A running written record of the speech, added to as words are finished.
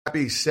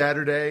Happy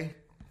Saturday.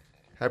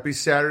 Happy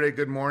Saturday.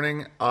 Good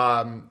morning.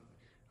 I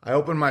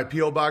opened my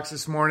P.O. box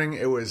this morning.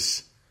 It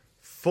was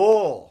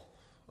full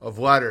of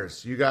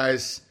letters. You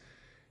guys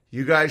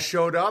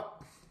showed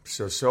up,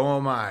 so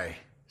am I.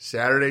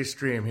 Saturday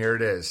stream, here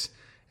it is.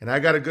 And I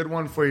got a good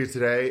one for you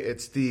today.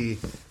 It's the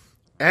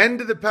end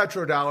of the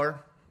petrodollar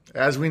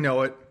as we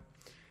know it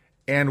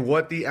and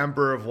what the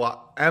empire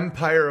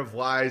of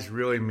lies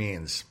really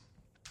means.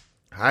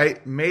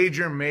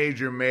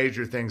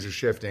 Major things are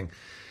shifting.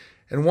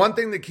 And one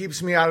thing that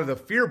keeps me out of the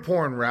fear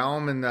porn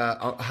realm and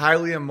the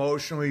highly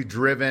emotionally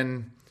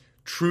driven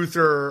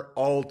truther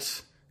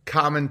alt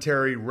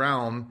commentary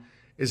realm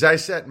is I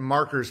set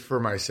markers for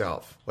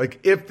myself.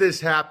 Like, if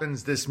this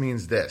happens, this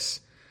means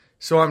this.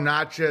 So I'm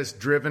not just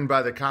driven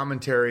by the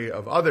commentary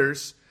of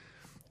others,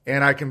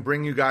 and I can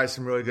bring you guys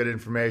some really good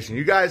information.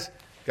 You guys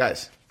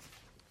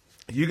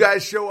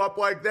show up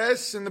like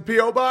this in the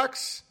P.O.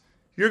 box,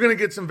 you're going to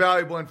get some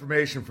valuable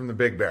information from the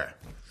Big Bear.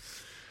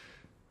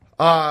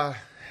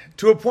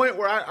 To a point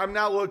where I'm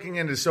now looking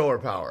into solar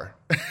power.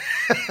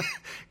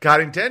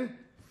 Coddington,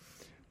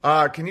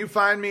 can you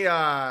find me,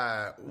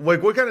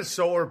 what kind of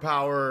solar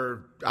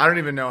power? I don't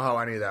even know how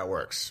any of that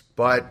works,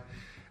 but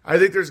I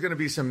think there's going to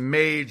be some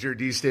major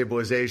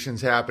destabilizations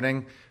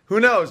happening.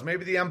 Who knows?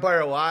 Maybe the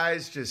Empire of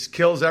Lies just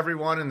kills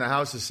everyone in the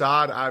House of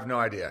Assad. I have no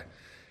idea.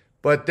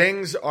 But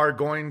things are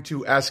going to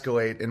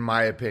escalate, in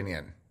my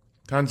opinion.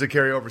 Tons of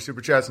carryover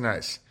Superchats,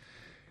 nice.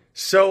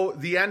 So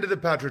the end of the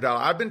petrodollar.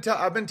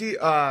 I've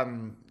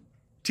been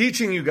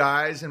teaching you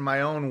guys in my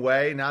own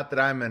way, not that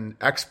I'm an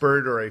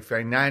expert or a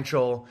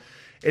financial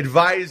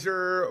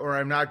advisor or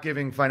I'm not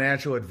giving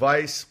financial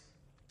advice.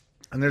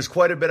 And there's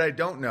quite a bit I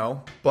don't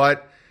know,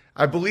 but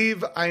I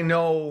believe I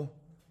know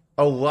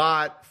a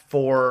lot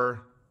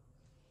for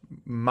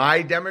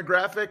my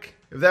demographic,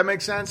 if that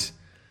makes sense.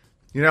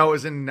 You know,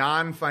 as a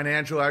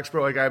non-financial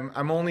expert, like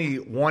I'm only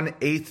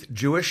 1/8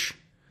 Jewish,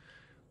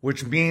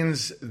 which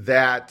means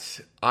that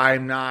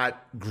I'm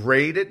not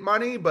great at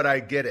money, but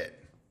I get it.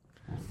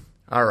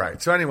 All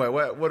right. So anyway,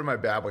 what am I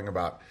babbling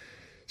about?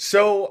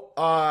 So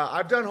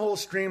I've done whole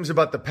streams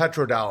about the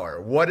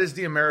petrodollar. What is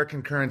the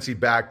American currency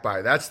backed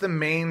by? That's the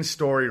main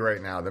story right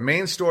now. The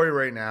main story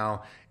right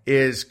now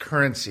is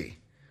currency.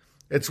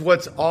 It's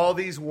what all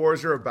these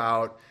wars are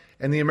about.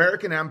 And the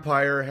American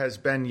empire has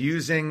been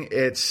using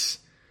its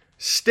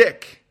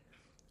stick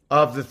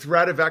of the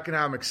threat of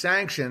economic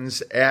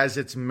sanctions as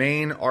its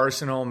main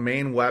arsenal,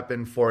 main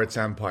weapon for its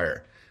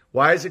empire.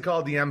 Why is it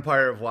called the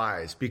Empire of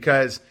Lies?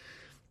 Because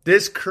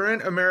this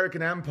current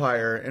American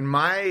empire,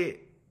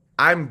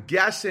 I'm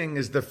guessing,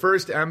 is the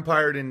first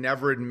empire to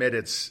never admit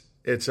it's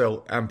an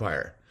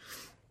empire.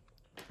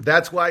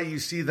 That's why you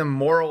see them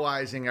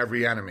moralizing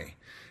every enemy.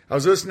 I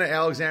was listening to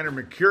Alexander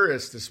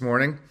Mercurius this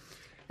morning,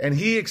 and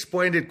he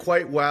explained it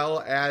quite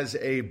well as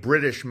a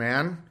British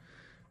man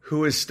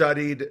who has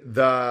studied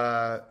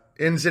the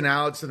ins and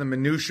outs of the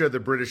minutiae of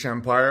the British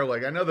Empire.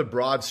 Like, I know the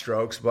broad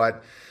strokes,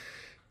 but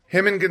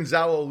him and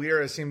Gonzalo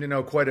Lira seem to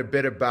know quite a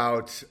bit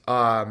about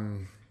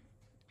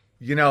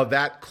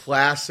that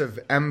class of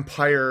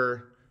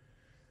empire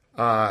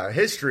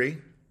history.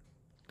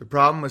 The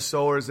problem with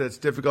solar is that it's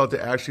difficult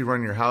to actually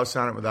run your house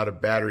on it without a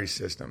battery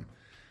system.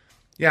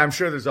 Yeah, I'm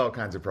sure there's all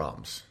kinds of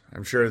problems.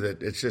 I'm sure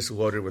that it's just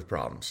loaded with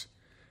problems.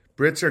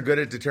 Brits are good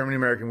at determining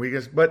American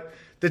weakness, but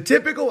the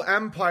typical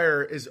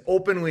empire is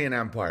openly an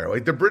empire.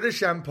 Like, the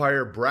British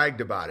Empire bragged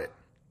about it.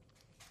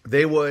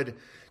 They would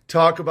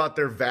talk about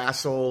their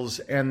vassals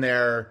and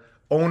their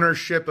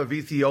ownership of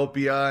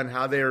Ethiopia and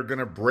how they are going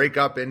to break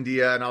up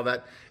India and all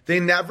that. They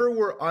never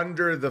were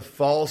under the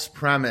false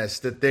premise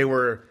that they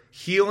were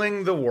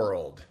healing the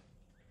world.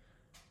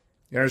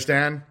 You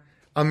understand?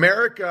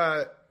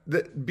 America,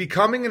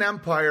 becoming an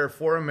empire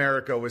for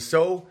America was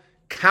so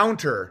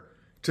counter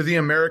to the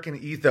American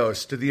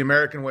ethos, to the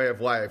American way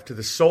of life, to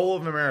the soul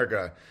of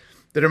America,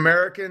 that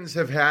Americans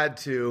have had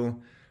to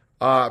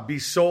be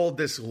sold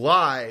this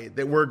lie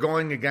that we're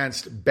going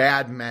against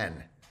bad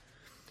men.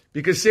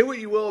 Because say what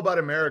you will about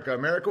America,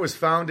 America was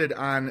founded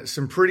on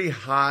some pretty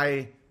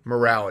high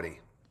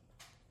morality.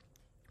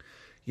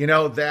 You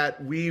know,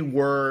 that we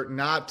were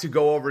not to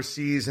go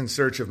overseas in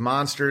search of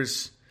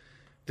monsters,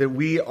 that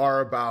we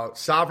are about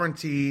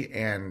sovereignty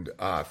and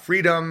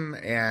freedom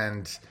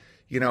and,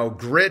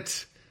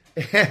 grit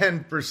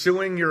and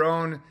pursuing your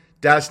own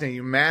destiny.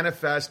 You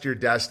manifest your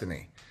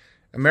destiny.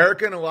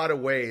 America in a lot of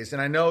ways,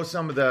 and I know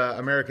some of the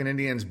American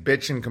Indians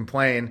bitch and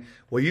complain,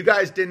 well, you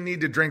guys didn't need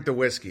to drink the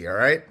whiskey, all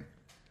right?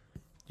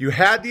 You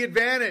had the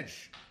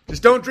advantage.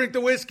 Just don't drink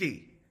the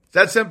whiskey. It's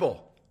that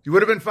simple. You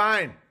would have been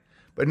fine.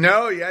 But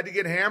no, you had to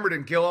get hammered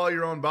and kill all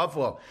your own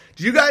buffalo.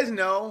 Do you guys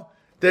know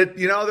that,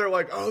 they're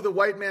like, oh, the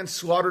white man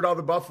slaughtered all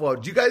the buffalo.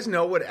 Do you guys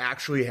know what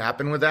actually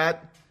happened with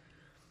that?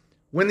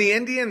 When the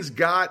Indians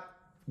got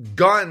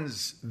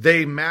guns,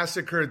 they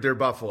massacred their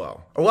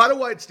buffalo. A lot of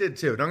whites did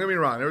too. Don't get me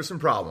wrong. There were some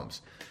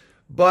problems.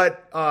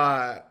 But,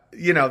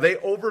 they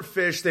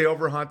overfish, they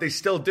overhunt. They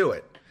still do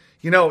it.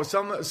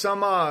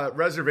 Some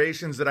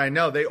reservations that I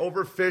know, they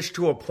overfish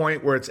to a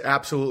point where it's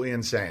absolutely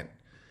insane.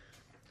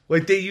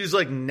 Like they use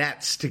like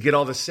nets to get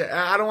all the.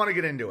 I don't want to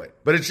get into it,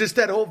 but it's just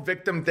that whole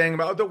victim thing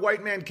about the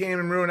white man came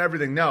and ruined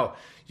everything. No,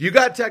 you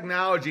got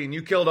technology and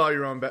you killed all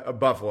your own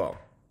buffalo,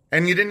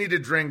 and you didn't need to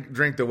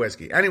drink the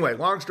whiskey. Anyway,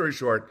 long story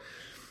short,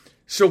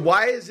 so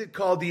why is it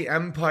called the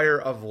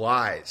Empire of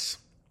Lies?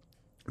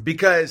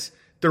 Because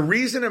the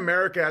reason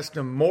America has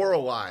to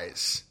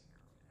moralize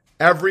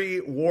every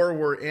war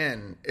we're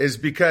in is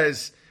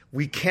because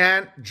we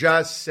can't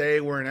just say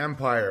we're an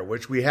empire,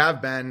 which we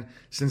have been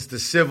since the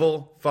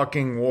Civil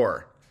fucking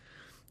War.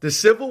 The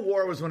Civil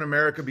War was when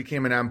America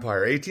became an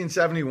empire.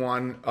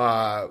 1871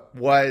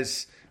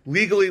 was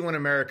legally when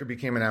America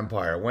became an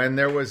empire, when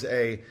there was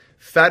a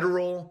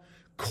federal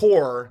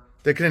core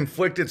that could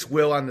inflict its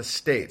will on the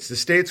states. The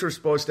states were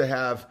supposed to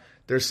have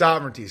their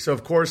sovereignty. So,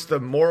 of course, the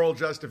moral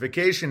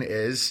justification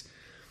is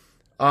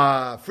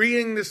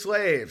freeing the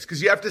slaves,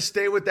 because you have to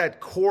stay with that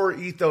core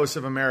ethos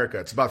of America.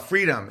 It's about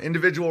freedom,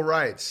 individual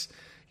rights,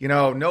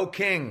 no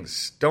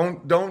kings,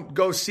 don't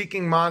go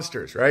seeking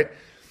monsters, right?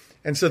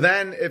 And so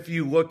then if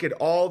you look at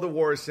all the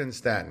wars since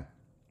then,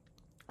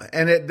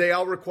 and they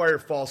all require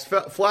false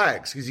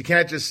flags, because you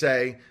can't just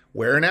say,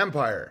 we're an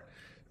empire.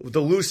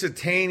 The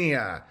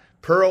Lusitania,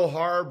 Pearl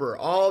Harbor,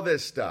 all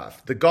this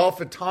stuff, the Gulf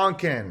of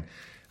Tonkin,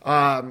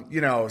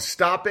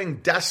 stopping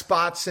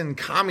despots and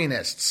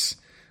communists,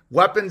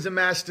 weapons of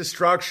mass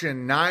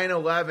destruction,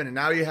 9/11, and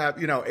now you have,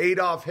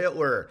 Adolf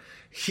Hitler,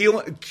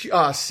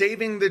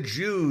 saving the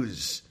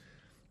Jews.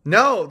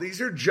 No,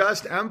 these are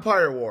just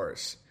empire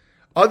wars.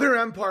 Other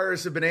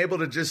empires have been able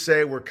to just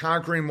say, we're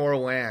conquering more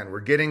land. We're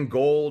getting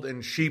gold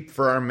and sheep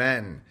for our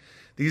men.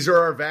 These are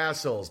our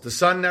vassals. The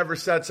sun never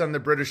sets on the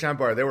British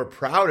Empire. They were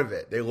proud of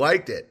it. They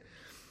liked it.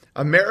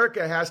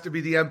 America has to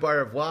be the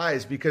empire of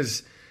lies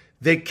because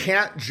they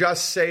can't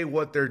just say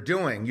what they're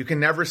doing. You can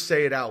never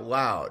say it out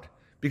loud.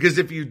 Because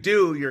if you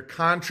do, you're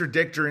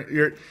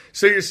contradictory.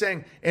 So you're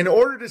saying, in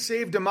order to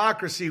save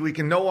democracy, we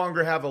can no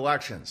longer have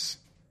elections.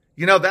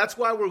 That's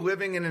why we're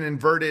living in an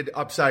inverted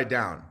upside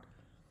down.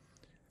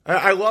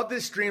 I love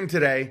this stream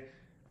today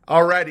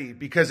already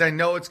because I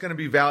know it's going to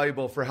be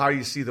valuable for how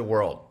you see the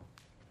world.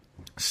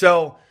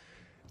 So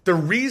the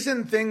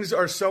reason things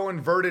are so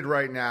inverted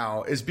right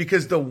now is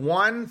because the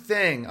one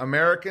thing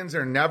Americans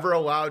are never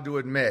allowed to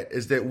admit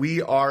is that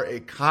we are a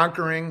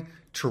conquering,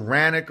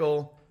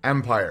 tyrannical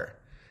empire.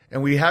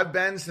 And we have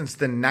been since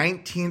the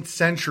 19th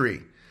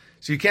century.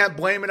 So you can't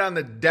blame it on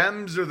the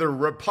Dems or the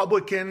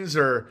Republicans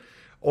or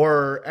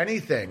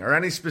anything or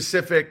any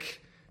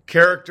specific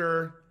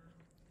character.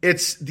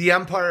 It's the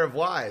empire of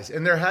lies.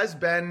 And there has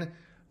been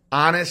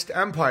honest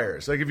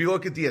empires. Like if you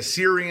look at the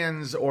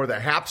Assyrians or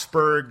the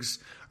Habsburgs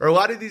or a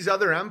lot of these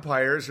other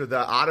empires or the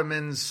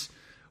Ottomans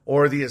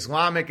or the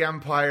Islamic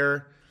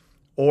Empire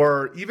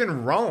or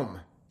even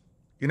Rome.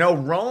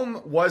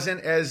 Rome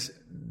wasn't as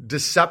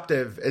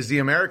deceptive as the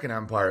American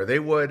Empire. They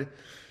would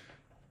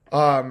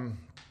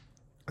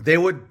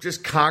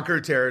just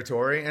conquer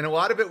territory, and a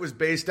lot of it was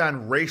based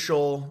on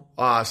racial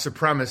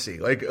supremacy.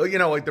 Like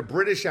the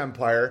British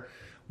Empire,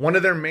 one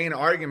of their main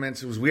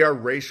arguments was we are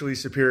racially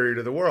superior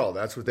to the world.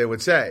 That's what they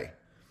would say,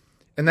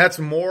 and that's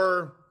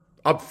more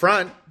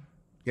upfront.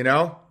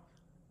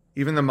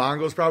 Even the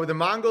Mongols The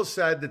Mongols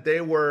said that they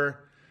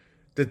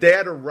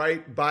had a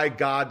right by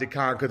God to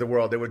conquer the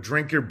world. They would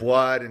drink your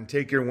blood and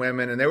take your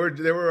women. And they were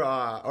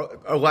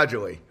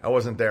allegedly, I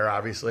wasn't there,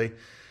 obviously,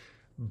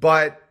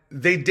 but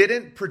they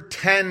didn't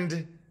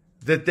pretend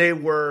that they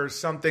were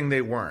something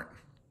they weren't.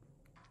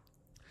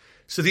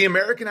 So the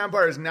American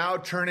Empire is now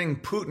turning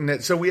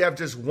Putin. So we have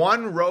just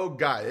one rogue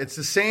guy. It's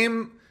the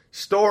same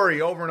story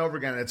over and over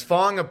again. It's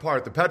falling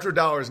apart. The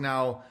petrodollar is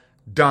now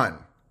done.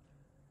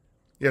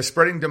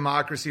 Spreading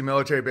democracy,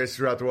 military bases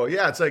throughout the world.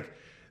 Yeah, it's like,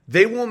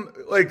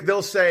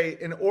 they'll say,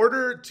 in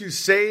order to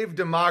save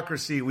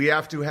democracy, we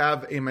have to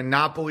have a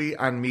monopoly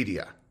on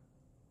media.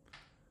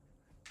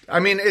 I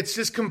mean, it's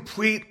just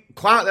complete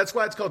clown. That's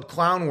why it's called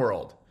Clown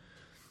World.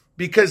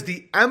 Because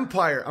the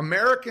empire,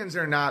 Americans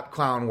are not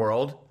Clown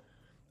World.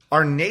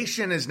 Our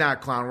nation is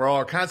not Clown World.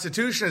 Our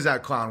Constitution is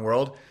not Clown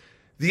World.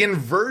 The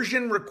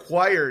inversion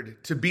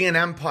required to be an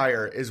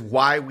empire is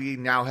why we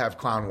now have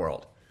Clown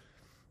World.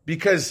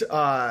 Because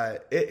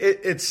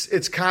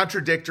it's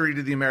contradictory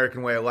to the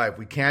American way of life.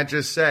 We can't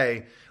just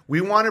say, we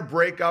want to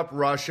break up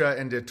Russia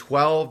into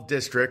 12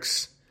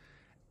 districts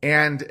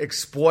and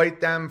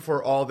exploit them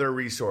for all their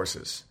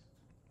resources.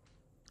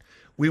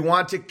 We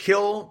want to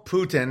kill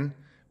Putin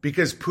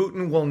because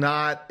Putin will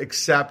not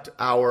accept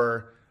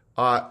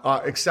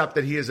accept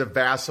that he is a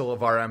vassal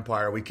of our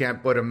empire. We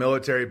can't put a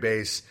military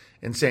base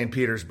in St.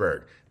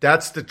 Petersburg.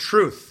 That's the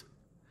truth.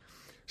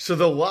 So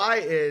the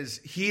lie is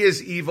he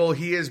is evil.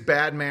 He is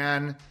bad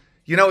man.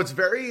 It's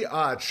very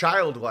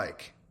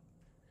childlike.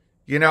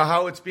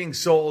 How it's being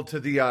sold to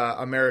the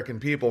American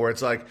people, where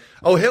it's like,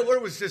 oh,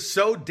 Hitler was just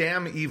so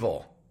damn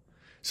evil.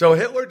 So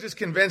Hitler just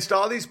convinced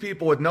all these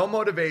people with no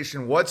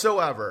motivation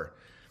whatsoever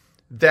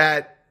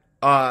that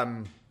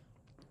that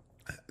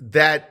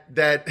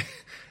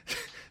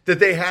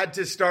they had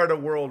to start a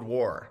world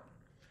war.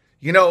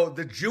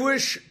 The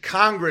Jewish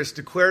Congress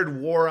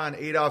declared war on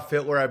Adolf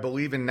Hitler, I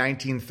believe, in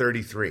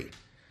 1933.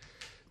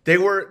 They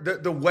were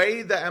the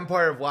way the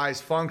Empire of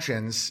Lies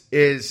functions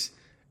is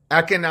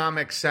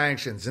economic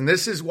sanctions. And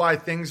this is why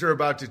things are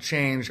about to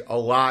change a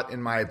lot,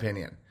 in my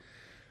opinion.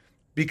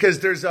 Because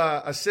there's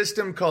a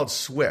system called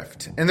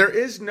SWIFT, and there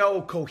is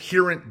no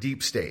coherent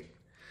deep state.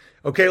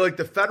 Okay, like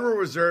the Federal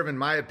Reserve, in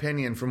my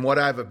opinion, from what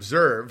I've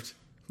observed,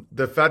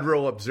 the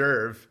Federal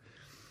Reserve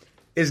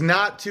is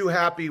not too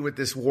happy with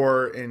this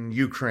war in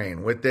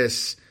Ukraine, with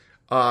this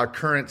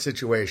current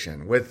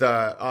situation, with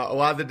a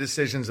lot of the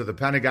decisions of the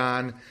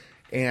Pentagon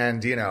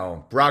and,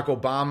 Barack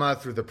Obama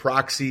through the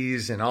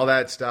proxies and all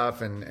that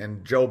stuff,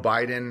 and Joe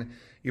Biden,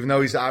 even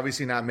though he's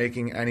obviously not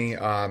making any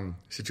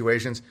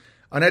situations.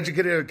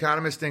 Uneducated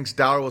economist thinks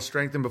dollar will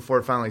strengthen before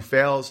it finally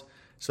fails.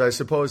 So I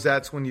suppose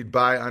that's when you'd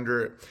buy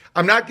under it.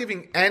 I'm not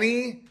giving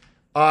any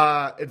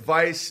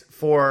advice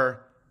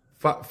for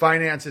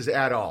finances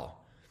at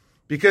all.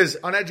 Because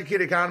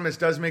uneducated economist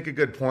does make a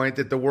good point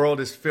that the world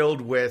is filled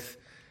with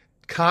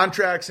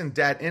contracts and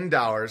debt in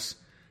dollars.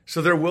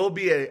 So there will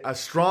be a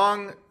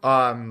strong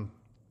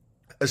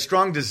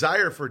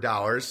desire for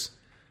dollars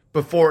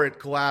before it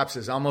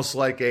collapses, almost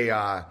like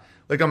a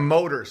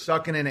motor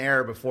sucking in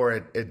air before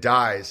it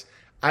dies.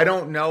 I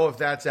don't know if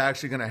that's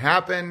actually going to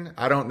happen.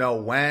 I don't know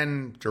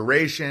when,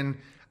 duration.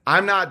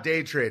 I'm not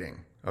day trading,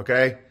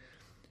 okay?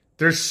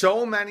 There's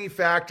so many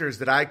factors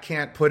that I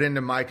can't put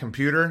into my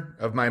computer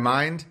of my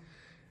mind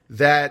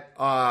that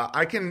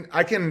I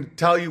can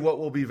tell you what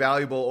will be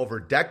valuable over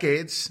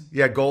decades.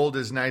 Yeah, gold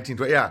is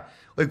 1920. Yeah,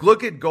 like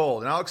look at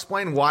gold, and I'll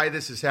explain why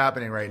this is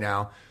happening right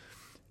now.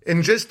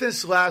 In just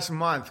this last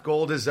month,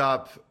 gold is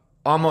up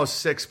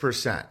almost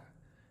 6%.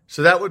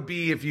 So that would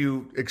be, if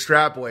you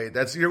extrapolate,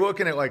 you're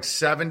looking at like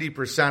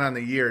 70% on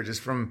the year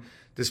just from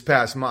this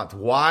past month.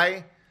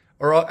 Why?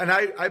 And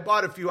I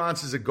bought a few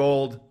ounces of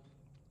gold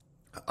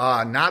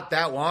not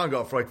that long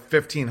ago for like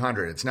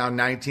 $1,500. It's now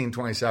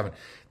 $1,927.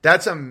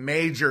 That's a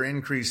major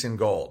increase in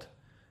gold.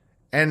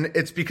 And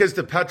it's because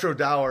the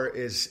petrodollar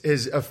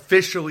is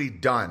officially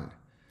done.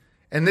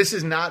 And this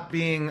is not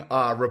being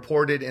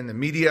reported in the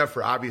media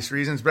for obvious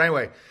reasons. But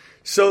anyway,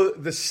 so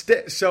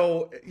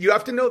you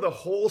have to know the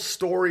whole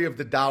story of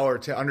the dollar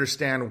to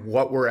understand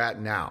what we're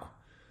at now.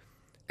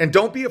 And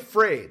don't be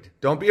afraid.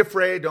 Don't be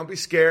afraid. Don't be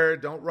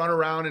scared. Don't run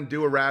around and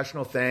do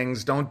irrational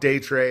things. Don't day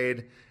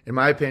trade, in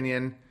my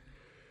opinion.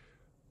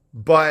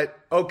 But,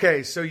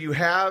 okay, so you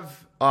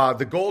have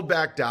the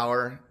gold-backed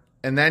dollar,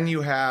 and then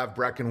you have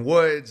Bretton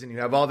Woods, and you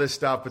have all this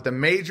stuff. But the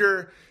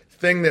major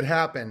thing that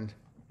happened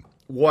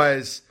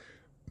was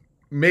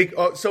the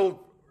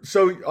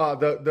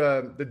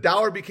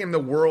dollar became the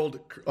world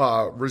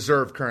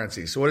reserve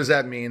currency. So what does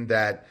that mean?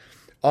 That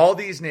all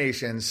these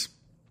nations,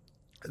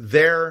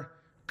 their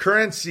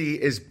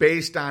currency is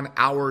based on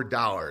our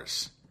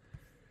dollars.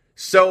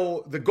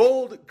 So the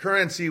gold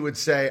currency would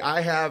say,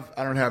 I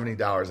don't have any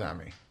dollars on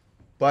me,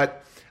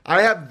 but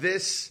I have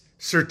this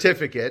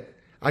certificate.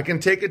 I can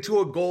take it to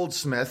a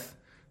goldsmith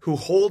who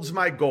holds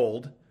my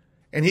gold,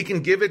 and he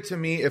can give it to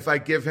me if I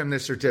give him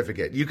this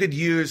certificate. You could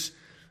use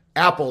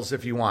apples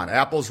if you want.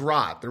 Apples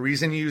rot. The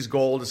reason you use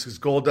gold is because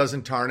gold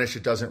doesn't tarnish.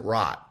 It doesn't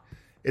rot.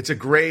 It's a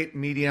great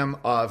medium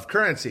of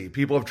currency.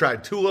 People have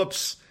tried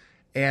tulips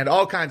and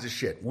all kinds of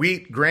shit.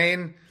 Wheat,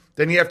 grain.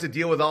 Then you have to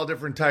deal with all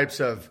different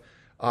types of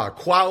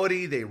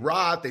quality. They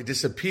rot. They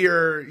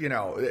disappear.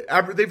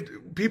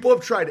 People have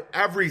tried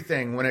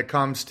everything when it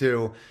comes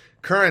to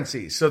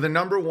currency. So the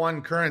number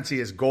one currency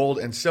is gold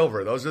and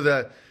silver. Those are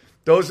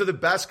the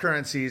best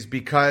currencies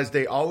because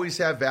they always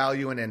have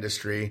value in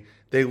industry.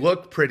 They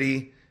look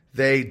pretty.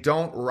 They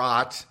don't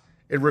rot.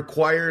 It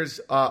requires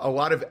a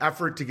lot of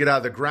effort to get out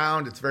of the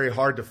ground. It's very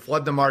hard to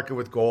flood the market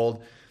with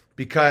gold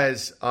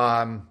because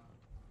of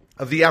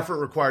the effort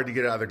required to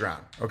get it out of the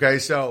ground. Okay,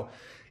 so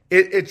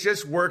it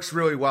just works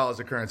really well as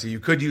a currency. You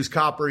could use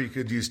copper, you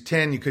could use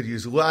tin, you could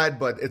use lead,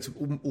 but it's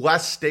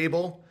less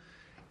stable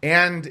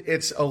and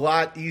it's a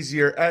lot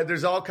easier.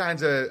 There's all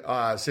kinds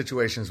of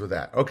situations with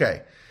that.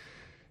 Okay.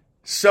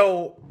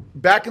 So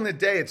back in the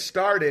day, it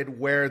started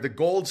where the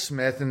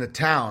goldsmith in the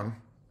town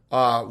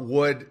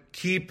would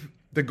keep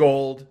the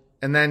gold,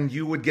 and then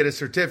you would get a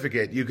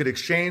certificate. You could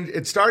exchange.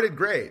 It started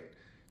great.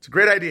 It's a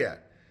great idea.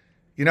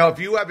 If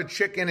you have a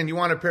chicken and you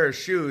want a pair of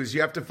shoes,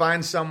 you have to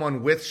find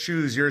someone with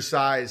shoes your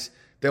size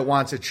that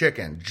wants a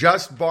chicken.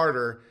 Just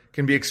barter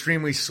can be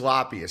extremely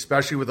sloppy,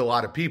 especially with a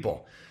lot of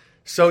people.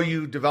 So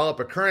you develop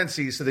a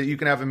currency so that you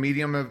can have a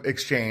medium of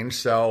exchange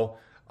so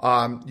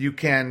you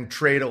can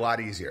trade a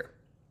lot easier.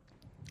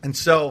 And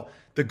so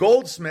the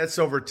goldsmiths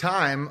over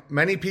time,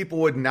 many people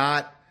would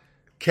not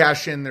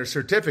cash in their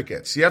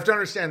certificates. You have to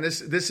understand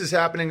this is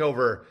happening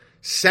over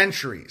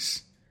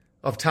centuries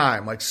of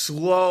time, like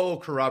slow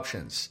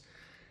corruptions.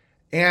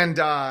 And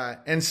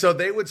so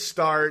they would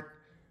start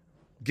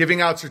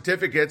giving out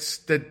certificates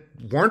that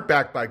weren't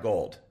backed by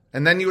gold.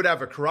 And then you would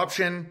have a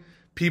corruption.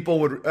 People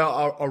would,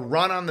 a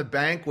run on the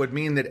bank would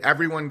mean that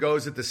everyone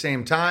goes at the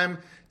same time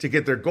to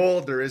get their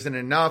gold. There isn't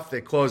enough.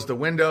 They close the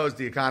windows.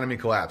 The economy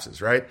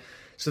collapses, right?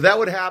 So that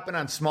would happen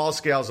on small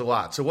scales a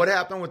lot. So what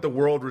happened with the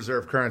world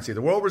reserve currency?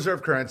 The world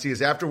reserve currency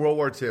is after World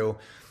War II,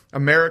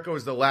 America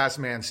was the last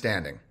man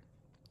standing.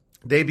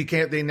 They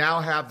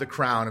now have the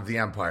crown of the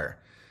empire.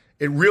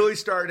 It really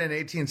started in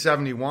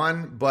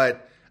 1871,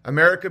 but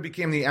America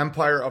became the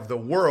empire of the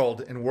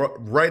world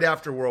right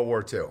after World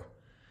War II.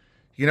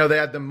 You know, they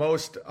had the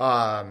most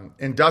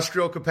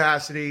industrial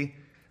capacity.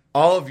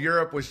 All of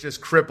Europe was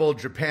just crippled.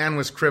 Japan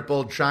was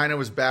crippled. China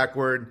was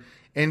backward.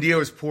 India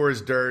was poor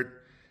as dirt.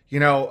 You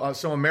know,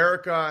 so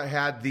America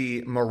had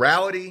the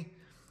morality.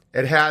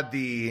 It had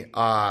the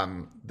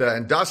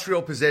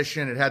industrial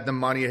position. It had the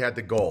money. It had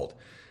the gold.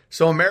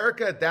 So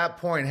America at that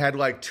point had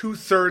like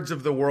 2/3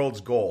 of the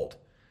world's gold.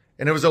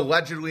 And it was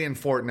allegedly in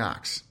Fort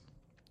Knox.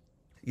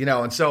 You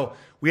know, and so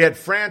we had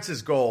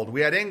France's gold.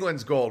 We had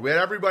England's gold. We had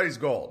everybody's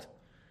gold.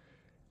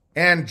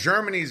 And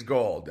Germany's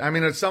gold. I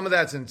mean, some of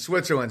that's in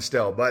Switzerland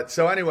still. But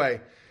so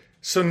anyway,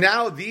 so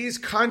now these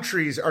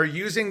countries are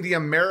using the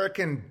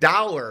American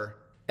dollar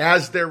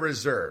as their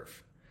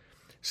reserve.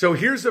 So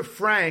here's a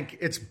franc.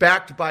 It's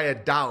backed by a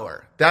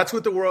dollar. That's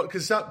what the world,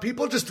 because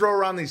people just throw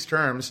around these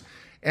terms.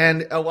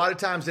 And a lot of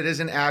times it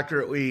isn't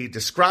accurately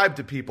described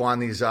to people on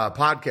these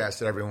podcasts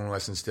that everyone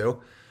listens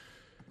to.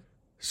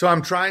 So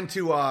I'm trying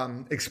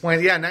to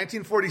explain. Yeah,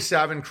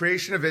 1947,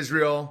 creation of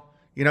Israel.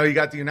 You know, you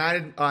got the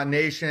United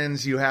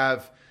Nations. You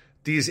have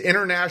these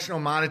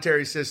international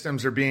monetary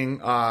systems are being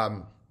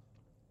really.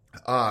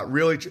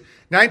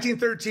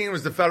 1913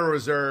 was the Federal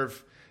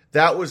Reserve.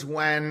 That was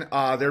when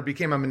there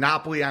became a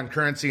monopoly on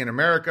currency in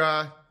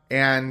America,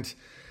 and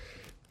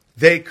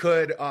they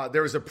could.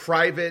 There was a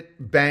private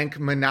bank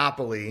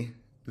monopoly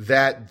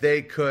that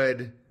they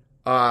could,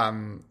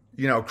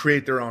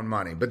 create their own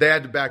money, but they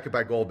had to back it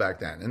by gold back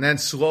then, and then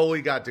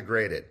slowly got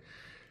degraded.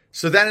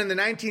 So then in the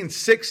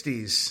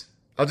 1960s.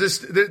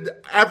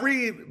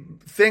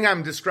 Everything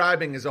I'm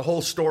describing is a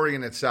whole story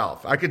in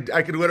itself. I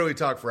could literally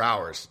talk for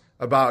hours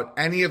about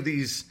any of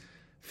these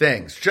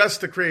things.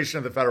 Just the creation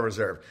of the Federal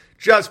Reserve,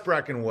 just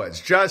Bretton Woods,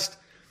 just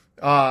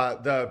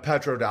the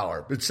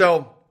petrodollar. But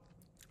so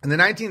in the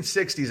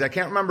 1960s, I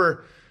can't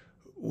remember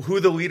who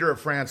the leader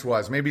of France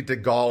was, maybe de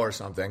Gaulle or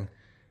something.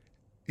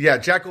 Yeah,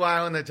 Jekyll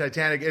Island, the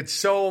Titanic. It's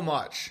so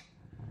much.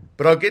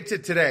 But I'll get to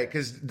today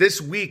because this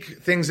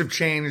week things have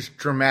changed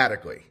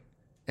dramatically.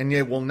 And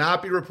it will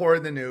not be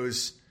reported in the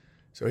news.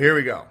 So here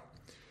we go.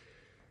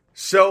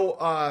 So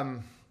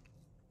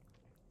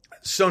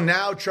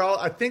now Charles,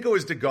 I think it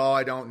was de Gaulle.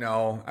 I don't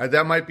know.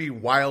 That might be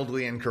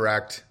wildly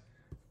incorrect.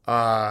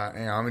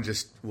 Hang on, let me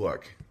just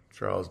look.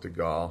 Charles de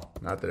Gaulle.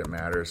 Not that it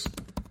matters.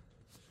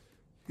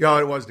 Yeah,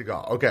 it was de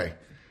Gaulle. Okay.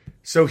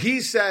 So he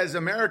says,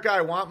 America,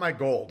 I want my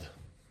gold.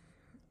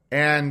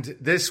 And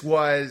this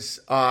was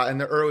in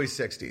the early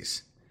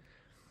 60s.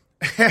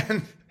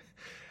 And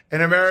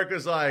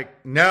America's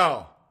like,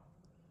 no.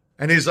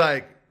 And he's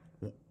like,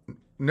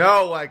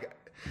 no, like,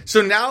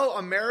 so now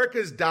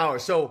America's dollar.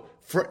 So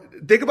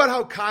think about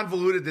how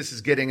convoluted this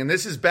is getting. And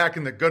this is back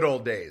in the good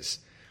old days.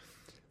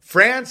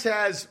 France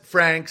has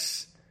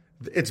francs.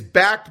 It's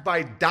backed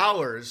by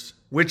dollars,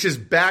 which is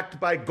backed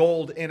by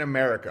gold in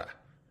America.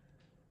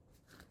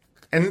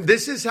 And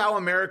this is how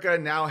America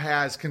now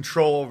has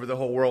control over the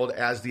whole world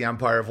as the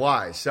empire of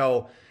lies.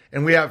 So,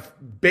 and we have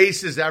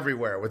bases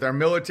everywhere with our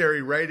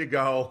military ready to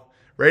go,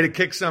 ready to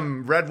kick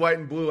some red, white,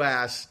 and blue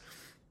ass.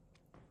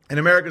 And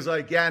America's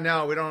like, yeah,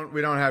 no, we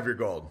don't have your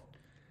gold.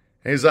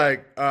 And he's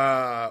like,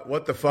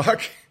 what the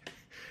fuck?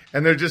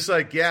 And they're just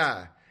like,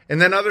 yeah.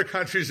 And then other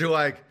countries are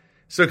like,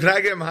 so can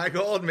I get my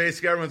gold? And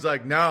basically everyone's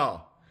like,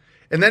 no.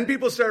 And then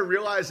people start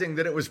realizing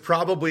that it was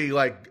probably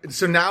like,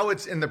 so now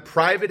it's in the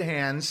private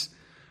hands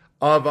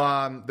of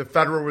the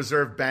Federal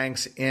Reserve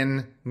banks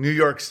in New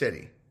York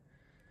City.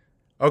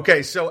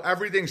 Okay, so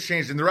everything's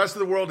changed. And the rest of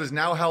the world is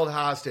now held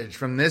hostage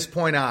from this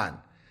point on.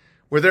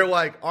 Where they're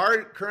like,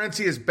 our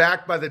currency is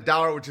backed by the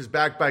dollar, which is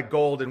backed by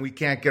gold, and we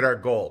can't get our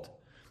gold.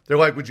 They're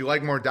like, would you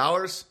like more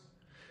dollars?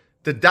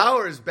 The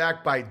dollar is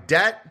backed by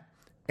debt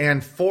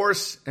and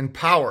force and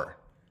power,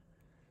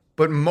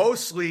 but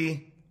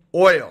mostly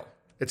oil.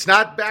 It's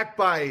not backed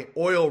by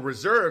oil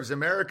reserves.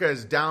 America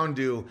is down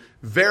to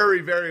very,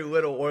 very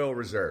little oil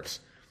reserves.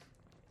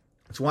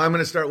 That's why I'm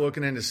going to start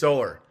looking into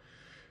solar.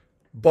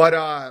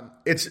 But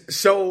it's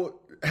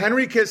so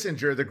Henry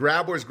Kissinger, the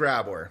Grabler's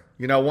Grabler,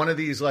 you know, one of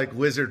these like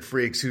lizard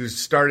freaks who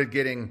started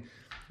getting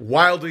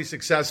wildly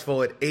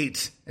successful at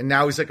 8, and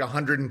now he's like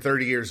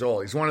 130 years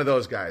old. He's one of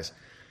those guys.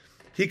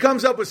 He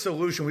comes up with a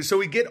solution. So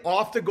we get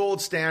off the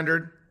gold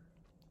standard.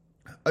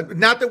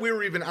 Not that we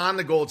were even on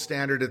the gold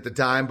standard at the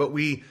time, but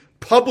we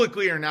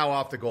publicly are now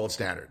off the gold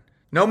standard.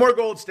 No more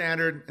gold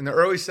standard in the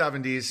early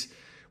 70s.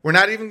 We're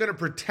not even going to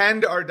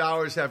pretend our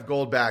dollars have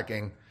gold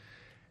backing.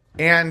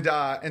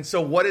 And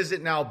so what is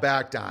it now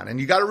backed on? And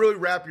you got to really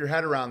wrap your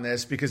head around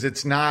this because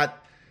it's not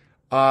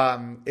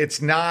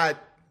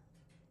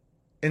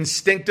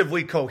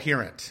instinctively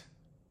coherent.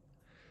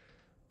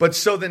 But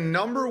so the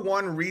number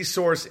one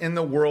resource in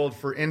the world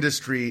for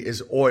industry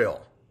is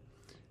oil.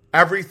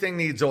 Everything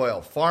needs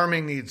oil.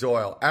 Farming needs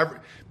oil.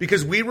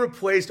 Because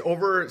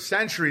over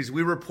centuries,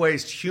 we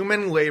replaced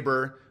human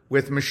labor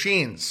with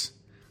machines.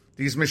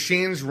 These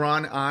machines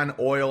run on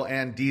oil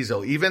and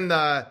diesel. Even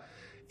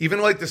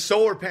like the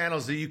solar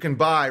panels that you can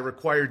buy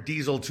require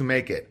diesel to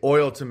make it,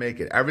 oil to make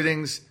it.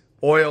 Everything's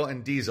oil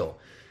and diesel.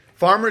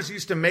 Farmers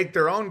used to make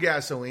their own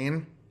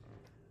gasoline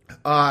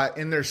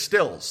in their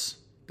stills.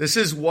 This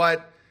is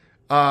what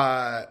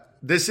what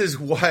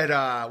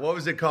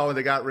was it called when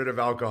they got rid of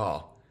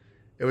alcohol?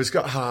 It was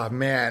called, why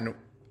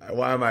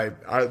am I,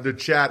 the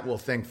chat will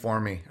think for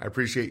me. I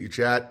appreciate you,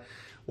 chat.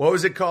 What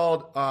was it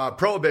called?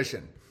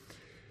 Prohibition.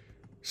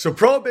 So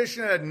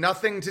prohibition had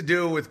nothing to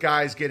do with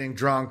guys getting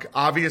drunk.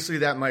 Obviously,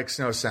 that makes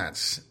no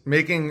sense.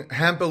 Making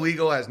hemp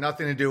illegal has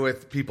nothing to do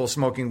with people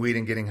smoking weed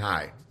and getting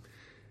high.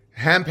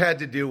 Hemp had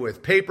to do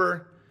with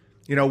paper.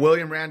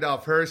 William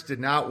Randolph Hearst did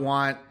not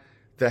want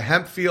the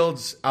hemp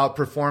fields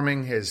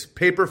outperforming his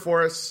paper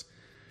forests.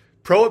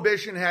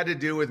 Prohibition had to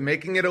do with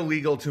making it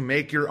illegal to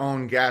make your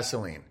own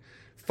gasoline.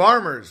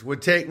 Farmers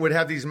would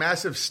have these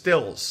massive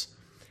stills.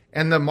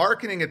 And the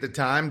marketing at the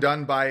time,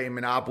 done by a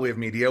monopoly of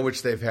media,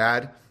 which they've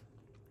had,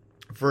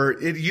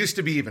 it used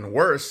to be even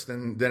worse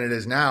than it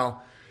is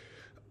now,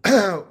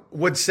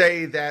 would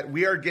say that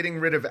we are getting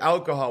rid of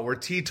alcohol. We're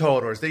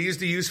teetotalers. They use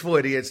the useful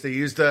idiots. They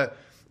use the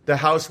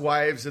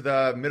housewives of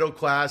the middle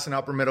class and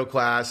upper middle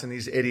class and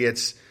these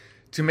idiots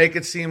to make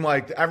it seem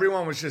like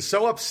everyone was just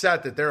so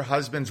upset that their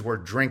husbands were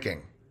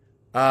drinking.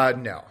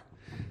 No.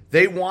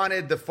 They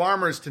wanted the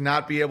farmers to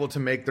not be able to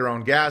make their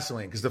own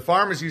gasoline because the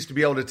farmers used to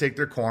be able to take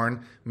their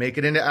corn, make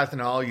it into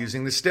ethanol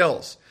using the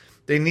stills.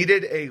 They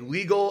needed a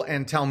legal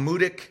and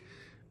Talmudic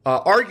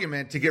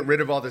argument to get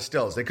rid of all the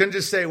stills. They couldn't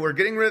just say, we're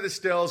getting rid of the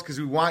stills because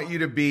we want you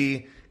to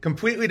be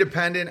completely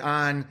dependent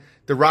on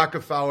the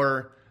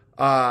Rockefeller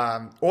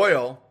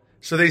oil.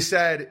 So they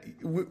said,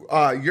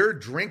 you're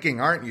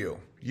drinking, aren't you?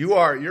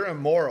 You're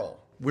immoral.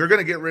 We're going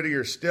to get rid of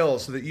your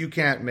stills so that you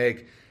can't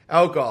make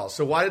alcohol.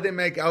 So why did they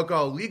make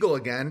alcohol legal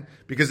again?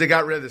 Because they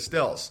got rid of the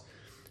stills.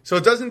 So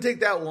it doesn't take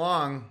that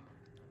long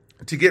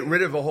to get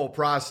rid of a whole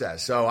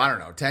process. So I don't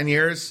know, 10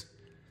 years?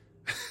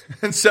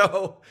 And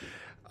so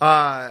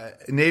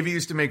Navy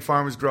used to make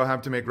farmers grow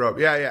hemp to make rope.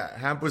 Yeah.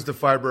 Hemp was the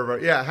fiber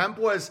of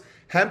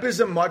hemp is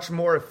a much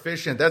more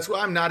efficient. That's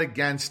why I'm not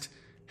against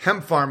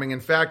hemp farming. In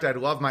fact, I'd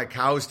love my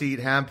cows to eat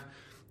hemp.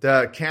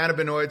 The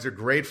cannabinoids are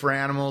great for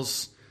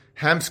animals.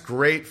 Hemp's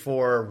great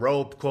for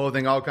rope,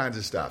 clothing, all kinds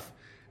of stuff.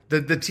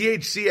 The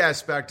THC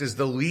aspect is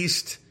the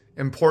least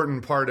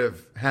important part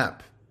of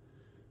hemp.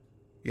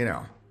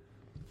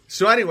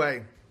 So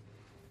anyway,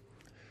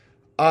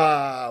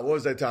 what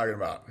was I talking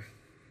about?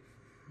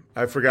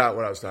 I forgot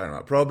what I was talking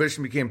about.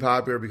 Prohibition became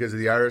popular because of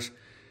the Irish.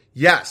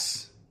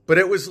 Yes, but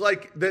it was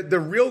like the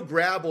real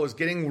grab was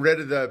getting rid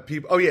of the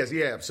people. Oh, yes,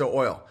 yeah. So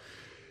oil.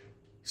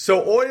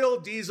 So oil,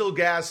 diesel,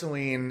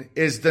 gasoline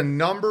is the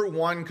number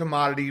one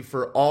commodity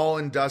for all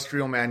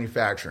industrial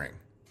manufacturing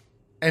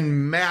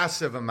in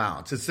massive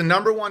amounts. It's the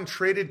number one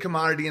traded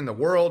commodity in the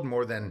world,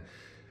 more than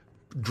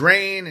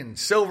grain and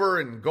silver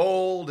and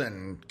gold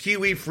and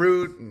kiwi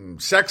fruit and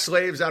sex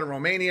slaves out of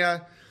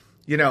Romania.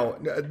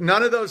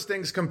 None of those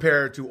things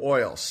compare to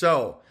oil.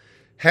 So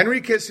Henry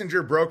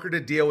Kissinger brokered a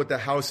deal with the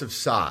House of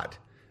Saud.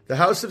 The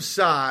House of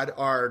Saud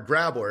are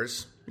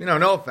grabblers.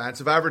 No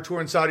offense. If I ever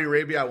tour in Saudi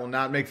Arabia, I will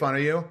not make fun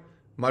of you.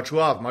 Much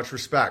love, much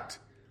respect.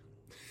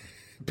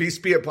 Peace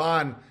be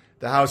upon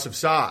the House of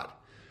Saud.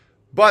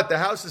 But the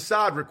House of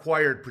Saud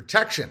required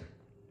protection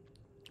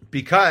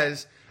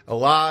because a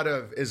lot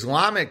of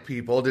Islamic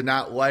people did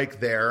not like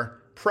their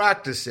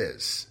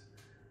practices.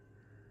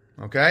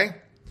 Okay?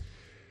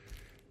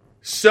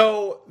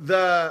 So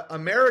the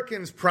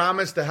Americans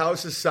promised the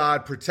House of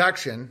Saud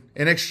protection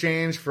in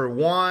exchange for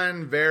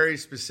one very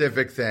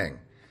specific thing.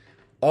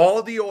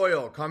 All the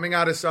oil coming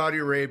out of Saudi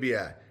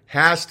Arabia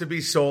has to be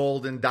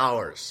sold in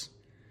dollars.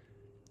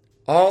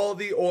 All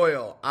the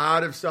oil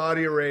out of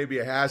Saudi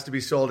Arabia has to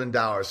be sold in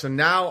dollars. So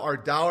now our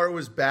dollar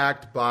was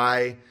backed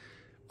by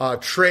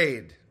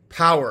trade,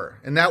 power,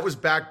 and that was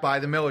backed by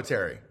the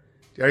military.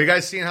 Are you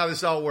guys seeing how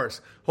this all works?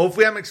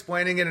 Hopefully I'm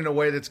explaining it in a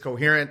way that's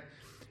coherent.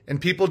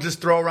 And people just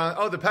throw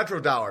around, the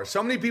petrodollar.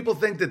 So many people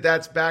think that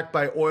that's backed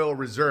by oil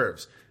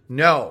reserves.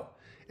 No.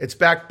 It's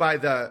backed by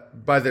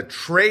the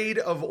trade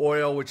of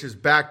oil, which is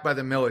backed by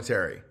the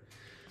military.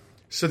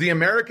 So the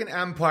American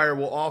empire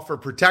will offer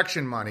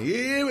protection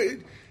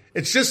money.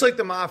 It's just like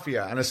the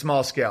mafia on a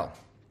small scale.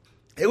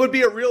 It would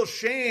be a real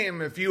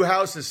shame if you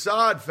House of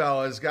Saud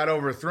fellas got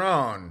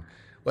overthrown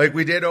like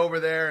we did over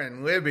there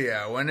in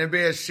Libya. Wouldn't it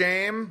be a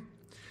shame?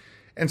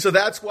 And so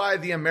that's why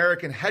the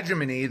American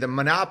hegemony, the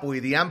monopoly,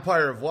 the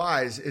empire of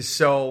lies is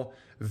so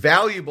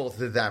valuable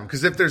to them.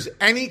 Because if there's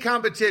any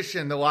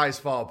competition, the lies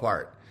fall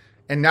apart.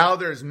 And now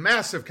there's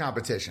massive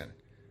competition,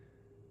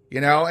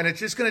 and it's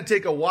just going to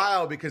take a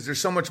while because there's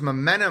so much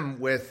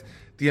momentum with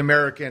the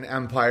American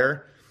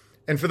empire.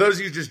 And for those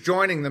of you just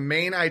joining, the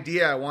main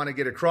idea I want to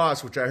get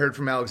across, which I heard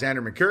from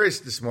Alexander Mercurius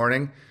this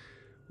morning,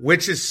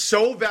 which is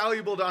so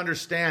valuable to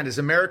understand, is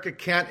America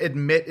can't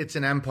admit it's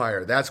an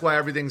empire. That's why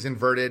everything's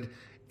inverted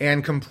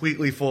and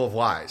completely full of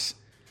lies.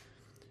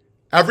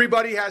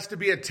 Everybody has to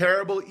be a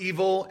terrible,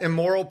 evil,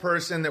 immoral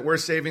person that we're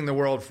saving the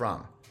world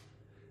from.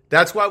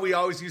 That's why we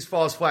always use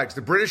false flags.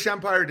 The British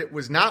Empire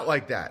was not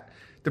like that.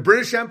 The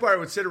British Empire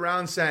would sit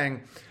around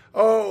saying,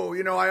 oh,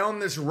 I own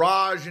this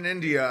Raj in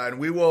India and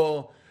we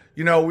will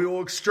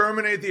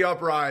exterminate the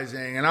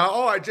uprising. And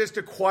I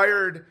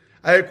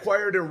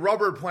acquired a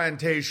rubber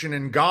plantation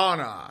in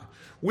Ghana.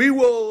 We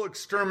will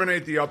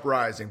exterminate the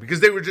uprising,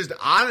 because they were just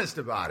honest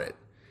about it.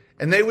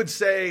 And they would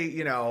say,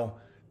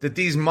 that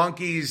these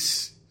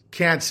monkeys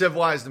can't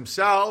civilize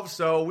themselves,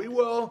 so we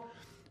will.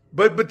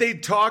 But they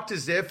talked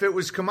as if it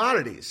was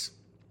commodities.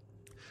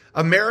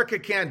 America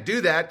can't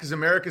do that because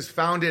America's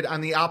founded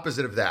on the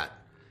opposite of that.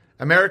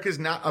 America's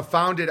not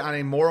founded on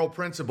a moral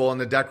principle in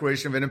the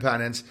Declaration of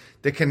Independence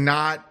that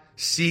cannot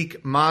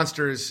seek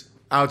monsters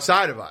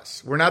outside of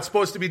us. We're not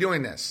supposed to be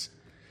doing this.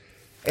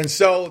 And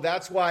so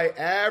that's why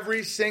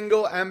every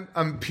single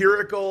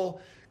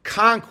empirical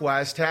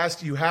conquest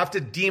you have to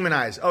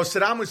demonize. Oh,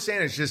 Saddam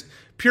Hussein is just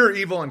pure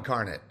evil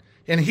incarnate.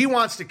 And he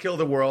wants to kill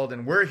the world,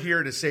 and we're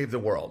here to save the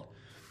world.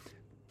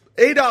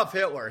 Adolf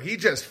Hitler, he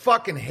just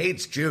fucking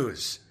hates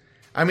Jews.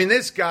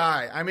 This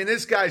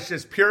guy's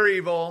just pure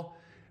evil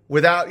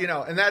without,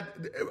 and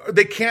that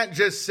they can't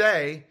just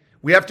say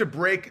we have to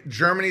break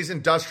Germany's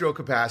industrial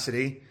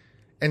capacity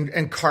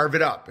and carve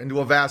it up into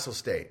a vassal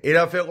state.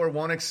 Adolf Hitler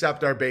won't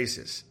accept our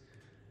bases.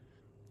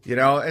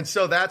 And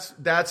so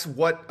that's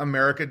what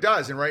America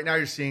does. And right now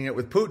you're seeing it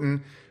with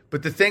Putin.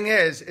 But the thing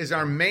is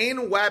our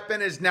main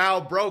weapon is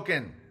now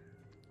broken.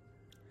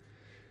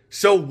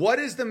 So what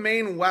is the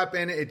main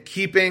weapon at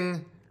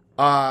keeping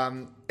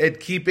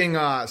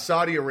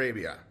Saudi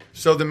Arabia?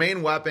 So the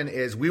main weapon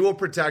is we will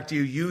protect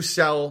you. You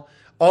sell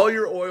all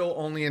your oil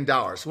only in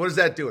dollars. What does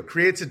that do? It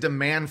creates a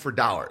demand for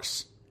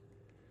dollars.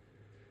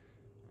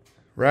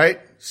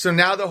 Right? So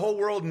now the whole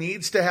world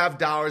needs to have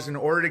dollars in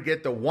order to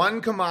get the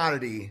one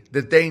commodity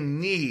that they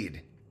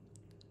need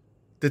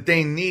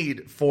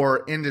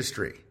for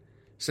industry.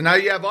 So now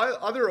you have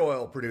other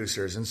oil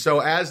producers. And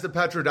so as the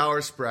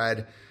petrodollar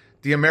spread,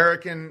 the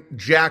American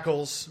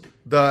jackals,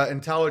 the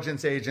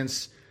intelligence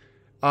agents,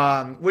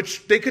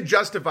 which they could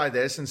justify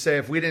this and say,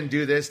 if we didn't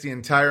do this, the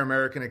entire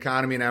American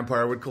economy and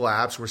empire would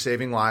collapse. We're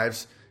saving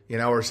lives,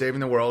 we're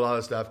saving the world, all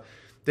this stuff.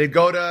 They'd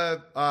go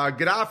to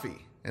Gaddafi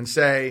and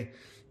say,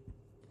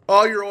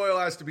 all your oil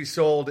has to be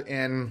sold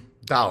in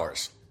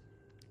dollars,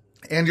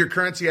 and your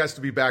currency has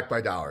to be backed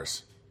by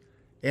dollars.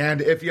 And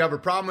if you have a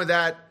problem with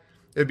that,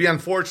 it'd be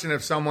unfortunate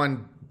if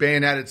someone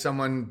bayoneted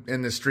someone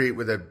in the street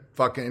with a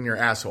fucking in your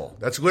asshole.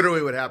 That's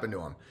literally what happened to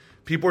him.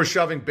 People were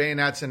shoving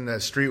bayonets in the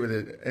street with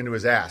it into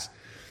his ass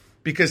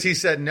because he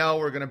said, no,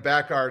 we're going to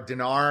back our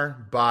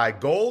dinar by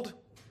gold.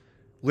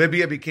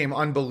 Libya became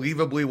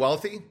unbelievably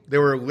wealthy. They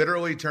were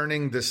literally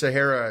turning the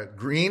Sahara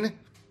green.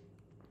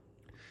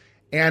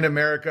 And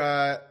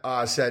America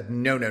said,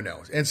 no.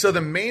 And so the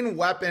main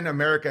weapon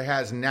America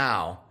has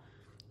now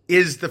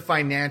is the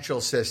financial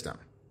system.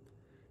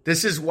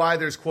 This is why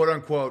there's quote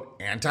unquote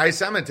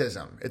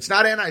anti-Semitism. It's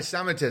not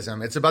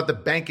anti-Semitism. It's about the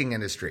banking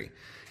industry.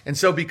 And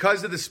so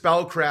because of the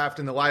spellcraft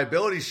and the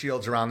liability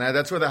shields around that,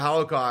 that's where the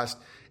Holocaust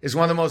is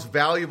one of the most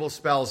valuable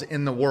spells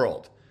in the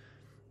world.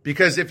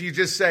 Because if you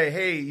just say,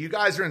 hey, you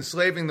guys are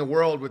enslaving the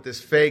world with this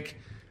fake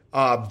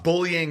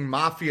bullying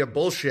mafia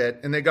bullshit,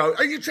 and they go,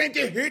 are you trying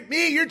to hurt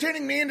me? You're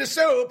turning me into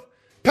soap.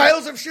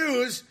 Piles of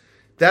shoes.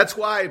 That's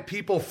why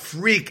people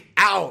freak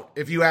out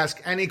if you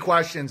ask any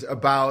questions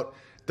about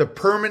the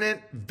permanent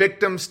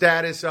victim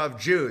status of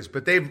Jews.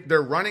 But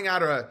they're running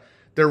out of,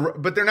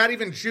 but they're not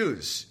even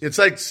Jews. It's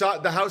like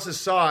the House of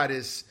Saud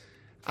is,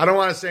 I don't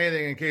want to say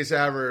anything in case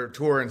I ever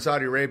tour in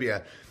Saudi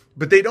Arabia,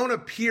 but they don't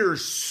appear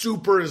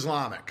super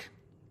Islamic.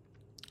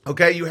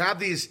 Okay, you have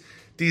these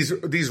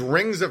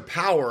rings of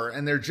power,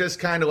 and they're just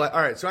kind of like,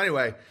 all right. So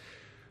anyway,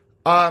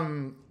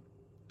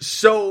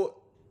 so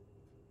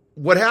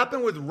what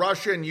happened with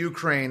Russia and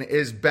Ukraine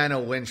has been a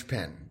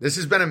linchpin. This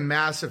has been a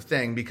massive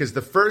thing because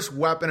the first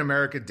weapon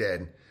America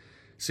did.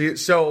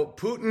 So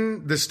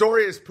Putin, the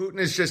story is Putin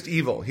is just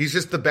evil. He's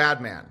just the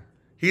bad man.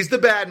 He's the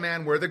bad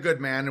man. We're the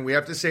good man, and we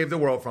have to save the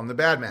world from the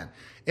bad man.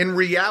 In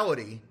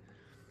reality,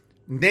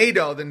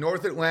 NATO, the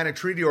North Atlantic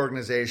Treaty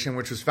Organization,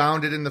 which was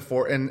founded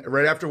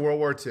right after World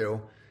War II,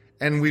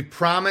 and we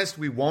promised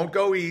we won't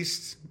go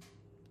east,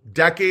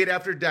 decade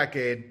after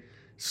decade,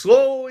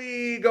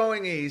 slowly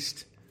going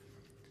east.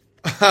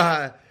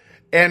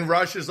 And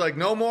Russia's like,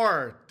 no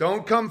more,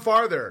 don't come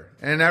farther.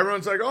 And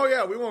everyone's like, oh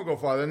yeah, we won't go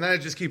farther. And then it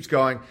just keeps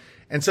going.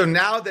 And so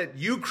now that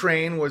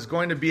Ukraine was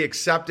going to be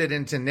accepted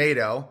into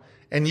NATO,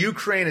 and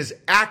Ukraine is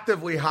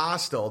actively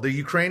hostile, the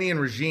Ukrainian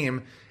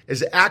regime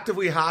is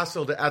actively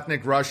hostile to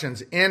ethnic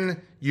Russians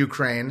in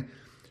Ukraine,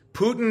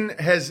 Putin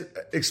has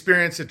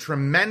experienced a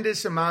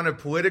tremendous amount of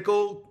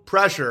political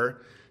pressure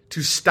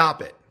to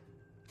stop it.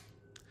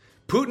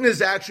 Putin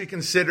is actually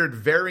considered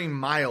very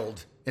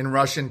mild in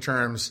Russian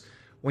terms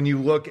when you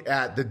look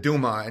at the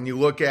Duma and you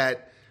look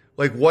at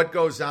like what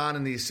goes on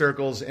in these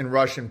circles in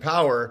Russian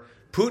power.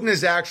 Putin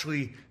is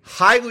actually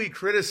highly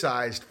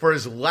criticized for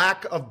his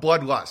lack of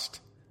bloodlust.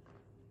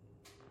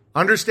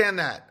 Understand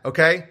that,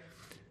 okay?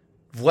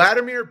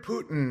 Vladimir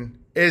Putin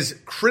is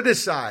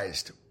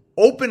criticized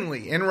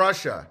openly in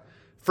Russia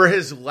for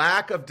his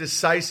lack of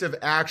decisive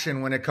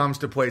action when it comes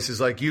to places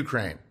like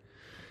Ukraine.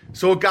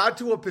 So it got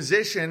to a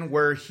position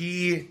where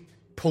he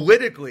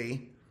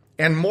politically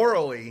and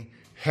morally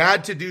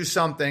had to do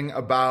something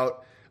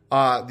about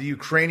the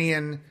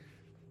Ukrainian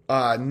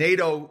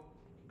NATO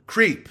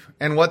creep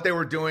and what they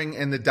were doing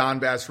in the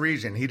Donbass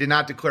region. He did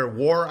not declare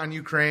war on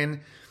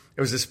Ukraine.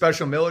 It was a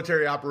special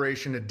military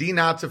operation to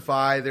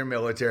denazify their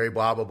military,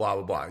 blah, blah, blah,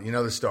 blah, blah. You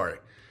know the story.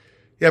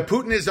 Yeah,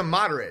 Putin is a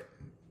moderate.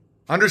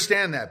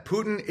 Understand that.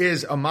 Putin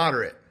is a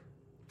moderate.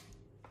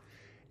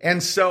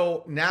 And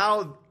so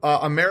now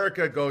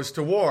America goes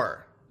to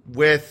war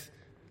with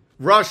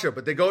Russia,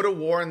 but they go to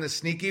war in the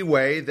sneaky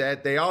way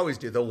that they always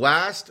do. The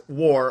last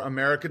war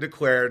America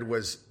declared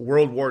was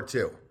World War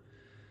II.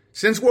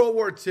 Since World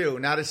War II,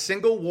 not a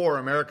single war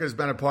America has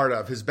been a part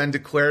of has been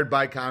declared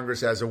by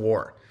Congress as a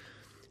war.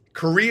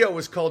 Korea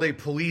was called a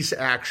police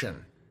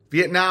action.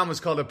 Vietnam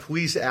was called a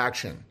police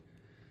action.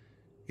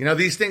 You know,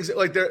 these things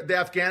like the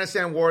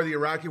Afghanistan war, the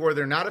Iraqi war,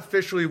 they're not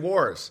officially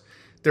wars.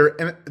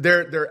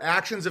 They're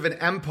actions of an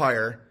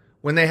empire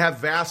when they have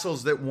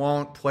vassals that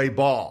won't play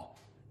ball.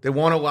 They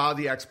won't allow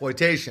the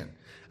exploitation.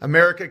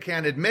 America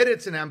can't admit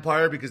it's an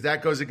empire because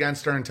that goes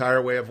against our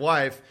entire way of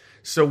life.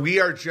 So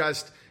we are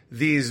just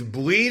these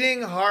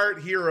bleeding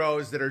heart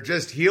heroes that are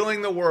just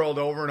healing the world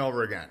over and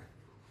over again.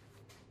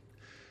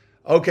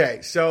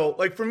 Okay, so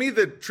like for me,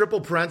 the triple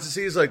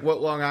parentheses, like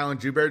what Long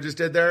Island Jewbear just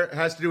did there,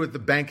 has to do with the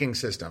banking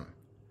system.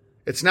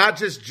 It's not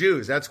just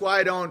Jews. That's why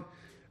I don't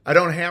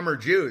hammer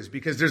Jews,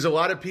 because there's a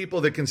lot of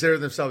people that consider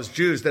themselves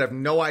Jews that have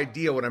no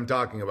idea what I'm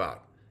talking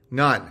about.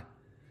 None.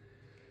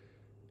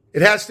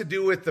 It has to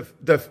do with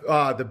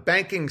the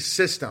banking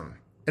system.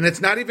 And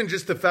it's not even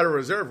just the Federal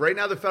Reserve. Right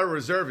now, the Federal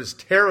Reserve is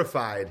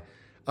terrified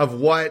of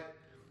what,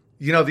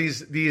 you know,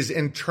 these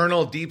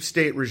internal deep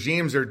state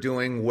regimes are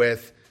doing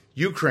with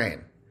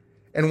Ukraine.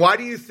 And why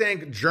do you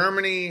think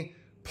Germany,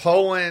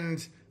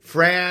 Poland,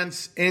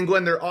 France,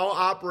 England, they're all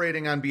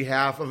operating on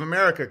behalf of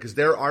America? Because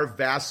there are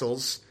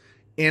vassals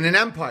in an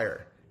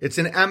empire. It's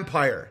an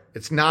empire.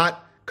 It's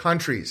not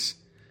countries.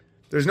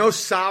 There's no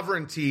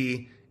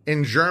sovereignty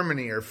in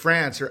Germany or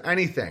France or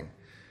anything.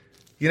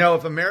 You know,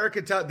 if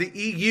America, the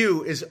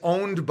EU is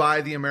owned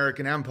by the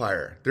American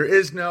empire. There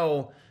is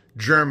no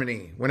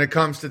Germany when it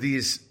comes to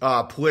these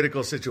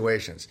political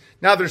situations.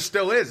 Now, there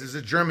still is. There's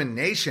a German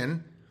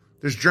nation.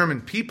 There's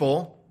German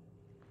people.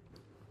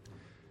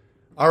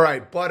 All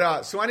right.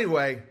 But so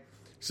anyway,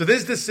 so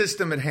this is the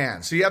system at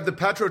hand. So you have the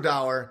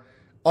petrodollar.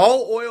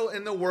 All oil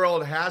in the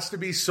world has to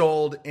be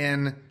sold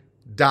in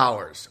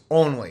dollars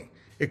only.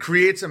 It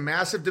creates a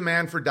massive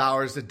demand for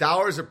dollars. The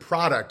dollar is a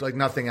product like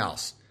nothing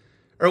else.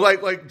 Or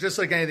like just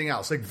like anything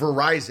else, like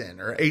Verizon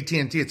or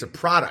AT&T, it's a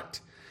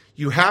product.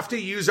 You have to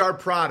use our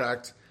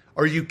product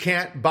or you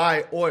can't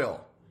buy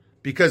oil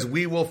because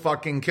we will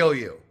fucking kill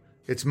you.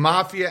 It's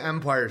mafia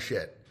empire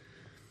shit.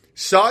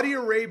 Saudi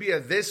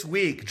Arabia this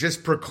week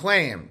just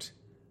proclaimed,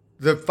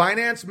 the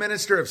finance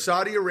minister of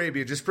Saudi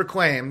Arabia just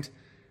proclaimed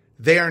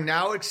they are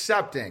now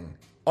accepting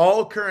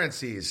all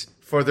currencies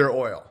for their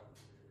oil.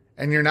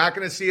 And you're not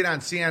going to see it on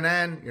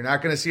CNN. You're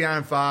not going to see it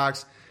on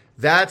Fox.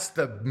 That's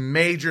the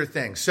major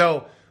thing.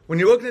 So when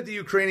you're looking at the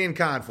Ukrainian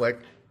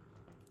conflict,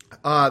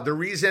 the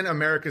reason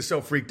America is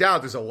so freaked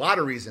out, there's a lot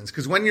of reasons.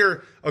 Because when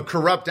you're a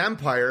corrupt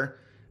empire,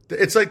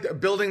 it's like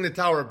building the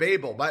Tower of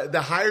Babel.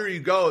 The higher you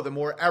go, the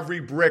more every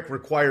brick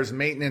requires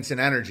maintenance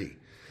and energy.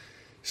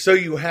 So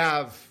you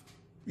have,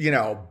 you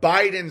know,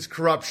 Biden's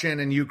corruption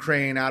in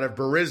Ukraine out of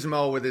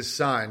Burisma with his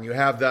son. You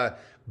have the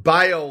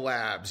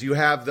biolabs. You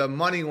have the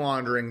money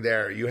laundering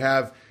there. You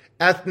have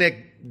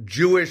ethnic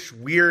Jewish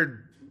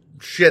weird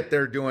shit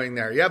they're doing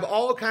there. You have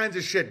all kinds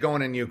of shit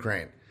going in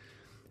Ukraine.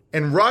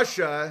 And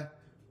Russia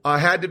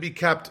had to be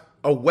kept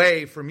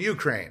away from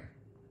Ukraine.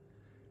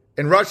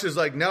 And Russia's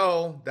like,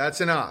 no,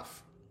 that's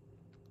enough.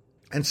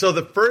 And so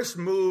the first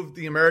move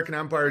the American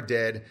empire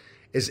did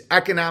is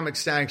economic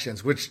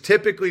sanctions, which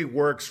typically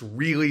works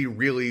really,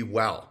 really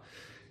well.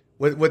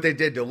 What they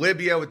did to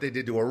Libya, what they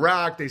did to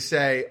Iraq, they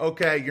say,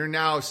 okay, you're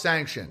now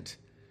sanctioned.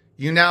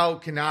 You're now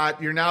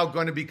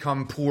going to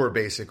become poor,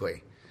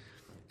 basically.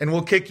 And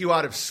we'll kick you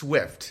out of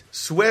SWIFT.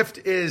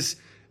 SWIFT is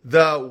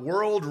the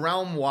world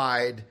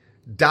realm-wide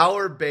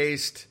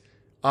dollar-based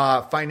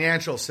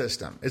financial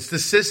system. It's the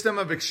system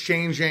of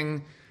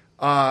exchanging,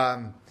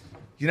 currency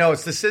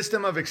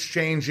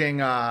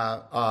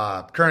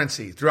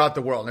throughout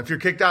the world. And if you're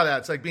kicked out of that,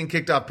 it's like being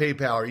kicked off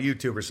PayPal or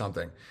YouTube or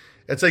something.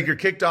 It's like you're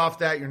kicked off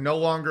that. You're no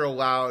longer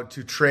allowed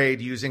to trade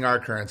using our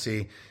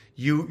currency.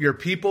 Your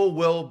people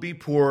will be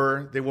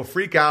poor. They will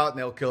freak out and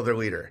they'll kill their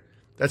leader.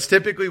 That's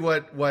typically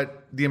what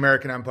the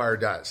American empire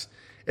does.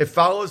 It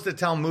follows the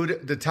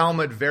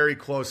Talmud very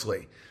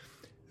closely.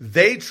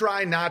 They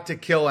try not to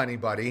kill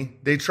anybody.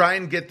 They try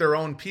and get their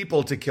own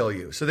people to kill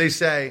you. So they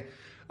say,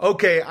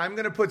 okay, I'm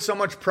going to put so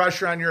much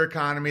pressure on your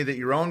economy that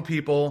your own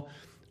people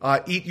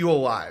eat you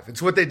alive.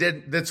 It's what they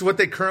did. That's what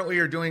they currently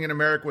are doing in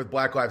America with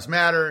Black Lives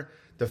Matter,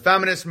 the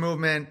feminist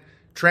movement,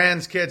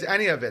 trans kids,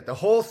 any of it. The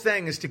whole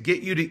thing is to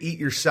get you to eat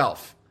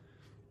yourself,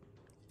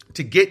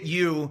 to get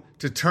you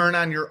to turn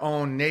on your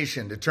own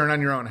nation, to turn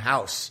on your own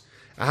house.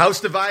 A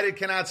house divided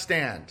cannot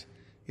stand.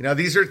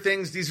 These are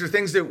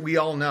things that we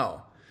all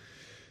know.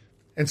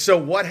 And so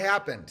what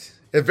happened?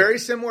 A very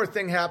similar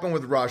thing happened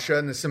with Russia,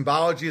 and the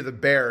symbology of the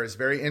bear is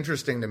very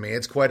interesting to me.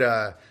 It's quite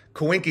a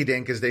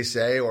coinkydink, as they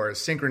say, or a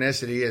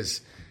synchronicity,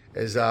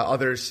 as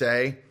others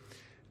say,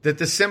 that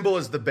the symbol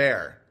is the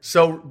bear.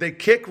 So they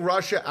kick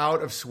Russia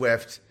out of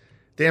SWIFT.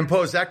 They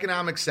impose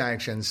economic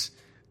sanctions.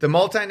 The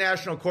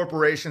multinational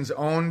corporations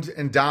owned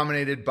and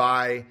dominated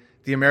by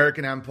the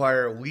American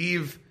empire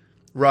leave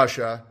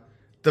Russia.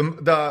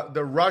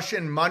 The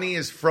Russian money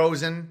is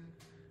frozen.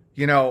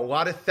 A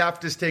lot of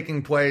theft is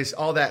taking place,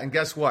 all that. And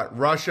guess what?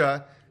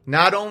 Russia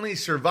not only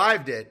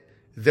survived it,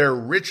 they're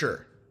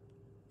richer.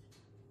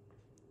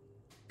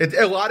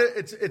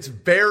 It's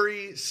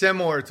very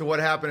similar to what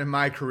happened in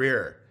my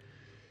career.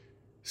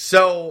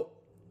 So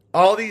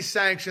all these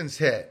sanctions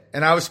hit,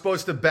 and I was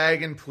supposed to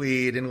beg and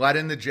plead and let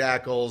in the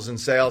jackals and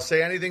say, I'll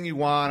say anything you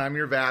want, I'm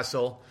your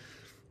vassal.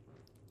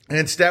 And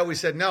instead we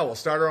said, no, we'll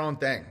start our own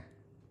thing.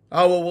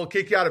 Oh, well, we'll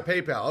kick you out of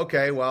PayPal.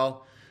 Okay,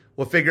 well,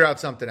 we'll figure out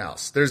something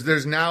else.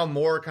 There's now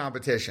more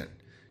competition.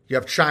 You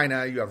have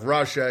China, you have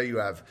Russia, you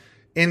have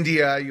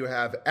India, you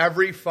have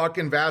every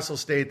fucking vassal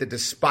state that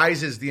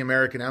despises the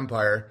American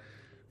empire.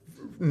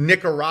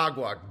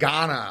 Nicaragua,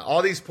 Ghana,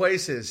 all these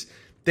places,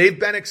 they've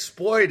been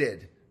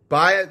exploited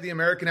by the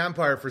American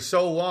empire for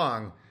so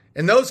long.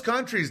 In those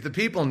countries, the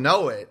people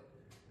know it.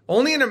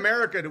 Only in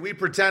America do we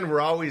pretend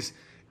we're always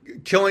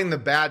killing the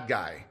bad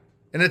guy.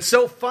 And it's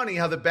so funny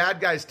how the bad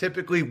guys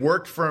typically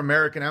worked for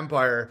American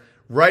empire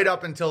right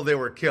up until they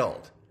were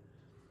killed.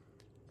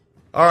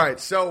 All right,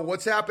 so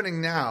what's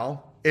happening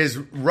now is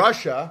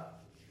Russia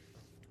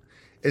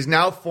is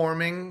now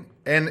forming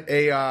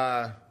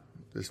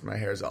my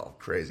hair's all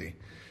crazy.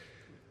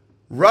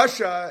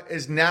 Russia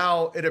is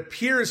now, it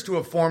appears to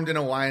have formed an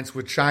alliance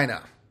with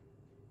China.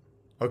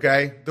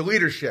 Okay? The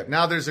leadership.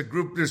 Now there's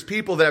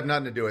people that have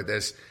nothing to do with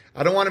this.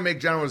 I don't want to make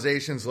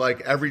generalizations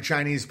like every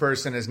Chinese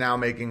person is now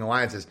making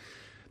alliances.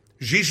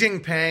 Xi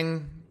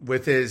Jinping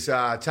with his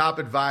top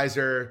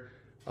advisor,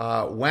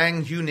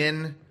 Wang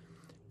Yunin,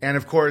 and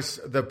of course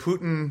the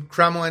Putin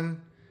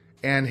Kremlin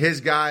and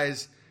his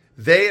guys,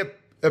 they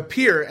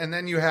appear, and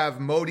then you have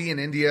Modi in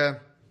India.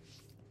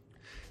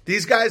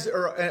 These guys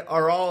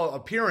are all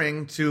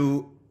appearing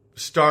to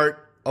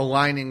start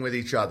aligning with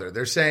each other.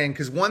 They're saying,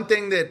 because one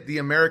thing that the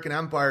American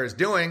empire is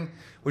doing,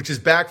 which is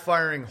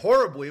backfiring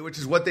horribly, which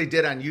is what they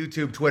did on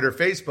YouTube, Twitter,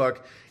 Facebook,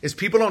 is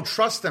people don't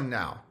trust them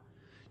now.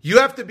 You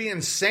have to be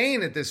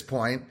insane at this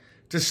point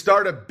to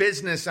start a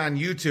business on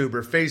YouTube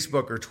or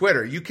Facebook or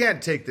Twitter. You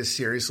can't take this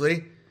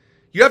seriously.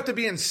 You have to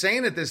be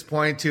insane at this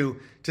point to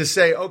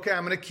say, okay,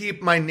 I'm going to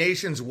keep my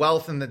nation's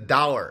wealth in the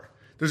dollar.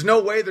 There's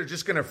no way they're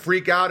just going to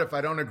freak out if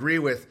I don't agree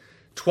with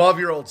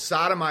 12-year-olds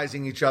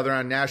sodomizing each other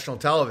on national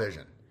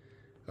television.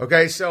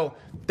 Okay, so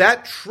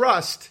that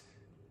trust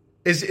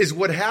is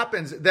what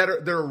happens.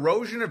 The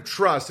erosion of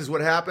trust is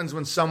what happens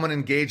when someone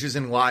engages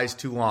in lies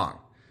too long.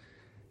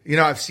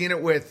 I've seen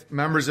it with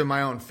members of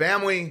my own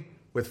family,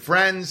 with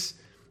friends.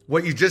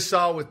 What you just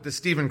saw with the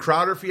Steven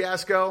Crowder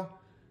fiasco,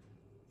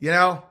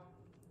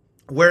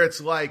 where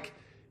it's like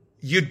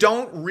you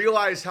don't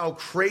realize how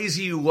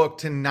crazy you look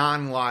to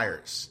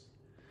non-liars.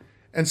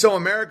 And so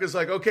America's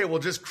like, okay, we'll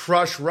just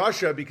crush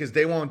Russia because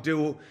they won't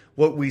do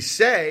what we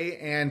say,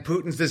 and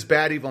Putin's this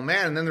bad, evil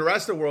man. And then the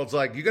rest of the world's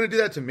like, you're going to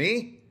do that to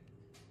me?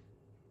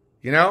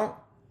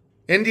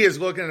 India's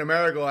looking at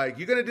America like,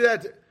 you're going to do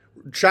that to...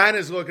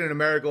 China's looking at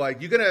America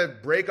like, you're going to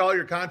break all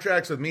your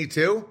contracts with me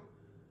too?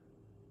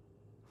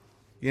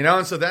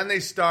 And so then they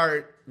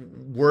start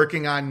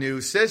working on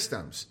new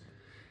systems.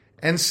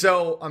 And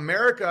so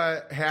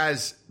America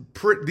has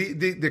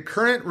the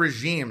current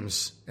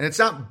regimes, and it's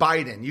not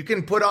Biden. You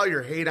can put all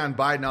your hate on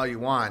Biden all you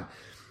want.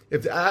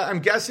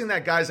 I'm guessing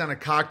that guy's on a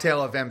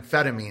cocktail of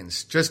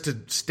amphetamines just to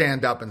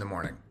stand up in the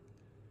morning.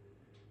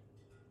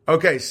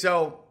 Okay,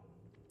 so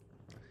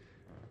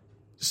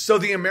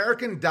the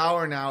American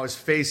dollar now is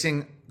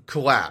facing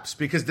collapse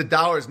because the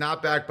dollar is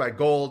not backed by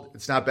gold.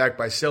 It's not backed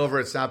by silver.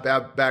 It's not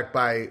backed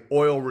by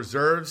oil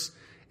reserves.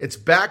 It's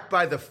backed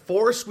by the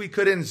force we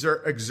could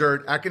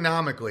exert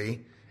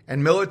economically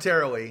and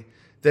militarily,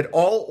 that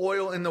all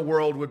oil in the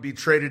world would be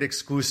traded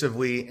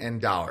exclusively in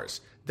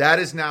dollars. That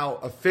is now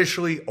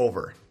officially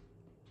over.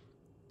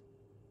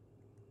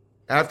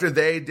 After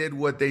they did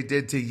what they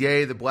did to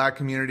Ye, the black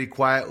community,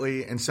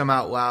 quietly and some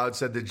out loud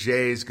said that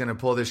Jay's going to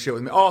pull this shit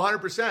with me. Oh,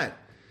 100%.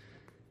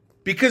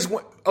 Because,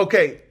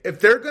 okay, if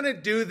they're going to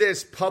do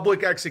this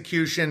public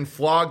execution,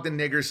 flog the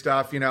nigger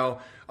stuff,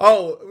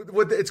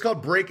 it's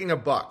called breaking a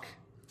buck.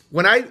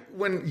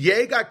 When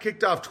Ye got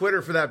kicked off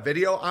Twitter for that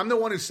video, I'm the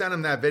one who sent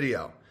him that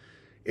video.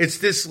 It's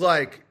this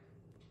like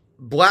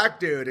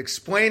black dude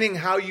explaining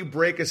how you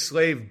break a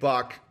slave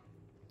buck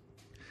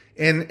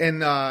in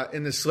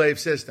the slave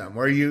system,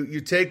 where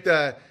you take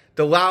the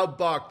loud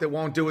buck that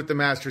won't do what the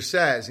master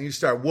says and you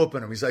start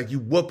whooping him. He's like, you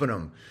whooping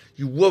him,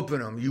 you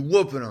whooping him, you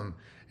whooping him.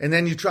 And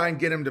then you try and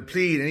get him to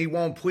plead, and he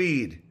won't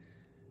plead.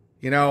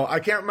 You know, I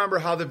can't remember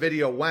how the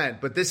video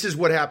went, but this is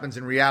what happens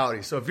in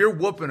reality. So if you're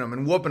whooping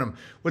them,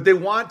 what they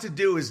want to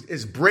do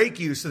is break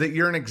you so that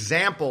you're an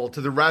example to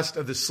the rest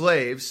of the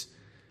slaves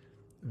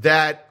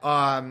that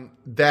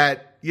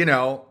you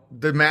know,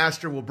 the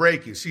master will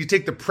break you. So you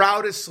take the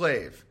proudest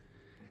slave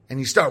and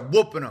you start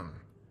whooping him,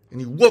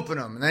 and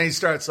and then he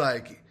starts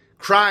like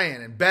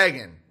crying and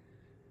begging,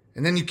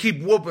 and then you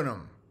keep whooping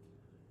him,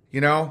 you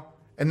know.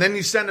 And then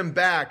you send them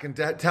back and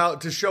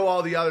to show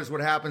all the others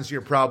what happens to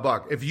your proud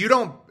buck. If you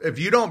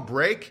don't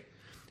break,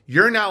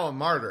 you're now a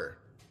martyr.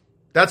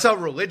 That's how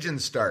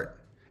religions start.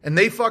 And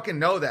they fucking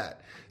know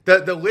that.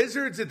 The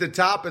lizards at the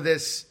top of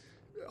this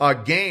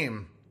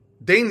game,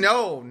 they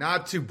know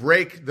not to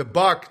break the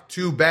buck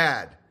too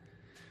bad.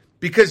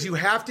 Because you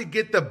have to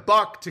get the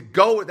buck to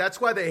go. That's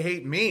why they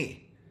hate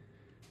me.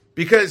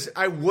 Because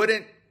I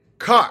wouldn't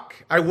cuck.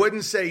 I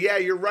wouldn't say, yeah,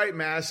 you're right,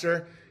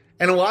 master.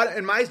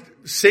 And my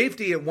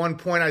safety at one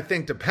point, I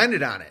think,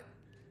 depended on it.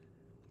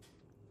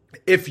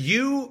 If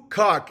you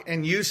cuck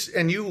and you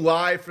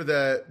lie for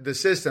the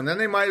system, then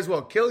they might as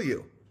well kill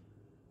you.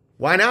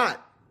 Why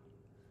not?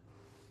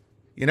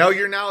 You know,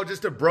 you're now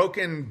just a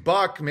broken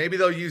buck. Maybe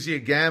they'll use you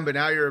again, but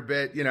now you're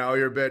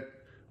a bit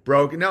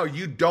broken. No,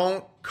 you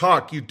don't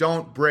cuck. You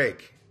don't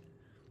break.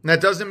 And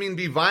that doesn't mean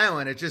be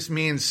violent. It just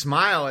means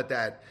smile at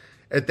that.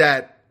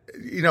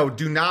 You know,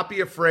 do not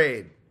be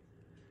afraid.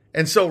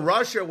 And so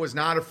Russia was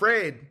not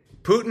afraid.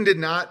 Putin did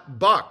not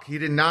buck. He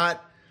did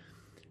not,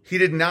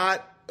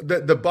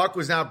 the buck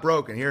was not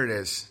broken. Here it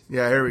is.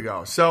 Yeah, here we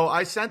go. So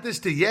I sent this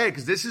to Ye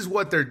because this is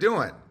what they're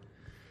doing.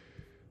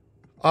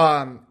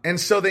 And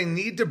so they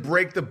need to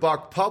break the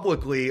buck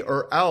publicly,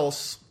 or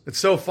else it's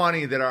so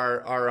funny that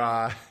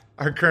our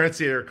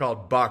currency are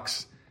called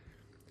bucks.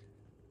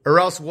 Or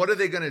else what are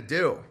they going to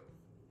do?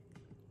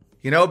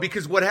 You know,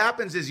 because what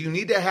happens is you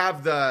need to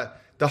have the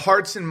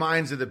hearts and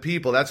minds of the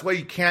people. That's why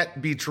you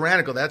can't be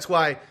tyrannical. That's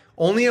why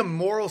only a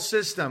moral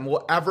system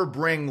will ever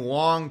bring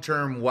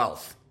long-term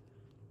wealth.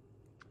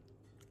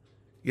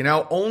 You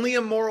know, only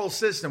a moral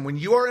system. When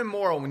you are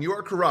immoral, when you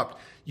are corrupt,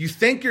 you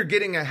think you're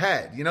getting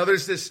ahead. You know,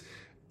 there's this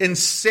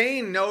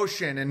insane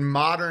notion in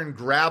modern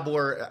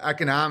grabbler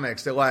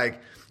economics that like,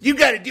 you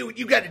got to do what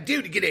you got to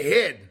do to get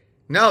ahead.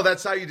 No,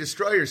 that's how you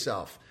destroy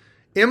yourself.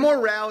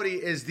 Immorality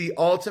is the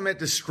ultimate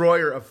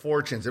destroyer of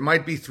fortunes. It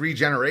might be 3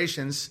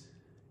 generations.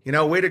 You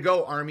know, way to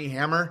go, Army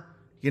Hammer.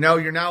 You know,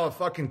 you're now a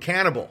fucking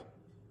cannibal.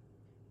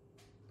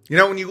 You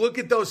know, when you look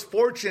at those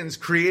fortunes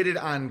created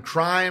on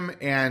crime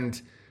and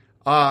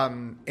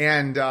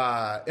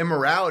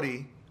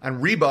immorality, on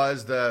riba,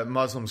 as the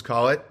Muslims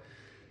call it.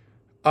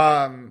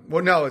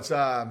 It's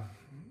I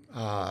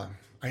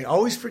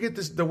always forget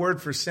the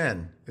word for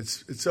sin.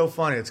 It's so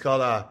funny. It's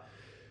called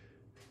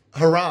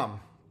haram.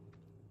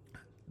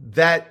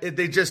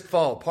 They just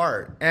fall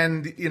apart,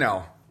 and you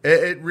know.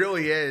 It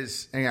really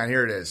is. Hang on,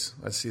 here it is.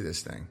 Let's see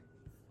this thing.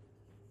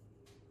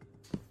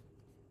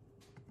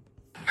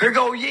 Here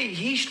go Ye.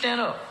 He stand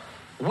up.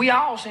 We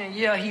all saying,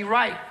 yeah, he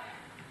right.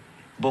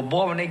 But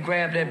boy, when they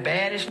grab that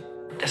baddest,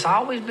 that's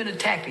always been a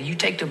tactic. You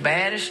take the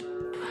baddest,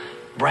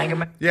 bring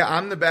him out. Yeah,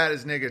 I'm the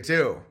baddest nigga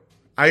too.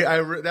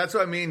 That's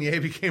what me and Ye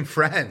became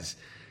friends.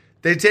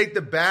 They take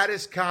the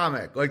baddest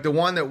comic, like the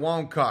one that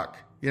won't cuck.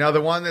 You know,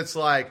 the one that's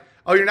like,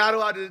 oh, you're not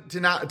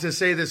allowed to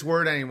say this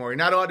word anymore. You're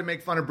not allowed to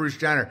make fun of Bruce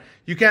Jenner.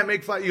 You can't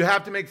make fun. You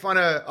have to make fun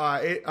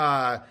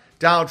of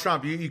Donald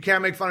Trump. You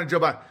can't make fun of Joe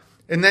Biden.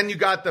 And then you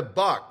got the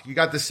buck. You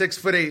got the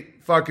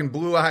 6'8" fucking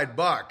blue-eyed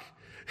buck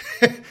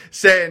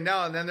saying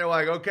no. And then they're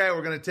like, okay,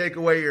 we're going to take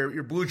away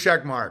your blue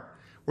check mark.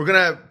 We're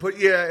going to put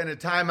you in a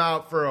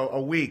timeout for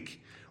a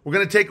week. We're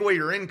going to take away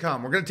your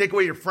income. We're going to take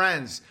away your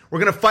friends. We're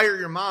going to fire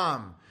your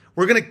mom.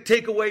 We're going to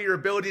take away your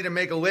ability to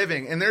make a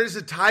living. And there's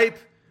a type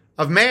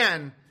of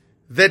man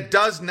that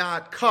does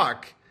not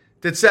cuck,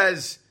 that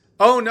says,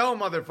 oh no,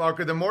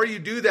 motherfucker, the more you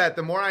do that,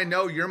 the more I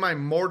know you're my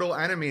mortal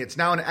enemy. It's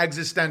now an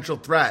existential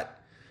threat.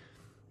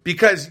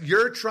 Because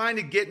you're trying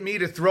to get me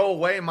to throw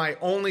away my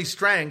only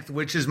strength,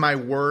 which is my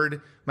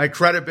word, my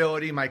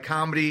credibility, my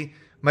comedy,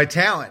 my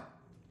talent.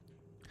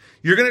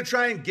 You're going to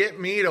try and get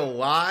me to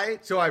lie,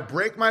 so I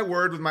break my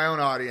word with my own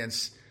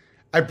audience.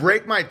 I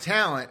break my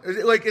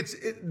talent. Like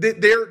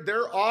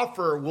their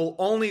offer will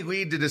only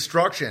lead to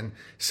destruction.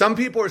 Some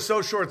people are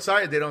so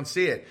short-sighted they don't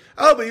see it.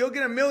 Oh, but you'll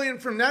get $1 million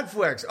from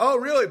Netflix. Oh,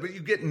 really? But you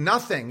get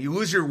nothing. You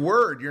lose your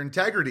word, your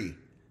integrity.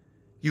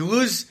 You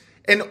lose,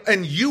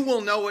 and you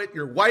will know it.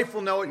 Your wife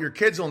will know it. Your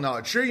kids will know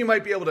it. Sure, you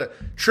might be able to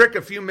trick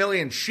a few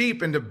million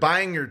sheep into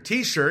buying your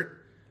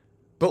T-shirt,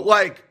 but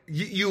like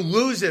you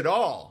lose it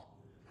all.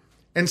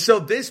 And so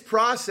this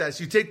process,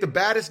 you take the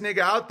baddest nigga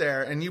out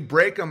there and you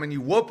break them and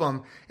you whoop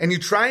them and you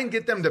try and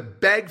get them to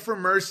beg for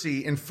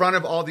mercy in front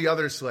of all the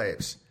other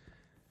slaves.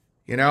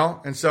 You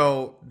know? And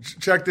so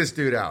check this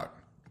dude out.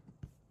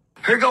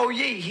 Here go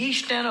Ye. He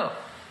stand up.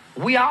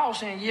 We all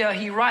saying, yeah,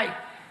 he right.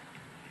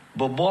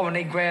 But boy, when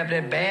they grab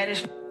that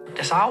baddest,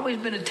 that's always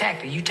been a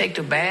tactic. You take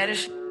the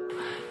baddest,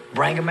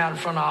 bring him out in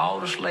front of all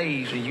the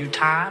slaves, and you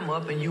tie him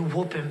up and you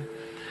whoop him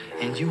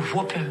and you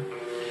whoop him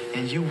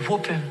and you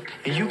whoop him,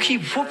 and you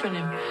keep whooping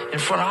him in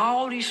front of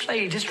all these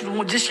slaves.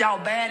 This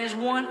y'all baddest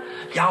one,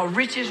 y'all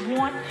richest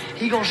one,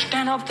 he gonna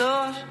stand up to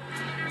us,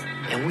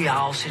 and we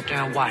all sit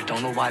there and watch.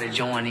 Don't nobody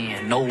join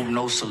in.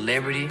 No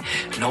celebrity,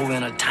 no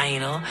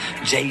entertainer.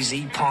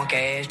 Jay-Z punk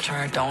ass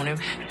turned on him.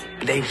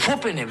 They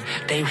whooping him.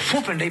 They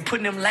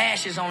putting them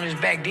lashes on his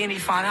back. Then he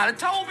find out,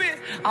 Toby,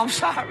 I'm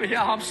sorry.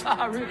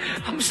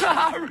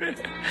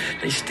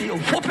 They still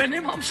whooping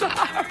him. I'm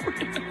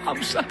sorry.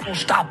 Don't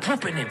stop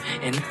whooping him.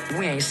 And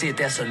we ain't said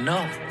that's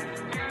enough.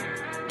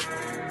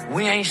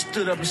 We ain't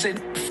stood up and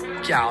said,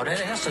 F y'all,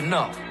 that's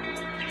enough.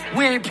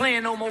 We ain't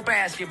playing no more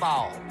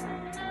basketball.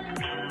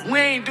 We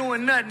ain't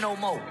doing nothing no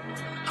more.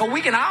 Because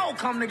we can all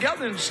come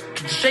together and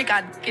shake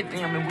our dick at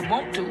them if we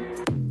want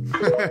to.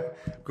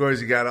 Of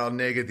course, he got all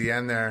naked at the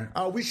end there.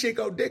 Oh, we shake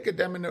our dick at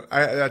them.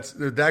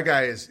 That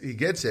guy he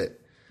gets it.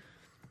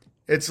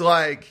 It's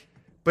like,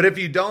 but if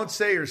you don't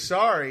say you're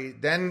sorry,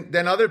 then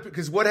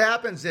because what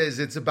happens is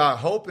it's about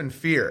hope and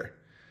fear.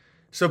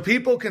 So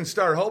people can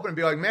start hoping and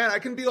be like, man, I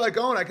can be like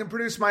Owen. I can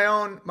produce my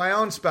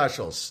own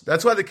specials.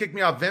 That's why they kicked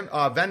me off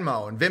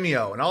Venmo and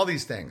Vimeo and all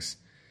these things.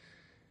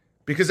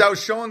 Because I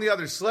was showing the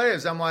other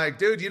slaves, I'm like,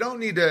 dude, you don't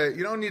need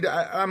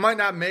to, I might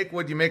not make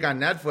what you make on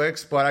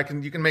Netflix, but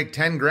you can make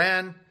 10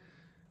 grand.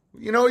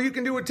 You know what you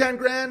can do with 10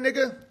 grand,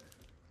 nigga?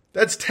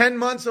 That's 10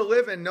 months of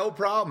living, no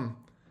problem.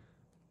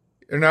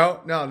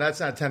 No, that's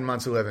not 10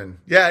 months of living.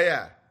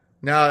 Yeah.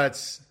 No,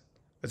 that's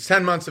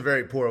 10 months of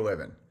very poor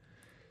living.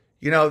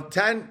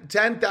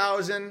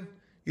 10,000,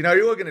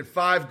 you're looking at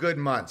 5 good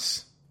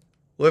months.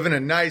 Living a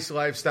nice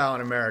lifestyle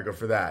in America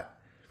for that.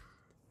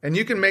 And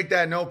you can make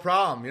that no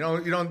problem.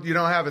 You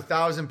don't have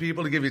 1,000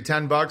 people to give you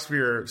 $10 for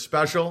your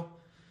special,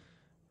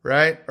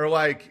 right? Or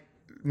like,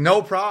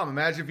 no problem.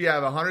 Imagine if you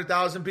have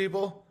 100,000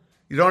 people.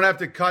 You don't have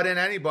to cut in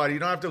anybody. You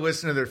don't have to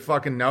listen to their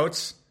fucking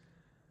notes.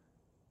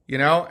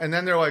 And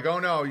then they're like, oh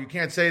no, you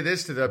can't say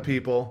this to the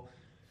people.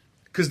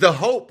 Because the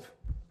hope,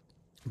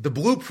 the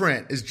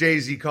blueprint, as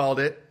Jay-Z called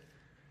it,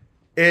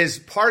 is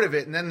part of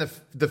it. And then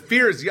the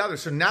fear is the other.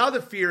 So now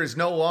the fear is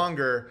no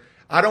longer,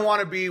 I don't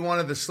want to be one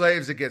of the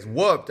slaves that gets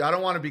whooped. I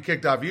don't want to be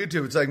kicked off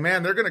YouTube. It's like,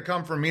 man, they're going to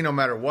come for me no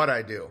matter what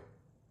I do.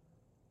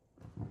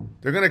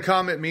 They're going to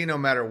come at me no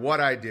matter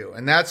what I do.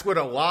 And that's what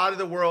a lot of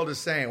the world is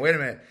saying. Wait a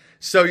minute.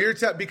 So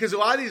because a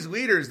lot of these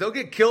leaders, they'll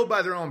get killed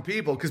by their own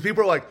people because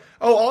people are like,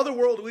 oh, all the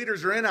world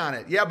leaders are in on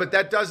it. Yeah, but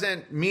that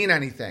doesn't mean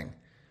anything.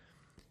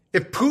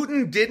 If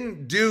Putin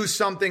didn't do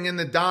something in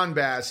the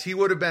Donbass, he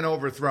would have been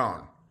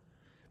overthrown.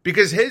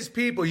 Because his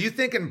people, you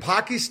think in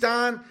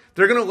Pakistan,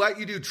 they're going to let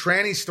you do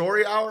tranny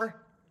story hour?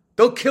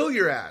 They'll kill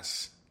your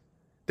ass.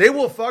 They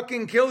will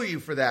fucking kill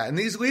you for that. And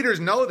these leaders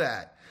know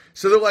that.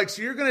 So they're like,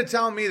 so you're going to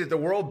tell me that the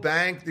World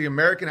Bank, the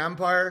American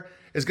empire,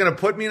 is going to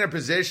put me in a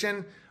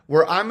position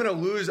where I'm going to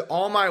lose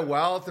all my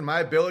wealth and my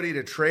ability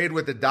to trade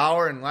with the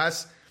dollar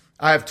unless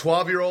I have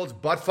 12-year-olds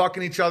butt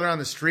fucking each other on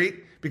the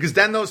street? Because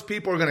then those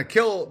people are going to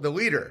kill the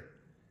leader.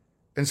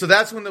 And so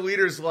that's when the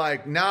leader's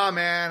like, nah,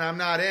 man, I'm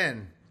not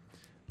in.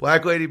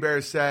 Black Lady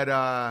Bear said,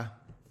 that'd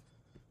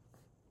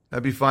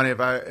be funny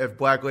if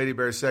Black Lady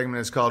Bear's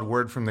segment is called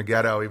Word from the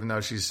Ghetto, even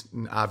though she's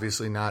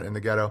obviously not in the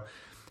ghetto.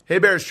 Hey,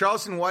 Bears,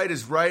 Charleston White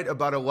is right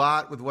about a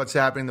lot with what's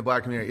happening in the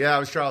black community. Yeah, it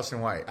was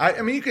Charleston White.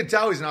 I mean, you could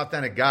tell he's an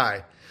authentic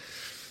guy.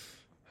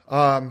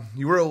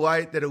 You were a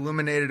light that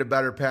illuminated a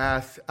better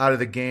path out of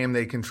the game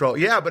they control.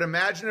 Yeah, but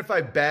imagine if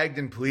I begged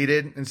and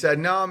pleaded and said,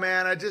 no,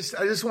 man, I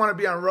just want to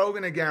be on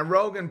Rogan again.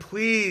 Rogan,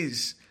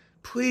 please.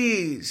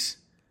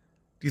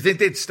 Do you think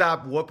they'd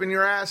stop whooping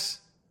your ass?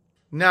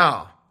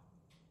 No.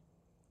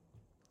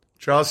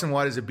 Charleston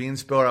White is a bean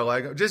spiller. I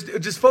like it.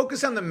 Just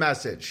focus on the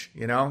message,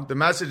 The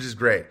message is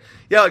great.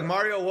 Yeah, like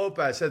Mario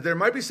Lopez said, there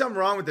might be something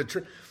wrong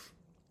with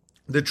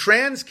the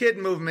trans kid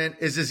movement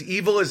is as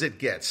evil as it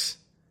gets.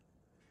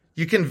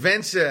 You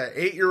convince an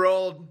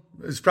 8-year-old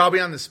who's probably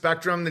on the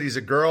spectrum that he's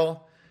a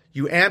girl.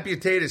 You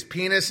amputate his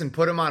penis and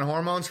put him on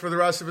hormones for the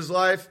rest of his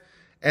life.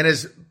 And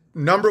his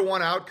number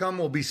one outcome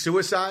will be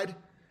suicide.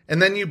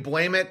 And then you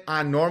blame it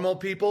on normal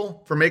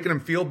people for making him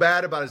feel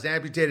bad about his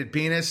amputated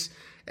penis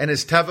and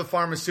his Teva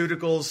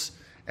pharmaceuticals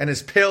and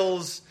his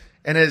pills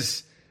and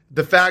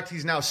the fact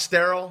he's now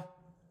sterile.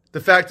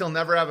 The fact he'll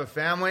never have a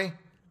family.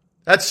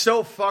 That's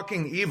so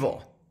fucking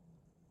evil.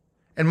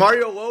 And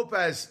Mario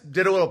Lopez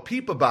did a little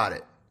peep about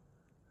it.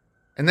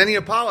 And then he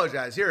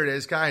apologized. Here it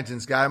is,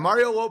 Kyneton's guy.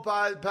 Mario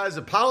Lopez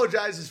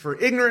apologizes for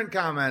ignorant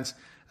comments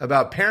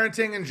about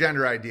parenting and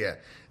gender idea.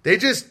 They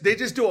just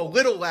do a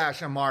little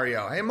lash on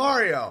Mario. Hey,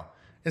 Mario,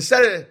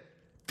 instead of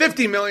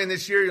 50 million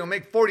this year, you'll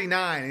make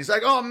 49. He's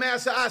like, oh,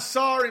 Massa, I'm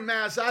sorry,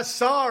 Massa. I'm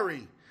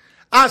sorry.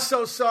 I'm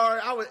so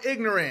sorry. I was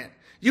ignorant.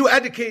 You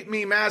educate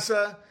me,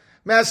 Massa.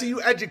 Massa,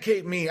 you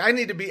educate me. I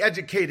need to be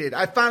educated.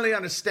 I finally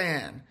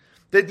understand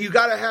that you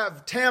got to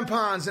have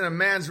tampons in a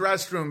man's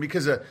restroom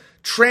because of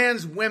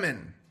trans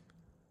women.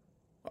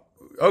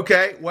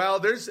 Okay, well,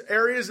 there's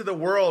areas of the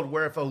world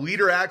where if a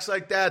leader acts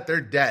like that, they're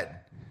dead.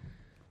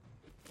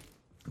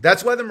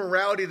 That's why the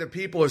morality of the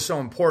people is so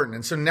important.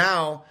 And so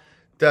now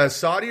the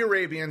Saudi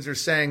Arabians are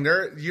saying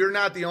you're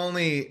not the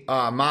only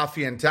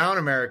mafia in town,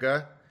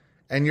 America,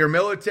 and your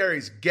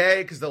military's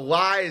gay because the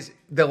lies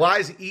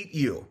eat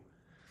you.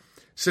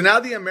 So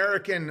now the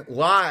American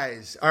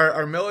lies,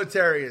 our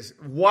military is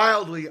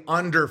wildly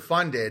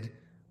underfunded,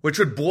 which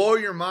would blow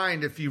your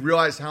mind if you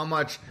realize how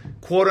much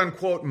quote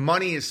unquote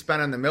money is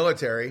spent on the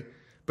military,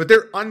 but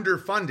they're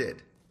underfunded.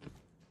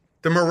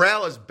 The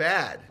morale is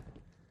bad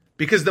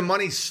because the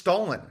money's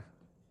stolen.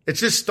 It's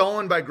just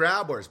stolen by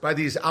grabblers, by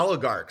these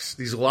oligarchs,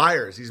 these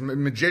liars, these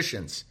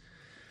magicians.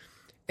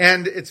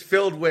 And it's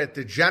filled with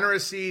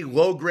degeneracy,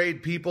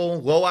 low-grade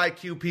people, low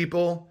IQ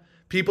people,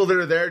 people that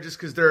are there just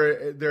because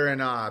they're in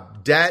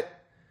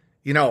debt,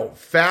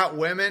 fat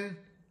women,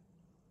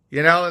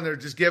 and they're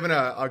just given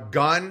a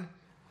gun,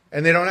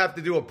 and they don't have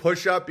to do a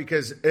push-up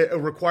because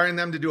requiring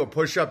them to do a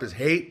push-up is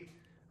hate,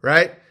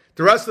 right?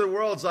 The rest of the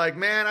world's like,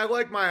 man, I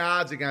like my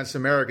odds against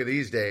America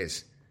these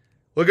days.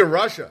 Look at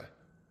Russia.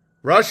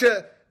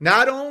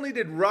 Not only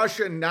did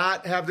Russia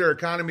not have their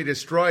economy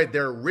destroyed,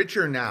 they're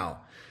richer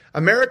now.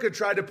 America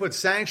tried to put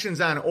sanctions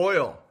on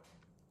oil.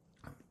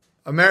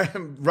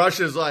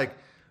 Russia's like,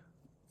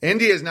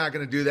 India's not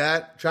going to do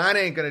that. China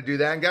ain't going to do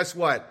that. And guess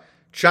what?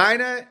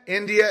 China,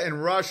 India,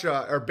 and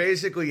Russia are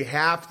basically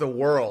half the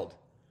world.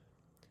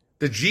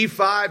 The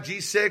G5,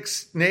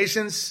 G6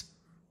 nations,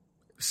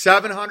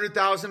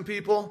 700,000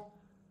 people.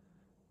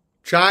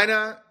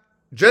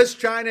 Just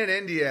China and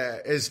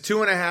India is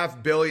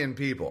 2.5 billion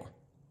people.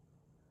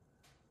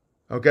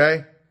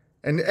 Okay?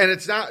 And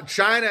it's not,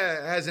 China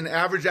has an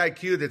average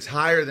IQ that's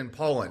higher than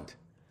Poland.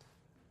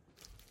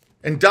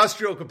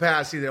 Industrial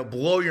capacity that'll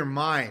blow your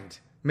mind.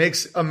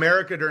 Makes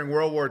America during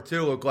World War II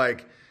look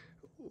like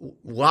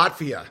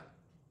Latvia.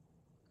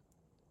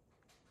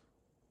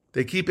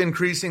 They keep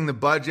increasing the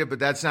budget, but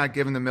that's not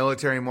giving the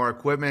military more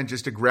equipment,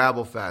 just a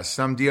grabble fest.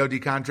 Some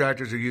DoD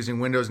contractors are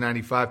using Windows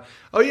 95.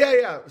 Oh,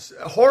 yeah.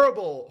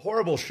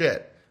 Horrible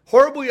shit.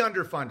 Horribly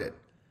underfunded.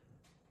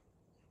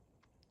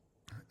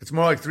 It's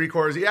more like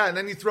 3/4. Yeah, and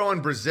then you throw in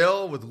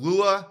Brazil with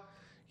Lula.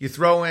 You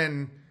throw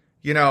in,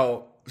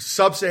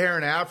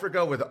 sub-Saharan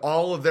Africa with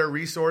all of their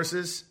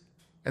resources.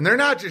 And they're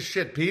not just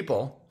shit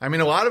people. I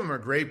mean, a lot of them are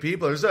great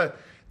people.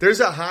 There's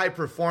a high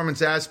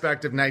performance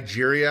aspect of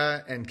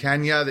Nigeria and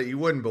Kenya that you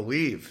wouldn't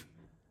believe.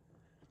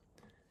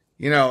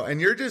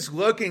 And you're just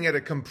looking at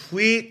a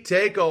complete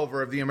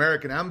takeover of the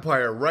American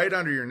empire right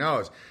under your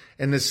nose.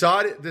 And the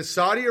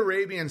Saudi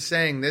Arabians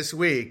saying this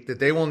week that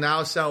they will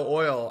now sell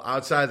oil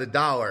outside the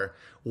dollar.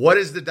 What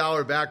is the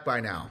dollar backed by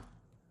now?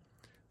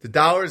 The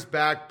dollar is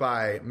backed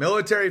by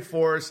military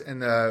force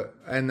and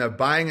the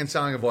buying and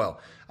selling of oil.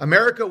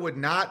 America would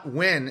not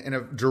win in a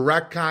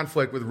direct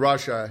conflict with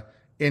Russia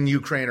in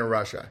Ukraine or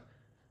Russia.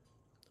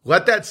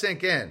 Let that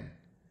sink in.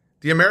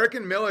 The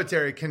American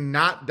military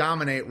cannot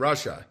dominate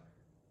Russia.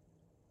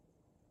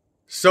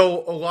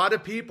 So a lot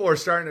of people are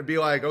starting to be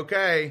like,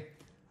 okay,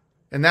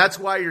 and that's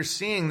why you're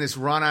seeing this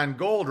run on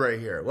gold right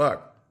here.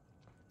 Look.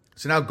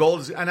 So now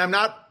gold is, and I'm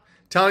not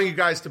telling you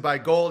guys to buy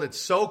gold. It's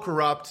so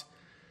corrupt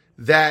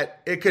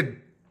that they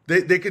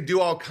could do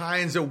all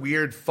kinds of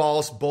weird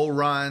false bull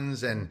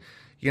runs and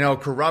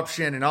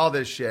corruption and all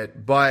this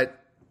shit.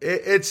 But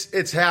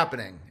it's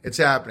happening. It's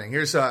happening.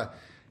 Here's a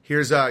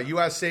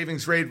U.S.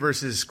 savings rate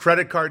versus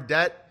credit card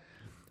debt.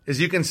 As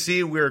you can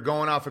see, we're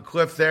going off a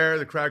cliff there.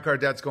 The credit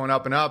card debt's going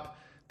up and up.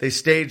 They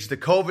staged the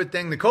COVID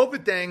thing. The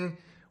COVID thing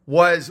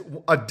was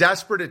a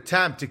desperate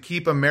attempt to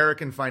keep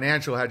American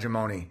financial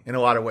hegemony in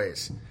a lot of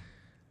ways.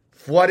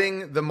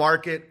 Flooding the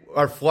market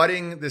or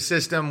flooding the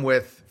system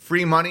with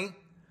free money,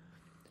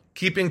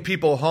 keeping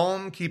people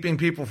home, keeping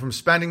people from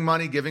spending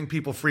money, giving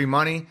people free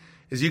money.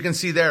 As you can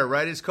see there,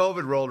 right as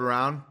COVID rolled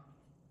around,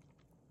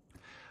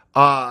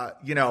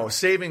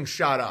 savings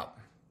shot up.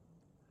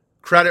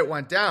 Credit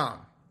went down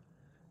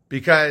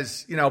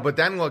because, but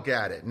then look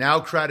at it. Now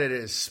credit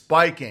is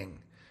spiking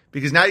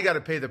because now you got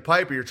to pay the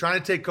piper. You're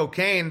trying to take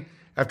cocaine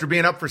after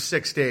being up for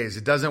 6 days.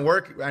 It doesn't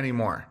work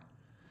anymore.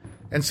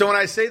 And so when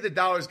I say the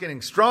dollar's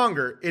getting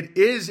stronger, it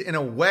is in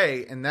a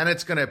way, and then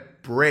it's going to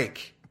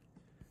break.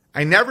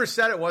 I never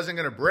said it wasn't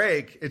going to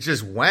break. It's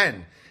just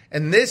when.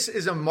 And this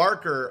is a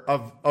marker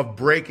of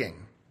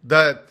breaking.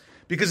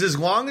 Because as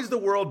long as the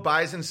world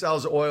buys and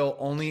sells oil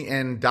only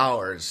in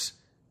dollars,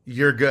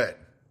 you're good.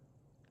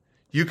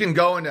 You can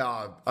go into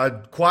a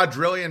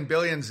quadrillion,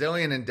 billion,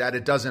 zillion in debt.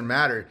 It doesn't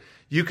matter.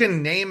 You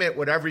can name it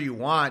whatever you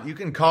want. You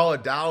can call a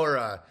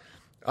dollar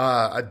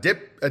a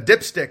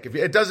dipstick.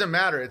 It doesn't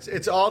matter.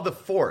 It's all the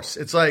force.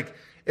 It's like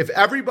if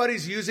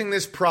everybody's using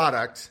this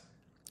product,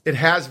 it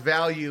has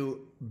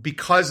value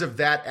because of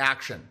that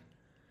action.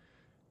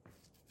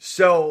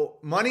 So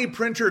money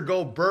printer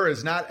go burr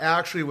is not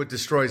actually what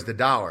destroys the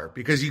dollar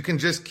because you can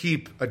just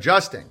keep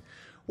adjusting.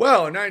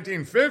 Well, in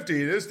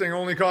 1950, this thing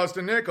only cost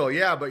a nickel.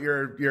 Yeah, but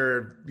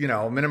your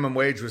minimum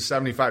wage was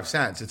 75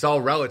 cents. It's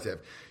all relative.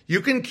 You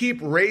can keep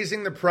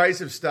raising the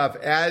price of stuff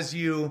as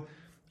you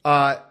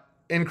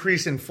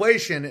increase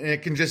inflation, and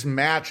it can just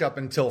match up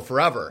until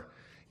forever.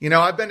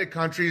 I've been to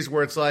countries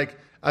where it's like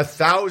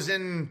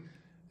 1,000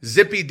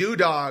 zippy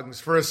doo-dogs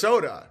for a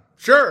soda.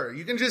 Sure,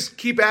 you can just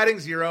keep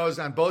adding zeros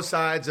on both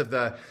sides of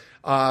the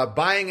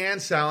buying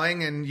and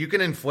selling, and you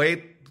can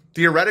inflate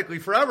theoretically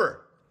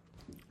forever.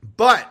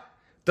 But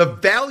the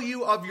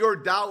value of your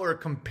dollar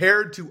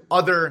compared to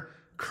other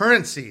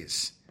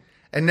currencies,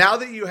 and now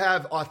that you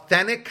have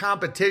authentic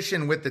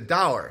competition with the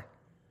dollar,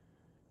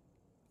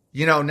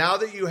 now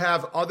that you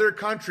have other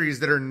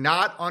countries that are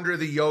not under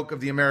the yoke of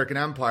the American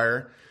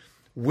empire,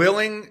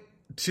 willing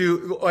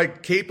to,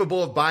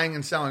 capable of buying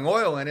and selling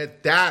oil in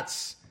it,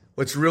 that's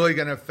what's really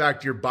going to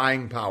affect your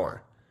buying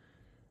power.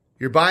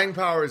 Your buying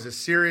power is a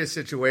serious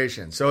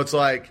situation. So it's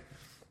like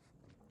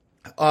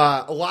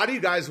a lot of you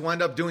guys will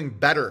end up doing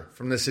better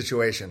from this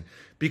situation,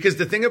 because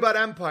the thing about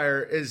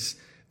empire is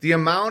the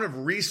amount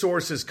of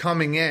resources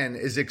coming in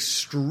is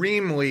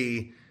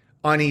extremely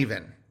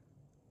uneven.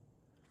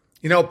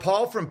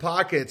 Paul from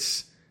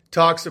Pockets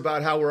talks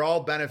about how we're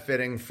all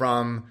benefiting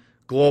from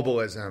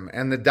globalism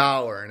and the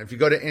dollar. And if you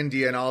go to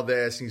India and all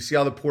this, and you see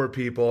all the poor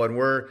people, and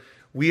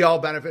we all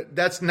benefit.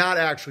 That's not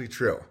actually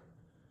true.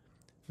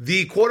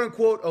 The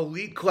quote-unquote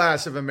elite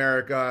class of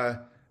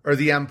America or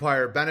the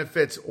empire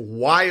benefits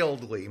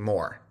wildly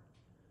more.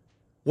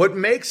 What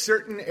makes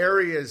certain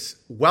areas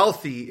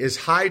wealthy is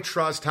high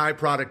trust, high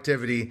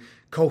productivity,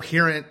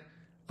 coherent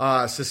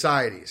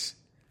societies.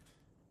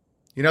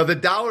 The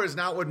dollar is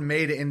not what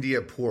made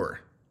India poor.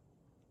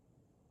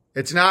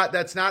 That's not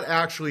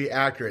actually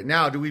accurate.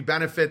 Now, do we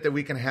benefit that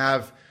we can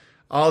have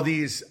all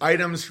these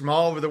items from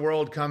all over the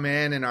world come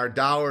in and our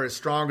dollar is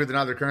stronger than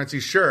other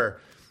currencies? Sure.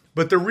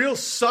 But the real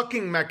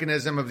sucking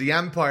mechanism of the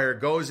empire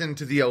goes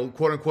into the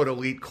quote-unquote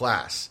elite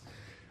class.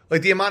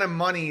 Like the amount of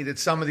money that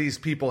some of these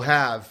people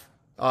have,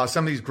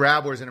 some of these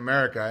grabblers in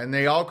America, and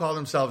they all call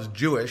themselves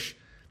Jewish.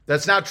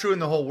 That's not true in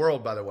the whole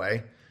world, by the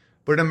way.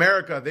 But in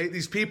America,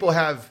 these people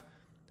have,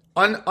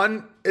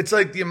 it's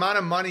like the amount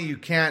of money you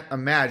can't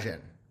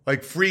imagine,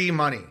 like free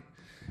money,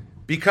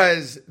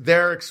 because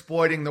they're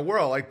exploiting the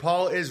world. Like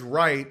Paul is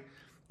right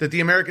that the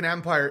American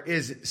empire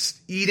is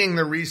eating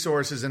the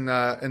resources and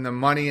the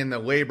money and the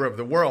labor of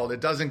the world.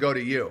 It doesn't go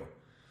to you.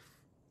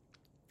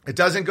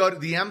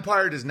 The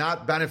empire does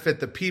not benefit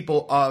the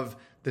people of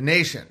the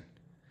nation.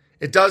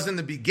 It does in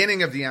the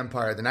beginning of the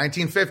empire, the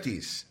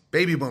 1950s,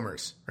 baby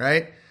boomers,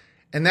 right?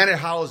 And then it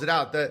hollows it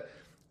out.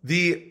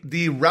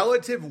 The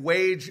relative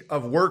wage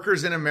of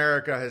workers in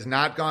America has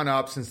not gone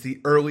up since the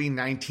early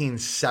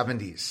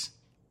 1970s.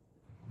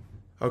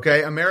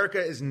 Okay,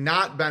 America is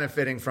not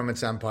benefiting from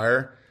its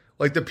empire.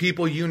 Like the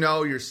people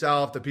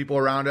yourself, the people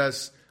around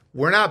us,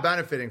 we're not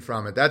benefiting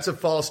from it. That's a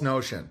false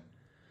notion.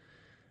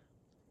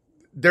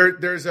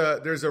 There's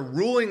a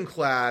ruling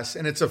class,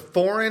 and it's a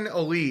foreign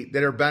elite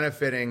that are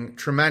benefiting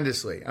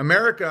tremendously.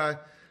 America,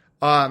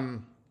 our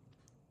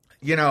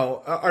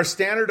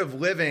standard of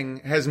living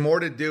has more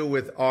to do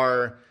with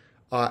our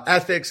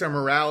ethics, our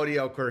morality,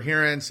 our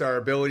coherence, our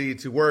ability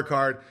to work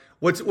hard.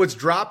 What's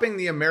dropping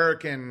the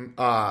American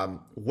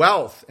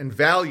wealth and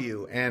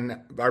value and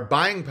our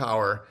buying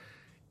power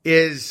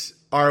is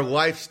our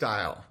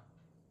lifestyle,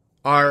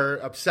 our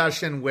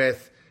obsession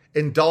with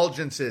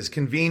indulgences,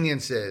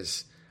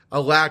 conveniences,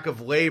 a lack of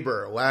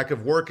labor, a lack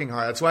of working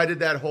hard. That's why I did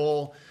that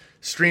whole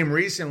stream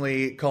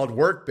recently called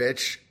Work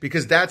Bitch,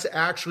 because that's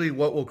actually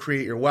what will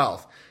create your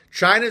wealth.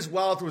 China's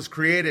wealth was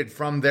created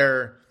from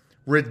their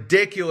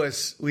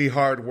ridiculously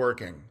hard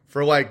working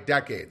for like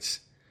decades.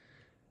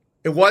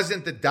 It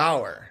wasn't the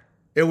dollar.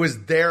 It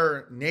was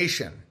their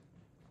nation.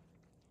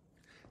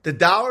 The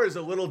dollar is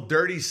a little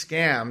dirty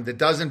scam that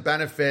doesn't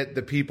benefit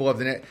the people of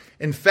the nation.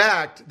 In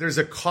fact, there's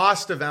a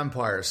cost of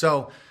empire.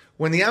 So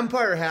when the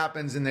empire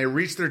happens and they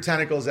reach their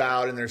tentacles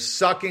out and they're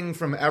sucking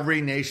from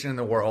every nation in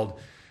the world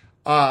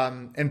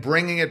and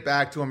bringing it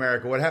back to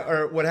America,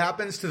 what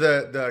happens to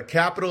the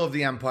capital of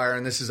the empire,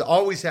 and this has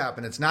always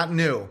happened, it's not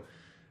new,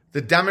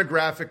 the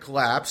demographic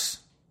collapse,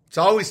 it's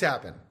always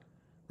happened.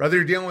 Whether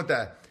you're dealing with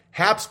the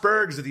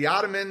Habsburgs or the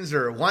Ottomans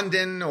or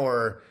London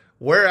or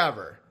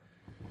wherever,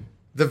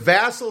 the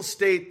vassal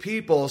state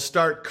people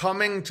start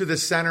coming to the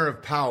center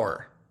of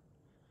power.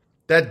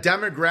 That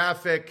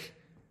demographic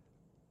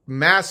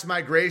mass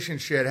migration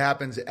shit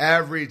happens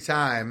every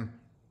time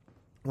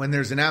when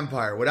there's an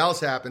empire. What else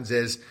happens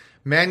is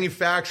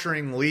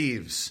manufacturing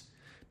leaves,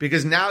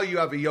 because now you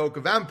have a yoke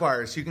of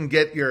empires. You can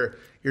get your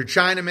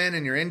Chinamen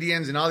and your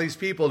Indians and all these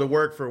people to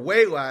work for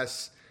way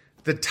less.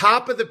 The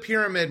top of the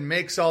pyramid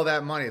makes all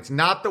that money. It's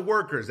not the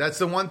workers. That's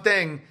the one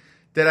thing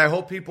that I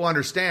hope people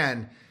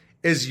understand,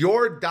 is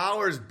your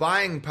dollar's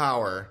buying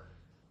power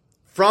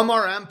from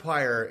our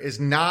empire is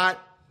not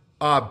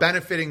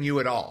benefiting you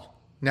at all.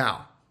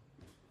 Now,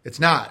 it's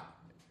not.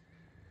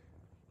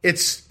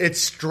 It's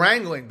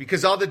strangling,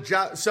 because all the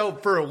jobs. So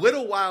for a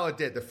little while it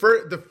did.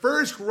 The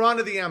first run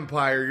of the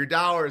empire, your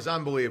dollar is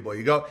unbelievable.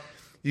 You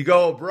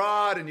go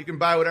abroad and you can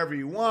buy whatever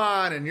you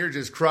want and you're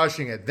just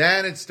crushing it.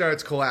 Then it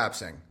starts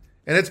collapsing.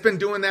 And it's been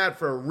doing that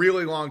for a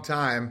really long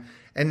time.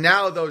 And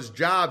now those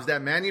jobs,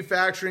 that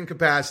manufacturing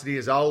capacity,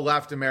 has all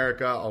left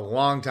America a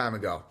long time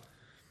ago.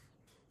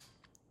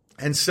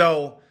 And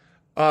so,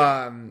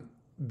 so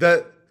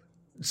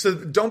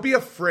don't be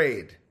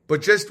afraid.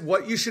 but just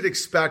what you should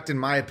expect, in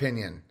my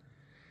opinion,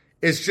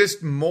 is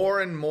just more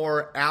and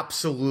more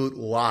absolute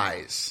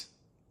lies.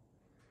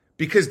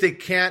 Because they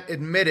can't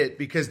admit it,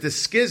 because the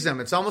schism,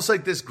 it's almost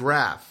like this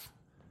graph,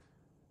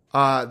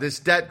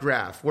 this debt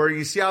graph, where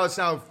you see how it's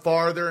now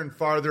farther and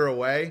farther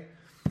away.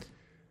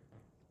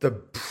 The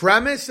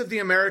premise of the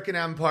American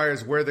empire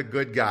is we're the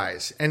good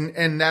guys,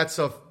 and that's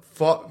a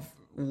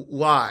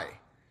lie.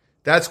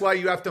 That's why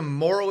you have to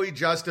morally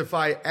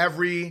justify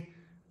every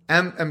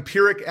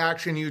empiric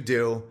action you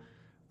do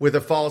with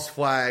a false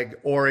flag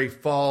or a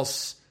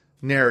false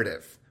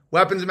narrative.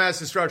 Weapons of mass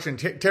destruction,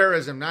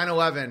 terrorism,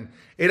 9/11,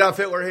 Adolf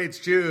Hitler hates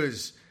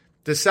Jews,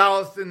 the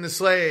South and the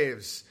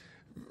slaves,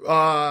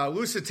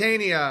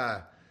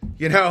 Lusitania,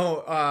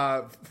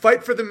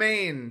 fight for the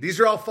Maine. These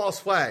are all false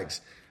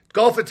flags.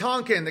 Gulf of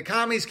Tonkin, the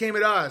commies came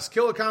at us.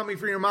 Kill a commie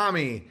for your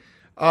mommy.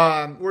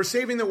 We're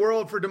saving the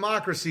world for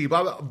democracy.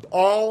 Blah, blah,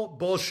 all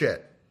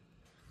bullshit.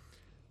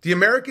 The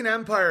American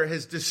empire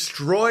has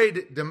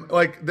destroyed,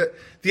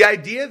 the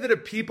idea that a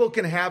people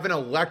can have an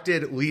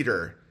elected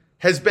leader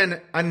has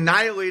been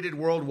annihilated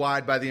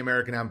worldwide by the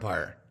American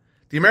empire.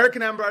 The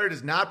American empire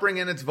does not bring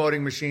in its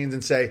voting machines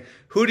and say,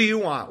 who do you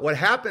want? What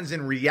happens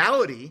in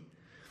reality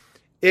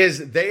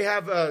is they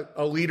have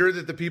a leader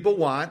that the people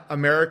want.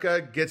 America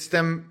gets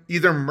them,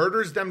 either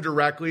murders them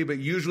directly, but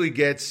usually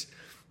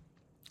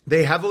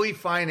they heavily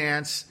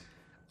finance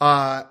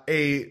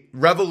a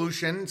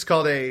revolution. It's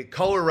called a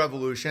color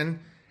revolution.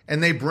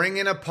 And they bring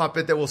in a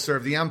puppet that will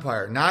serve the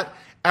empire.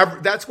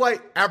 That's why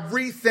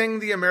everything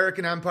the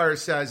American empire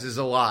says is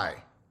a lie.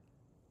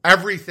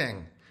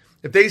 Everything.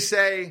 If they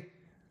say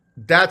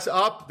that's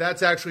up,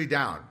 that's actually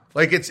down.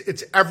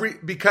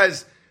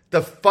 Because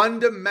the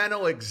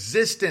fundamental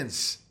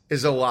existence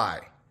is a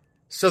lie.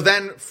 So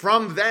then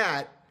from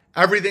that,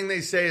 everything they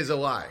say is a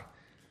lie.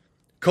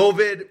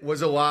 COVID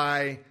was a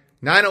lie.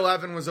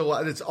 9/11 was a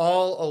lie. It's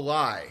all a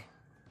lie.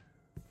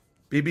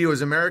 BB,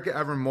 was America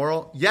ever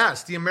moral?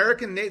 Yes, the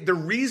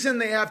reason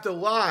they have to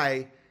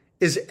lie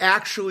is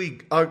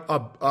actually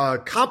a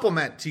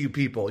compliment to you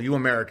people, you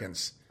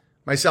Americans,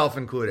 myself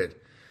included.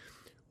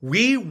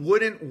 We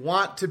wouldn't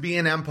want to be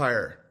an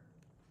empire.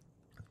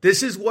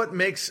 This is what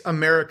makes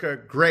America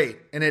great,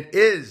 and it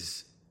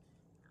is.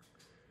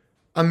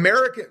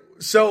 America.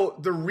 So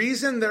the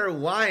reason they're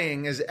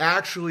lying is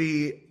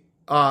actually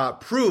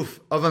proof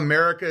of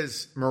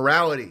America's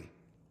morality.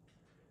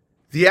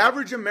 The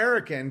average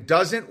American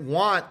doesn't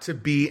want to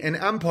be an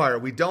empire.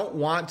 We don't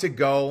want to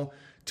go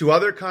to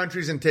other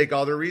countries and take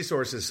all their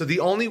resources. So the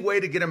only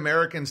way to get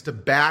Americans to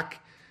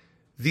back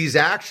these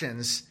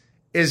actions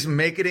is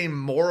make it a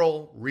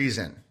moral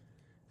reason.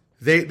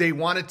 They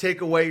want to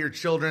take away your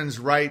children's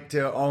right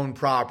to own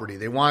property.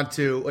 They want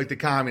to, like the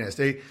communists,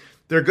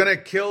 they're going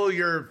to kill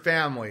your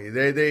family.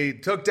 They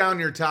took down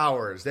your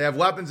towers. They have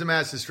weapons of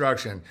mass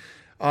destruction.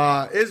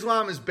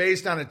 Islam is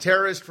based on a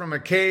terrorist from a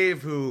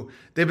cave who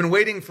they've been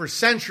waiting for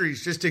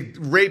centuries just to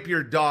rape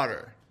your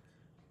daughter.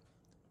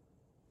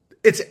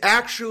 It's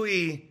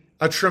actually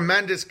a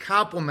tremendous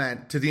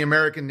compliment to the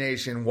American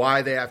nation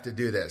why they have to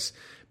do this.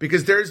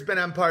 Because there's been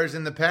empires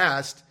in the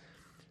past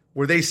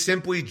where they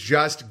simply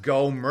just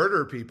go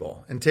murder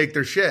people and take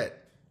their shit.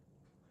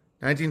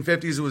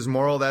 1950s, it was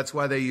moral. That's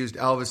why they used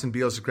Elvis and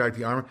Beatles to crack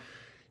the armor.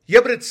 Yeah,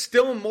 but it's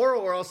still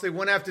immoral, or else they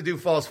wouldn't have to do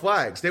false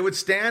flags. They would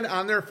stand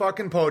on their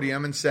fucking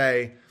podium and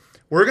say,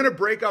 we're going to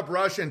break up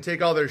Russia and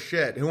take all their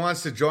shit. Who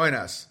wants to join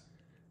us?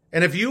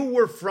 And if you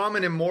were from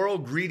an immoral,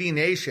 greedy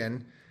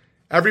nation,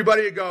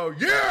 everybody would go,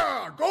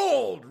 yeah,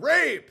 gold,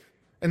 rape.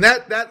 And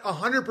that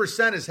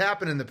 100% has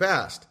happened in the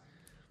past.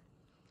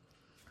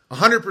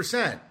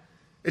 100%.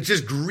 It's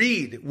just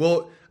greed.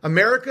 Well,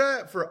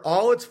 America, for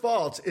all its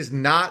faults, is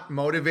not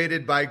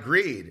motivated by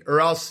greed,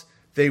 or else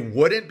they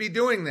wouldn't be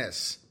doing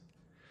this.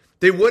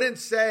 They wouldn't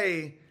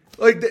say,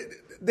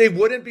 they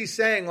wouldn't be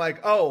saying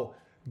oh,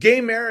 gay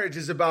marriage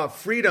is about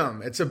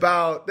freedom. It's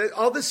about,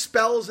 all the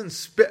spells and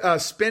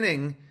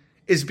spinning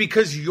is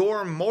because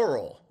you're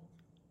moral.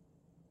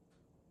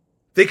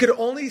 They could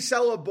only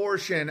sell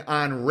abortion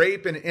on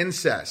rape and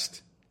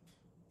incest,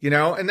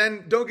 and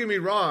then don't get me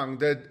wrong,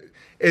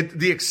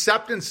 the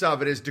acceptance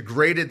of it has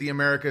degraded the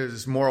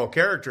America's moral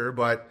character,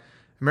 but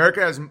America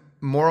has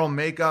moral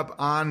makeup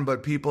on,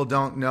 but people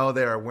don't know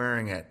they are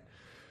wearing it.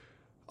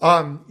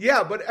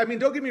 Yeah, but I mean,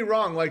 don't get me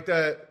wrong.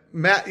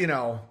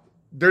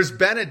 There's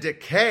been a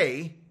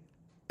decay,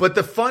 but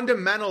the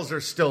fundamentals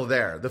are still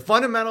there. The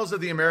fundamentals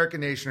of the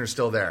American nation are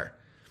still there.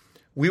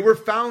 We were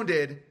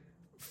founded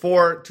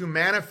to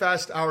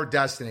manifest our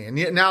destiny. And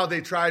yet now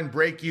they try and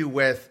break you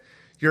with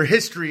your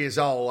history is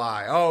all a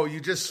lie. Oh,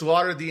 you just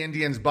slaughtered the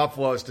Indians'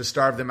 buffaloes to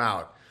starve them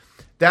out.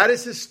 That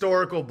is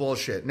historical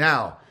bullshit.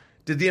 Now,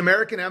 did the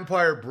American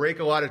empire break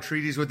a lot of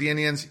treaties with the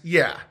Indians?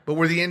 Yeah. But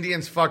were the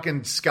Indians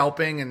fucking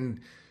scalping and...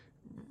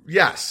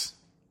 Yes.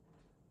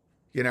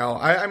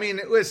 I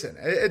mean, listen,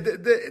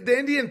 the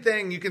Indian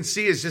thing you can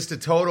see is just a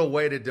total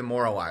way to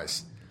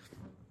demoralize.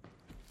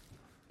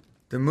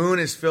 The moon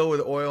is filled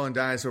with oil and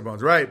dinosaur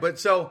bones. Right. But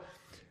so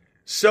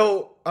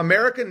So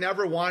America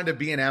never wanted to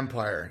be an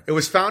empire. It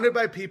was founded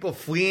by people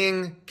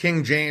fleeing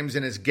King James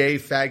and his gay,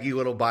 faggy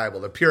little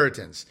Bible, the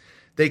Puritans.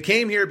 They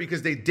came here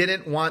because they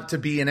didn't want to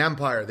be an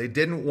empire.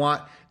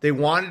 They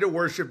wanted to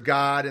worship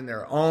God in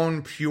their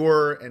own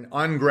pure and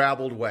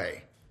ungrabbled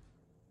way.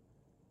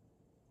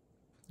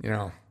 You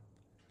know,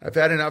 I've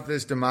had enough of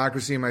this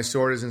democracy. My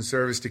sword is in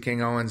service to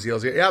King Owen.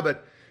 Zeals. Yeah,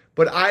 but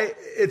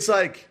it's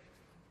like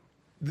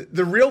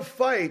the real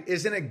fight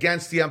isn't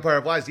against the Empire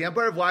of Lies. The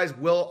Empire of Lies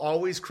will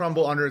always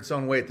crumble under its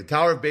own weight. The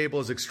Tower of Babel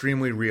is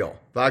extremely real.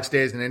 Vox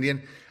Day is an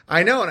Indian.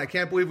 I know, and I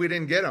can't believe we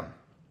didn't get him.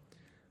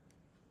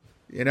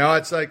 You know,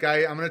 it's like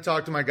I'm going to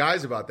talk to my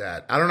guys about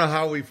that. I don't know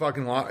how we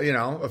fucking,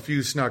 a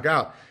few snuck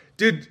out.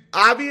 Dude,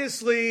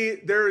 obviously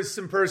there is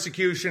some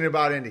persecution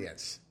about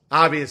Indians.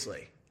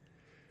 Obviously.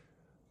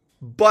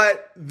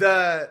 But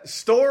the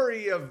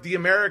story of the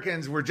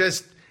Americans were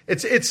just,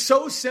 it's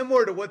so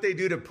similar to what they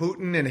do to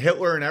Putin and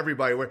Hitler and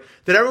everybody,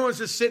 that everyone's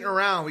just sitting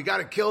around. We got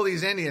to kill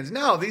these Indians.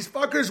 No, these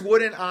fuckers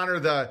wouldn't honor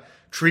the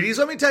treaties.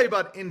 Let me tell you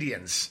about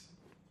Indians.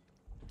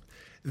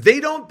 They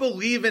don't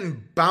believe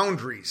in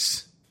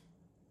boundaries.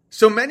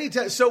 So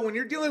when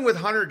you're dealing with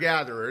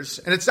hunter-gatherers,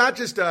 and it's not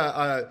just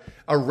a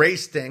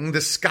race thing,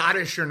 the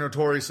Scottish are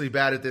notoriously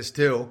bad at this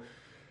too,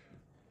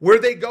 where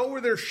they go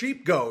where their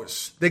sheep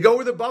goes. They go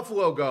where the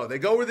buffalo go. They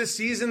go where the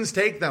seasons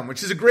take them,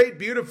 which is a great,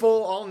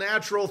 beautiful,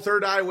 all-natural,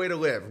 third-eye way to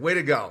live. Way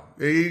to go.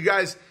 You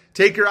guys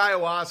take your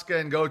ayahuasca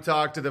and go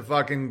talk to the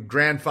fucking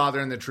grandfather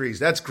in the trees.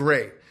 That's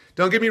great.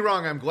 Don't get me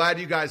wrong. I'm glad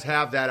you guys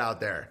have that out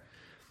there.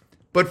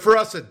 But for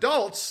us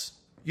adults,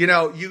 you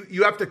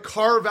have to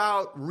carve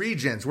out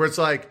regions where it's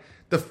like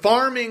the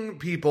farming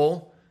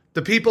people,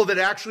 the people that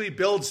actually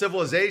build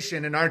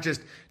civilization and aren't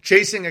just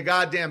chasing a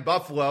goddamn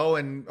buffalo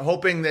and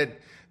hoping that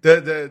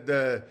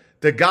the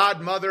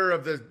godmother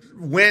of the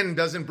wind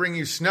doesn't bring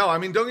you snow. I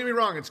mean, don't get me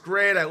wrong. It's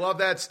great. I love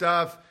that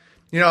stuff.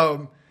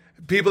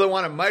 People that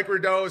want to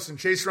microdose and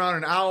chase around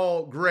an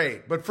owl,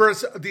 great. But for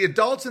us, the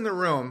adults in the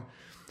room,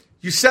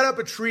 you set up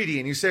a treaty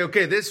and you say,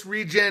 okay, this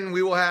region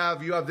you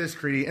have this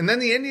treaty. And then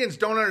the Indians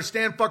don't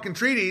understand fucking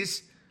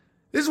treaties.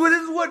 This is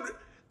what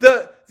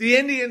the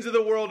Indians of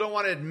the world don't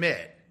want to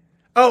admit.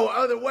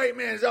 Oh, the white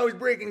man is always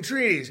breaking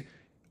treaties.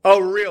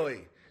 Oh,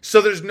 really?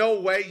 So there's no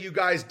way you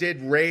guys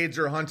did raids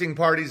or hunting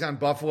parties on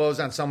buffaloes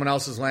on someone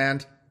else's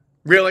land?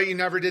 Really? You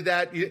never did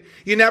that? You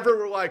never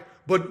were like,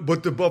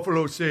 but the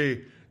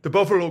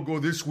buffalo go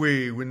this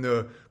way when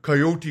the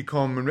coyote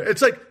come. And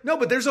it's like, no,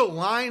 but there's a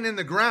line in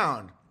the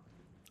ground.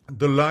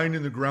 The line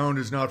in the ground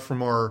is not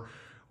from our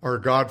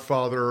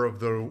godfather of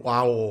the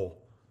owl.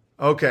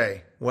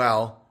 Okay,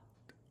 well,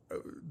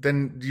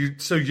 then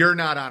you're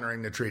not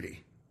honoring the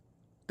treaty.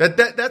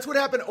 That's what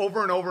happened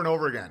over and over and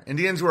over again.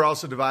 Indians were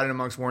also divided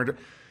amongst warring.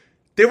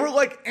 They were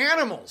like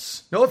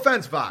animals. No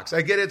offense, Vox.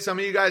 I get it. Some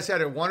of you guys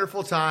had a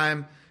wonderful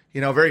time.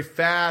 Very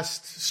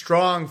fast,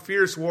 strong,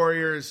 fierce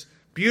warriors,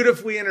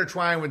 beautifully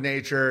intertwined with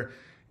nature.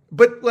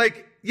 But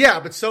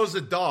but so's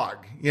the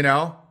dog,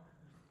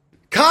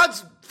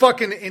 Cod's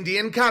fucking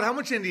Indian. Cod, how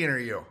much Indian are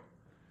you?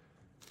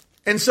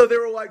 And so they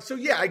were like,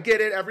 I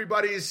get it.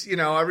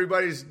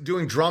 Everybody's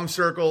doing drum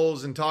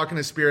circles and talking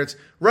to spirits.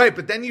 Right,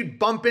 but then you'd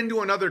bump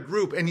into another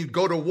group and you'd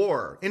go to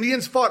war.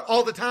 Indians fought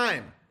all the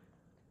time.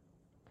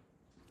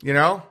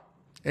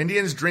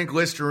 Indians drink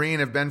Listerine,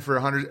 have been for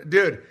 100.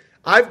 Dude,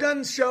 I've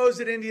done shows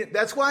at Indian.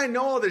 That's why I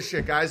know all this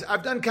shit, guys.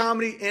 I've done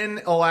comedy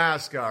in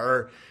Alaska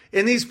or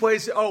in these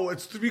places. Oh,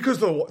 it's because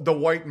the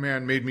white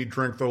man made me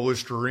drink the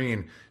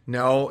Listerine.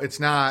 No, it's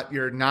not.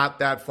 You're not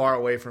that far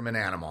away from an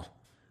animal.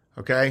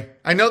 Okay?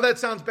 I know that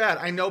sounds bad.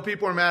 I know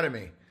people are mad at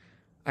me.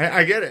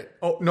 I get it.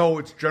 Oh, no,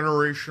 it's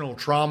generational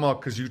trauma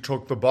because you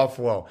took the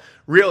buffalo.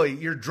 Really,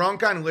 you're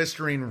drunk on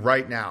Listerine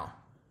right now.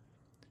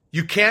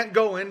 You can't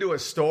go into a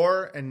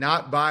store and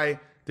not buy,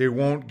 they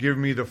won't give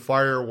me the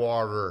fire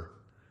water.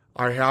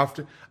 I have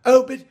to.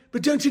 Oh,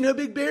 but don't you know,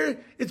 Big Bear?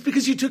 It's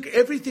because you took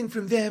everything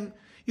from them.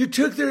 You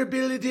took their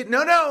ability.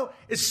 No.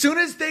 As soon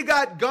as they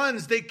got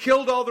guns, they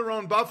killed all their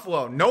own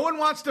buffalo. No one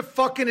wants to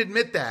fucking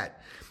admit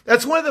that.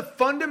 That's one of the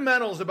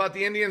fundamentals about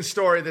the Indian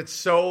story that's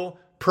so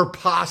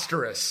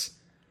preposterous.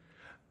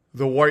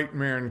 The white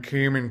man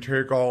came and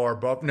took all our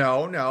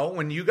buffalo. No.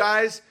 When you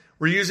guys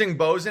were using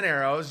bows and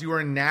arrows, you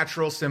were in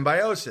natural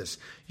symbiosis.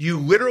 You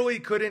literally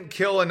couldn't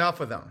kill enough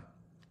of them.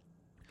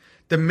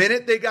 The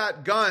minute they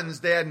got guns,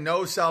 they had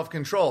no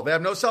self-control. They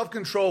have no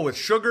self-control with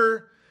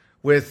sugar,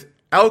 with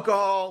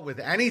alcohol, with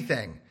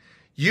anything.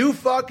 You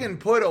fucking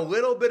put a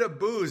little bit of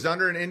booze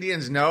under an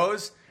Indian's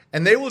nose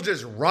and they will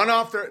just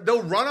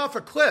they'll run off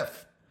a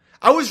cliff.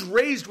 I was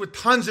raised with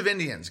tons of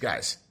Indians,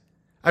 guys.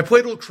 I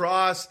played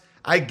lacrosse.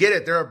 I get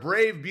it. They're a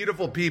brave,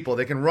 beautiful people.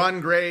 They can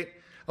run great.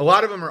 A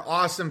lot of them are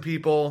awesome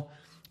people.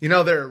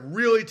 They're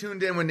really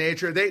tuned in with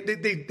nature.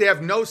 They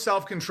have no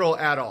self-control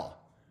at all.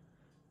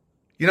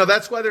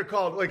 That's why they're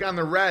called, like on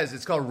the res,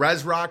 it's called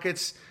res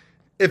rockets.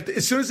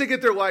 As soon as they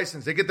get their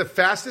license, they get the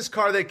fastest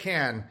car they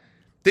can.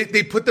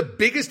 They put the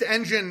biggest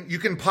engine you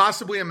can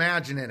possibly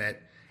imagine in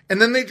it.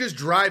 And then they just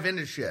drive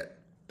into shit.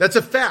 That's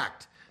a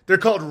fact. They're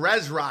called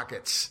res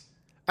rockets.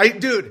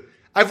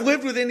 I've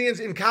lived with Indians.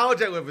 In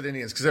college, I lived with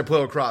Indians because I play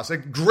lacrosse.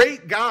 Like,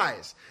 great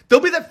guys. They'll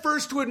be the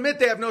first to admit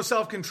they have no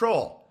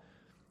self-control.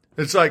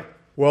 It's like,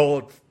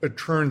 well, it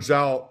turns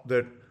out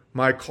that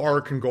my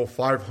car can go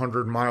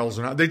 500 miles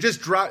an hour. They just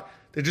drive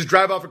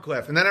off a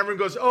cliff. And then everyone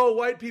goes, oh,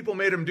 white people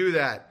made them do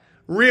that.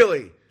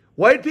 Really?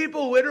 White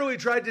people literally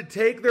tried to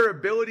take their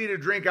ability to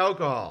drink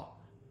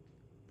alcohol.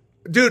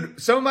 Dude,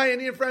 some of my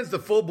Indian friends, the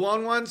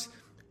full-blown ones,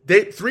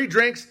 3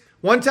 drinks.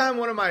 One time,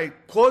 one of my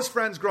close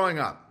friends growing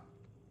up,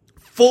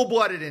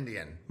 full-blooded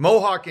Indian,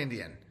 Mohawk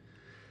Indian,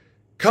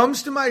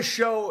 comes to my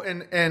show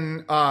in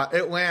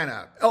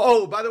Atlanta.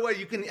 Oh, by the way,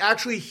 you can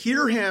actually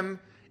hear him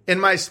in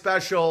my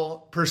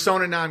special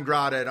Persona Non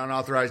Grata at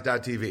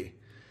unauthorized.tv.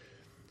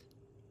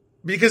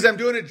 Because I'm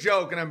doing a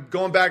joke and I'm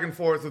going back and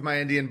forth with my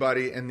Indian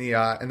buddy in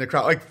the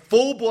crowd. Like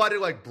full-blooded,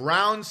 like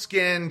brown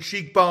skin,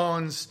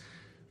 cheekbones,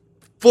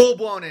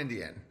 full-blown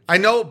Indian. I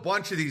know a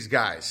bunch of these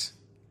guys.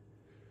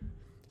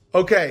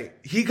 Okay,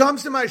 he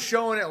comes to my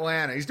show in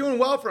Atlanta. He's doing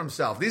well for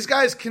himself. These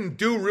guys can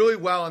do really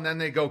well and then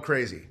they go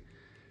crazy.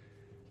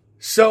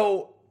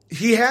 So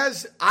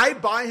I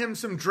buy him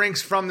some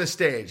drinks from the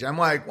stage. I'm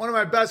like, one of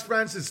my best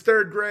friends is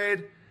 3rd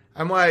grade.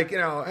 I'm like,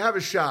 have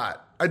a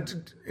shot.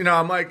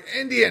 I'm like,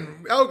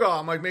 Indian, alcohol.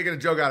 I'm like making a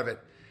joke out of it.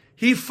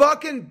 He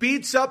fucking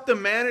beats up the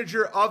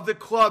manager of the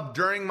club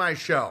during my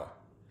show.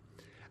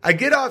 I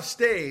get off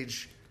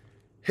stage.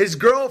 His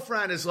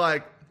girlfriend is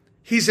like,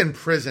 he's in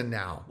prison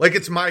now. Like,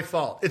 it's my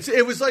fault.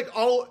 It was like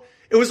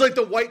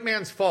the white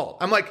man's fault.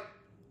 I'm like,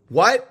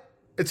 what?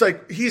 It's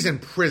like, he's in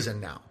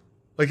prison now.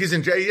 Like, he's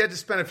in jail. He had to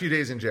spend a few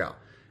days in jail.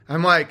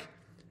 I'm like,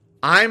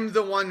 I'm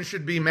the one who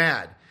should be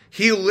mad.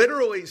 He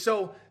literally,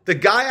 so the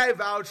guy I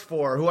vouched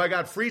for, who I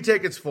got free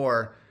tickets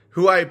for,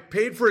 who I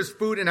paid for his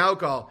food and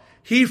alcohol,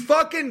 he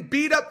fucking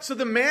beat up. So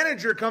the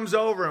manager comes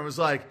over and was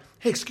like,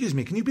 hey, excuse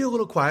me, can you be a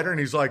little quieter? And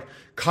he's like,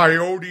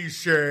 coyote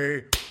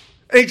say.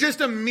 And he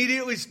just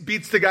immediately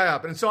beats the guy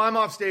up. And so I'm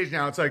off stage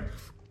now. It's like,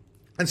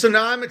 and so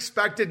now I'm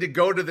expected to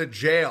go to the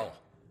jail.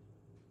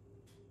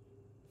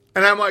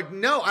 And I'm like,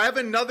 no, I have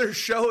another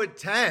show at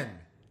 10.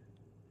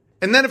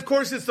 And then, of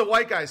course, it's the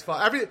white guy's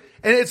fault. And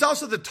it's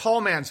also the tall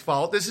man's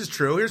fault. This is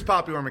true. Here's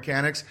popular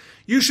mechanics.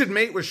 You should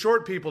mate with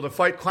short people to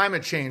fight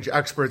climate change,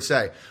 experts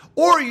say.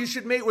 Or you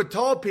should mate with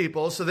tall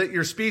people so that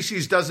your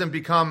species doesn't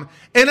become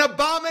an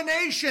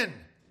abomination.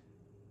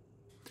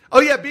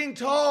 Oh, yeah, being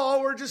tall.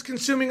 Oh, we're just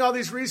consuming all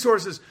these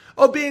resources.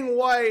 Oh, being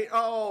white.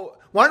 Oh,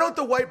 want to know what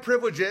the white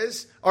privilege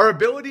is? Our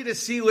ability to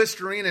see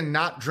Listerine and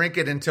not drink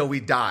it until we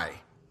die.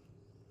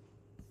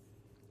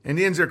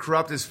 Indians are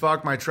corrupt as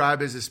fuck. My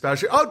tribe is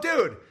especially. Oh,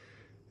 dude.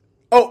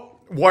 Oh,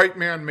 white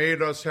man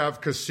made us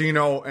have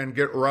casino and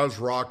get Res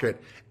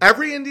Rocket.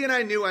 Every Indian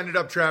I knew ended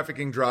up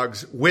trafficking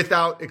drugs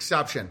without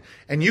exception.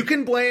 And you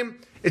can blame,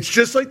 it's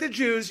just like the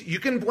Jews, you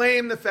can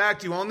blame the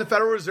fact you own the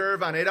Federal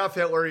Reserve on Adolf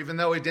Hitler, even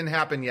though it didn't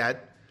happen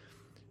yet.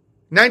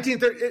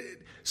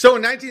 So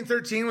in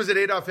 1913, was it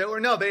Adolf Hitler?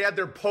 No, they had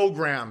their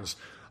pogroms.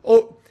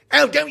 Oh,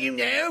 don't you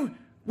know?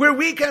 Where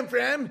we come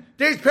from,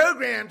 there's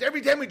programs.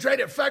 Every time we try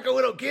to fuck a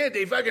little kid,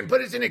 they fucking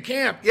put us in a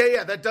camp.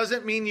 Yeah, that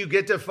doesn't mean you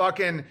get to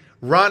fucking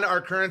run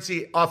our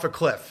currency off a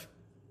cliff.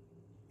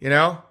 You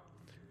know?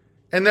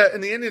 And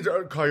the Indians,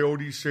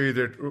 coyotes say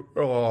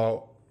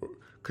that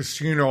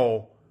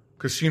casino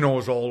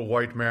is all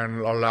white man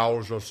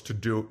allows us to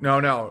do.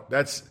 No,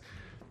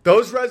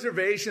 those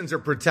reservations are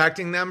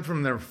protecting them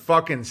from their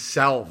fucking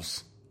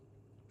selves.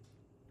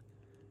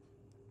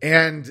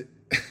 And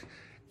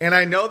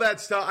I know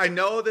that stuff. I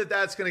know that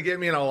that's going to get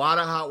me in a lot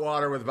of hot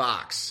water with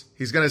Vox.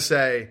 He's going to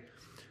say,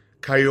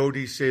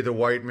 coyotes say the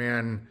white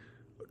man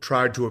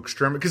tried to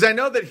exterminate. Because I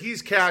know that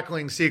he's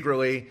cackling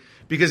secretly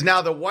because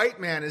now the white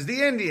man is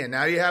the Indian.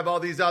 Now you have all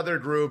these other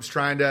groups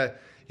trying to,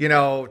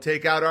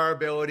 take out our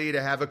ability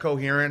to have a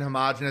coherent,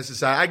 homogenous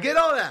society. I get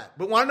all that.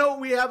 But want to know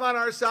what we have on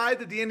our side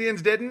that the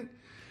Indians didn't?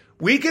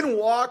 We can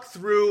walk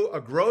through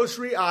a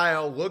grocery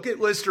aisle, look at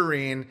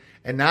Listerine,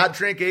 and not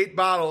drink 8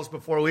 bottles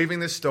before leaving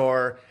the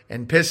store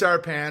and piss our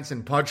pants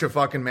and punch a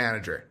fucking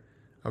manager.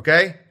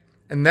 Okay?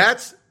 And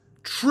that's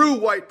true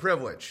white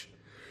privilege.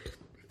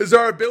 Is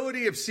our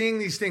ability of seeing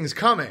these things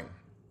coming.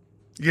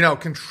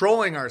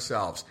 Controlling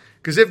ourselves.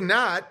 Because if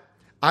not,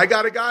 I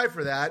got a guy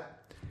for that.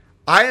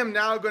 I am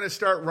now going to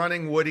start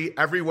running Woody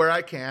everywhere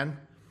I can.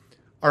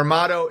 Our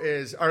motto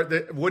is,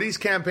 Woody's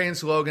campaign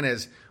slogan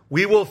is,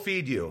 we will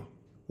feed you.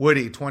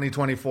 Woody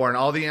 2024, and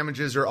all the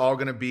images are all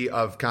going to be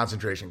of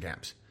concentration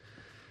camps.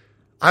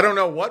 I don't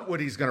know what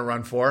Woody's going to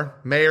run for.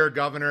 Mayor,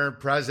 governor,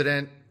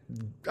 president.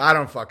 I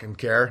don't fucking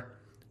care.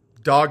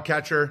 Dog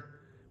catcher.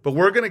 But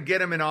we're going to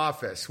get him in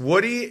office.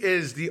 Woody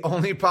is the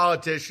only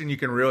politician you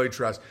can really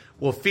trust.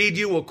 We'll feed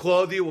you, we'll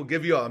clothe you, we'll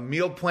give you a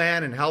meal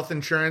plan and health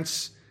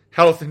insurance.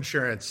 Health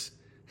insurance.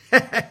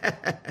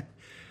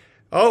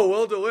 Oh,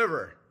 we'll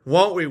deliver.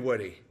 Won't we,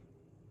 Woody?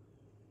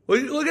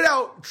 Look at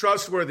how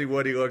trustworthy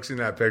Woody looks in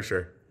that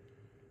picture.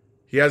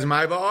 He has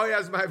my vote. Oh, he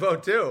has my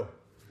vote too.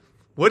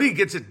 Woody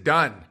gets it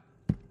done.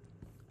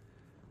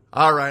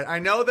 All right. I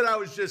know that I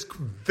was just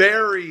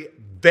very,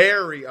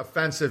 very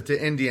offensive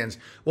to Indians.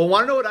 Well,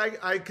 want to know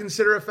what I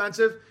consider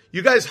offensive?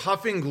 You guys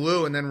huffing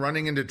glue and then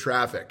running into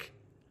traffic.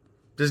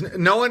 Does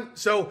no one?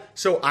 So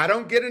I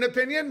don't get an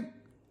opinion?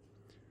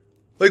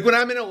 Like when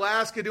I'm in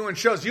Alaska doing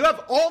shows, you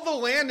have all the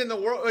land in the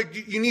world.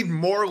 Like you need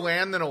more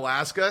land than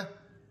Alaska.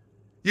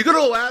 You go to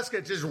Alaska,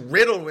 it's just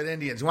riddled with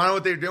Indians. You want to know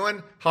what they're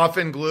doing?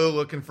 Huffing glue,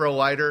 looking for a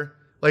lighter,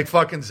 like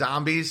fucking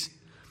zombies.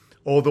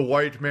 Oh, the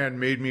white man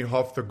made me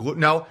huff the glue.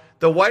 No,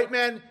 the white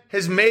man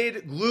has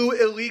made glue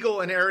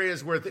illegal in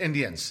areas with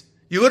Indians.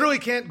 You literally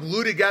can't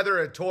glue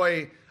together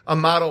a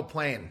model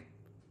plane.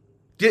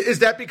 Is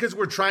that because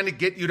we're trying to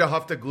get you to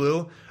huff the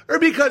glue? Or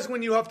because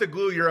when you huff the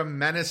glue, you're a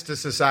menace to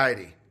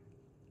society?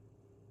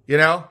 You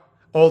know?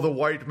 Oh, the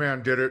white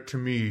man did it to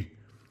me.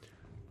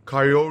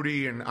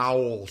 Coyote and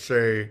owl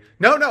say...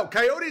 No,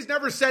 Coyote's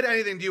never said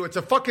anything to you. It's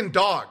a fucking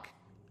dog.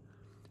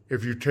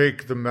 If you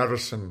take the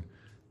medicine,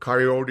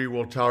 Coyote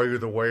will tell you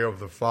the way of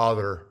the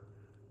father.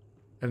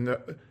 And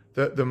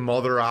the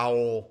mother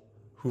owl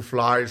who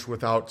flies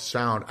without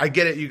sound. I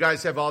get it. You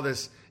guys have all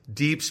this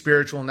deep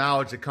spiritual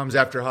knowledge that comes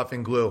after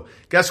huffing glue.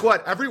 Guess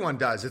what? Everyone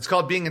does. It's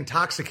called being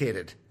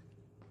intoxicated.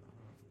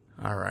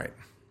 All right.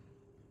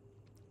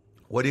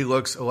 Woody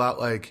looks a lot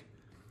like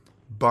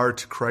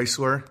Bart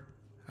Chrysler.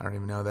 I don't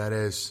even know who that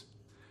is.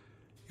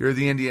 You're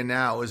the Indian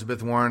now.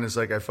 Elizabeth Warren is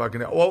like, I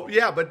fucking know. Well,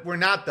 yeah, but we're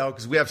not, though,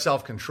 because we have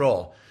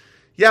self-control.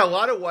 Yeah, a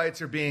lot of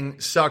whites are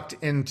being sucked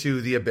into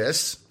the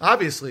abyss,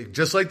 obviously,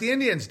 just like the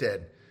Indians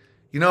did.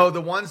 You know,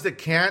 the ones that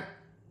can't,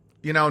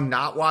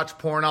 not watch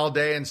porn all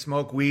day and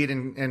smoke weed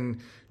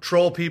and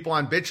troll people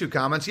on BitChute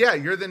comments. Yeah,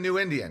 you're the new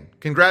Indian.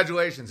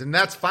 Congratulations. And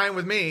that's fine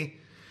with me.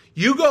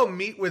 You go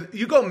mate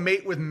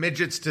with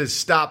midgets to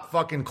stop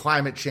fucking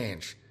climate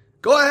change.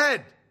 Go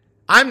ahead.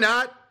 I'm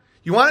not.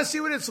 You want to see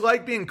what it's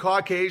like being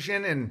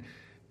Caucasian in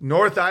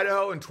North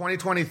Idaho in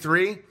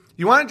 2023?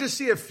 You want to just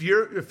see a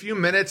few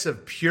minutes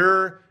of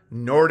pure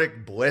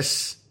Nordic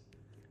bliss?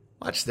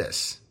 Watch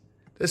this.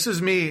 This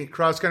is me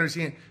cross-country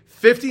skiing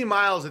 50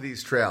 miles of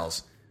these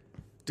trails.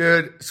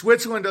 Dude,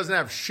 Switzerland doesn't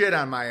have shit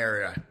on my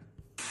area.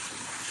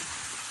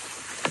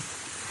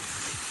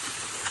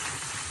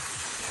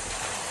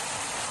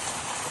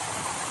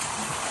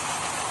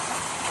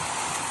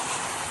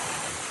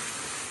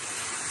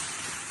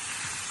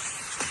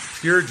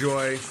 Pure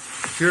joy,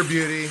 pure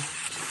beauty.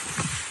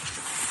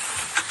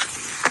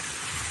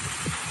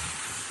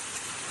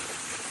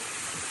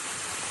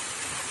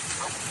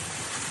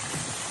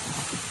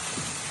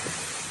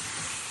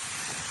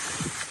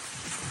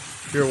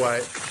 Pure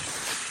white.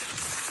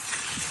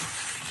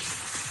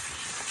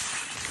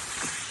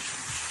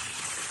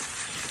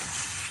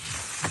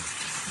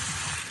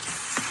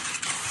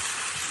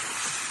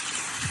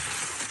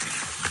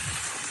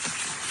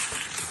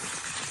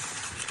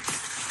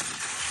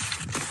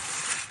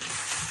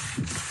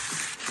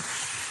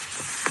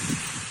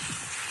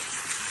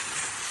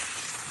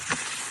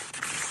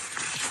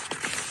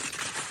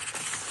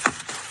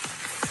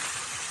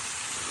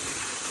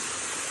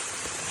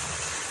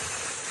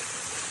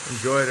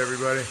 Enjoy it,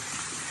 everybody.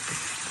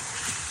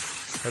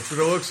 That's what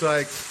it looks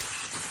like.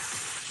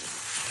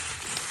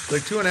 It's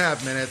like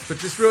 2.5 minutes, but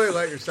just really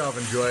let yourself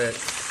enjoy it.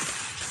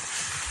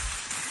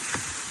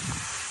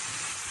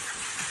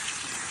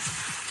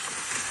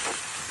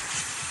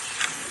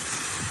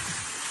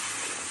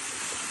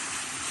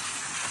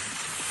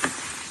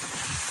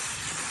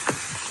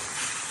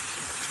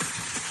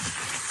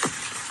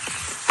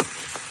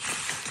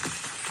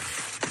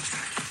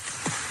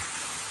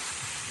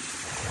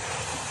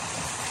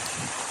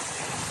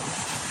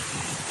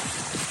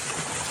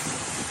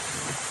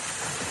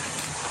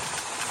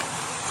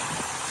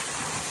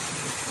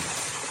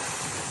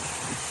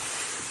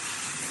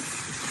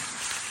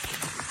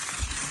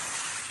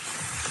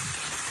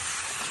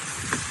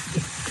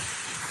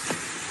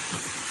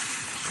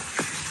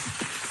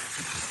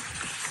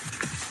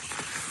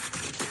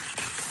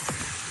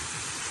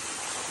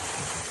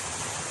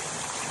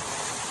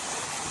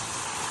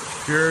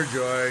 Pure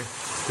joy,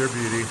 pure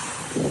beauty.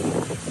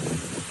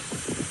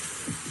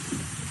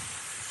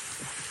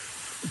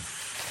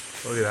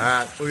 Look at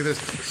that. Look at this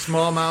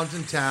small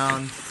mountain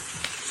town.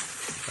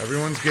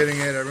 Everyone's getting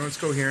it. Everyone's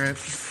coherent.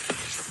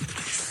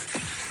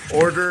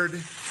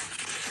 Ordered.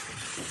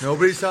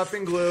 Nobody's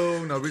huffing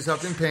glue. Nobody's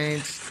huffing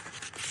paint.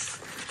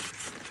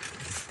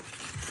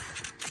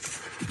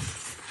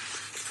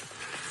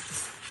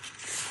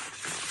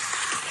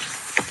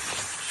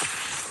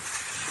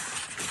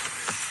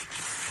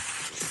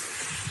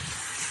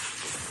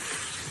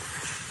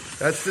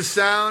 That's the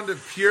sound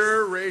of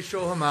pure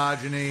racial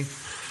homogeny.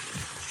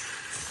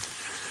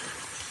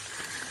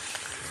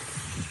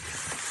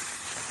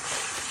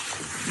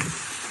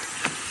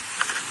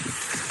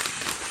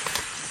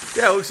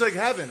 Yeah, it looks like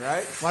heaven,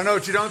 right? Want to know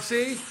what you don't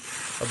see?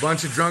 A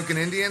bunch of drunken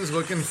Indians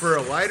looking for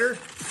a lighter.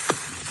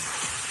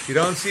 You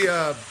don't see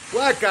a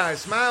black guy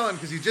smiling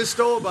because he just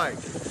stole a bike.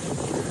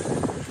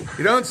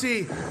 You don't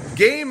see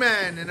gay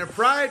men in a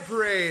pride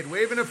parade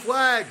waving a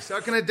flag,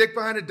 sucking a dick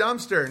behind a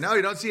dumpster. No,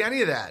 you don't see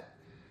any of that.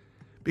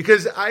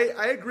 Because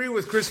I agree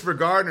with Christopher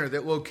Gardner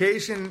that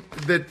location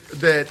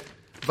that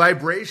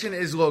vibration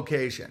is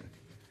location.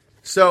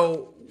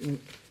 So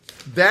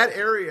that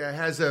area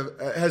has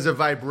a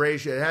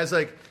vibration. It has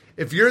like,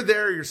 if you're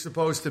there, you're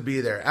supposed to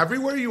be there.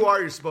 Everywhere you are,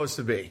 you're supposed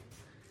to be.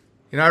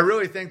 You know, I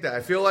really think that.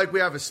 I feel like we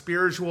have a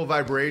spiritual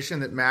vibration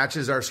that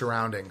matches our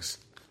surroundings.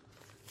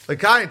 Like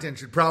Kyneton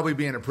should probably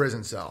be in a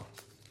prison cell.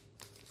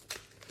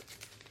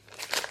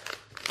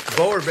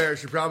 Boer Bear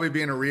should probably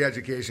be in a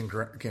re-education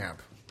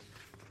camp.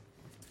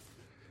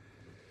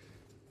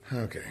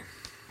 Okay.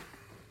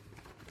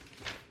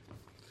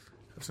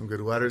 Have some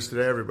good letters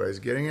today. Everybody's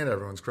getting it.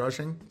 Everyone's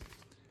crushing.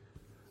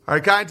 All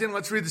right, Kyneton,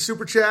 let's read the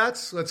Super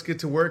Chats. Let's get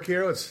to work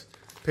here. Let's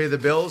pay the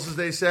bills, as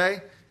they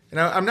say. And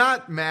I'm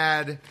not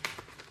mad.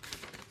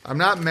 I'm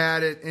not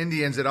mad at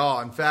Indians at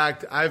all. In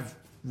fact, I've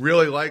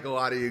really like a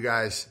lot of you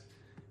guys.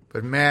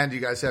 But man, do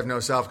you guys have no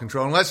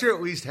self-control. Unless you're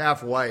at least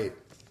half white,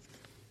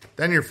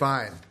 then you're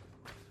fine.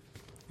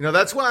 You know,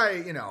 that's why,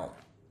 you know.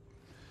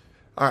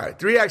 All right,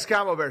 3X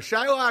Combo Bear.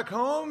 Shylock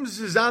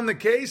Holmes is on the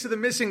case of the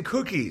missing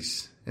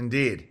cookies.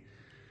 Indeed.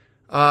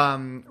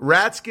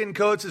 Rat skin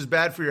coats is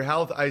bad for your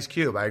health. Ice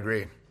Cube, I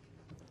agree.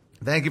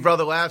 Thank you for all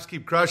the laughs.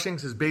 Keep crushing,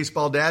 says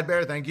Baseball Dad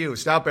Bear. Thank you.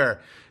 Stout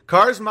Bear.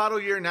 Cars model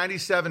year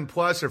 97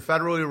 plus are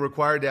federally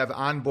required to have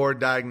onboard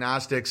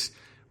diagnostics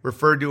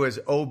referred to as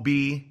OB,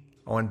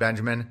 Owen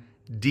Benjamin,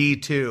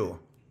 D2.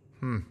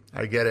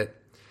 I get it.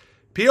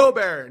 P.O.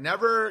 Bear,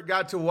 never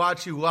got to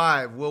watch you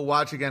live. We'll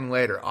watch again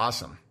later.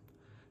 Awesome.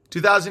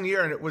 2000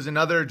 year, and it was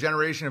another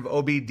generation of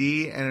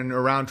OBD, and in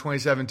around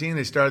 2017,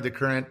 they started the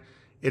current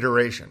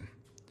iteration.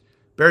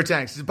 Bear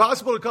Tanks, is it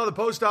possible to call the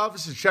post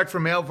office to check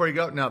for mail before you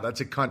go? No, that's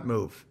a cunt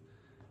move.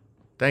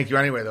 Thank you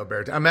anyway, though,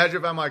 Bear Tanks. Imagine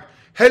if I'm like,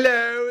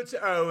 hello, it's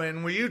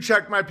Owen. Will you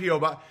check my P.O.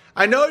 box?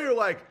 I know you're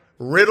like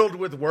riddled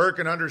with work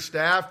and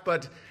understaffed,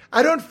 but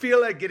I don't feel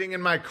like getting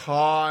in my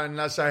car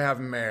unless I have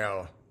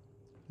mail.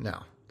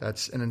 No.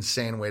 That's an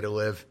insane way to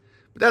live.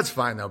 But that's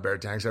fine, though, Bear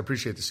Tanks. I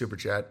appreciate the super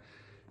chat.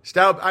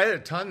 Stout, I had a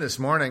ton this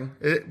morning.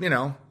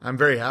 I'm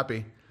very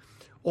happy.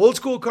 Old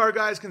school car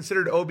guys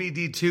considered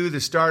OBD2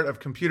 the start of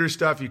computer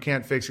stuff you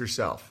can't fix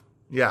yourself.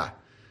 Yeah.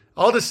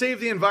 All to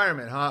save the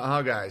environment,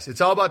 huh, guys? It's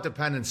all about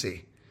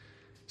dependency.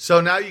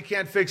 So now you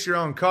can't fix your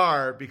own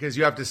car because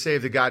you have to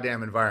save the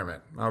goddamn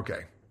environment.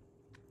 Okay.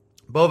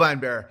 Bovine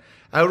Bear.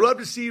 I would love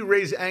to see you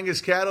raise Angus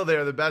cattle. They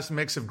are the best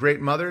mix of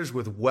great mothers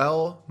with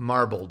well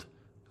marbled.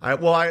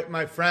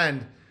 My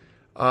friend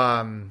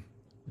down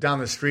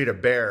the street, a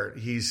bear,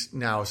 he's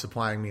now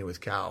supplying me with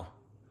cow.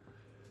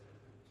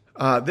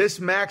 This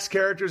Max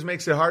Characters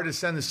makes it hard to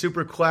send the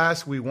super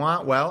class we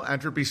want. Well,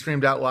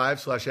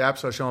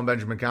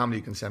 entropystream.live/app/OwenBenjaminComedy.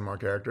 You can send more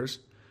characters.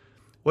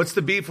 What's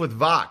the beef with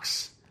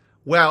Vox?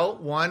 Well,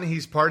 one,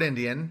 he's part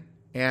Indian,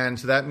 and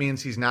so that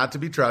means he's not to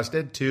be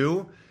trusted.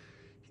 Two,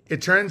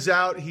 it turns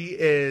out he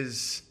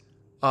is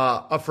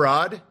a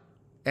fraud,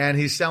 and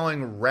he's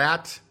selling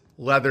rat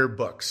leather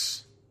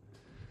books.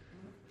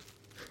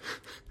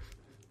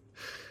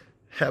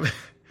 Have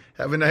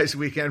a nice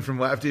weekend from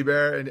Lefty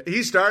Bear. And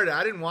he started.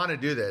 I didn't want to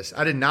do this.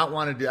 I did not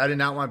want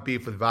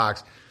beef with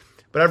Vox.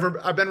 But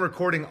I've been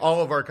recording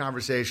all of our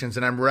conversations,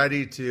 and I'm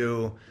ready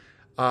to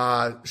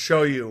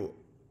show you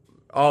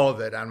all of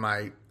it on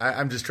my.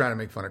 I'm just trying to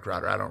make fun of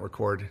Crowder. I don't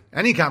record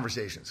any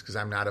conversations because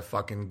I'm not a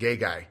fucking gay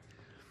guy.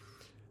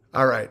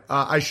 All right.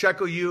 I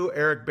shekel you,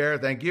 Eric Bear.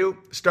 Thank you.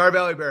 Star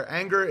Valley Bear.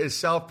 Anger is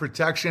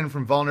self-protection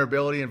from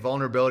vulnerability, and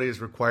vulnerability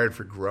is required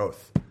for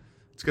growth.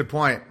 It's a good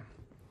point.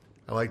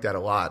 I like that a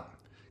lot.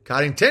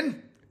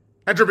 Coddington,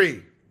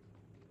 entropy.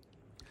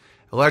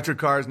 Electric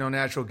cars, no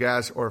natural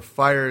gas or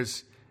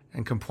fires,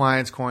 and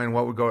compliance coin.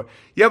 What would go?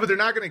 Yeah, but they're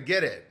not going to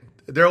get it.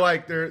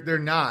 They're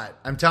not.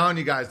 I'm telling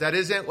you guys, that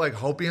isn't like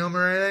hopium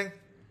or anything.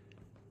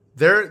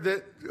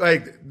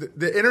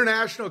 The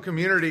international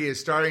community is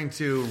starting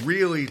to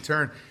really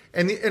turn,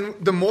 and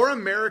the more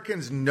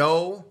Americans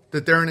know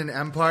that they're in an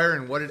empire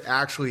and what it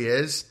actually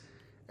is,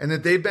 and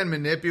that they've been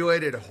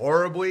manipulated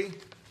horribly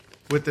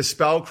with the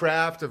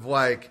spellcraft of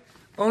like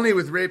only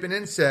with rape and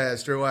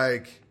incest, or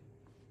like,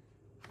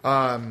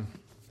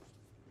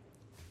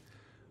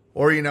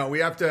 we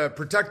have to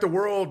protect the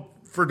world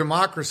for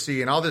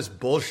democracy and all this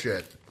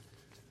bullshit.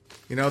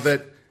 You know,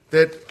 that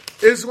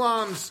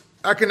Islam's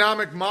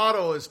economic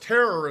model is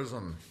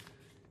terrorism.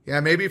 Yeah,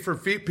 maybe for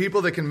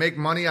people that can make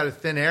money out of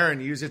thin air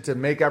and use it to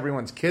make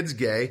everyone's kids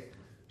gay.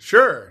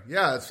 Sure,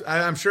 yeah,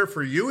 I'm sure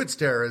for you it's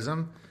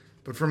terrorism,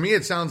 but for me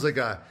it sounds like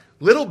a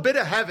little bit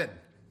of heaven.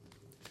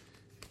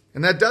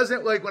 And that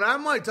doesn't, like, when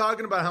I'm like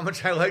talking about how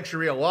much I like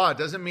Sharia law, it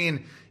doesn't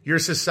mean your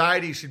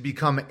society should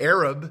become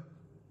Arab.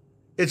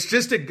 It's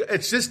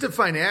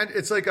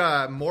like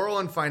a moral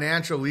and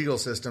financial legal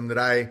system that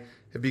I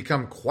have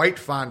become quite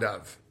fond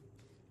of.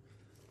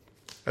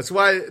 That's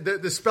why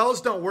the spells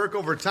don't work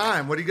over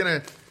time. What are you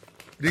gonna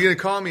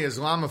call me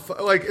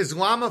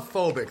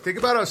Islamophobic? Think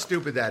about how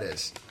stupid that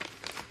is.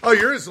 Oh,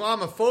 you're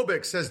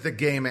Islamophobic, says the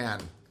gay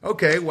man.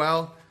 Okay,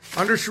 well,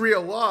 under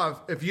Sharia law,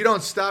 if you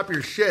don't stop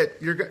your shit,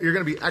 you're going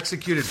to be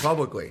executed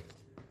publicly.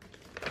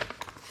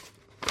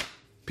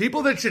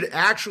 People that should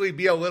actually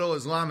be a little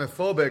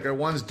Islamophobic are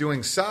ones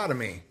doing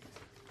sodomy.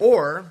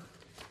 Or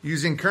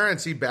using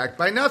currency backed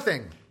by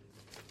nothing.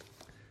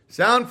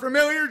 Sound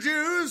familiar,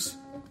 Jews?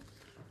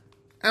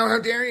 Oh, how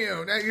dare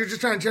you? You're just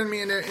trying to turn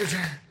me into...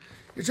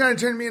 You're trying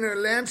to turn me into a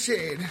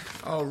lampshade.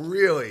 Oh,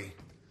 really?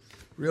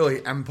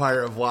 Really,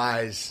 empire of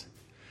lies.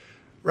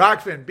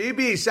 Rockfin,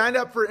 BB, signed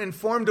up for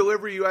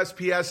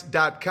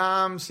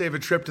informedeliveryusps.com. Save a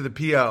trip to the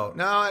PO.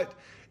 No,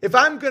 if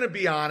I'm going to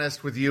be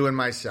honest with you and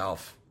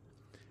myself,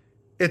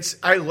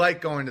 I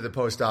like going to the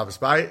post office,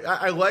 but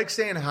I like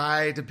saying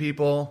hi to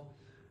people.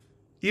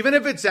 Even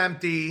if it's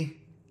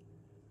empty,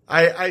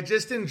 I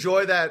just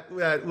enjoy that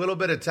little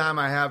bit of time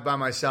I have by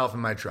myself in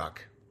my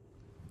truck.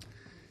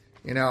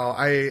 You know,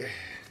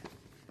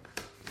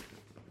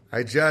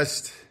 I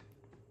just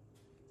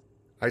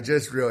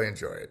really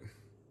enjoy it.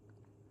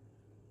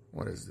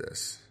 What is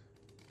this?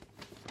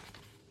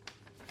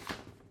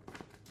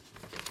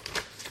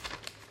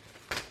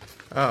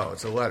 Oh,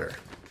 it's a letter.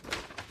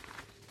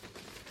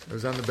 It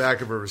was on the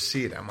back of a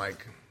receipt. I'm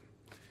like,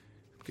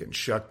 getting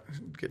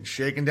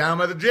shaken down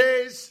by the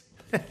Jays.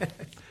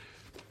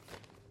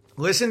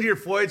 Listened to your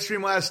Floyd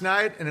stream last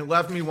night, and it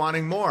left me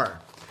wanting more.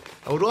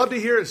 I would love to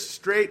hear a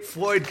straight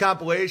Floyd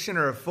compilation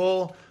or a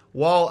full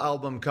Wall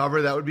album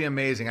cover. That would be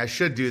amazing. I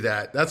should do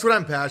that. That's what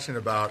I'm passionate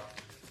about,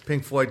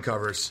 Pink Floyd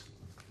covers.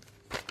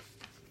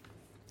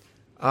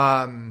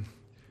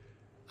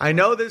 I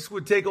know this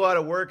would take a lot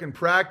of work and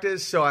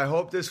practice, so I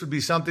hope this would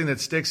be something that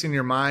sticks in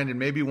your mind, and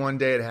maybe one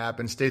day it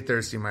happens. Stay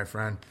thirsty, my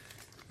friend.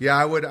 Yeah,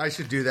 I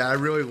should do that. I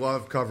really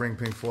love covering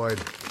Pink Floyd.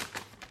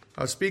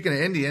 Speaking of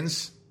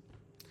Indians,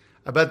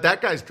 I bet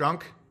that guy's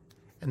drunk,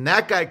 and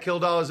that guy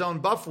killed all his own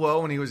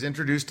buffalo when he was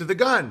introduced to the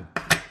gun.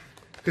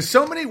 Because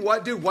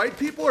white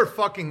people are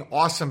fucking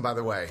awesome, by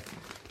the way.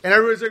 And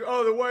everybody's like,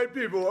 oh, the white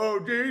people, oh,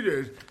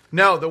 Jesus.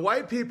 No, the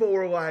white people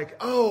were like,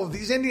 oh,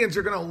 these Indians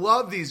are going to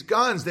love these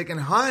guns. They can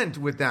hunt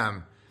with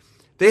them.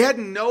 They had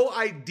no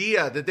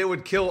idea that they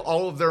would kill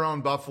all of their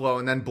own buffalo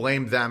and then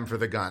blame them for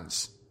the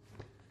guns.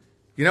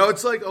 You know,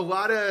 it's like a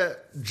lot of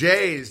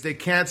Jays, they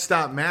can't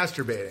stop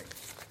masturbating.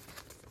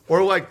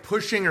 Or like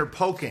pushing or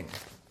poking.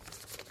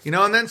 You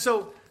know, and then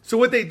so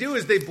what they do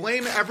is they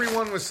blame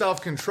everyone with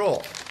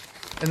self-control.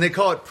 And they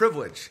call it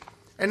privilege.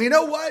 And you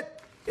know what?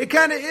 It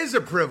kind of is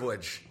a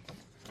privilege.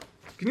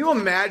 Can you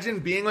imagine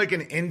being like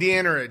an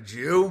Indian or a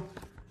Jew?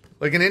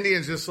 Like an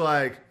Indian's just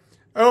like,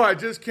 oh, I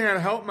just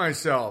can't help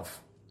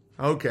myself.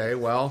 Okay,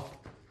 well,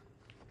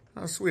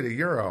 how sweet, a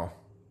euro.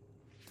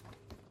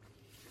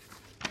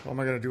 What am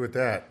I going to do with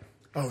that?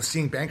 Oh,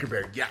 seeing Banker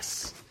Bear.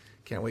 Yes.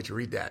 Can't wait to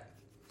read that.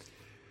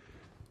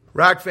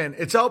 Rockfin,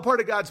 it's all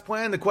part of God's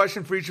plan. The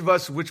question for each of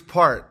us, which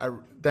part?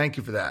 Thank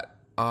you for that.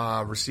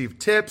 Receive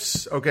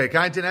tips. Okay,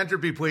 Kyneton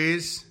Entropy,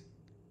 please.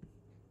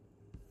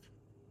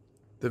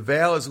 The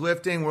veil is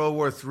lifting. World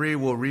War III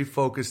will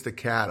refocus the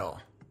cattle.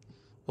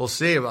 We'll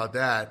see about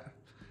that.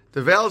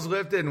 The veil is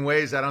lifted in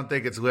ways I don't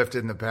think it's lifted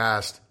in the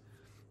past.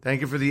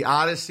 Thank you for the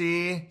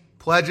Odyssey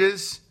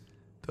pledges.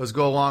 Those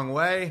go a long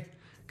way.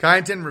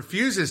 Kyneton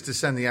refuses to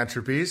send the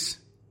entropies.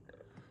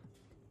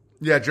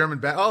 Yeah, German.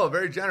 Oh,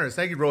 very generous.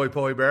 Thank you, Roly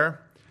Poly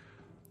Bear.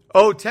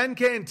 Oh,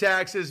 10K in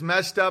taxes,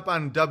 messed up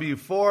on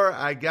W-4.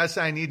 I guess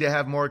I need to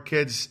have more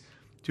kids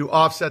to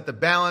offset the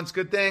balance.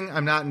 Good thing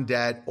I'm not in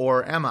debt,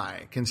 or am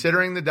I?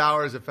 Considering the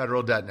dollar as a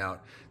federal debt note.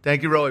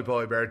 Thank you, Roly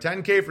Poly Bear.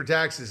 10K for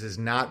taxes is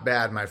not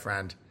bad, my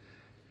friend.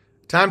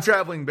 Time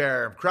Traveling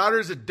Bear.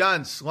 Crowder's a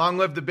dunce. Long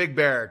live the big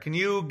bear. Can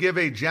you give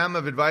a gem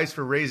of advice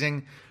for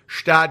raising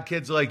Stad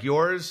kids like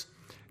yours?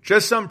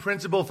 Just some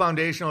principal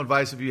foundational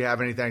advice if you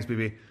have any. Thanks,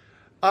 BB.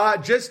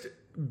 Just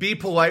be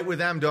polite with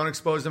them. Don't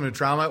expose them to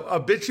trauma.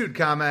 A BitChute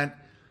comment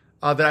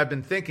that I've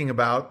been thinking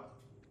about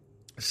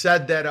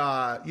said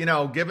that,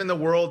 given the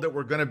world that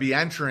we're going to be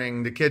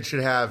entering, the kids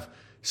should have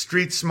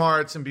street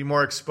smarts and be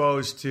more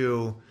exposed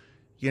to,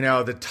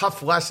 the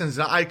tough lessons.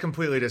 I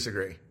completely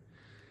disagree.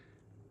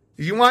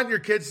 You want your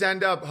kids to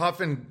end up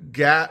huffing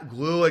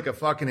glue like a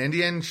fucking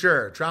Indian?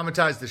 Sure.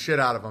 Traumatize the shit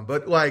out of them.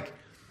 But,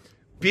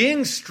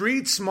 being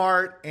street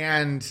smart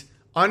and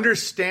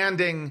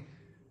understanding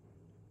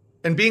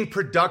and being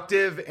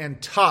productive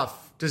and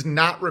tough does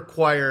not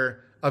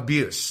require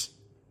abuse.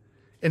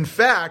 In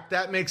fact,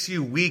 that makes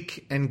you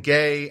weak and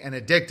gay and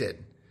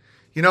addicted.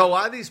 A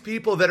lot of these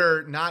people that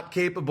are not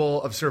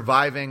capable of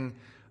surviving,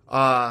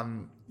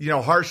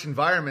 harsh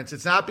environments,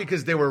 it's not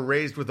because they were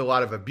raised with a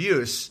lot of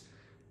abuse.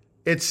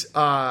 What was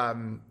I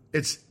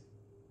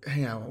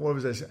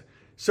saying?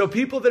 So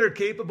people that are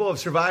capable of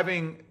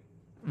surviving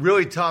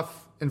really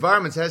tough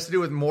environments has to do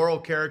with moral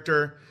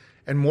character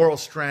and moral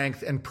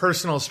strength and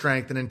personal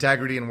strength and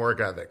integrity and work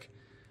ethic.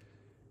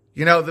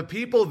 The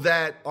people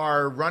that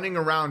are running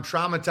around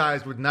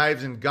traumatized with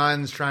knives and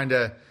guns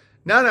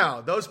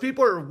No, those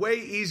people are way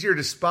easier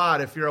to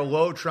spot if you're a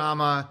low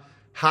trauma,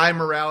 high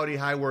morality,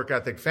 high work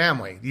ethic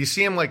family. You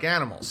see them like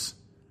animals.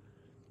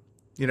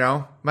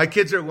 My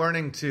kids are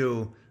learning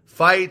to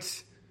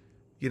fight,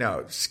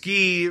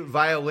 ski,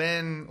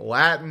 violin,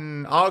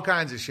 Latin, all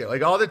kinds of shit.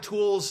 Like all the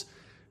tools.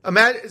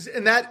 Imagine,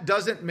 and that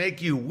doesn't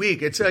make you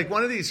weak. It's like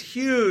one of these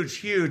huge,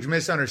 huge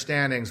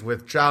misunderstandings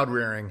with child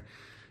rearing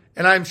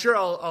And I'm sure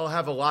I'll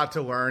have a lot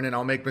to learn and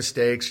I'll make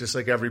mistakes just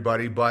like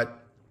everybody. But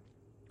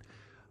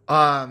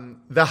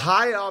the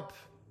high up,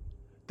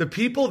 the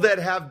people that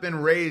have been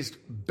raised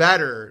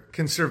better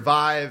can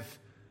survive,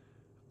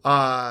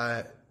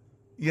 can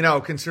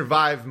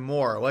survive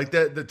more. Like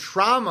the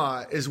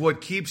trauma is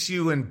what keeps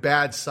you in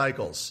bad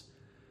cycles.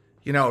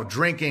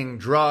 Drinking,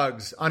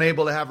 drugs,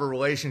 unable to have a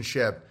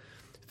relationship,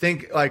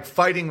 think like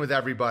fighting with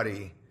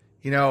everybody,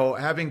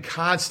 having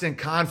constant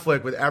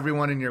conflict with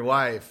everyone in your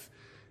life,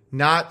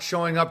 not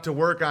showing up to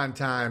work on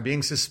time,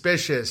 being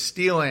suspicious,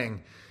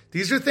 stealing.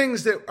 These are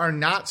things that are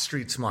not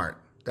street smart.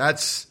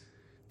 That's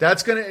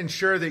going to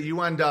ensure that you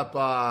end up,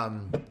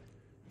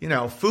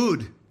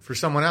 food for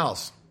someone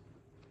else,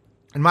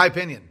 in my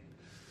opinion.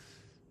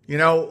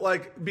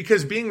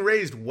 Because being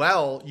raised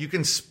well, you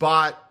can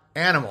spot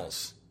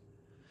animals.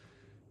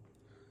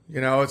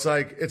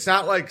 It's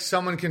not like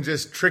someone can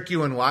just trick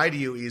you and lie to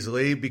you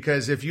easily,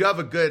 because if you have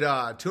a good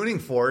tuning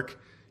fork,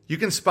 you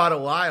can spot a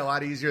lie a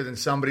lot easier than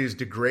somebody who's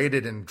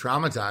degraded and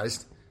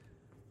traumatized,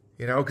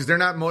 because they're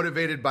not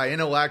motivated by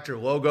intellect or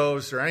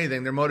logos or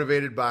anything. They're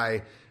motivated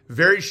by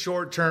very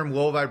short-term,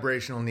 low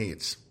vibrational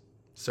needs.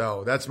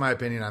 So that's my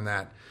opinion on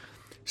that.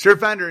 Sir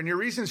Fender, in your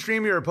recent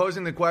stream, you were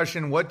posing the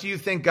question, what do you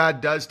think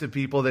God does to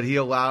people that he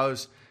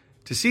allows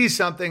to see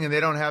something and they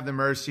don't have the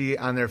mercy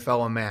on their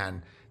fellow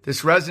man?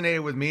 This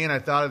resonated with me, and I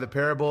thought of the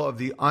parable of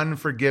the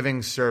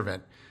unforgiving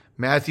servant.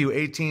 Matthew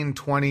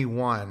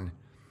 18:21,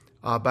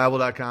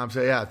 Bible.com.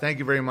 So, yeah, thank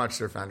you very much,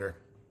 Sir Fender.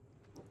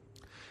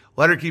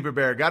 Letterkeeper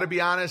Bear, got to be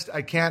honest,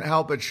 I can't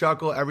help but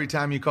chuckle every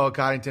time you call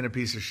Coddington a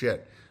piece of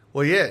shit.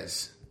 Well, he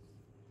is.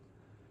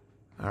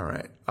 All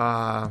right.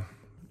 I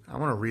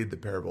want to read the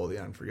parable of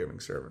the unforgiving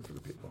servant for the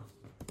people.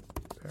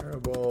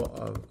 Parable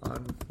of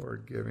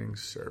unforgiving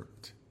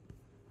servant.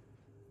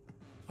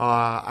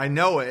 I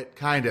know it,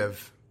 kind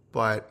of.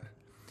 But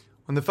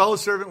when the fellow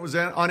servant was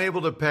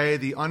unable to pay,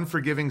 the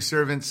unforgiving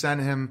servant sent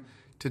him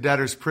to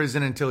debtor's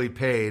prison until he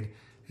paid.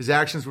 His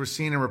actions were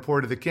seen and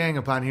reported to the king.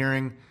 Upon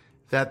hearing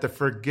that the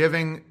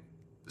forgiving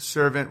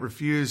servant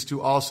refused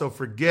to also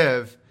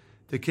forgive,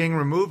 the king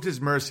removed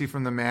his mercy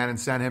from the man and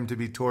sent him to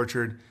be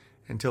tortured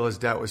until his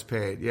debt was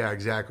paid. Yeah,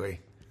 exactly.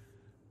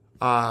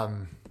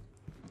 So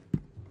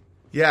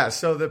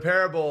the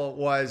parable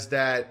was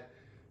that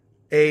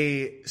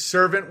a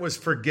servant was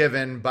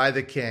forgiven by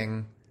the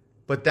king,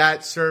 but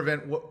that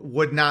servant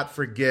would not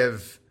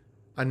forgive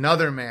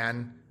another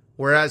man,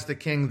 whereas the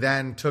king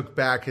then took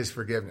back his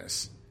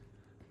forgiveness,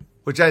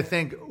 which I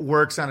think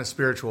works on a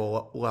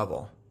spiritual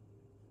level.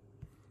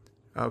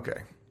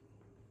 Okay.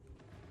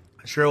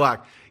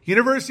 Sherlock.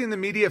 University and the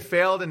media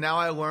failed, and now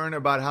I learn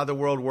about how the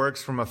world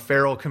works from a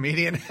feral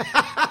comedian.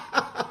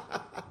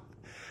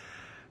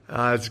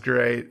 That's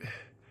great.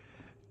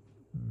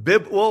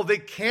 Well, they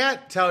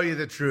can't tell you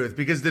the truth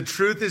because the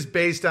truth is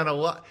based on a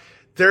lot.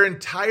 Their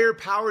entire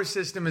power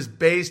system is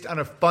based on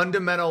a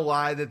fundamental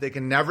lie that they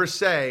can never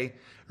say,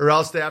 or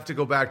else they have to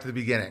go back to the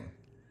beginning.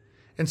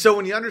 And so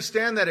when you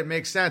understand that, it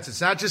makes sense.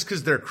 It's not just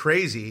because they're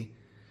crazy.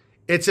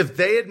 It's if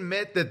they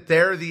admit that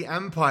they're the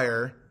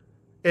empire,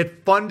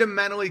 it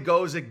fundamentally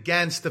goes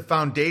against the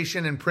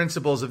foundation and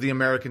principles of the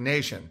American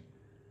nation.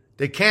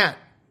 They can't.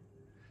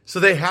 So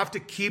they have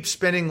to keep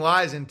spinning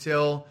lies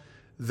until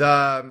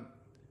the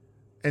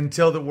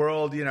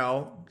world,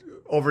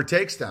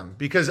 overtakes them,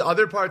 because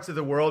other parts of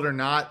the world are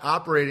not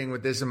operating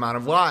with this amount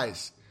of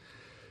lies.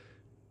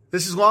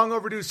 This is long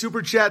overdue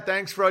super chat.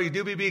 Thanks for all you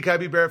do, BB. Can I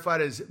be verified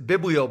as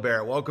Biblio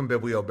Bear? Welcome,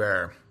 Biblio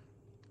Bear.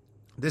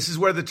 This is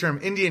where the term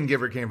Indian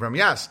giver came from.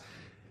 Yes,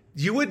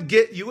 you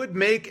would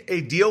make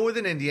a deal with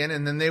an Indian,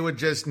 and then they would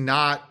just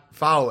not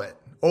follow it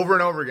over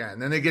and over again.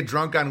 Then they get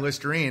drunk on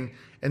Listerine,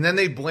 and then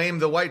they blame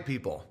the white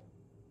people.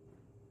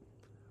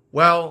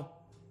 Well,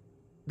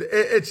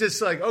 it's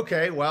just like,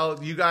 okay,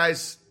 well, you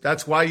guys,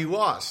 that's why you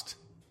lost.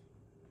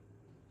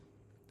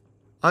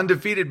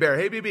 Undefeated Bear.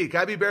 Hey, BB,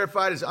 can I be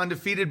verified as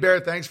Undefeated Bear?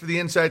 Thanks for the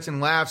insights and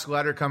laughs.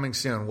 Letter coming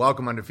soon.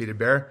 Welcome, Undefeated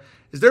Bear.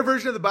 Is there a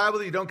version of the Bible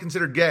that you don't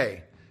consider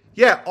gay?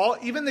 Yeah,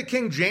 even the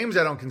King James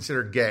I don't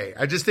consider gay.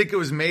 I just think it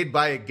was made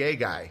by a gay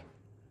guy.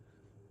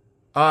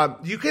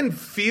 You can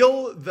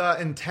feel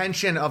the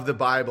intention of the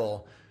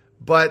Bible,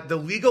 but the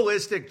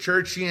legalistic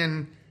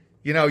churchian,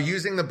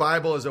 using the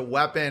Bible as a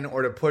weapon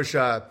or to push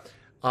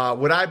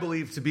what I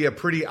believe to be a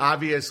pretty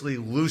obviously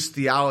loose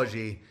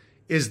theology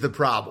is the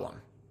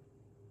problem.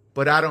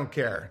 But I don't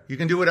care. You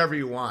can do whatever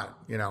you want.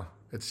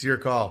 It's your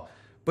call.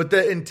 But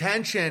the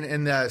intention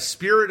and the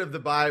spirit of the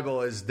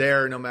Bible is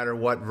there no matter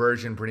what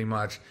version pretty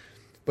much.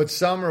 But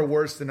some are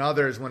worse than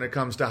others when it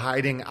comes to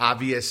hiding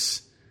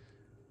obvious.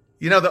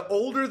 The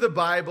older the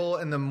Bible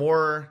and the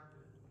more,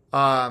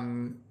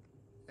 and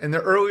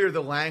the earlier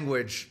the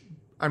language,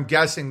 I'm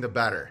guessing the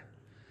better.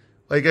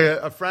 Like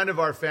a friend of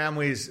our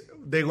family's,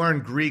 they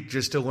learned Greek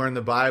just to learn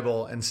the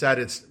Bible and said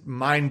it's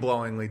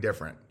mind-blowingly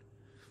different.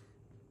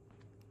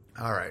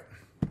 All right.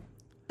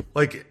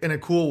 Like in a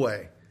cool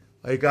way.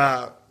 Like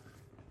a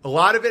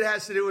lot of it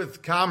has to do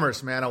with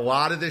commerce, man. A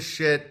lot of this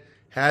shit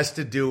has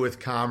to do with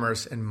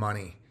commerce and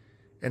money.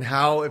 and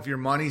how if your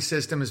money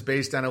system is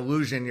based on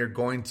illusion, you're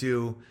going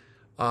to,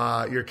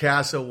 your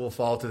castle will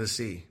fall to the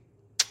sea.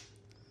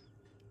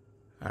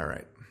 All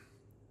right.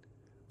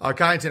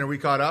 Kyneton, are we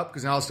caught up?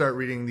 Because now I'll start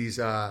reading these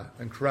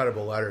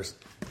incredible letters.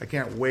 I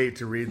can't wait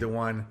to read the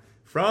one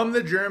from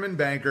the German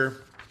banker.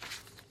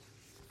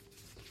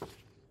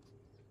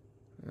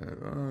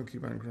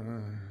 Keep on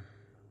crying.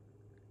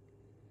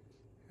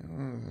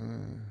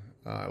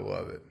 I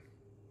love it.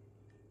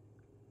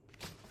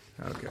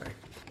 Okay.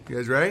 You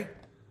guys ready?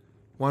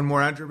 One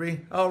more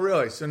entropy? Oh,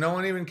 really? So no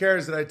one even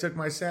cares that I took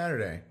my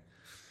Saturday.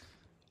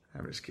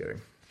 I'm just kidding.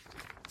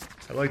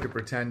 I like to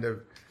pretend to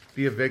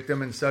be a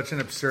victim in such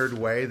an absurd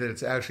way that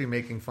it's actually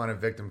making fun of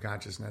victim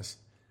consciousness.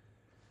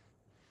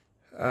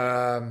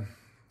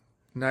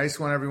 Nice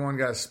one, everyone.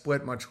 Got a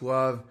split. Much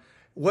love.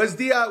 Was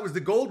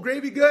the gold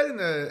gravy good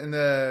in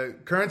the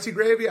currency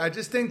gravy? I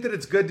just think that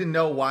it's good to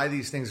know why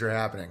these things are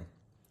happening.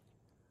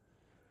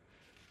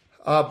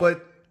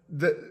 But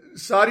the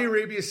Saudi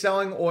Arabia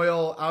selling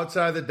oil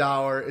outside of the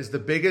dollar is the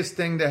biggest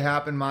thing to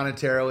happen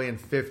monetarily in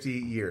 50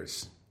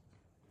 years.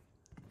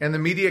 And the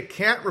media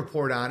can't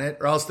report on it,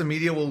 or else the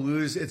media will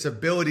lose its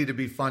ability to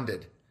be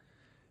funded.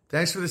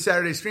 Thanks for the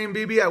Saturday stream,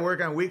 BB. I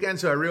work on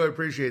weekends, so I really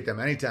appreciate them.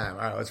 Anytime.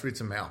 All right, let's read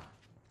some mail.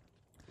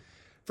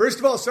 First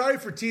of all, sorry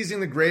for teasing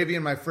the gravy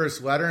in my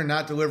first letter and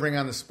not delivering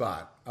on the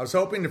spot. I was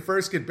hoping to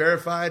first get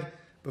verified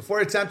before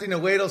attempting to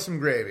ladle some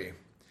gravy.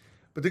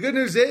 But the good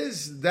news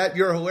is that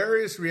your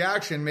hilarious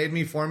reaction made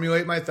me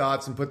formulate my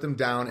thoughts and put them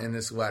down in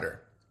this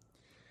letter.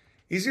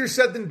 Easier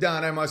said than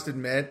done, I must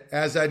admit,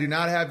 as I do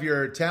not have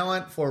your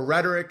talent for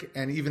rhetoric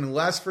and even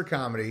less for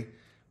comedy,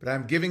 but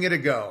I'm giving it a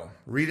go.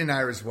 Read in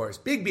Ira's voice.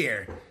 Big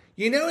Beer,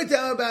 you know it's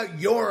all about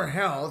your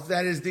health.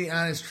 That is the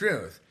honest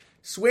truth.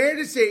 Swear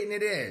to Satan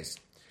it is.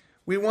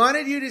 We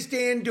wanted you to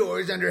stay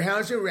indoors under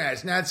house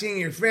arrest, not seeing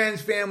your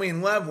friends, family,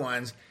 and loved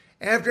ones.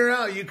 After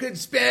all, you could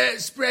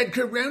spread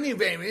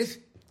coronavirus.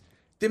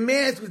 The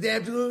mask was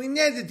absolutely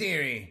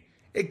necessary.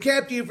 It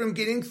kept you from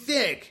getting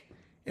sick.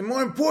 And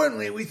more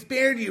importantly, we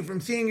spared you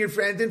from seeing your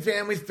friends and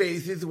family's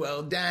faces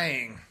while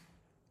dying.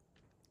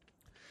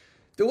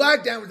 The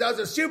lockdown was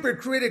also super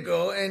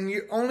critical and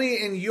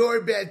only in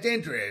your best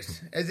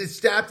interest, as it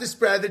stopped the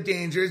spread of the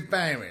dangerous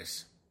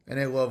virus. And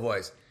a low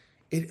voice.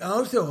 It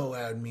also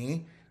allowed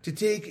me to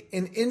take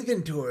an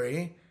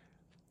inventory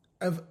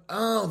of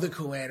all the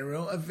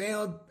collateral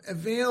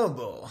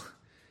available,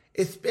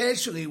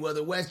 especially while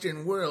the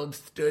Western world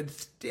stood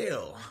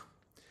still.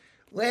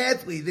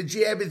 Lastly, the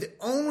jab is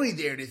only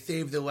there to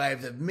save the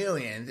lives of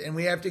millions, and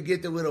we have to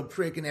get the little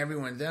prick in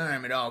everyone's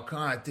arm at all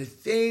costs to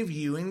save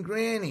you and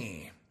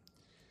Granny.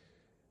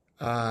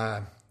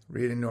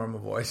 Read in normal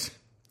voice.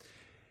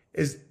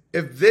 If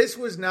this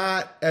was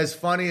not as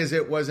funny as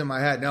it was in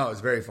my head, no, it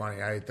was very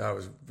funny. I thought it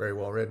was very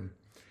well written.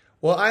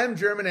 Well, I am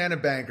German and a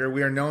banker.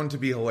 We are known to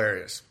be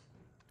hilarious.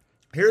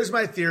 Here's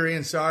my theory,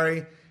 and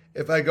sorry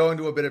if I go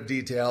into a bit of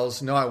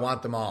details. No, I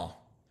want them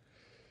all.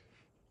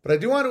 But I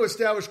do want to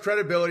establish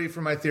credibility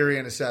for my theory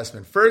and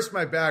assessment. First,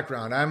 my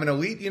background. I'm an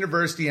elite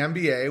university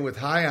MBA with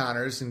high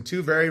honors in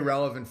 2 very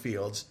relevant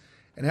fields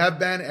and have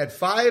been at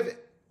 5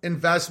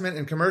 investment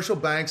and commercial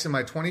banks in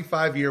my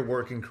 25-year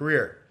working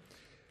career,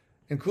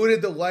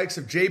 included the likes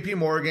of JP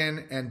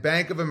Morgan and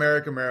Bank of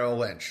America Merrill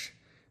Lynch.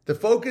 The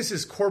focus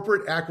is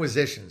corporate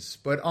acquisitions,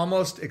 but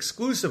almost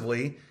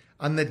exclusively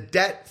on the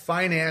debt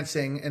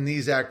financing in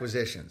these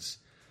acquisitions.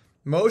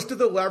 Most of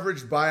the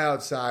leveraged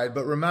buyout side,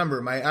 but remember,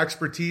 my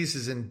expertise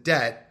is in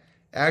debt,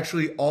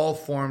 actually all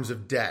forms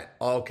of debt,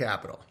 all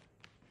capital.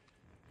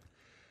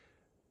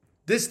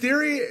 This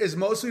theory is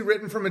mostly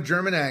written from a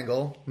German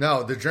angle.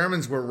 No, the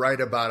Germans were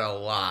right about a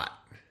lot.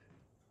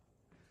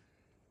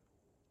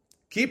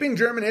 Keeping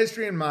German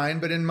history in mind,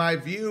 but in my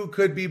view,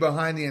 could be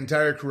behind the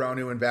entire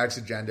Corona and Vax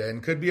agenda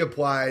and could be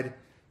applied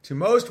to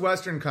most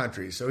Western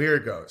countries. So here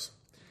it goes.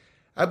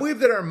 I believe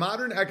that our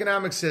modern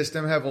economic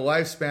system have a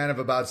lifespan of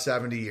about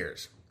 70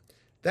 years.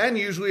 Then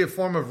usually a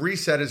form of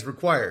reset is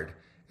required.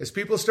 As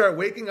people start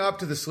waking up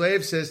to the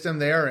slave system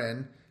they are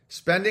in,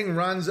 spending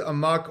runs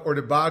amok or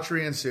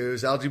debauchery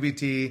ensues,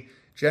 LGBT,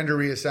 gender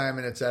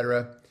reassignment,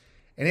 etc.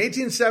 In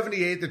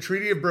 1878, the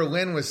Treaty of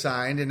Berlin was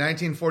signed. In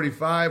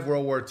 1945,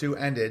 World War II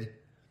ended.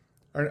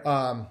 In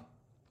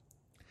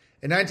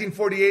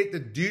 1948, the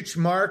Deutsche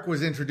Mark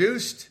was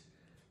introduced.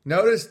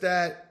 Notice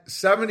that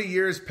 70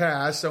 years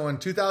passed, so in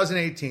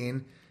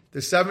 2018, the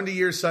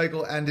 70-year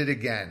cycle ended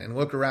again. And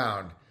look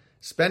around.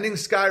 Spending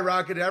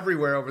skyrocketed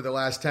everywhere over the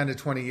last 10 to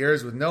 20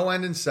 years with no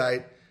end in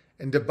sight,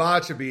 and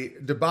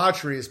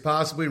debauchery is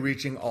possibly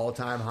reaching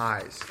all-time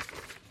highs.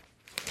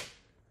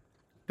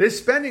 This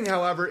spending,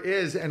 however,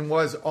 is and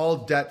was all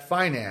debt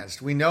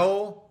financed. We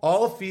know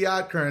all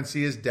fiat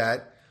currency is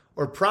debt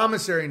or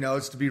promissory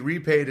notes to be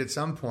repaid at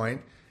some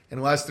point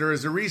unless there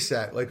is a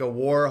reset, like a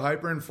war,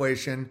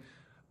 hyperinflation,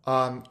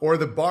 or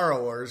the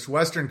borrowers,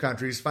 Western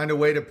countries, find a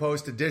way to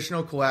post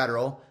additional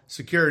collateral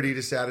security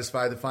to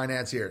satisfy the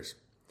financiers.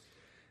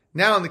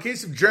 Now, in the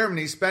case of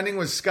Germany, spending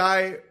was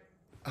sky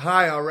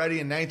high already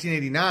in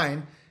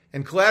 1989,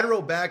 and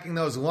collateral backing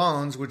those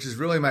loans, which is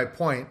really my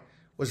point,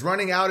 was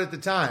running out at the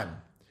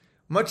time,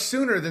 much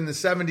sooner than the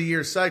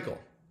 70-year cycle.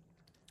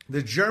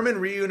 The German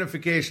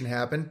reunification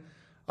happened.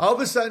 All of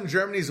a sudden,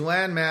 Germany's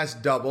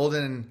landmass doubled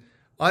and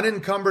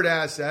unencumbered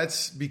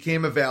assets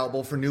became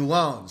available for new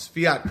loans,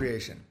 fiat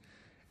creation.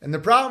 And the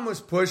problem was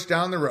pushed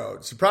down the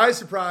road. Surprise,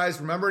 surprise,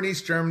 remember in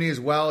East Germany as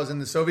well as in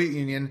the Soviet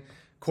Union,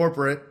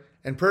 corporate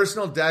and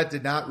personal debt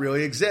did not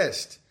really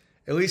exist,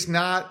 at least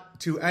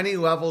not to any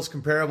levels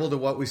comparable to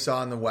what we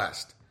saw in the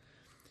West.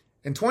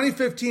 In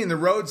 2015, the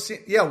road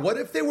what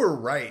if they were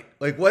right?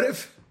 Like, what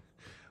if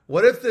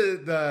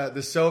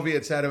the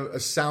Soviets had a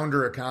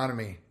sounder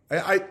economy?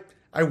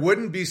 I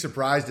wouldn't be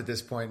surprised at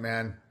this point,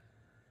 man.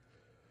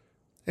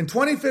 In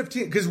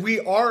 2015, because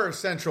we are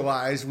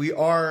centralized, we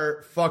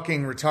are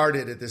fucking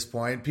retarded at this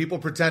point. People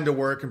pretend to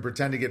work and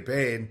pretend to get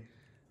paid,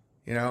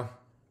 you know?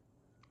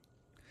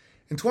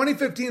 In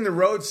 2015, the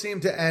road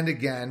seemed to end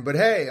again, but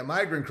hey, a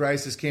migrant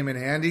crisis came in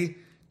handy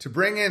to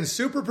bring in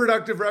super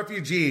productive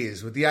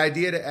refugees with the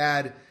idea to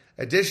add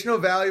additional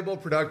valuable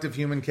productive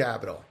human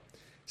capital.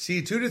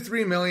 See, 2 to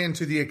 3 million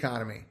to the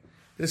economy.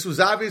 This was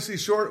obviously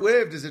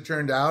short-lived, as it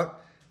turned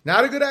out.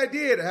 Not a good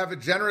idea to have a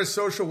generous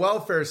social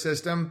welfare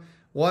system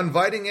while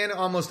inviting in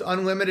almost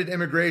unlimited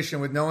immigration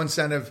with no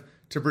incentive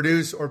to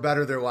produce or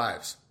better their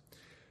lives.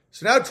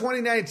 So now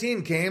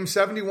 2019 came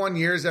 71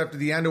 years after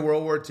the end of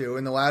World War II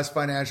and the last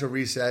financial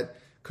reset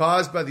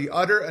caused by the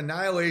utter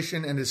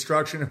annihilation and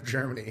destruction of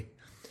Germany.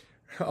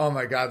 Oh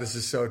my God, this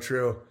is so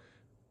true.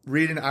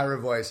 Read an Ira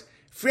voice.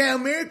 Frau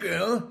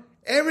Merkel,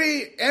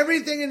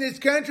 everything in this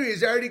country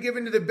is already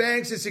given to the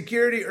banks as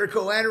security or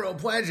collateral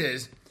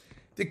pledges.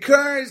 The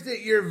cars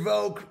that your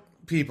Volk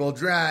people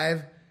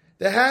drive,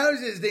 the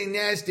houses they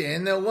nest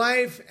in, the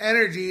life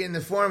energy in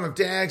the form of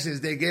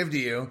taxes they give to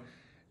you.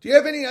 Do you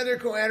have any other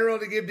collateral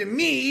to give to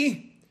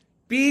me?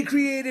 Be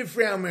creative,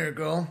 Frau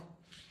Merkel.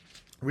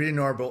 Read a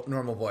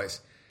normal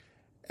voice.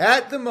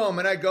 At the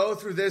moment, I go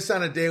through this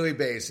on a daily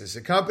basis.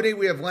 A company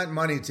we have lent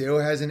money to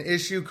has an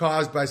issue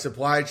caused by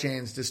supply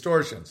chains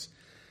distortions.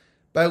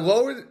 By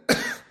lower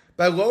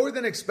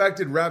than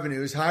expected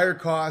revenues, higher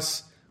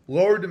costs,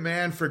 lower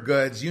demand for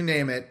goods, you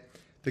name it,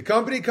 the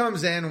company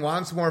comes in,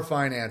 wants more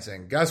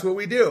financing. Guess what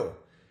we do?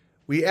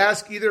 We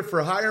ask either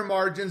for higher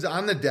margins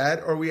on the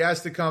debt or we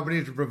ask the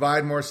company to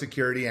provide more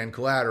security and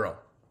collateral.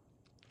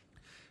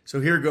 So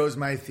here goes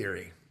my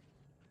theory.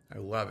 I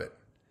love it.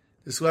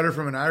 This letter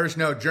from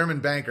an German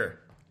banker.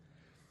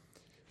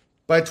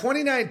 By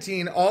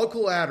 2019, all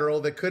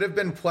collateral that could have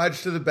been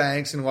pledged to the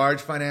banks and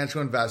large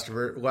financial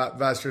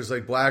investors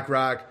like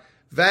BlackRock,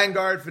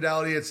 Vanguard,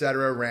 Fidelity,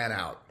 etc. ran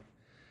out.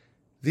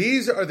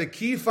 These are the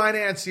key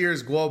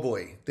financiers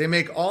globally. They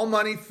make all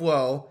money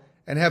flow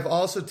and have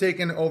also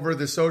taken over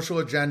the social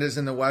agendas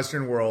in the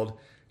Western world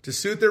to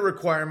suit their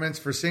requirements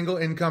for single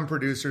income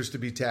producers to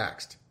be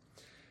taxed.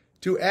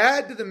 To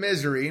add to the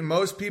misery,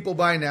 most people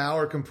by now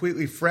are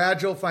completely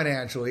fragile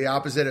financially,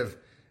 opposite of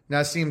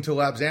Nassim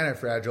Taleb's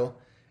anti-fragile,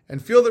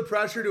 and feel the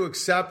pressure to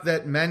accept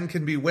that men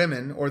can be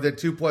women or that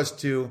 2 +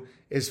 2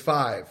 is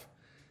 5,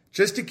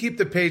 just to keep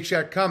the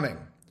paycheck coming.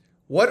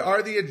 What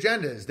are the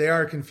agendas? They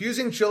are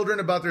confusing children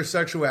about their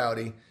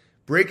sexuality,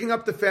 breaking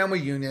up the family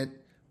unit,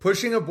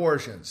 pushing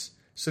abortions,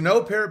 so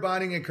no pair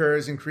bonding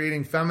occurs, and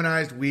creating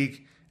feminized,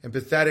 weak, and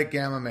pathetic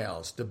gamma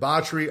males.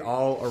 Debauchery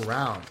all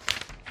around.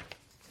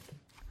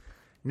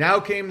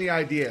 Now came the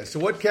idea. So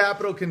what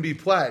capital can be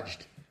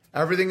pledged?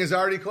 Everything is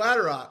already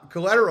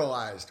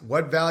collateralized.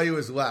 What value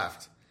is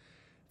left?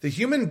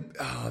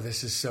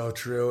 This is so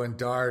true and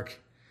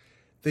dark.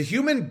 The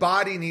human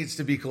body needs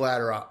to be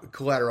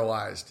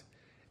collateralized.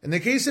 In the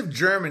case of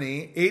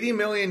Germany, 80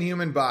 million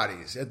human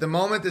bodies. At the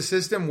moment, the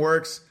system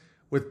works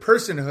with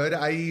personhood,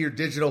 i.e. your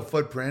digital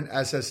footprint,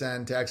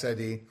 SSN, tax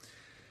ID,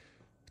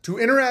 to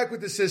interact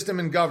with the system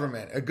and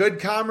government. A good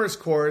commerce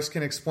course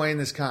can explain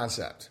this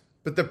concept.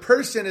 But the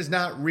person is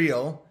not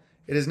real.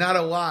 It is not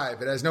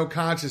alive. It has no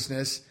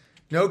consciousness,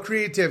 no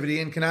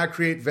creativity, and cannot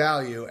create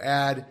value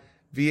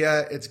via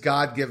its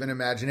God-given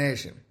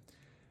imagination.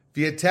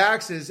 Via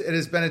taxes, it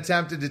has been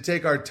attempted to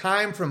take our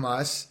time from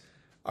us,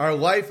 our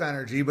life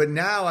energy, but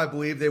now I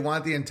believe they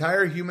want the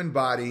entire human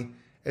body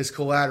as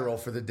collateral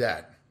for the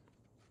debt.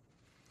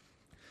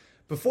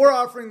 Before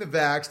offering the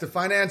vax, the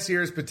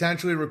financiers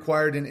potentially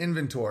required an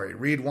inventory,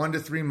 read 1 to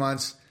 3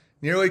 months,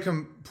 nearly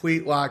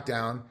complete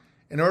lockdown,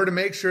 in order to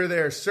make sure they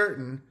are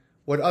certain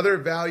what other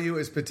value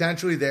is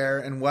potentially there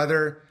and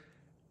whether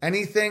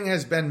anything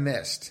has been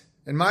missed.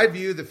 In my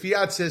view, the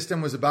fiat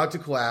system was about to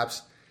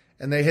collapse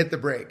and they hit the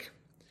brake.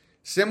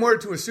 Similar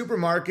to a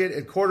supermarket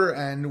at quarter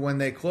end when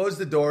they close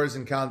the doors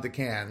and count the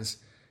cans,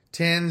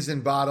 tins,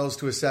 and bottles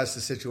to assess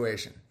the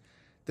situation.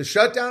 The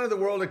shutdown of the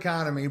world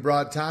economy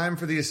brought time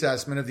for the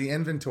assessment of the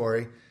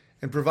inventory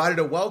and provided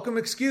a welcome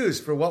excuse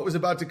for what was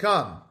about to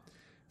come.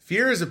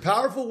 Fear is a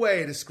powerful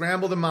way to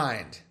scramble the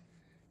mind.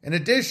 In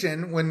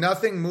addition, when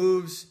nothing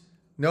moves,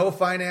 no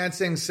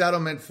financing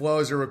settlement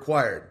flows are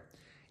required.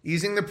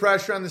 Easing the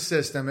pressure on the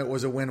system, it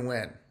was a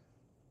win-win.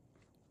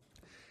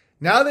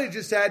 Now they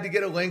just had to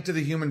get a link to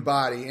the human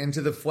body, into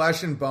the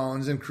flesh and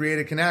bones, and create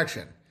a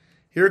connection.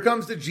 Here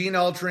comes the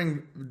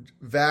gene-altering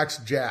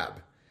vax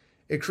jab.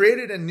 It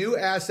created a new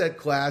asset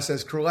class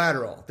as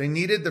collateral. They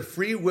needed the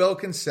free will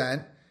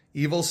consent,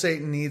 evil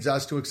Satan needs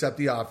us to accept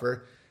the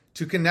offer,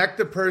 to connect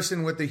the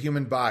person with the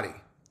human body.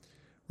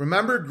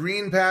 Remember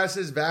green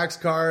passes, vax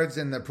cards,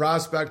 and the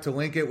prospect to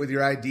link it with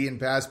your ID and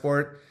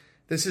passport?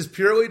 This is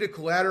purely to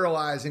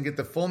collateralize and get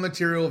the full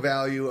material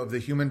value of the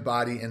human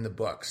body in the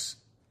books.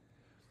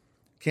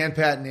 Can't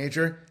patent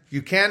nature.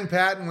 You can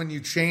patent when you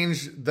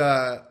change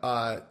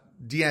the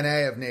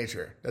DNA of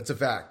nature. That's a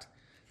fact.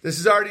 This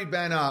has already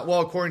been,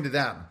 according to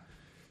them.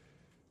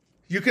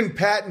 You can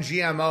patent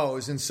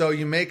GMOs, and so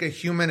you make a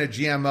human a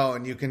GMO,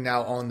 and you can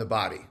now own the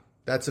body.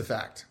 That's a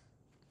fact.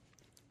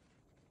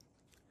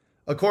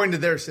 According to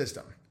their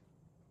system.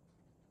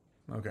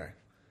 Okay.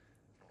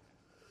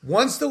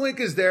 Once the link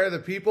is there, the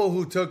people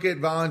who took it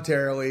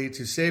voluntarily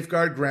to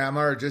safeguard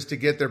grandma or just to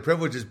get their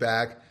privileges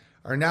back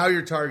are now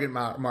your target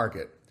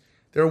market.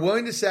 They're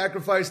willing to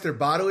sacrifice their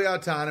bodily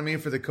autonomy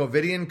for the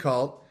COVIDian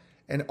cult,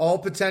 and all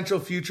potential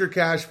future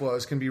cash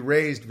flows can be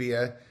raised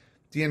via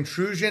the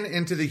intrusion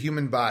into the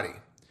human body.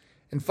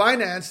 In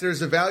finance,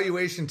 there's a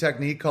valuation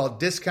technique called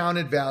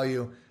discounted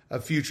value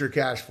of future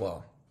cash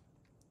flow.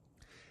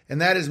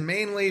 And that is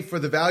mainly for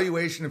the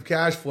valuation of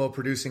cash flow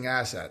producing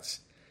assets.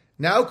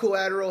 Now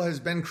collateral has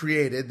been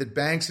created that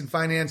banks and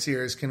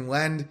financiers can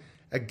lend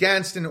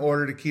against in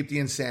order to keep the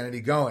insanity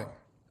going.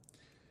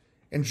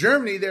 In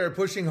Germany, they are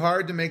pushing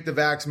hard to make the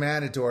vax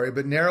mandatory,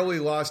 but narrowly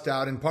lost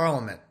out in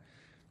parliament.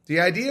 The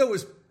idea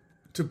was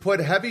to put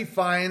heavy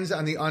fines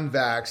on the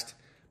unvaxxed,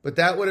 but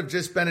that would have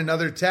just been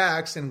another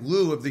tax in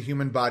lieu of the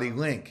human body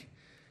link.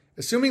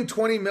 Assuming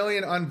 20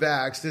 million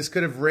unvaxxed, this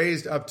could have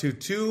raised up to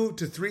 200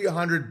 to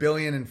 300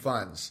 billion in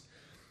funds.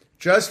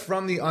 Just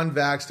from the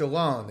unvaxxed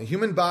alone, the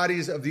human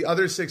bodies of the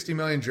other 60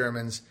 million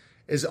Germans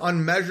is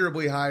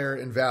unmeasurably higher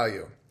in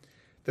value.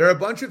 There are a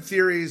bunch of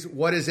theories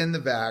what is in the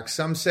vax.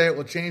 Some say it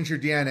will change your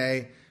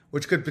DNA,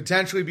 which could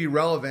potentially be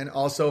relevant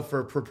also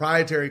for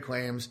proprietary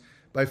claims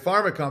by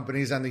pharma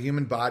companies on the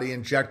human body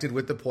injected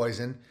with the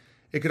poison.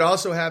 It could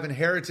also have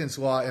inheritance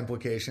law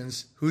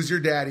implications. Who's your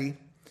daddy?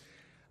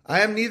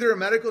 I am neither a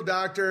medical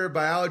doctor,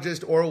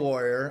 biologist, or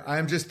lawyer. I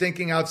am just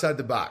thinking outside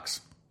the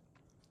box.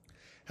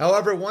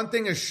 However, one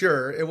thing is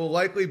sure, it will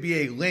likely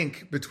be a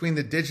link between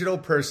the digital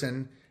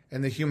person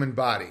and the human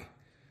body.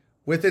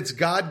 With its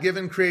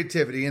God-given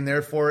creativity, and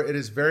therefore it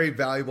is a very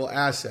valuable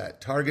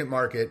asset, target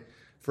market,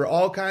 for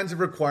all kinds of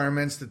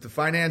requirements that the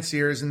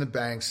financiers and the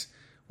banks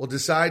will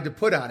decide to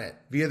put on it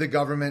via the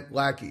government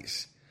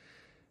lackeys.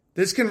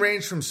 This can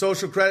range from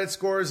social credit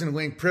scores and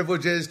linked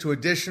privileges to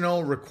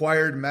additional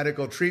required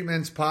medical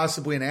treatments,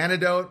 possibly an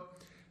antidote.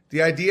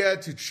 The idea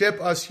to chip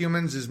us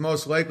humans is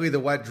most likely the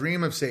wet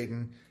dream of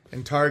Satan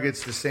and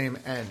targets the same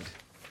end.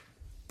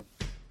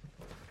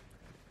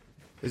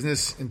 Isn't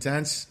this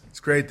intense? It's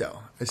great, though.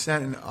 I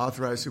sent an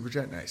authorized super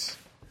chat. Nice.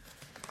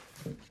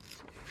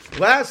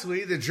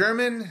 Lastly, the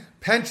German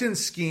pension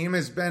scheme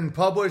has been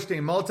published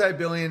a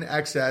multi-billion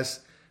excess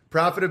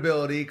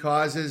profitability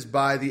causes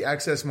by the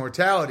excess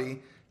mortality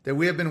that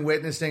we have been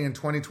witnessing in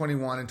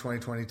 2021 and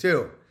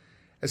 2022.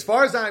 As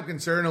far as I'm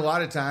concerned, a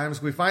lot of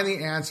times we find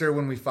the answer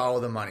when we follow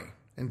the money.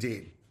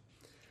 Indeed.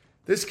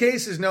 This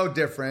case is no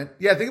different.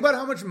 Yeah, think about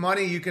how much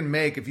money you can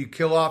make if you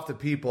kill off the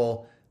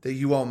people that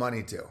you owe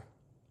money to.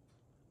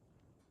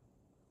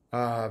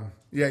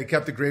 He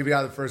kept the gravy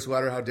out of the first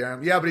letter. How dare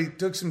him? Yeah, but he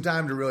took some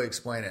time to really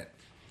explain it.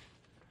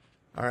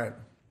 All right.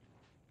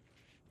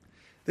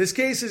 This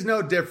case is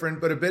no different,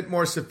 but a bit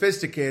more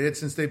sophisticated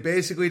since they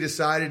basically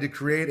decided to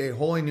create a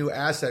wholly new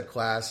asset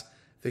class,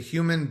 the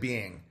human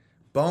being,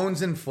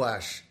 bones and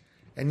flesh,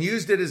 and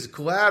used it as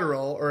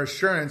collateral or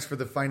assurance for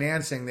the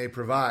financing they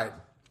provide.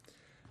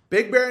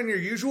 Big Bear, in your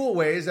usual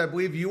ways, I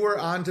believe you were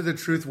onto the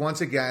truth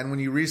once again when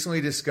you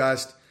recently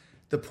discussed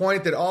the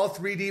point that all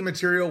 3D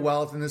material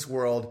wealth in this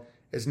world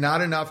is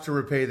not enough to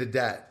repay the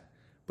debt.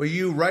 But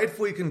you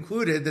rightfully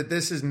concluded that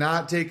this is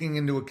not taking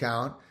into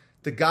account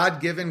the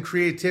God-given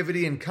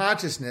creativity and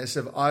consciousness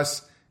of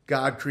us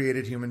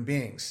God-created human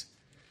beings.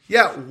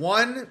 Yeah,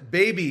 one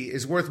baby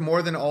is worth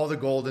more than all the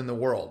gold in the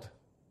world.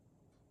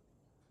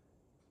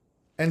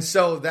 And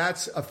so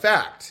that's a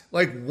fact.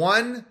 Like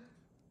one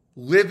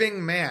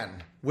living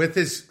man with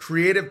his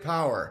creative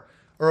power,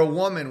 or a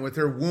woman with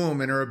her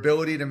womb and her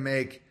ability to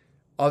make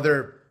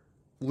other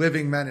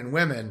living men and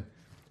women,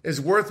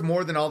 is worth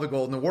more than all the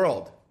gold in the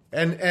world.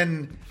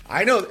 And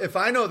I know, if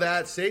I know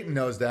that, Satan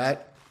knows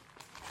that.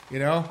 You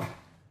know,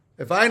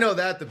 if I know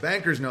that, the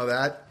bankers know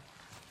that.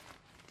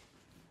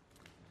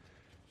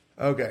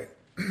 Okay.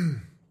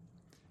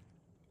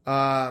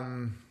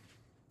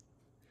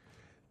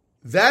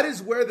 That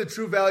is where the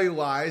true value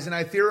lies. And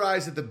I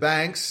theorize that the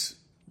banks,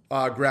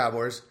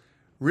 grabblers,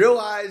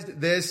 realized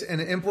this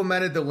and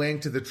implemented the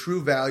link to the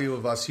true value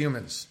of us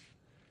humans.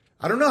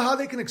 I don't know how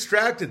they can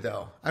extract it,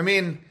 though. I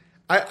mean,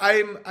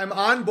 I'm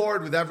on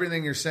board with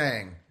everything you're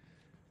saying.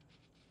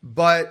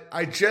 But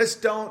I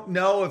just don't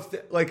know if,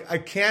 I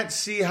can't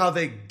see how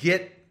they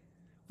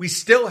we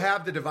still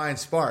have the divine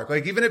spark.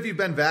 Like, even if you've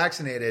been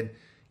vaccinated,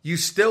 you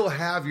still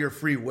have your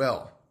free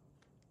will.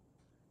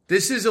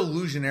 This is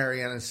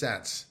illusionary in a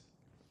sense.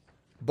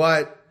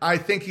 But I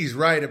think he's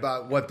right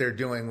about what they're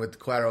doing with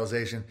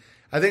collateralization.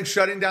 I think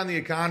shutting down the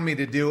economy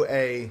to do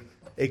a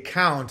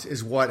count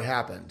is what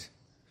happened.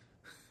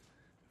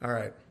 All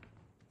right.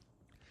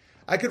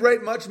 I could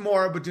write much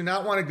more, but do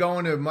not want to go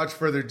into much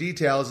further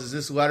details as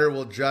this letter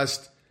will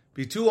just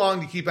be too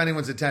long to keep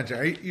anyone's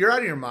attention. You're out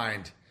of your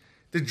mind.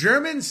 The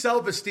German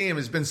self-esteem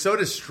has been so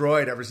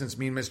destroyed ever since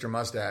Mean Mr.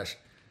 Mustache.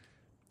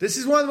 This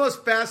is one of the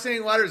most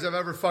fascinating letters I've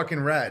ever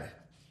fucking read.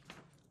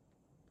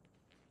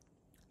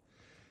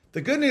 The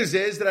good news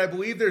is that I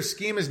believe their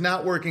scheme is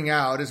not working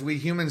out as we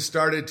humans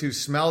started to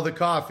smell the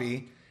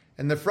coffee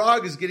and the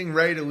frog is getting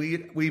ready to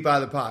leap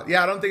out of the pot.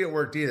 Yeah, I don't think it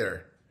worked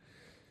either.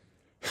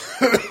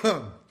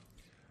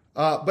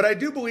 But I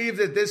do believe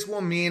that this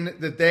will mean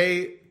that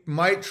they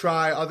might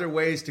try other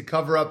ways to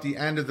cover up the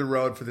end of the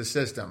road for the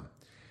system.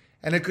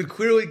 And it could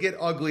clearly get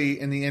ugly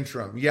in the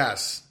interim.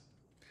 Yes.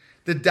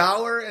 The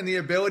dollar and the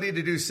ability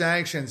to do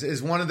sanctions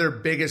is one of their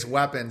biggest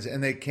weapons,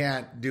 and they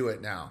can't do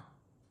it now.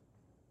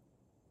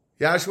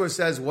 Yahshua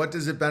says, what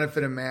does it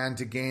benefit a man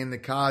to gain the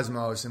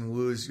cosmos and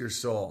lose your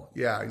soul?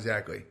 Yeah,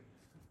 exactly.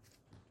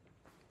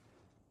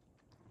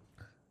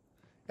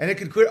 And it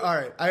could clear. All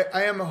right.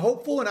 I am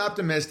hopeful and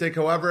optimistic.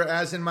 However,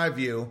 as in my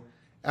view,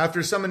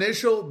 after some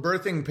initial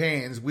birthing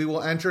pains, we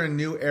will enter a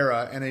new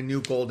era and a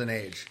new golden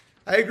age.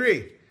 I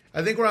agree.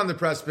 I think we're on the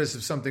precipice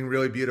of something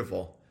really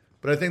beautiful.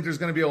 But I think there's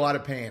going to be a lot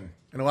of pain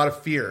and a lot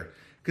of fear.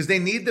 Because they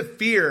need the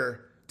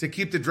fear to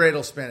keep the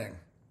dreidel spinning.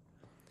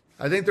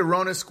 I think the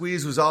Rona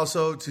squeeze was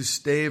also to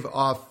stave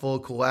off full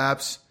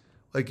collapse,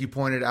 like you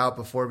pointed out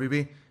before,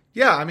 BB.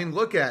 Yeah, I mean,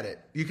 look at it.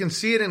 You can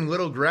see it in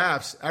little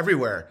graphs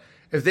everywhere.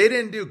 If they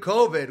didn't do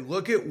COVID,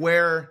 look at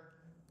where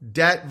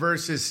debt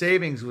versus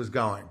savings was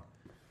going.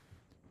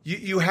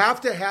 You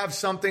have to have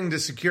something to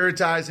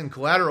securitize and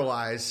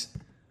collateralize,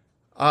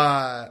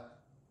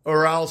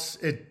 or else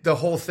the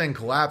whole thing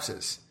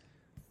collapses.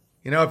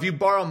 You know, if you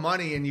borrow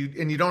money and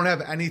you don't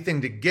have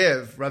anything to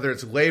give, whether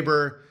it's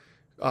labor,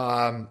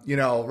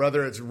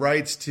 whether it's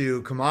rights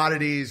to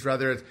commodities,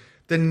 whether it's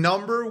the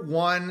number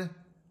one,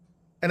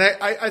 and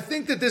I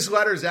think that this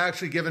letter is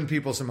actually giving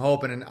people some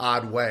hope in an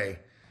odd way.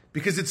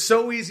 Because it's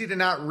so easy to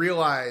not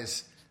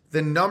realize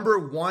the number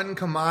one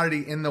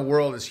commodity in the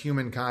world is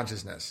human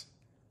consciousness.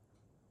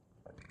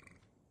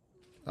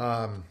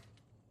 Like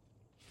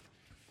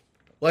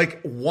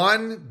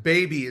one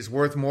baby is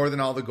worth more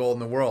than all the gold in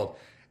the world.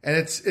 And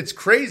it's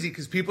crazy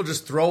because people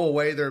just throw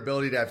away their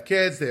ability to have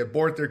kids. They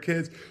abort their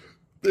kids.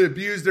 They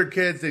abuse their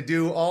kids. They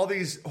do all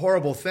these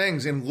horrible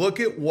things. And look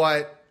at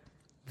what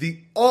the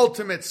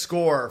ultimate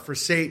score for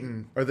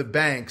Satan or the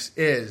banks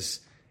is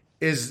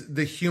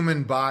the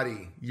human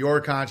body,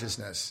 your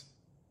consciousness.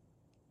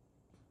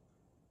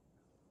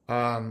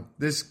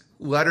 This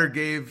letter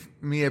gave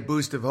me a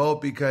boost of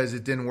hope because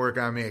it didn't work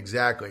on me.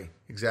 Exactly.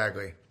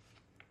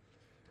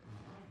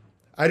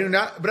 I do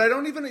not, but I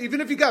don't even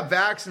if you got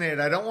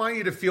vaccinated, I don't want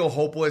you to feel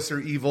hopeless or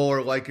evil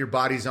or like your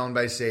body's owned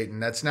by Satan.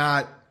 That's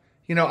not,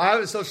 I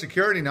have a social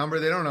security number.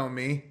 They don't own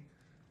me.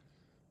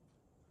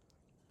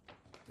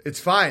 It's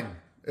fine.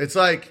 It's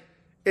like,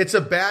 it's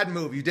a bad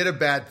move. You did a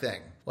bad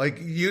thing. Like,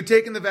 you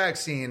taking the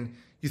vaccine,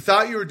 you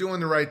thought you were doing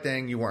the right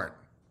thing, you weren't.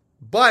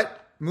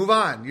 But, move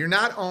on. You're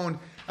not owned.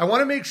 I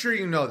want to make sure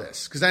you know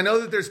this, because I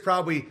know that there's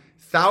probably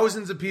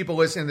thousands of people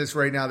listening to this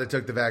right now that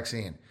took the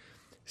vaccine.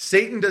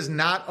 Satan does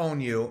not own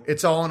you.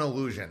 It's all an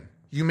illusion.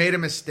 You made a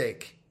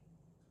mistake.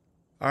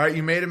 All right,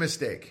 you made a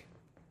mistake.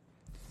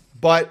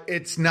 But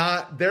it's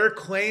not, their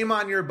claim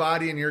on your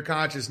body and your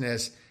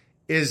consciousness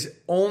is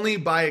only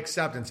by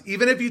acceptance.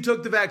 Even if you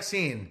took the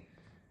vaccine,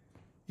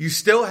 you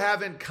still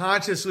haven't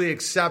consciously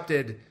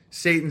accepted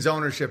Satan's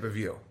ownership of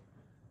you.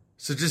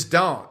 So just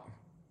don't.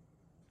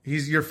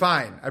 You're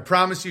fine. I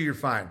promise you're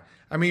fine.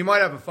 I mean, you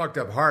might have a fucked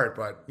up heart,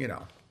 but,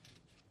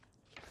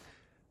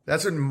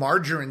 that's what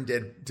margarine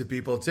did to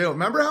people, too.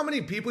 Remember how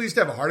many people used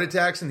to have heart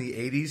attacks in the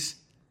 80s?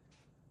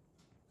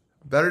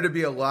 Better to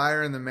be a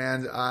liar in the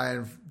man's eye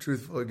and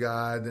truthful to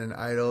God than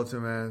idle to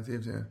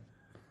man.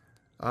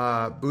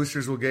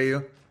 Boosters will get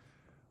you.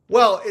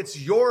 Well, it's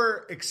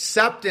your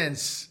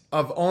acceptance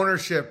of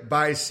ownership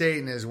by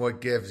Satan is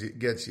what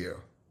gets you.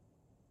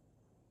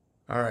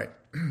 All right.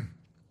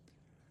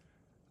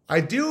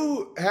 I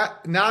do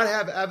not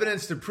have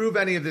evidence to prove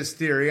any of this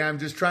theory. I'm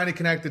just trying to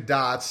connect the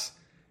dots,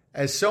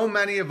 as so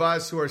many of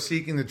us who are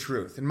seeking the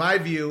truth. In my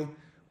view,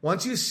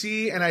 once you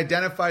see and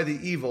identify the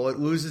evil, it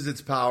loses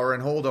its power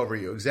and hold over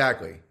you.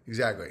 Exactly.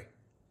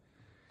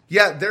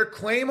 Yeah, their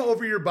claim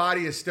over your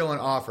body is still an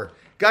offer.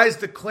 Guys,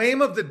 the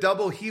claim of the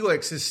double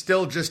helix is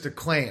still just a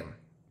claim.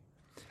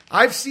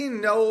 I've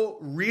seen no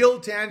real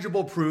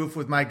tangible proof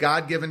with my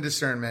God-given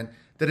discernment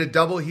that a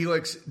double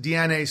helix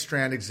DNA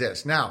strand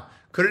exists. Now,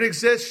 could it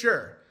exist?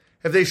 Sure.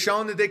 Have they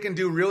shown that they can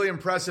do really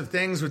impressive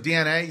things with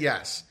DNA?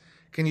 Yes.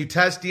 Can you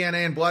test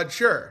DNA in blood?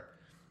 Sure.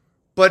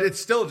 But it's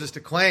still just a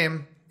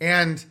claim.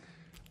 And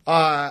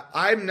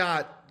I'm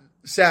not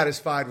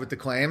satisfied with the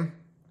claim.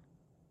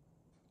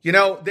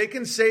 They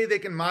can say they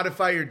can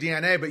modify your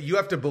DNA, but you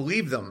have to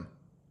believe them.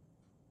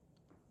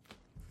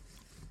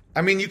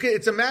 I mean,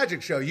 it's a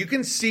magic show. You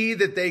can see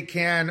that they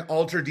can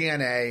alter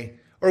DNA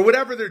or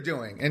whatever they're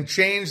doing and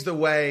change the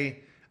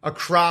way a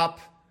crop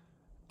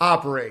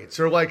operates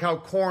or like how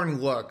corn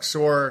looks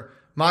or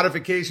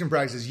modification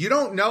practices. You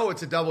don't know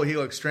it's a double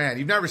helix strand.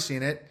 You've never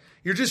seen it.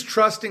 You're just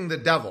trusting the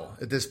devil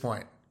at this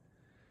point.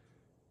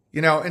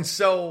 And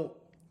so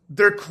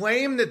their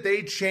claim that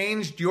they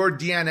changed your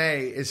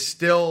DNA is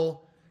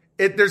still,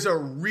 there's a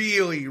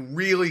really,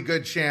 really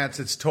good chance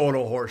it's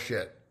total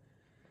horseshit.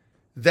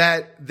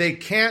 That they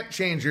can't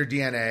change your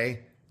DNA.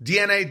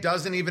 DNA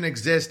doesn't even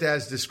exist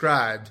as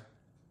described.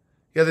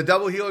 Yeah, the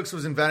double helix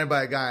was invented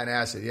by a guy on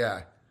acid,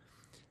 yeah.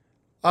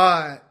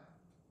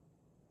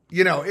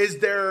 Is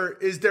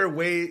there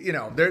way,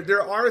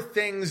 there are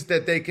things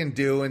that they can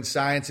do, and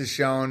science has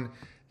shown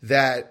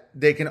that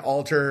they can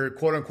alter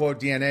quote unquote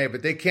DNA,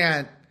 but they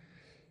can't.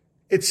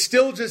 It's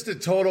still just a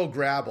total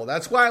grabble.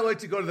 That's why I like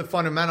to go to the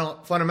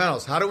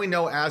fundamentals. How do we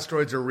know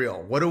asteroids are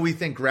real? What do we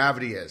think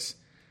gravity is?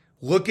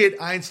 Look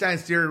at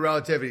Einstein's theory of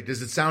relativity.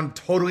 Does it sound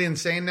totally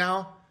insane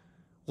now?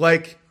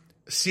 Like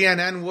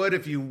CNN would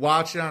if you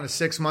watch it on a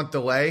 6-month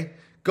delay?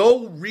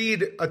 Go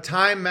read a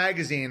Time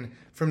magazine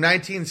from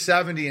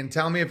 1970 and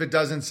tell me if it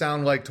doesn't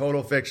sound like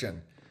total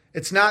fiction.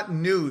 It's not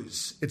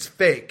news. It's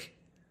fake.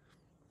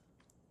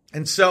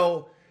 And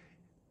so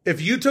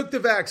if you took the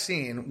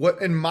vaccine, what,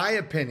 in my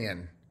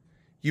opinion,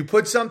 you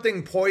put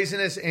something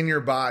poisonous in your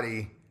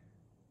body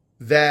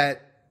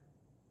that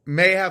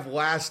may have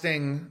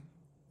lasting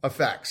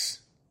effects.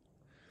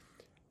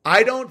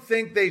 I don't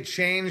think they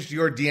changed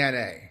your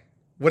DNA,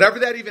 whatever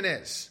that even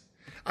is.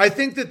 I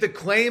think that the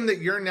claim that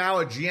you're now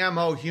a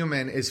GMO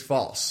human is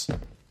false.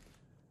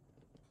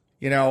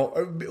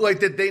 Like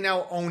that they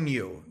now own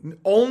you.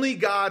 Only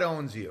God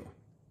owns you.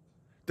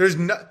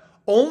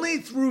 Only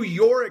through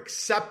your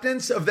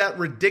acceptance of that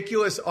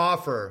ridiculous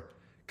offer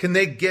can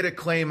they get a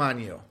claim on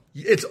you.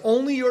 It's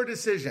only your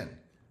decision.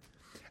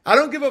 I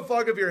don't give a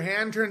fuck if your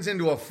hand turns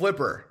into a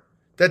flipper.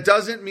 That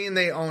doesn't mean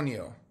they own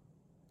you.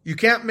 You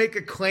can't make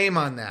a claim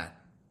on that.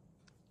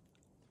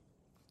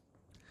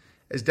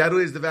 As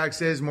deadly as the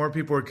vaccine is, more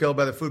people were killed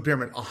by the food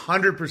pyramid.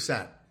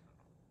 100%.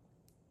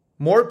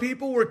 More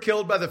people were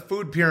killed by the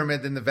food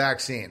pyramid than the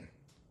vaccine.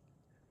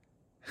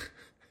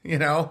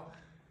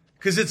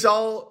 Because it's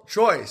all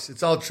choice.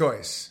 It's all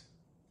choice.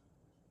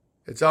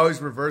 It's always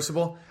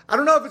reversible. I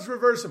don't know if it's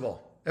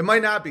reversible. It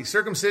might not be.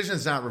 Circumcision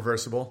is not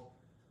reversible.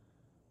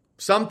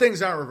 Some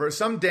things aren't reversible.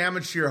 Some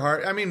damage to your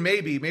heart. I mean,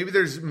 maybe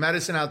there's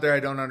medicine out there I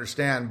don't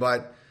understand,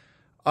 but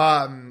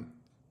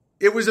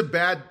it's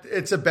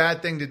a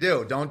bad thing to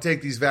do. Don't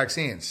take these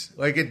vaccines.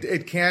 Like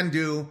it can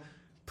do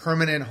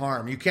permanent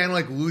harm. You can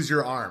lose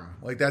your arm.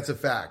 That's a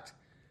fact.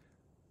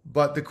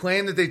 But the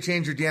claim that they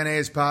change your DNA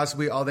is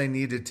possibly all they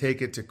need to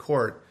take it to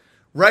court.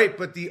 Right,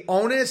 but the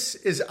onus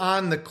is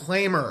on the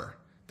claimer.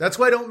 That's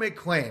why I don't make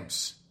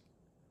claims.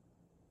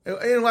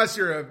 Unless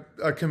you're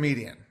a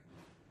comedian,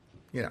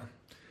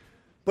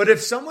 But if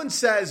someone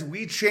says,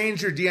 we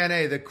changed your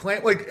DNA, the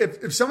claim,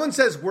 if someone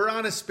says, we're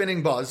on a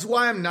spinning ball, this is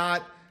why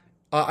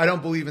I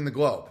don't believe in the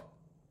globe.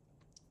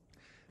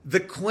 The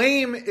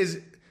claim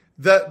is,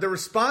 the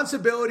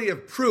responsibility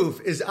of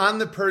proof is on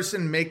the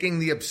person making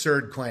the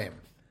absurd claim.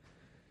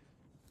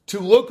 To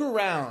look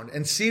around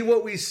and see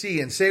what we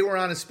see and say we're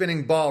on a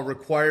spinning ball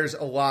requires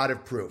a lot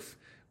of proof.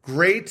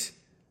 Great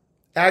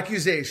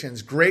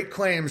accusations, great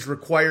claims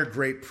require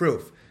great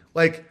proof.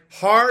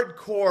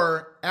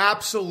 Hardcore,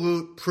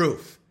 absolute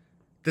proof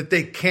that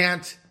they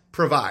can't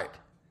provide.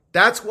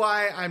 That's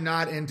why I'm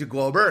not into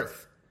Globe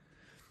Earth.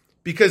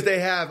 Because they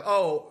have,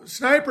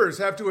 snipers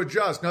have to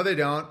adjust. No, they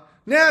don't.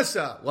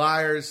 NASA,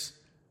 liars.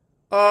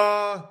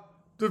 The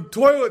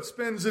toilet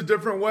spins a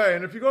different way.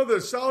 And if you go to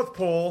the South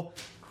Pole,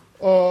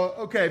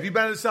 okay, have you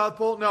been to the South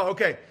Pole? No,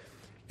 okay.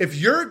 If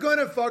you're going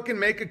to fucking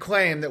make a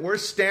claim that we're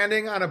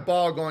standing on a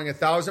ball going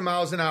 1,000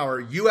 miles an hour,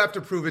 you have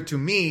to prove it to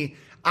me.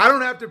 I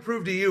don't have to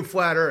prove to you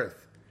flat Earth.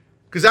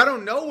 Because I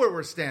don't know where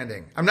we're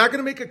standing. I'm not going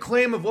to make a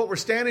claim of what we're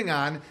standing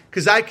on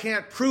because I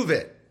can't prove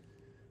it.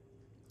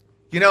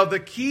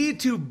 The key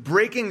to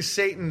breaking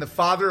Satan, the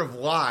father of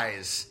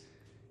lies,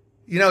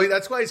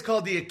 that's why he's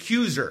called the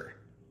accuser.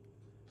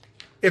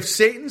 If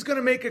Satan's going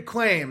to make a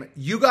claim,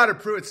 you got to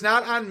prove. It's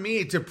not on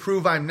me to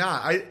prove I'm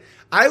not.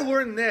 I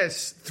learned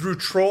this through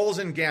trolls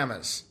and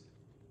gammas.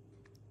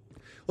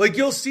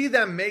 You'll see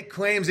them make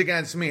claims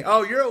against me.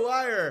 Oh, you're a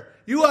liar.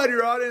 You lied to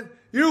your audience.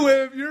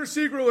 You're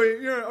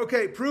secretly,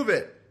 okay, prove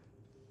it.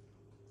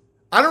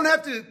 I don't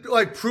have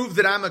to prove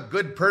that I'm a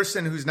good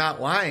person who's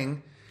not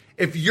lying.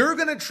 If you're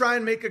going to try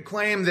and make a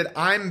claim that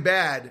I'm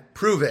bad,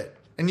 prove it.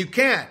 And you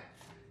can't.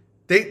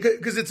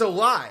 Because it's a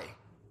lie.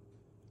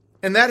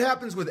 And that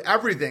happens with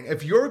everything.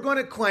 If you're going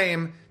to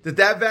claim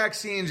that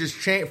vaccine just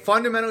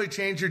fundamentally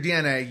changed your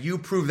DNA, you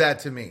prove that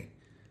to me.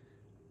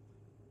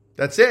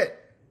 That's it.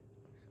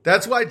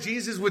 That's why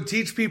Jesus would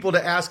teach people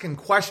to ask in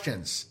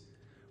questions.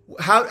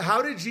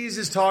 How did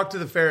Jesus talk to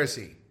the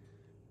Pharisee?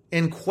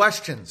 In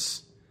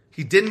questions.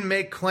 He didn't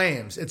make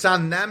claims. It's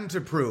on them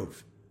to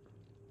prove.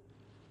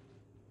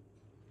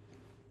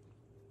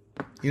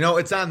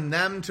 It's on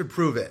them to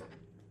prove it.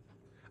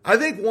 I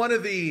think one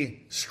of the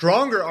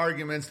stronger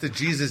arguments that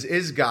Jesus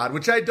is God,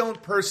 which I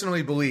don't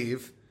personally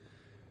believe,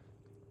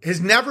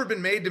 has never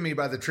been made to me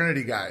by the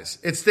Trinity guys.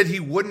 It's that he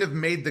wouldn't have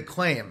made the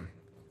claim.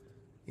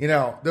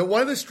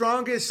 One of the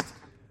strongest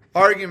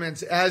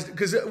arguments,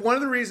 because one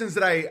of the reasons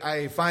that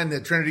I find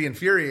the Trinity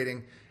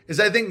infuriating is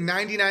I think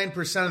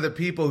 99% of the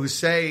people who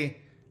say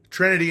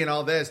Trinity and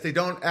all this, they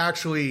don't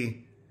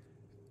actually,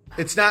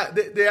 they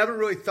haven't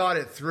really thought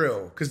it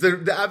through. Because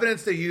the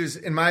evidence they use,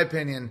 in my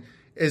opinion,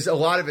 is a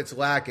lot of it's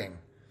lacking.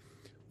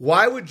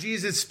 Why would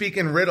Jesus speak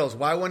in riddles?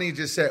 Why wouldn't he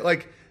just say,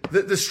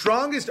 the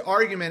strongest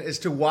argument as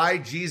to why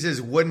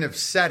Jesus wouldn't have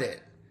said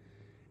it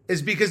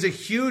is because a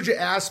huge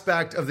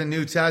aspect of the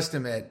New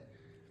Testament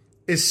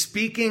is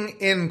speaking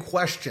in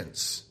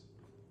questions.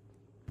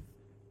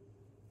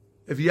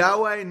 If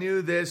Yahweh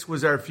knew this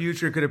was our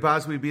future, could it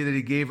possibly be that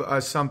he gave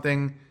us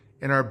something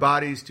in our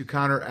bodies to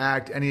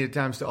counteract any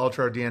attempts to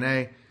alter our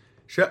DNA?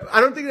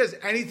 I don't think it has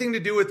anything to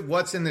do with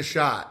what's in the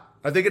shot.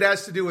 I think it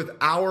has to do with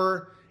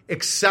our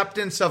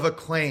acceptance of a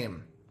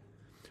claim.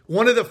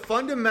 One of the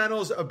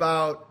fundamentals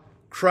about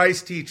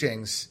Christ's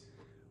teachings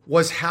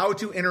was how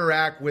to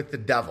interact with the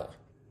devil.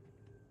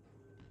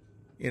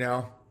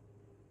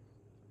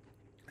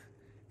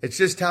 It's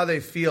just how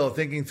they feel,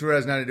 thinking through it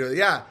has nothing to do with it.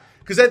 Yeah,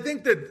 because I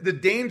think that the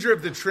danger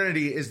of the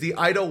Trinity is the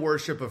idol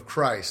worship of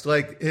Christ.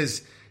 Like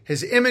his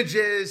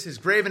images, his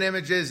graven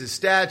images, his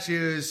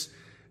statues,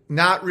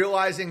 not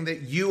realizing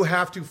that you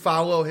have to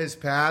follow his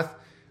path.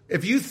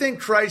 If you think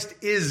Christ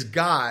is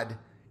God,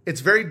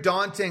 it's very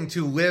daunting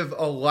to live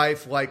a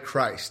life like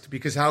Christ,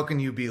 because how can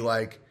you be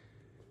like,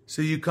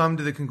 so you come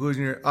to the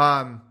conclusion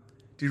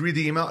did you read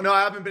the email? No,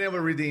 I haven't been able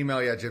to read the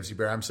email yet, Gypsy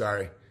Bear. I'm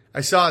sorry. I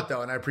saw it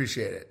though, and I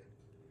appreciate it.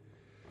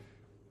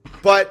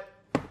 But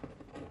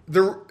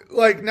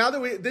now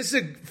that this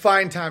is a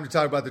fine time to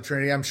talk about the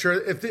Trinity. I'm sure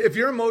if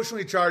you're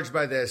emotionally charged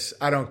by this,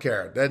 I don't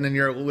care. Then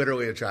you're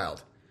literally a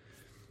child.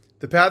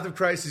 The path of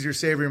Christ is your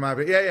Savior, my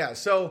opinion. Yeah.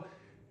 So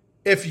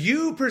if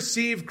you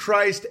perceive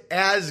Christ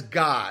as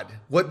God,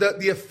 what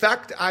the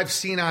effect I've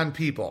seen on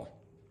people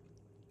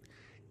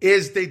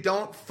is they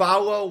don't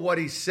follow what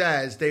he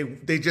says.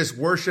 They just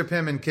worship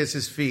him and kiss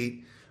his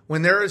feet.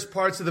 When there is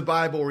parts of the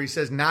Bible where he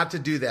says not to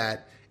do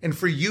that, and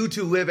for you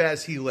to live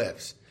as he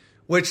lives,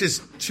 which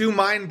is too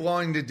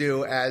mind-blowing to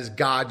do as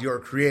God, your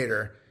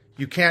creator.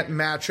 You can't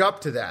match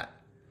up to that.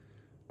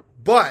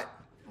 But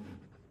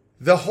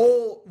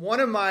one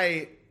of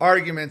my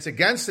arguments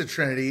against the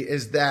Trinity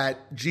is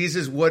that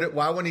Jesus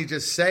why wouldn't he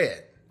just say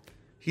it?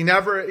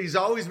 He's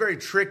always very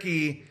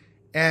tricky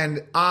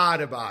and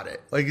odd about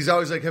it. Like he's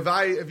always like,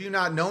 have you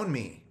not known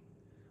me?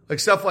 Like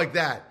stuff like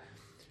that.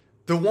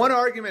 The one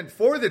argument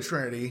for the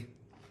Trinity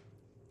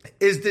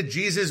is that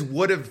Jesus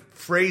would have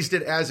phrased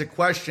it as a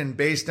question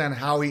based on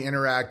how he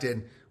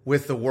interacted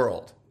with the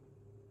world.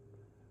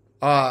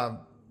 But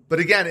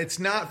again, it's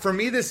not, for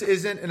me, this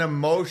isn't an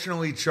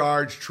emotionally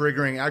charged,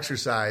 triggering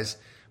exercise,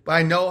 but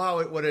I know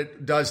what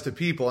it does to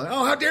people. And,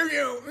 how dare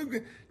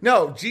you?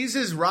 No,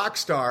 Jesus rock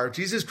star,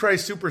 Jesus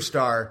Christ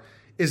superstar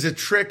is a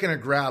trick and a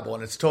grabble,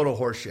 and it's total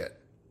horseshit.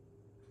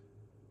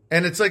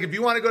 And it's like, if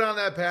you want to go down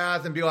that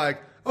path and be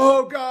like,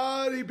 oh,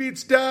 God, he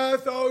beats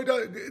death.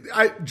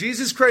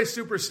 Jesus Christ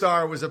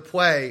Superstar was a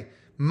play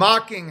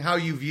mocking how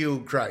you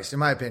view Christ, in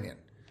my opinion.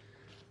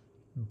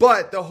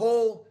 But the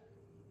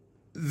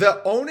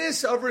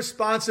onus of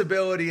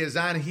responsibility is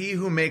on he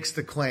who makes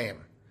the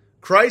claim.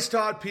 Christ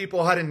taught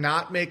people how to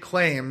not make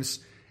claims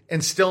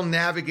and still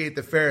navigate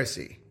the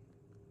Pharisee.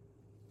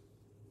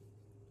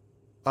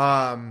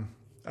 All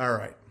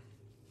right.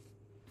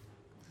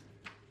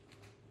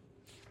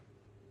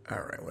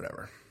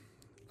 Whatever.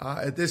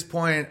 At this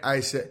point, I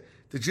said,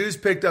 the Jews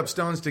picked up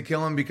stones to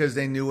kill him because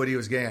they knew what he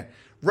was getting at.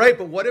 Right,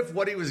 but what if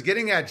what he was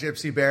getting at,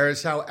 Gypsy Bear,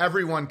 is how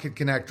everyone could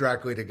connect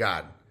directly to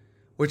God?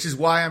 Which is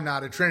why I'm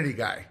not a Trinity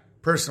guy,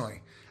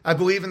 personally. I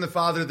believe in the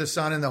Father, the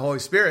Son, and the Holy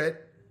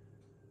Spirit.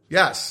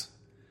 Yes.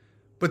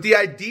 But the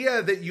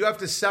idea that you have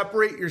to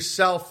separate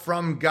yourself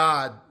from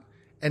God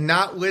and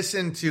not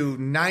listen to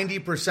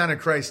 90% of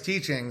Christ's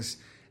teachings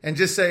and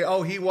just say,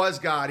 oh, he was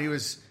God, he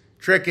was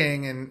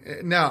tricking.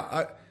 And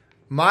no,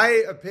 my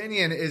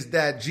opinion is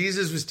that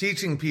Jesus was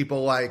teaching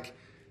people like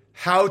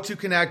how to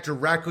connect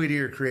directly to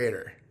your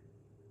creator.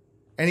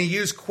 And he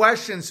used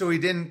questions so he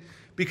didn't,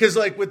 because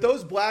like with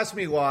those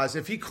blasphemy laws,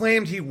 if he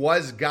claimed he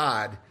was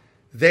God,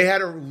 they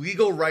had a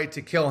legal right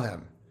to kill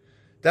him.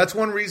 That's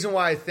one reason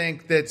why I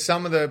think that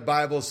some of the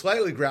Bible is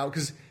slightly ground,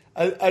 because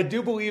I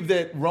do believe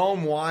that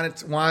Rome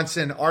wants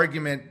an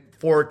argument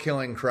for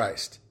killing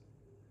Christ.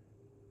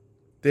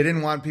 They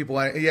didn't want people,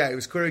 he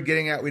was clearly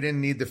getting at we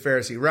didn't need the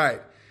Pharisee.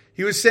 Right.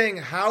 He was saying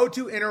how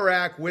to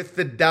interact with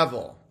the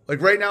devil.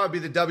 Like right now it'd be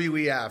the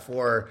WEF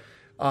or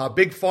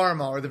Big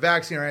Pharma or the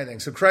vaccine or anything.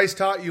 So Christ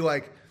taught you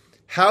like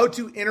how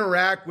to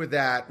interact with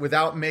that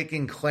without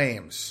making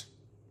claims.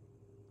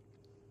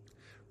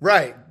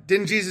 Right.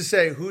 Didn't Jesus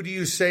say, who do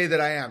you say that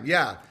I am?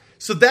 Yeah.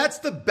 So that's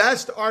the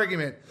best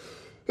argument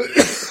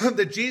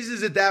that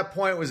Jesus at that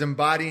point was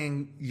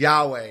embodying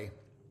Yahweh.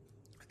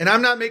 And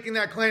I'm not making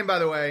that claim, by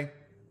the way.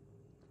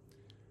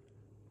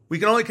 We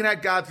can only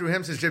connect God through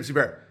him, says Gypsy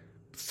Bear.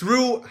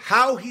 Through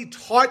how he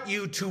taught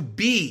you to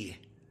be.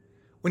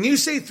 When you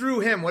say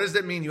through him, what does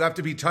that mean? You have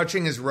to be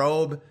touching his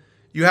robe.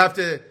 You have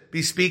to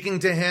be speaking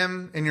to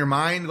him in your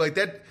mind. Like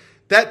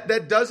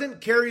that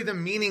doesn't carry the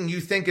meaning you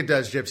think it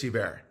does, Gypsy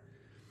Bear.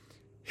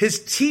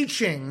 His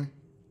teaching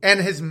and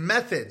his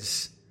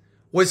methods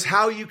was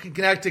how you can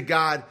connect to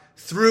God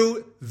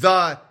through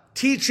the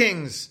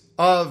teachings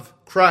of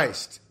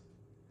Christ.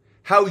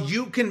 How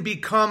you can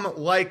become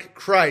like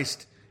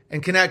Christ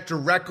and connect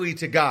directly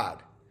to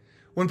God.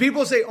 When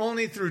people say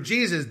only through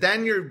Jesus,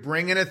 then you're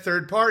bringing a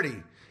third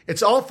party.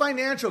 It's all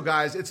financial,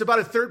 guys. It's about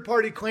a third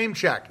party claim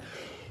check.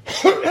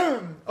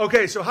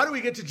 Okay, so how do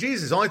we get to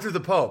Jesus? Only through the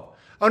Pope.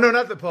 Oh, no,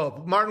 not the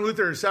Pope. Martin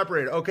Luther is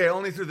separated. Okay,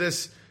 only through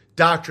this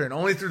doctrine,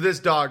 only through this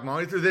dogma,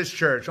 only through this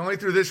church, only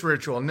through this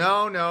ritual.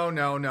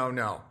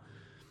 No.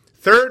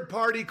 Third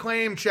party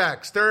claim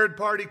checks. Third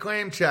party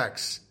claim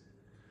checks.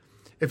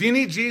 If you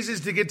need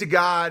Jesus to get to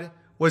God,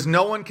 was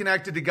no one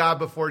connected to God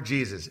before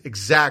Jesus?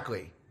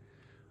 Exactly.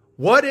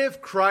 What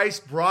if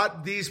Christ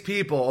brought these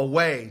people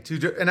away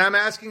to, and I'm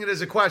asking it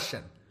as a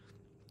question.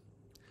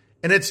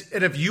 And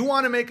if you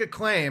want to make a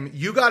claim,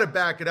 you got to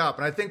back it up.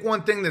 And I think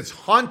one thing that's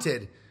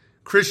haunted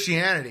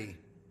Christianity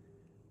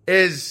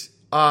is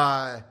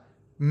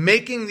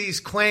making these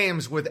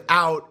claims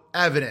without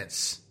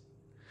evidence.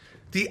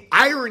 The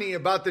irony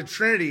about the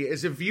Trinity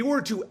is if you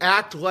were to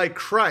act like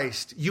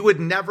Christ, you would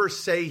never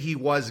say he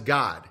was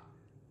God.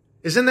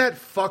 Isn't that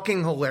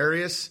fucking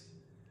hilarious?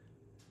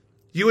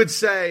 You would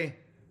say,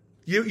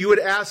 you would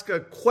ask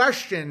a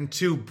question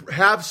to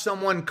have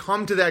someone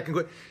come to that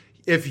conclusion.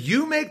 If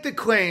you make the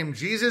claim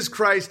Jesus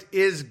Christ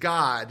is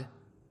God,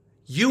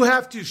 you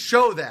have to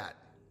show that.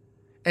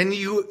 And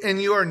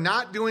you are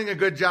not doing a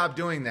good job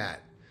doing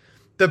that.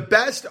 The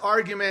best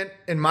argument,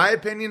 in my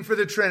opinion, for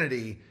the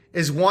Trinity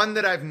is one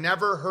that I've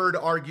never heard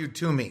argued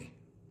to me,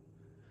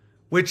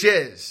 which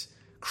is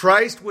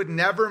Christ would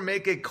never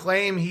make a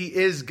claim he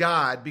is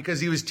God because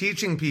he was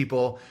teaching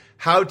people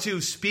how to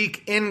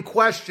speak in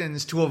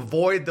questions to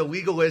avoid the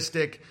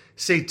legalistic,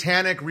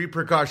 satanic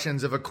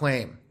repercussions of a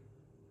claim.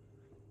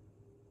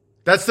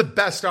 That's the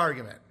best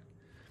argument.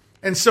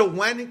 And so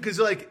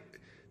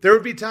there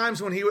would be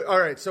times when he would, all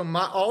right, so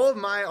all of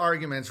my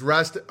arguments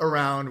rest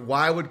around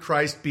why would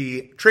Christ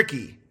be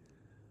tricky?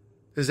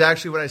 This is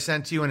actually what I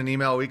sent to you in an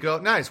email a week ago.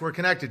 Nice, we're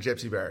connected,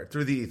 Gypsy Bear,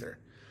 through the ether.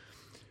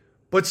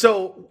 But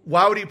so,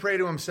 why would he pray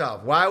to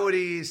himself? Why would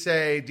he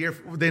say, dear,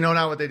 they know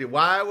not what they do?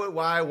 Why?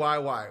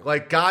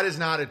 Like, God is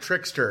not a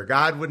trickster.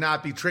 God would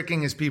not be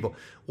tricking his people.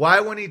 Why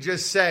wouldn't he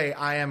just say,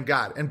 I am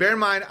God? And bear in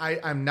mind,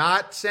 I'm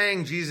not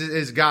saying Jesus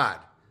is God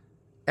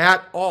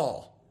at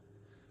all.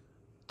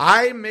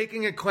 I'm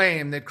making a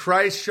claim that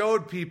Christ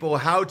showed people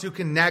how to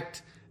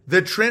connect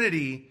the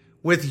Trinity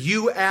with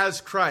you as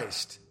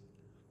Christ.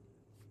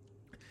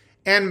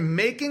 And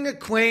making a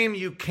claim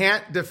you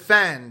can't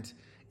defend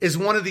is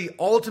one of the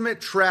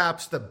ultimate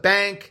traps the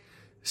bank,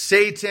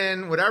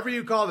 Satan, whatever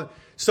you call them.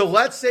 So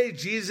let's say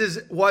Jesus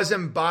was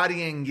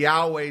embodying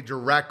Yahweh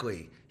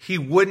directly. He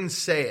wouldn't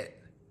say it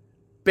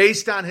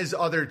based on his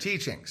other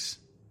teachings.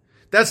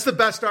 That's the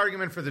best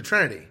argument for the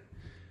Trinity.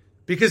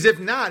 Because if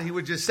not, he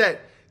would just say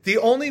it. The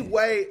only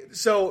way,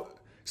 so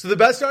the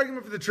best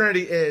argument for the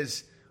Trinity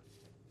is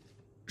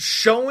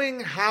showing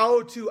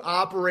how to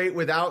operate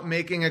without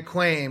making a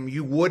claim.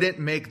 You wouldn't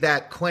make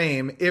that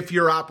claim if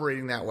you're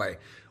operating that way,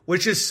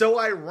 which is so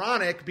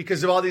ironic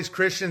because of all these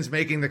Christians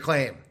making the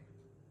claim.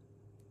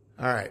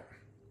 All right.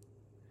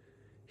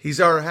 He's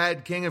our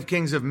head, King of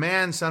kings of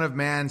man, Son of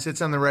man,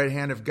 sits on the right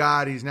hand of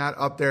God. He's not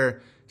up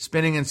there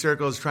spinning in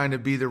circles trying to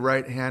be the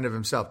right hand of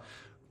himself.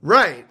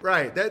 Right.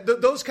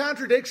 Those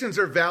contradictions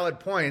are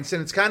valid points.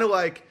 And it's kind of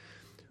like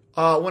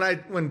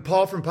when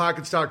Paul from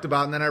Pockets talked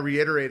about, and then I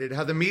reiterated,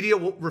 how the media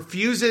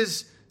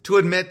refuses to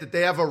admit that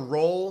they have a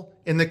role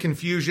in the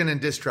confusion and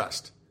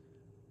distrust.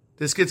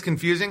 This gets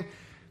confusing.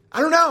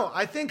 I don't know.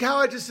 I think how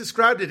I just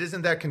described it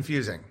isn't that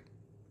confusing.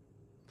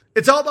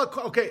 It's all about,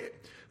 okay,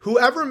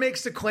 whoever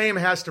makes the claim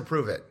has to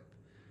prove it.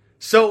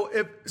 So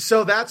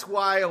that's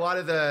why a lot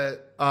of the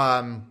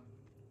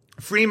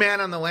free man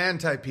on the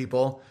land type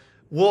people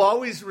will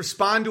always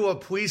respond to a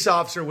police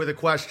officer with a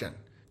question.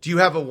 Do you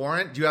have a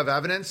warrant? Do you have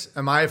evidence?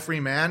 Am I a free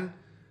man?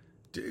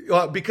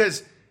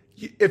 Because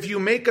if you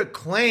make a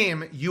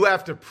claim, you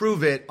have to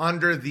prove it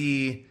under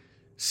the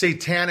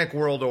satanic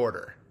world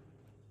order.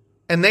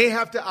 And they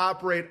have to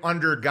operate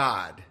under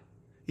God.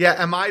 Yeah,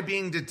 am I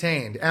being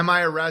detained? Am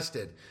I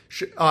arrested?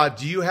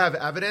 Do you have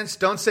evidence?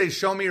 Don't say,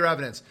 show me your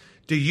evidence.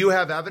 Do you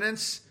have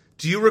evidence?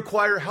 Do you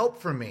require help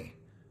from me?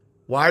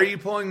 Why are you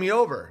pulling me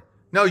over?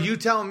 No, you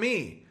tell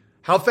me.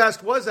 How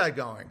fast was I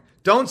going?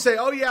 Don't say,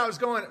 oh yeah, I was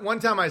going. One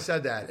time I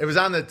said that. It was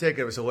on the ticket.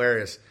 It was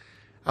hilarious.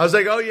 I was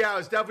like, oh yeah, I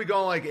was definitely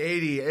going like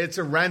 80. It's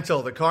a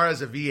rental. The car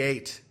has a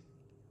V8.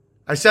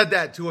 I said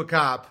that to a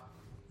cop.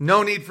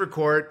 No need for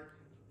court.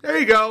 There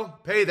you go.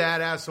 Pay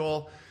that,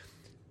 asshole.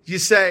 You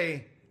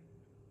say,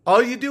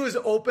 all you do is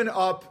open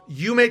up.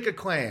 You make a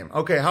claim.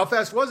 Okay, how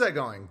fast was I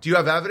going? Do you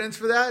have evidence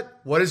for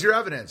that? What is your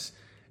evidence?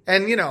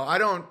 And,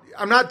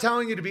 I'm not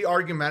telling you to be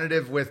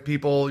argumentative with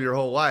people your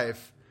whole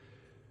life.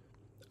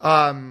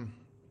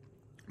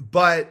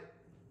 But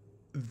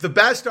the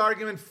best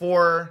argument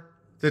for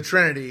the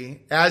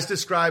Trinity, as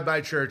described by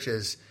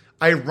churches,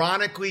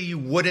 ironically, you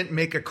wouldn't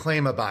make a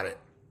claim about it.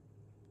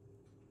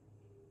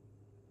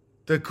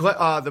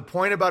 The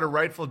point about a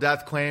rightful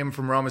death claim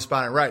from Rome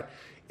respondent, right?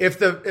 If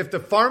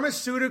the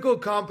pharmaceutical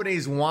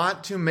companies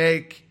want to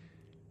make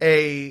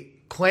a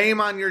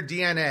claim on your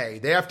DNA,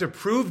 they have to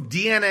prove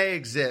DNA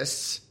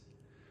exists,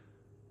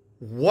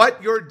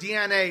 what your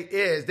DNA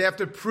is. They have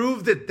to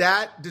prove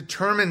that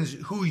determines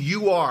who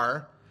you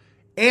are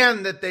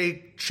and that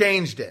they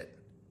changed it.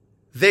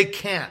 They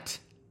can't.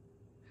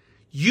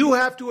 You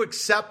have to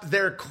accept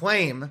their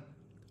claim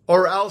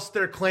or else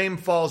their claim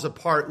falls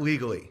apart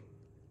legally.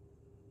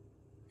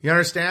 You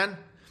understand?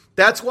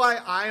 That's why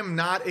I am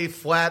not a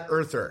flat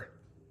earther.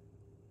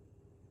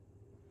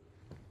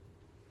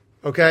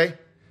 Okay?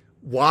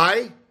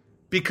 Why?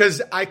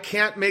 Because I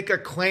can't make a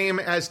claim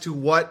as to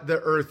what the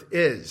earth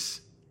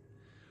is.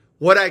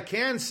 What I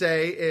can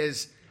say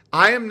is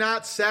I am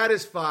not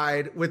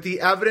satisfied with the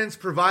evidence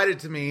provided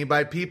to me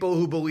by people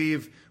who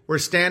believe we're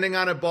standing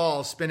on a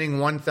ball spinning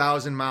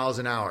 1,000 miles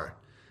an hour.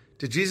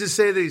 Did Jesus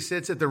say that he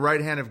sits at the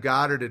right hand of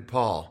God, or did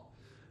Paul?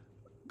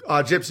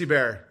 Gypsy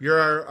Bear,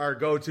 you're our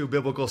go-to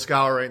biblical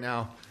scholar right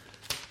now.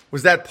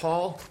 Was that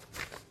Paul?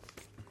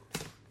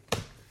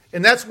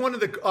 And that's one of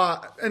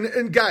the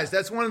and guys,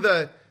 that's one of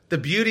the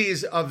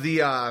beauties of the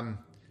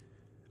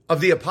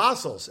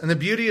apostles, and the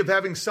beauty of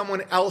having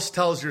someone else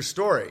tells your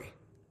story.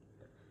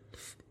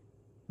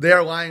 They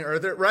are lying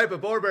earther, right?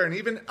 But Boar Bear, and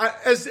even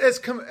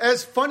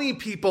as funny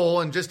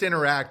people and just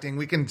interacting,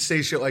 we can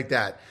say shit like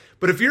that.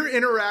 But if you're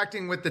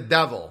interacting with the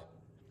devil,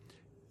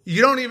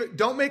 you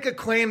don't make a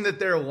claim that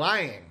they're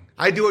lying.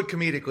 I do it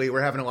comedically.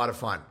 We're having a lot of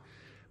fun.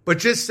 But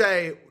just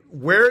say,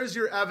 where is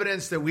your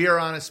evidence that we are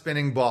on a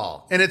spinning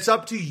ball? And it's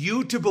up to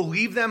you to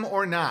believe them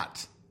or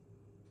not.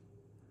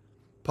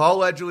 Paul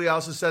allegedly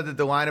also said that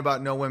the line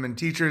about no women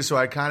teachers, so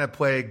I kind of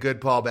play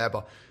good Paul, bad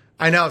Paul.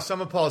 I know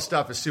some of Paul's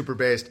stuff is super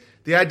based.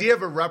 The idea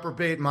of a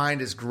reprobate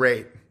mind is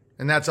great.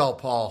 And that's all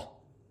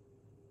Paul.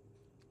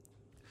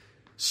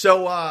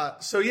 So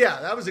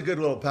yeah, that was a good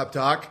little pep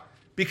talk.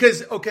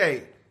 Because,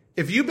 okay,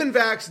 if you've been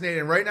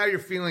vaccinated and right now you're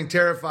feeling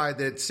terrified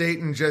that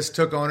Satan just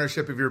took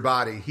ownership of your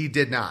body, he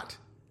did not.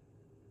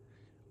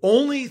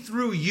 Only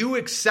through you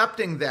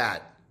accepting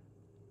that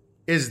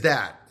is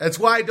that. That's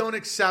why I don't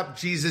accept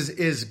Jesus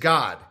is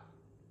God.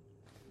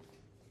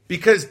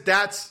 Because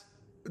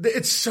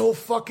it's so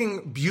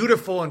fucking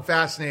beautiful and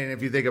fascinating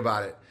if you think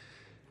about it.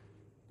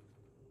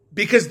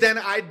 Because then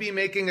I'd be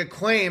making a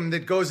claim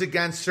that goes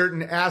against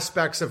certain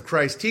aspects of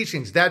Christ's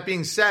teachings. That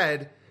being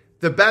said,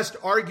 the best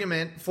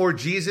argument for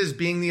Jesus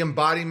being the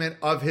embodiment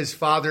of his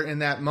Father in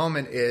that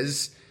moment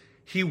is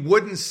he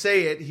wouldn't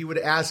say it, he would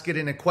ask it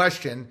in a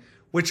question,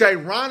 which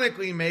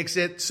ironically makes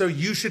it so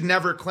you should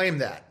never claim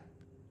that.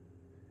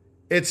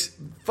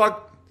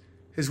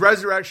 His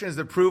resurrection is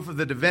the proof of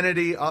the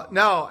divinity.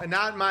 No,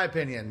 not in my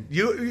opinion.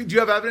 Do you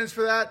have evidence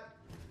for that?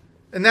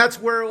 And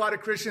that's where a lot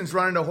of Christians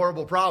run into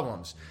horrible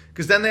problems.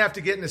 Because then they have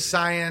to get into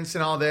science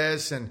and all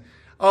this. And,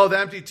 the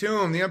empty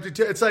tomb.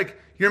 It's like,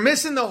 you're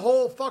missing the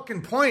whole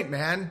fucking point,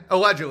 man.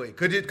 Allegedly.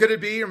 Could it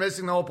be you're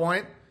missing the whole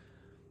point?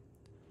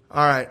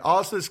 All right.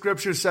 Also, the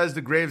scripture says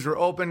the graves were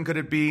open. Could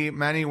it be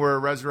many were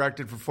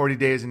resurrected for 40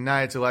 days and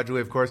nights? Allegedly,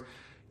 of course.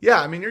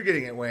 Yeah, I mean, you're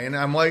getting it, Wayne.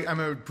 I'm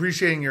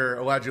appreciating your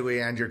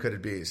allegedly and your could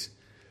it be's.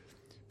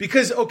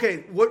 Because,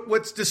 okay,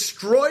 what's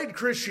destroyed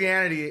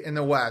Christianity in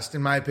the West,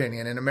 in my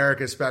opinion, in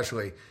America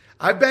especially,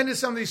 I've been to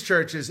some of these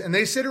churches, and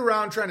they sit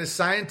around trying to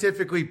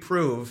scientifically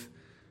prove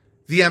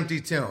the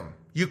empty tomb.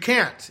 You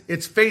can't.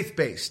 It's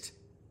faith-based.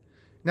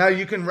 Now,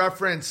 you can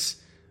reference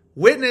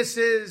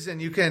witnesses,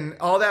 and you can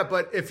all that,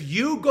 but if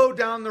you go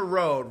down the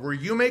road where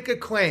you make a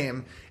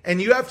claim,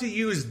 and you have to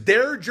use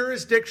their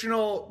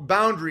jurisdictional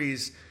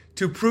boundaries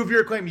to prove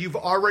your claim, you've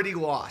already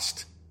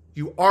lost.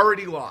 You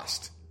already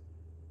lost.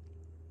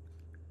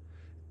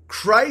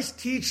 Christ's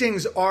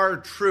teachings are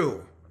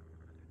true.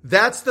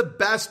 That's the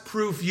best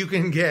proof you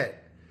can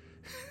get.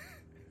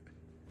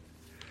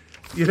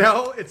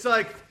 It's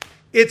like,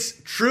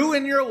 it's true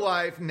in your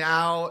life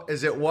now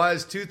as it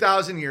was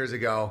 2,000 years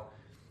ago.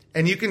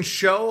 And you can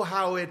show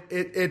how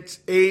it's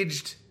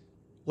aged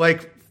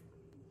like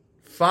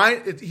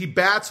fine. He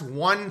bats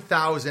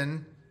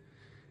 1,000.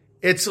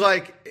 It's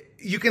like,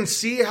 you can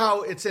see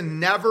how it's a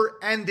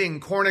never-ending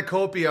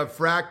cornucopia of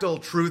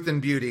fractal truth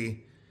and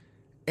beauty.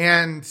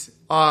 And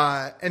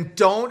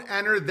don't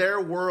enter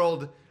their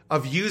world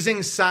of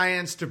using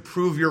science to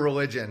prove your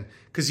religion,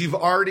 because you've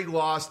already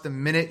lost the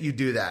minute you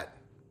do that.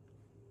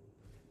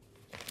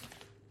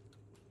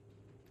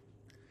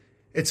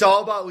 It's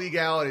all about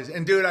legalities.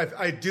 And dude,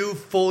 I do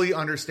fully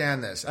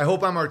understand this. I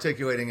hope I'm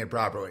articulating it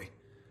properly.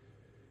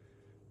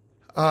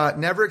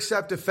 Never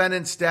accept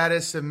defendant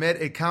status, submit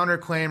a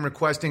counterclaim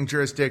requesting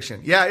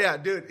jurisdiction. Yeah,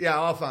 dude. Yeah,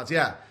 Alphonse,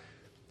 yeah.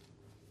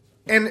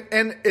 And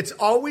it's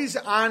always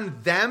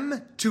on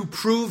them to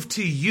prove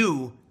to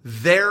you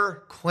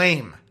their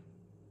claim.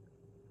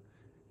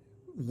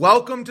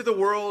 welcome to the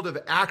world of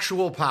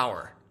actual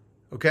power.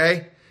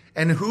 Okay?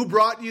 And who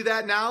brought you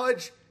that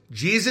knowledge?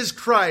 Jesus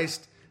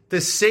Christ,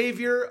 the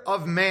Savior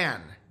of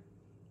man.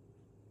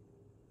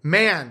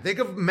 Man. Think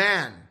of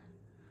man.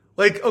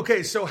 Like,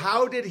 okay, so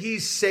how did he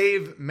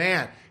save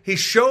man? He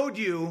showed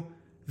you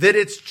that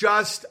it's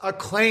just a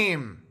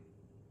claim.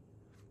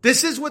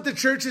 This is what the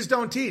churches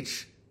don't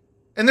teach.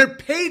 And they're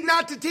paid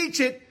not to teach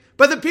it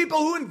by the people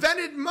who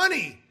invented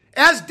money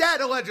as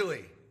debt,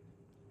 allegedly.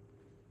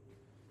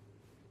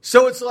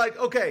 So it's like,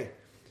 okay,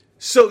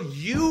 so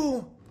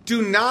you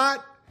do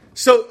not,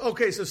 so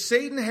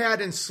Satan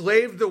had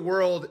enslaved the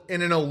world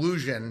in an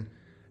illusion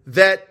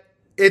that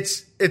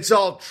it's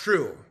all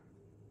true.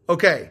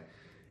 Okay,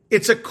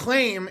 it's a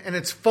claim and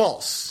it's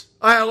false,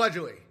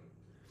 allegedly.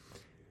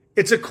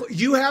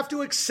 You have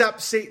to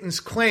accept Satan's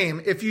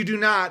claim. If you do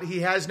not,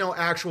 he has no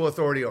actual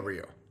authority over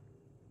you.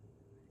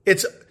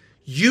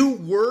 You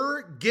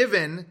were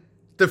given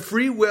the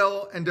free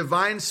will and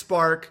divine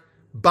spark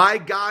by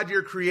God,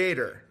 your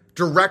creator,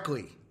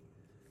 directly.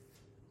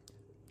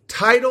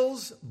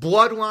 Titles,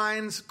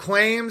 bloodlines,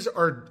 claims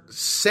are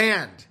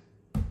sand.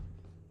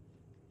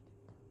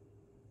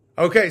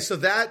 Okay, so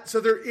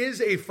there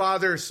is a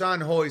Father,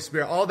 Son, Holy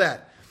Spirit, all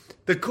that.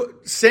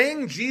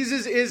 Saying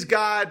Jesus is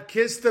God,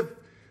 kiss the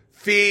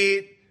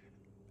feet,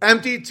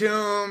 empty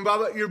tomb, blah,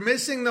 blah, you're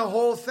missing the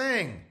whole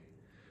thing.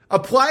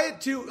 Apply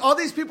it to, all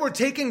these people are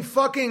taking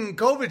fucking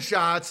COVID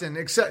shots and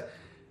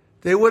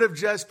they would have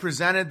just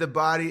presented the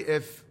body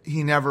if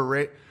he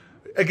never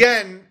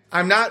Again,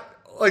 I'm not,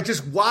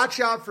 just watch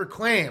out for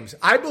claims.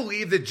 I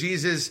believe that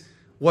Jesus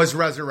was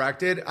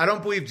resurrected. I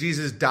don't believe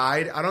Jesus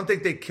died. I don't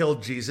think they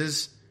killed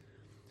Jesus.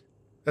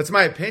 That's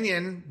my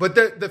opinion. But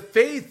the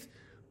faith,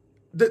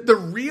 the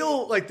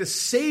real, the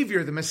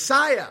Savior, the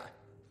Messiah,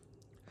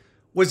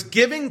 was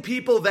giving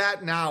people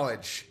that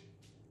knowledge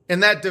in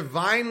that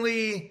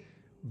divinely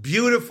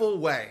beautiful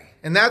way.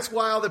 And that's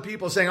why all the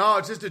people saying, oh,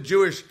 it's just a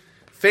Jewish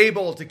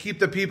fable to keep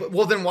the people.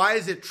 Well, then why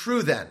is it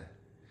true then?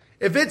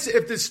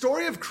 If the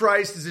story of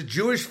Christ is a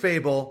Jewish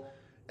fable,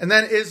 and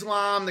then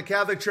Islam, the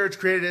Catholic Church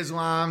created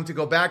Islam to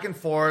go back and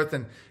forth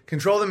and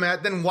control the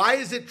mat, then why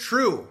is it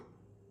true?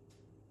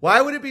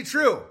 Why would it be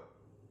true?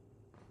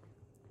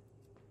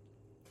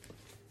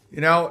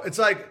 It's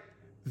like,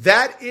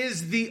 that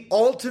is the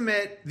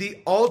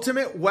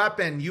ultimate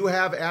weapon you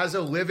have as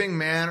a living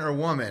man or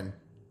woman,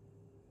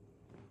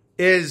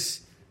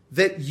 is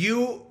that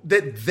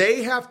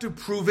they have to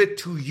prove it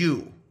to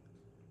you.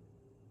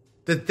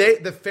 That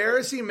the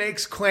Pharisee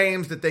makes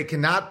claims that they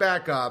cannot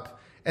back up,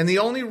 and the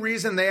only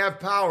reason they have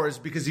power is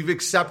because you've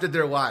accepted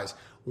their lies.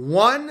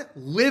 One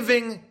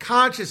living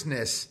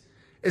consciousness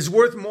is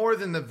worth more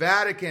than the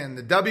Vatican,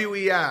 the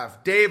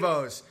WEF,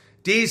 Davos,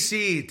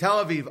 DC,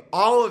 Tel Aviv,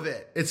 all of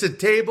it. It's a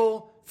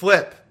table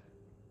flip.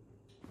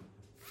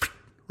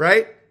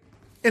 Right?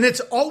 And it's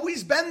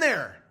always been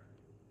there.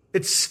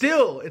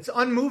 It's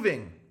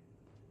unmoving.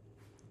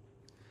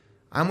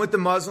 I'm with the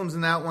Muslims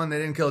in that one. They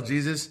didn't kill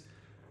Jesus.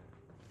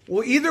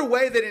 Well, either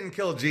way, they didn't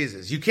kill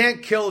Jesus. You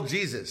can't kill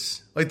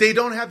Jesus. They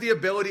don't have the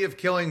ability of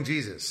killing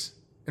Jesus,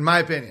 in my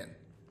opinion.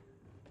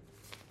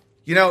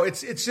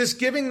 It's just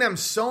giving them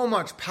so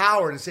much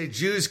power to say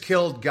Jews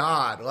killed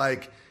God.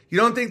 You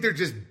don't think they're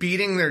just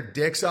beating their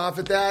dicks off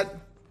at that?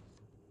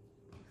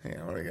 Hang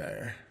on, what do we got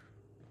here?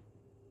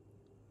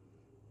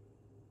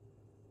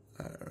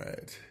 All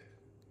right.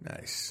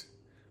 Nice.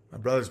 My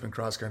brother's been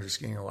cross-country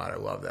skiing a lot. I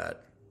love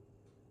that.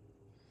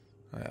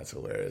 Oh, that's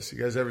hilarious. You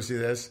guys ever see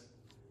this?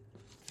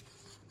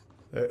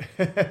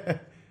 Isn't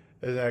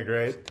that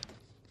great?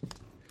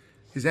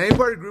 Is any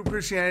part of group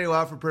Christianity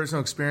allowed for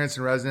personal experience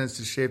and resonance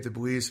to shape the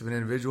beliefs of an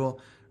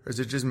individual? Or is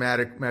it just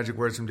magic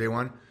words from day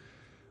one?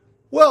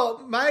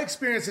 Well, my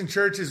experience in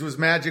churches was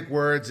magic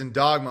words and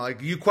dogma.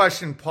 You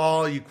question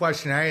Paul, you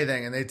question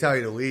anything, and they tell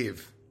you to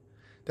leave.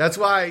 That's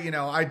why,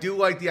 I do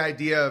like the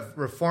idea of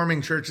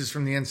reforming churches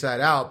from the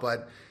inside out,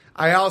 but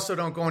I also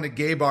don't go into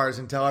gay bars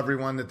and tell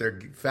everyone that they're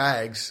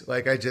fags.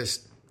 I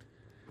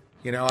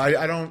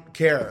don't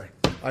care.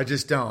 I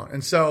just don't.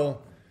 And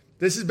so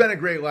this has been a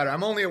great letter.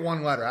 I'm only at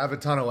one letter. I have a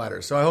ton of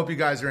letters. So I hope you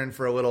guys are in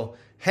for a little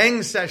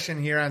hang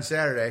session here on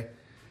Saturday.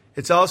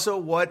 It's also,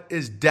 what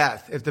is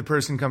death? If the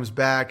person comes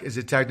back, is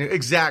it technically?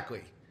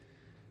 Exactly.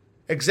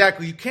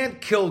 You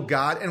can't kill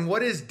God. And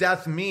what does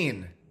death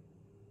mean?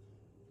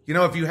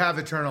 If you have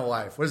eternal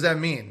life, what does that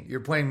mean? You're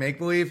playing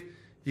make-believe?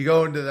 You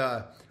go into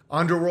the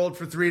underworld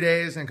for 3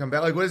 days and come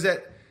back? What is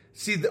that?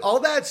 See, all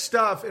that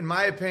stuff, in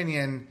my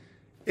opinion,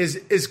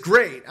 is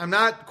great. I'm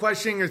not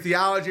questioning your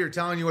theology or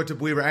telling you what to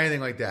believe or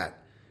anything like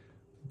that.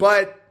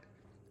 But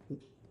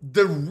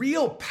the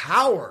real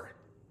power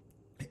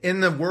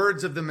in the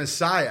words of the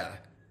Messiah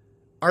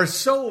are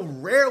so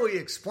rarely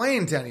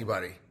explained to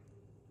anybody.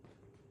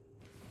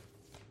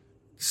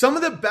 Some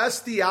of the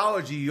best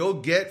theology you'll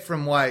get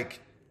from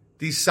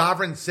these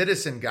sovereign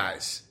citizen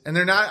guys. And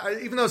they're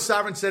not, even though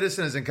sovereign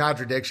citizen is in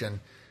contradiction,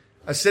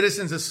 a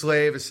citizen's a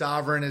slave, a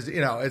sovereign is,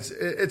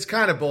 it's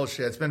kind of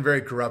bullshit. It's been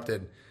very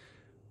corrupted.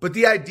 But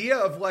the idea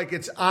of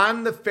it's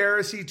on the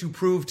Pharisee to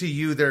prove to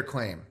you their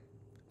claim.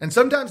 And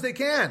sometimes they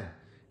can.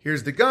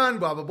 Here's the gun,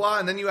 blah, blah, blah.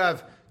 And then you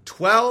have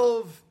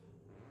 12.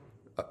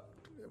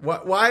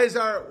 Why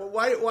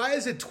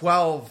is it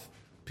 12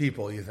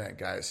 people, you think,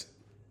 guys?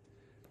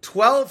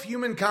 12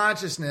 human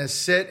consciousness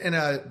sit in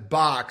a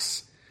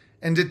box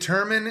and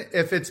determine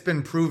if it's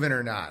been proven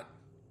or not.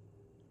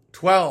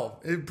 12.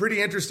 A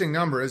pretty interesting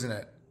number, isn't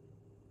it?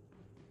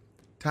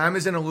 Time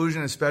is an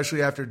illusion,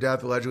 especially after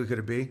death. Allegedly, could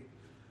it be?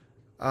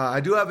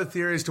 I do have a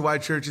theory as to why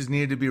churches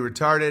needed to be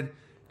retarded.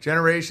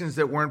 Generations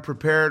that weren't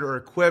prepared or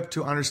equipped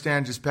to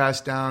understand just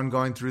passed down,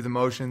 going through the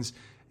motions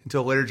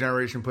until a later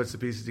generation puts the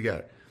pieces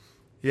together.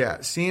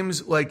 Yeah,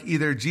 seems like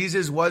either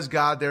Jesus was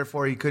God,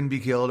 therefore he couldn't be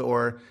killed,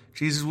 or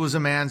Jesus was a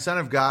man, son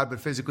of God, but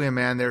physically a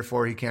man,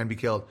 therefore he can be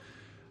killed.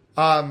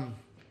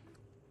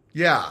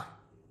 Yeah.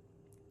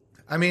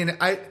 I mean,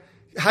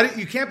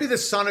 you can't be the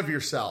son of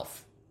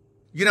yourself.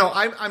 You know,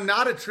 I'm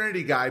not a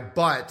Trinity guy,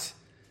 but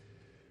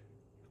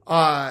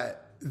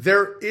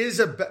there is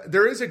a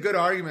good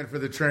argument for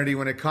the Trinity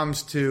when it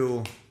comes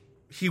to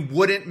he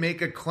wouldn't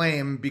make a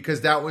claim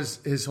because that was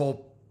his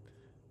whole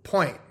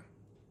point.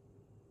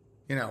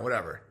 You know,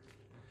 whatever.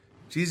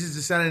 Jesus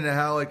descended into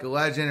hell like a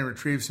legend and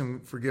retrieved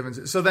some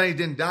forgiven. So then he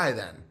didn't die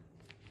then.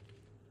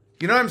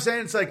 You know what I'm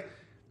saying? It's like,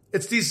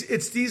 it's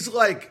these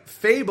like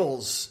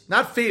fables,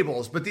 not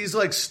fables, but these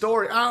like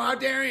story. Oh, how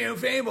dare you,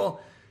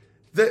 fable.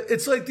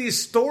 It's like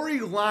these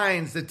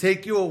storylines that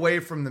take you away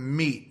from the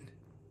meat.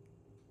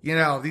 You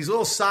know, these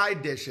little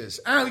side dishes.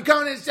 Oh, we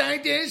call it a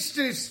side dish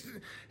to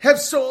have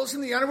souls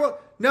in the underworld.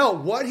 No,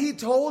 what he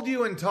told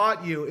you and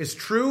taught you is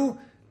true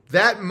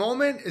that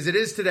moment as it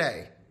is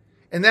today.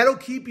 And that'll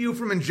keep you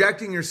from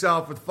injecting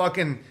yourself with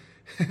fucking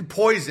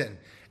poison.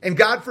 And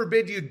God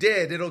forbid you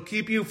did. It'll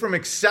keep you from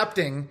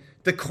accepting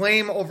the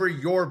claim over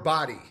your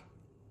body.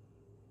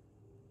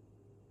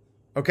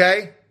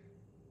 Okay?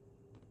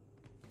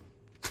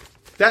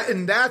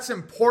 That's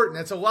important.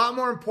 That's a lot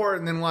more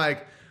important than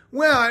like,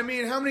 well, I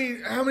mean, how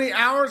many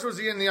hours was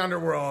he in the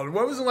underworld?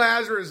 What was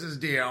Lazarus'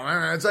 deal? I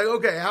don't know. It's like,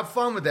 okay, have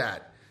fun with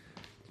that.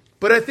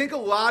 But I think a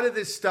lot of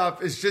this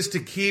stuff is just to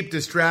keep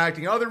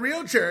distracting. Oh, the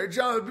real church,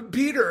 oh,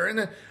 Peter,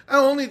 and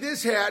only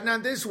this hat,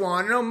 not this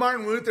one. And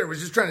Martin Luther was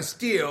just trying to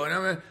steal. And I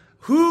mean,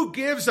 who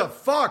gives a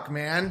fuck,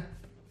 man?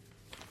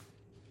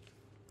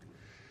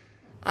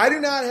 I do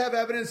not have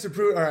evidence to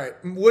prove. All right.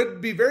 Would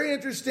be very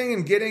interesting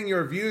in getting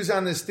your views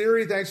on this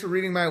theory. Thanks for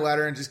reading my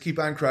letter and just keep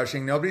on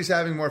crushing. Nobody's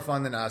having more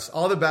fun than us.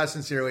 All the best,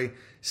 sincerely.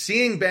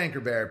 Seeing Banker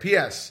Bear.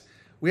 P.S.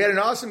 We had an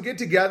awesome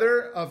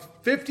get-together of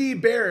 50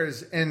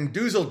 bears in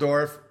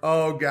Dusseldorf.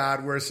 Oh,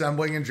 God, we're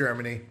assembling in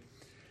Germany.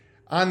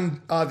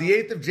 On the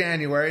 8th of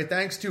January,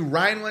 thanks to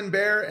Rhineland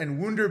Bear and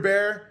Wunder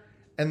Bear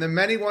and the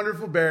many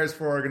wonderful bears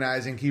for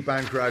organizing. Keep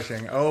on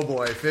crushing. Oh,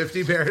 boy,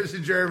 50 bears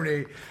in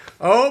Germany.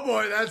 Oh,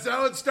 boy, that's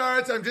how it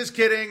starts. I'm just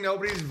kidding.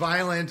 Nobody's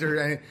violent or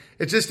anything.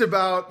 It's just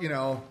about,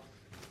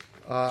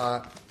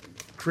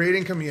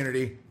 creating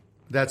community.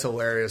 That's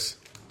hilarious.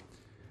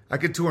 I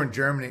could tour in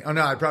Germany. Oh,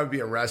 no, I'd probably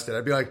be arrested.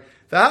 I'd be like,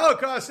 the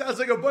Holocaust sounds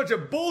like a bunch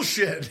of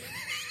bullshit.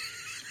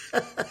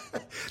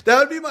 That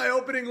would be my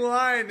opening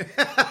line.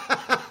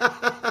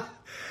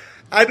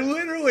 I'd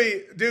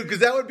literally, dude, because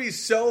that would be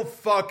so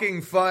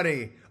fucking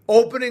funny.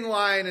 Opening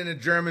line in a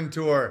German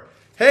tour.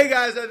 Hey,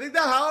 guys, I think the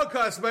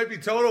Holocaust might be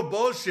total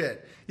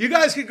bullshit. You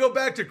guys could go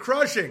back to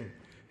crushing.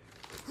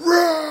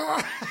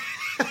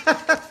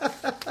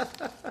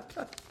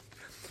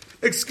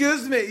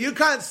 Excuse me, you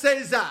can't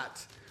say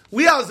that.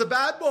 We are the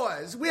bad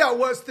boys. We are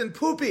worse than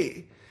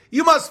poopy.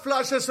 You must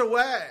flush us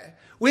away.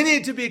 We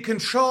need to be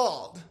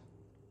controlled.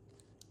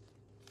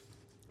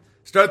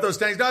 Start those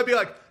tanks. Now I'd be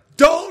like,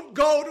 don't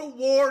go to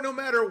war no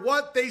matter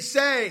what they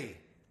say.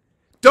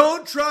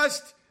 Don't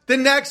trust the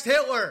next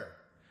Hitler.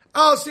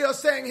 Oh, so you're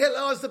saying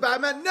Hitler is the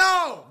bad man?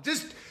 No,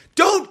 just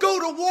don't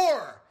go to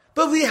war.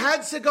 But we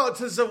had to go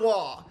to the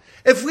war.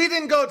 If we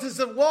didn't go to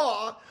the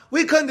war,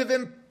 we couldn't have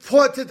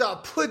imported our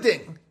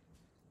pudding.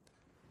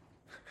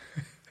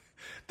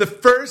 The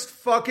first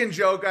fucking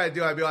joke I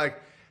do, I'd be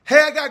like,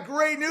 hey, I got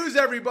great news,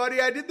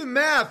 everybody. I did the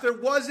math. There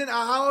wasn't a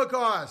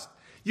Holocaust.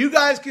 You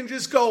guys can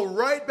just go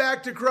right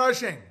back to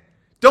crushing.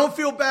 Don't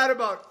feel bad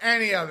about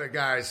any of it,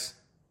 guys.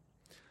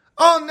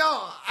 Oh,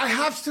 no, I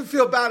have to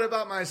feel bad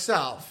about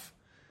myself.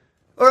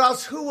 Or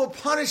else who will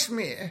punish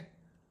me?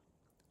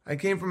 I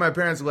came from my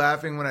parents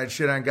laughing when I'd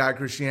shit on God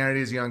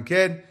Christianity as a young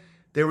kid.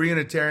 They were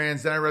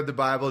Unitarians. Then I read the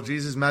Bible.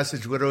 Jesus'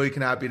 message literally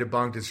cannot be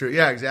debunked. It's true.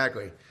 Yeah,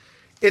 exactly.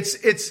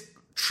 It's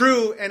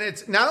true, and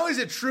it's not only is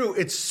it true,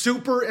 it's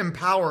super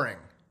empowering.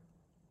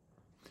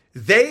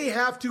 They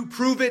have to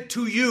prove it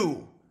to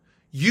you.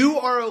 You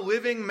are a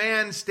living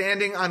man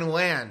standing on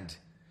land.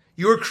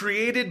 You are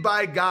created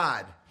by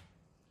God.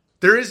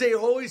 There is a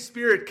Holy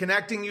Spirit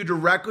connecting you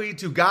directly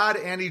to God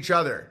and each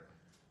other.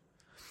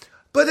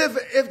 But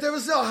if there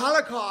was no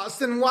Holocaust,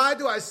 then why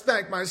do I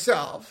spank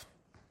myself?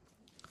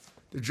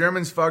 The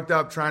Germans fucked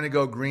up trying to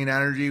go green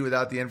energy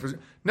without the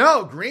infrastructure.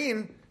 No,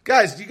 green.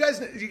 Guys, do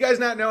you guys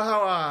not know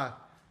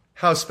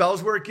how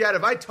spells work yet?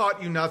 Have I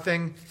taught you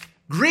nothing?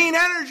 Green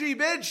energy,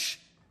 bitch.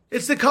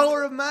 It's the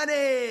color of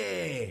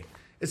money.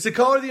 It's the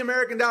color of the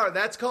American dollar.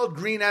 That's called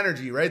green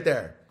energy right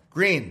there.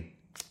 Green.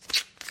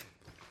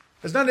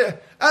 It's not.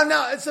 Oh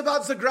no, it's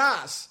about the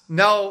grass.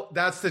 No,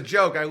 that's the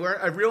joke.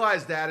 I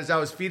realized that as I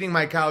was feeding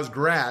my cows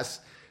grass,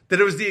 that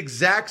it was the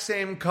exact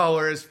same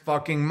color as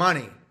fucking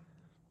money.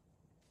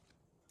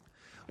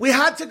 We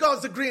had to go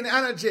with the green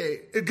energy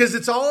because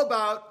it's all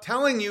about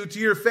telling you to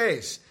your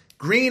face.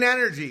 Green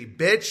energy,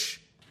 bitch.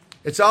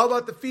 It's all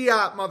about the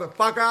fiat,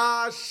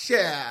 motherfucker.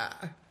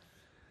 Shit.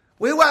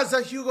 We wear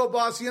the Hugo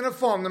Boss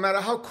uniform no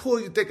matter how cool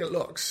you think it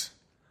looks.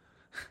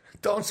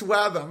 Don't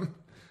wear them.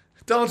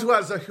 Don't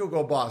wear the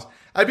Hugo Boss.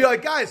 I'd be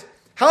like, guys,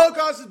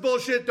 Holocaust is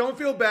bullshit. Don't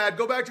feel bad.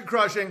 Go back to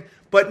crushing.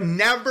 But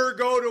never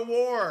go to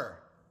war.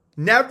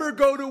 Never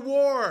go to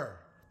war.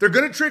 They're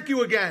going to trick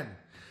you again.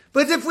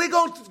 But if we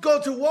go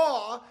to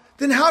war,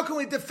 then how can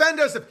we defend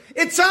ourselves?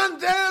 It's on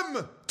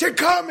them to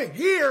come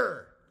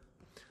here.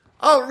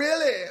 Oh,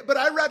 really? But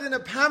I read in a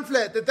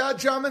pamphlet that there are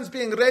Germans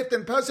being raped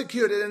and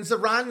persecuted in the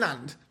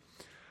Rhineland.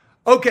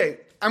 Okay,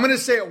 I'm going to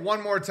say it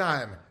one more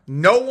time.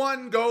 No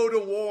one go to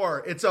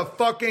war. It's a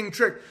fucking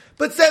trick.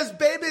 But there's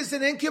babies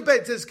in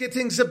incubators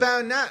getting the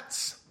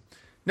bayonets.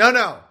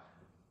 No.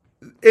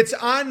 It's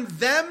on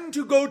them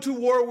to go to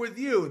war with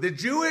you. The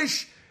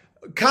Jewish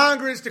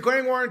Congress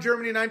declaring war on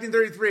Germany in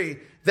 1933,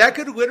 that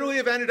could literally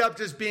have ended up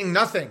just being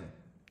nothing.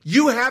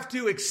 You have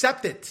to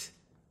accept it.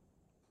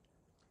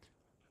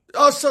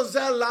 Oh, so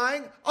they're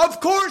lying? Of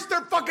course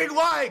they're fucking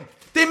lying.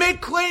 They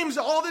make claims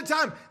all the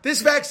time.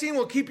 This vaccine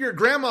will keep your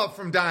grandma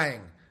from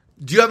dying.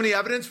 Do you have any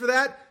evidence for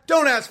that?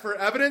 Don't ask for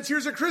evidence.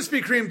 Here's a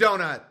Krispy Kreme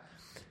donut.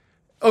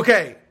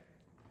 Okay.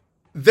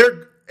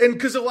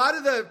 Because a lot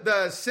of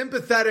the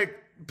sympathetic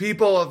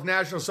people of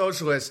National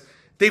Socialists,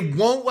 they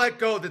won't let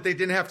go that they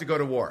didn't have to go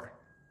to war.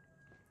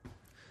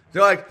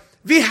 They're like,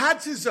 we had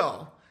to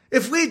so.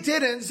 If we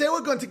didn't, they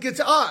were going to get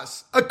to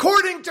us.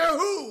 According to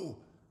who?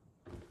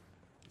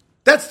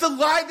 That's the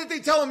lie that they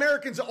tell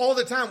Americans all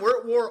the time. We're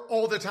at war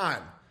all the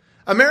time.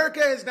 America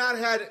has not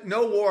had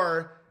no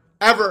war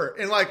ever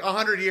in like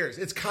 100 years.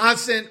 It's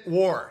constant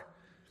war.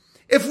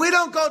 If we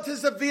don't go to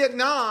the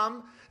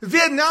Vietnam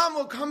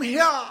will come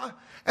here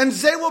and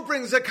they will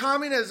bring the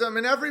communism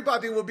and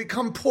everybody will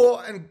become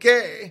poor and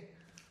gay.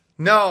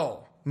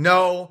 No,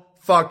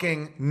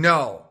 fucking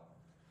no.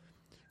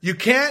 You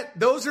can't,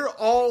 those are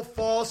all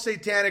false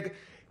satanic.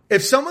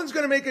 If someone's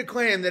going to make a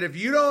claim that if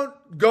you don't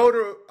go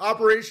to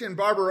Operation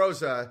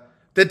Barbarossa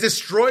that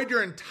destroyed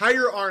your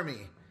entire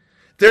army,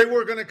 they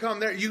were going to come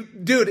there.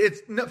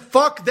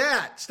 Fuck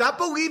that. Stop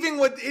believing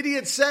what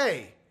idiots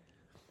say.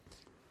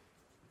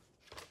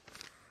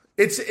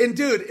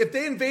 If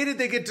they invaded,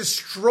 they get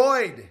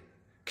destroyed.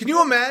 Can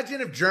you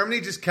imagine if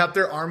Germany just kept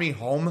their army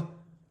home?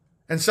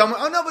 And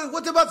but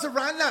what about the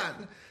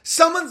Rhineland?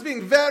 Someone's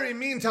being very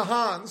mean to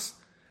Hans.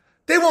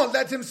 They won't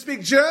let him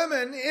speak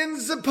German in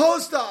the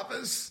post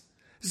office.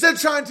 They're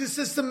trying to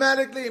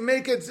systematically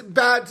make it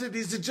bad to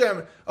be the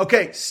German.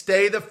 Okay,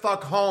 stay the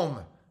fuck home,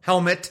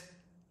 helmet.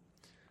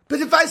 But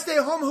if I stay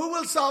home, who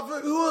will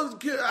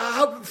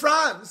help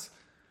France?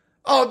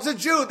 Oh, the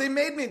Jew. They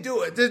made me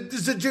do it.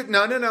 The Jew.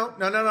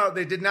 No.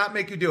 They did not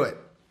make you do it.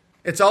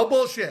 It's all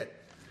bullshit.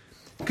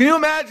 Can you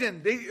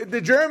imagine? The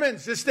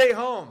Germans just stay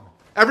home.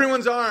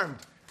 Everyone's armed.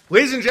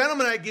 Ladies and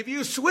gentlemen, I give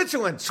you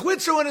Switzerland.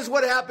 Switzerland is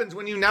what happens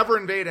when you never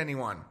invade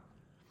anyone.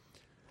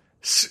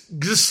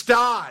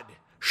 Gestad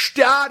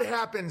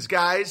happens,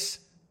 guys.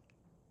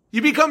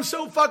 You become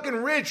so fucking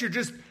rich, you're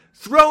just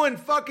throwing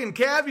fucking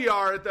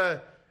caviar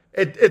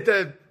at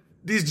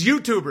these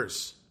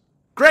YouTubers.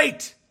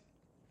 Great.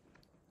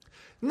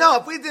 No,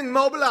 if we didn't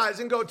mobilize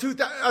and go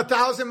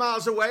 1,000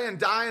 miles away and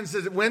die in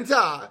the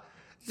winter,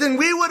 then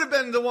we would have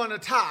been the one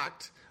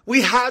attacked.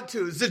 We had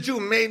to. The Jew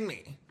made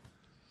me.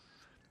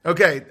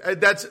 Okay,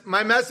 that's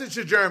my message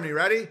to Germany.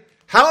 Ready?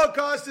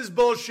 Holocaust is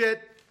bullshit.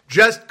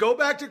 Just go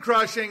back to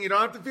crushing. You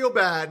don't have to feel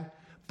bad.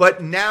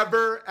 But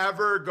never,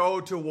 ever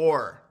go to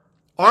war.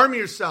 Arm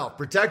yourself.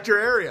 Protect your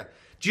area.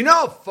 Do you know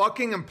how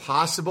fucking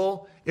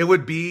impossible it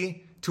would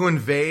be to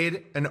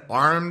invade an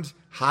armed,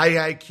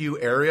 high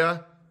IQ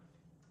area?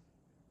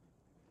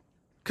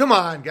 Come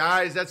on,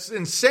 guys. That's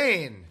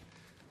insane.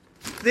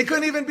 They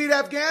couldn't even beat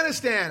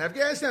Afghanistan.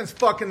 Afghanistan's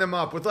fucking them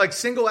up with like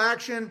single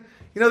action.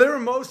 They were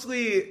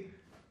mostly...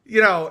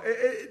 no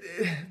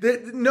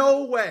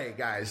way,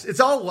 guys. It's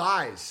all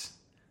lies.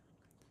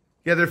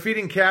 Yeah, they're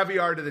feeding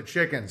caviar to the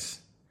chickens.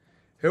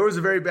 Here was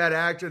a very bad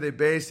actor. They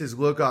based his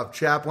look off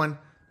Chaplin.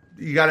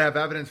 You got to have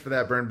evidence for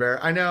that, Burn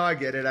Bear. I know, I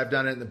get it. I've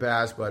done it in the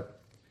past, but...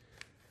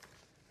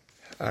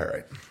 All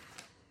right.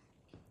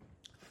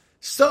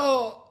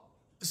 So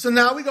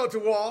now we go to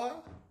war.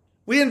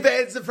 We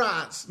invade the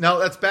France. No,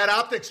 that's bad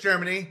optics,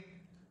 Germany.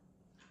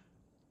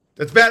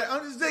 That's bad.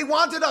 They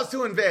wanted us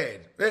to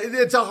invade.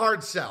 It's a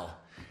hard sell.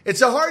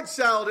 It's a hard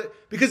sell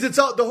because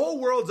the whole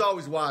world's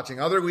always watching.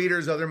 Other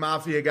leaders, other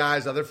mafia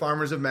guys, other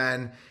farmers of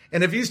men.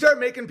 And if you start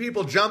making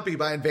people jumpy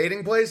by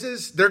invading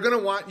places, they're going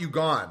to want you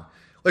gone.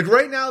 Like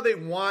right now, they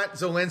want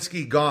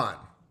Zelensky gone.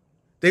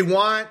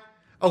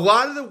 A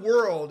lot of the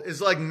world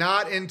is like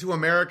not into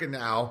America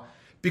now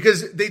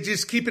because they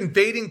just keep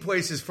invading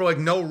places for like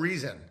no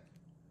reason.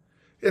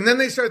 And then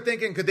they start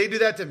thinking, could they do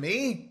that to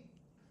me?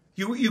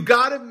 You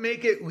got to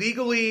make it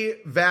legally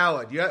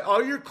valid.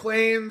 All your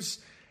claims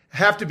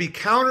have to be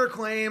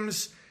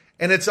counterclaims,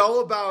 and it's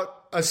all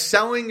about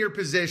selling your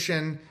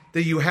position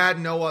that you had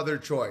no other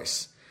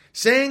choice.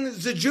 Saying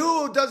the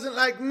Jew doesn't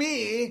like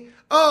me.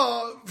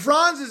 Oh,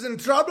 France is in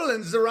trouble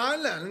in the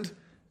island.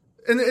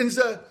 And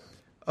the,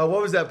 what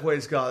was that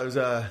place called? There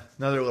was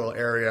another little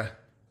area.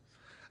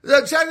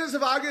 The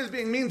Czechoslovakia is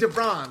being mean to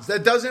France.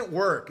 That doesn't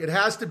work. It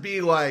has to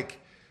be like,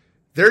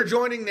 they're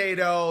joining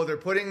NATO. They're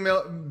putting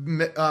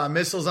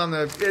missiles on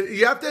the...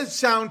 You have to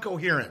sound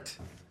coherent.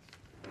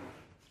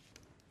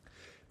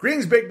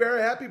 Greetings, Big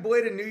Bear. Happy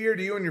belated New Year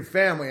to you and your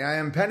family. I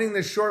am penning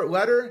this short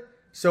letter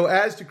so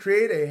as to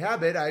create a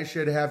habit I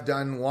should have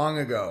done long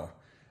ago.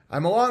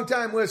 I'm a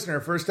long-time listener,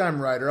 first-time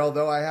writer,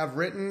 although I have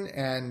written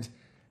and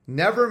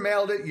never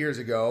mailed it years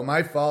ago.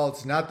 My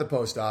fault, not the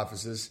post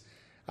offices.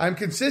 I'm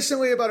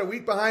consistently about a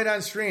week behind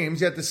on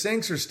streams, yet the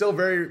syncs are still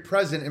very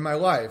present in my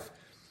life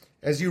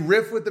as you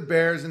riff with the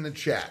bears in the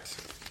chat.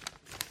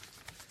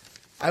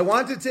 I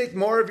want to take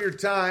more of your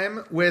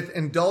time with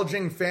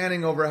indulging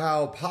fanning over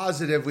how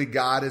positively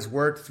God has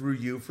worked through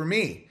you for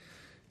me.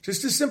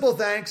 Just a simple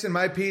thanks and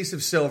my piece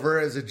of silver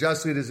as a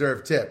justly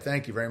deserved tip.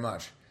 Thank you very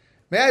much.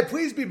 May I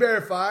please be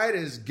verified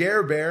as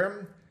Gare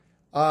Bear,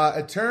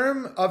 a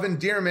term of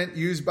endearment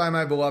used by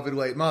my beloved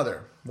late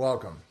mother.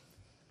 Welcome.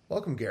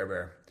 Welcome, Gare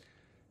Bear.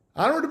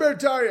 Onward to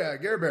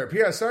Bertaria, Gare Bear.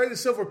 P.S. Sorry the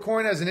silver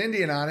coin has an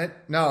Indian on it.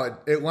 No,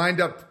 it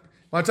lined up.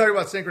 Want to talk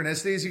about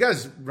synchronicities? You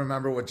guys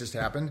remember what just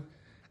happened?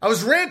 I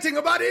was ranting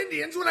about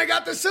Indians when I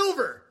got the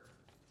silver.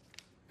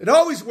 It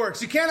always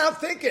works. You can't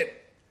outthink it.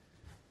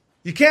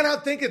 You can't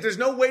outthink it. There's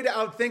no way to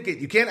outthink it.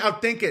 You can't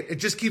outthink it. It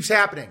just keeps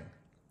happening.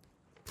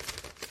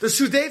 The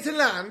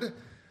Sudetenland,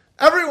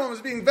 everyone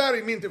was being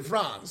very mean to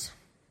France.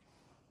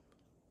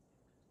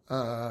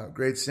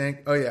 Great sync.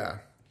 Oh, yeah.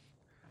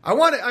 I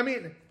want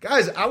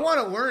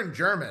to learn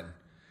German.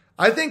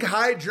 I think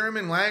High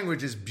German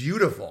language is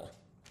beautiful.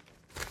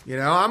 You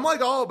know, I'm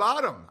like all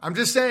about them. I'm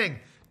just saying,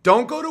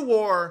 don't go to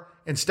war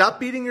and stop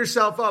beating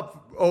yourself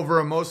up over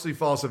a mostly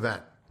false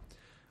event.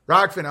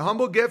 Rockfin, a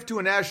humble gift to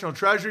a national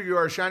treasure. You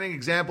are a shining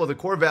example of the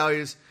core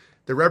values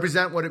that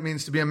represent what it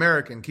means to be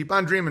American. Keep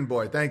on dreaming,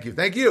 boy. Thank you.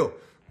 Thank you.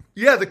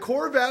 Yeah, the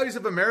core values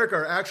of America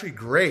are actually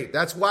great.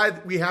 That's why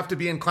we have to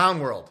be in clown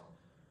world.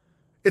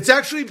 It's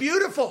actually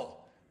beautiful.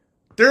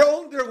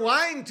 They're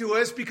lying to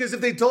us because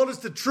if they told us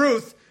the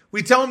truth,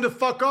 we tell them to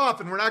fuck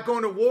off and we're not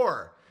going to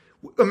war.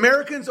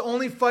 Americans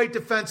only fight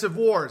defensive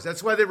wars.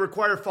 That's why they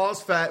require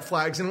false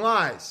flags and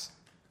lies.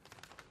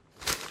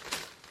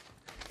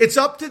 It's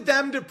up to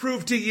them to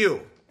prove to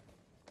you.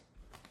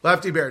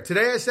 Lefty Bear,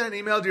 today I sent an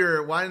email to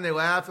your Why Didn't They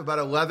Laugh about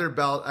a leather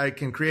belt I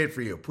can create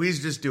for you.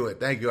 Please just do it.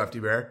 Thank you, Lefty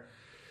Bear.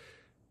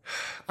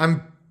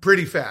 I'm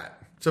pretty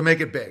fat, so make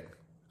it big.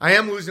 I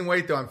am losing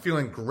weight, though. I'm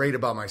feeling great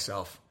about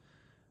myself.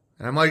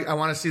 And I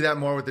want to see that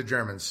more with the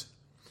Germans.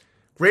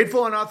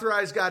 Grateful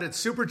Unauthorized got its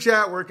super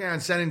chat, working on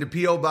sending to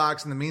P.O.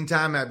 Box. In the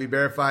meantime, I'd be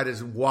verified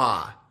as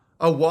WA.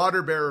 A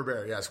water bearer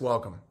bear. Yes,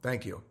 welcome.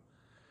 Thank you.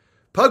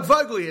 Pug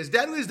Fugly, as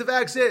deadly as the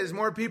vax is,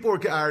 more people were...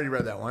 I already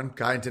read that one.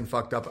 Kyneton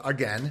fucked up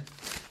again.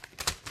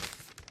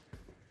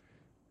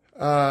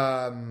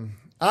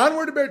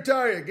 Onward to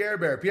Bertaria, Gare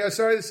Bear. P.S.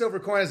 Sorry the silver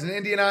coin has an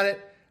Indian on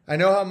it. I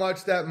know how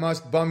much that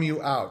must bum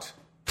you out.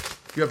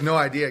 You have no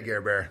idea,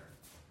 Gare Bear.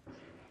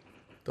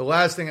 The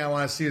last thing I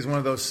want to see is one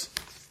of those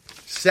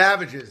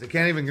savages that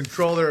can't even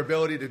control their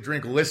ability to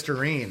drink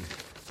Listerine.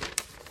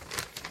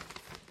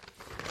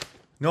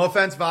 No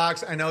offense,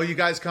 Vox. I know you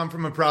guys come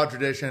from a proud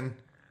tradition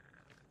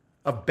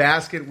of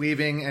basket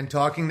weaving and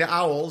talking to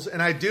owls.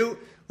 And I do,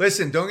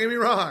 listen, don't get me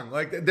wrong.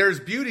 Like, there's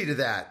beauty to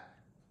that.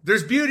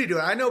 There's beauty to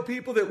it. I know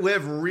people that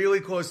live really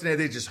close to it.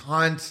 They just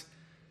hunt.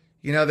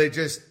 You know,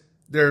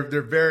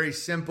 they're very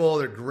simple.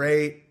 They're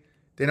great.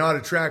 They know how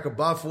to track a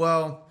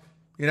buffalo.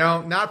 You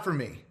know, not for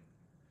me.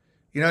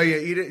 You know,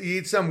 you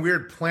eat some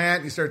weird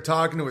plant. You start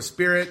talking to a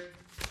spirit.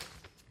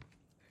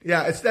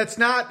 Yeah, that's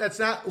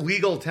not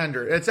legal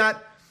tender. It's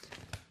not.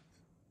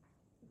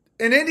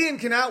 An Indian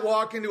cannot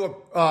walk into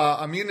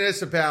a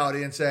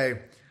municipality and say,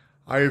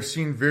 I have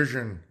seen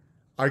vision.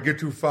 I get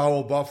to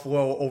follow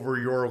buffalo over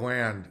your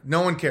land.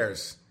 No one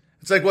cares.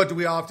 It's like, what, do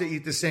we all have to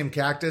eat the same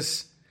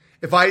cactus?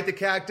 If I eat the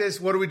cactus,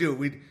 what do?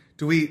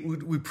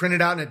 We print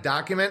it out in a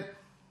document?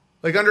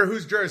 Like, under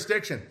whose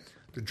jurisdiction?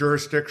 The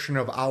jurisdiction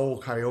of Owl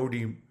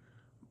Coyote.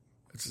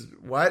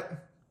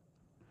 What?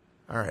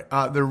 All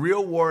right. The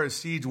real war is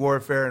siege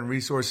warfare and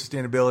resource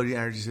sustainability,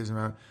 energy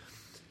system.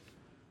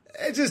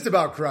 It's just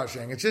about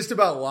crushing. It's just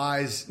about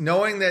lies.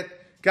 Knowing that,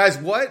 guys,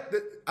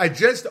 I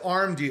just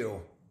armed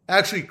you.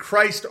 Actually,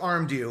 Christ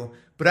armed you,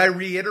 but I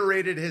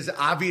reiterated his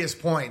obvious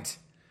point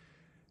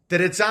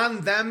that it's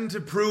on them to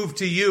prove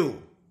to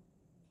you.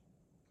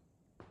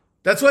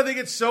 That's why they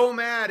get so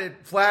mad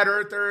at flat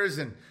earthers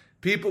and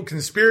people,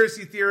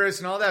 conspiracy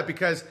theorists and all that,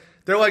 because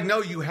they're like,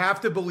 no, you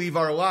have to believe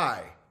our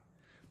lie.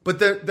 But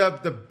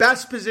the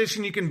best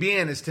position you can be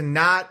in is to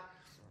not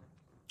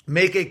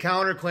make a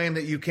counterclaim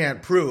that you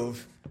can't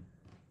prove.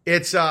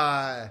 It's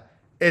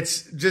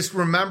just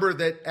remember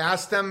that,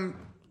 ask them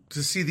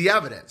to see the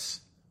evidence.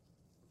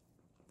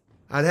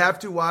 I'd have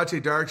to watch a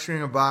dark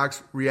stream of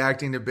Vox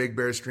reacting to Big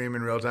Bear stream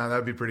in real time. That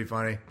would be pretty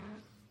funny.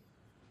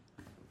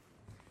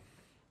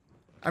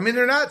 I mean,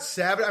 they're not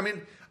savage. I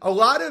mean, a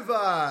lot of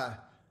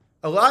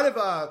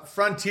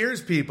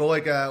frontiers people,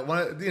 like one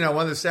of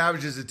the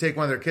savages would take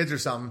one of their kids or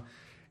something,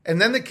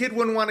 and then the kid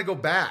wouldn't want to go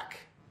back.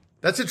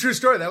 That's a true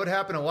story. That would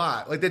happen a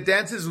lot. Like the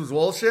Dances with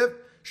Wolves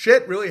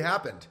shit really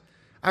happened.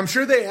 I'm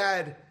sure they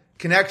had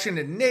connection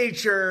to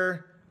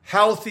nature,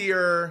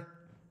 healthier,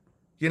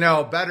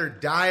 better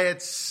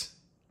diets.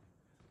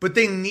 But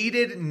they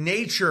needed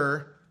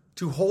nature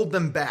to hold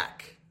them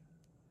back.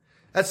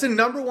 That's the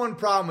number one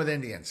problem with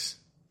Indians,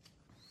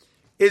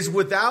 is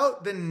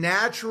without the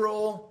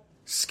natural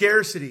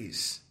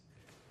scarcities,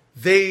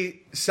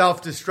 they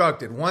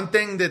self-destructed. One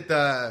thing that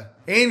the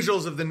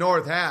angels of the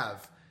North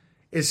have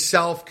is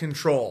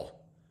self-control.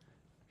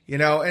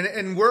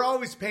 And we're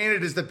always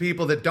painted as the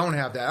people that don't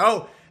have that.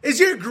 Oh,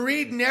 is your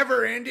greed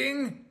never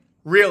ending?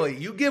 Really?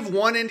 You give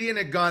one Indian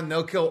a gun,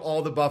 they'll kill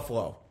all the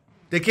buffalo.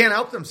 They can't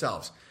help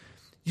themselves.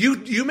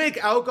 You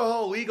make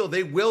alcohol legal,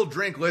 they will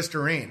drink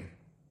Listerine.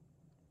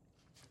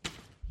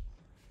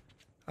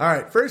 All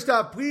right, first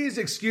off, please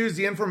excuse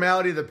the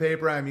informality of the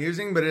paper I'm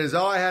using, but it is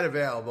all I had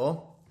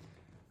available.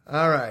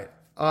 All right.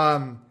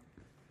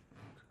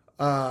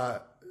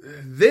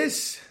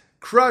 This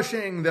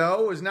crushing,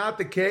 though, was not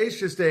the case.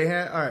 Just all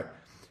right.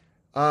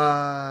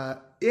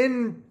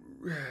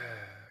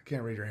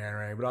 Can't read your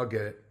handwriting, but I'll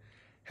get it.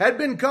 Had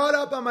been caught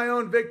up on my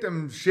own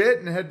victim shit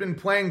and had been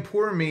playing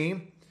poor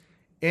me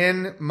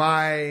in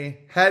my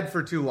head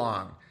for too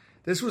long.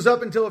 This was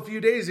up until a few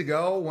days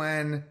ago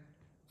when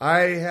I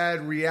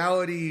had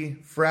reality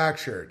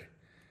fractured.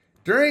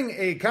 During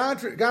a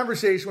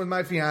conversation with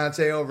my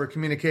fiance over a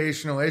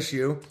communicational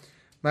issue,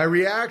 my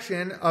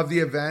reaction of the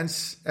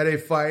events at a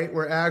fight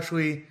were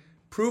actually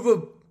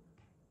provably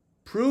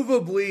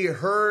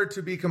her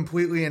to be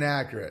completely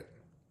inaccurate.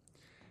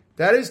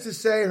 That is to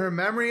say, her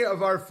memory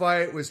of our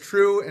fight was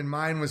true and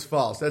mine was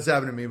false. That's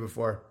happened to me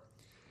before.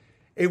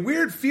 A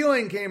weird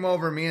feeling came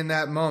over me in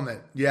that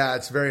moment. Yeah,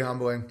 it's very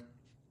humbling.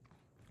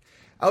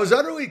 I was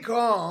utterly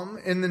calm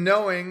in the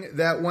knowing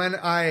that when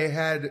I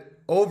had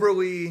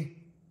overly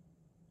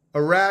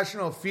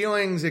irrational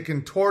feelings, it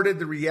contorted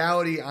the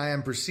reality I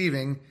am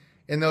perceiving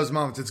in those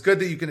moments. It's good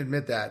that you can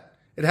admit that.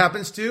 It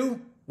happens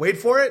to, wait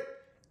for it,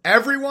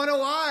 everyone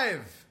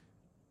alive.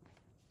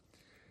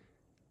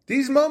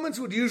 These moments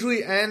would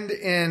usually end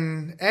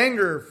in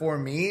anger for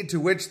me, to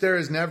which there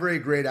is never a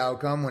great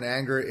outcome when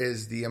anger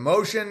is the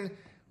emotion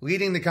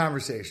leading the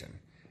conversation.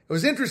 It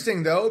was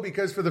interesting, though,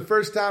 because for the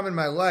first time in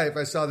my life,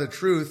 I saw the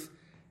truth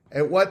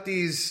at what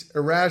these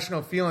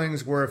irrational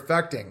feelings were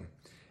affecting.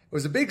 It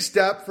was a big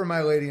step for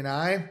my lady and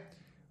I.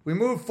 We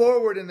moved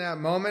forward in that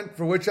moment,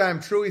 for which I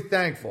am truly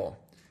thankful,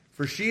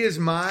 for she is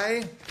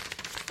my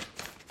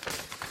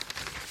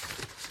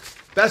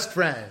best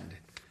friend.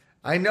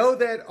 I know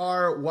that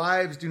our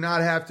wives do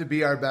not have to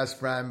be our best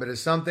friend, but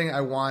it's something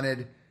I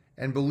wanted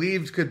and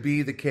believed could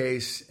be the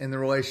case in the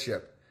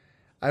relationship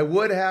I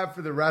would have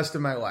for the rest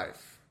of my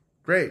life.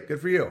 Great, good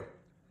for you.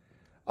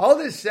 All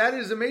this said, it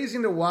is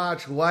amazing to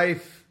watch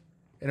life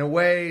in a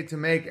way to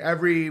make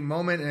every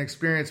moment and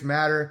experience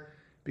matter,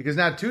 because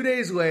now 2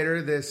 days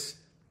later, this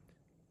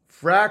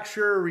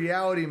fracture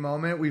reality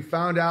moment, we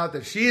found out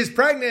that she is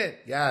pregnant.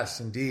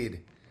 Yes,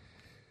 indeed.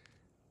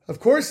 Of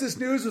course, this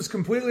news was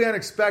completely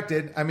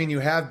unexpected. I mean, you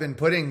have been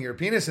putting your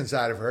penis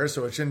inside of her,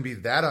 so it shouldn't be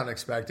that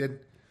unexpected.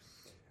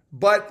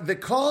 But the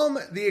calm,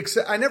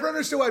 I never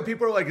understood why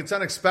people are like, it's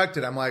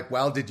unexpected. I'm like,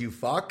 well, did you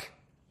fuck?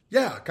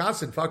 Yeah,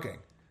 constant fucking.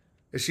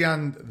 Is she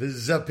on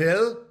the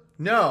pill?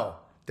 No.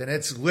 Then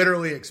it's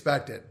literally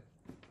expected,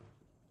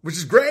 which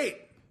is great.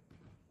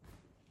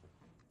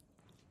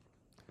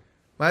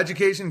 My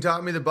education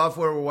taught me the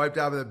buffalo were wiped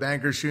out by the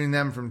bankers shooting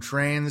them from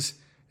trains.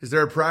 Is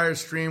there a prior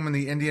stream when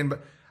the Indian...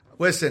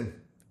 Listen,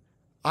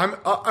 I'm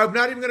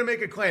not even going to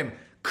make a claim.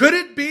 Could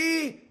it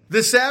be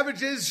the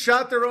savages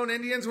shot their own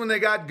Indians when they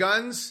got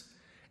guns?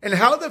 And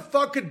how the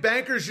fuck could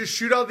bankers just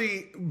shoot all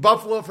the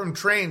buffalo from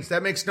trains?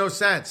 That makes no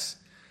sense.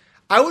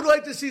 I would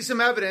like to see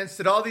some evidence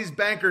that all these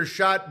bankers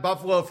shot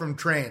buffalo from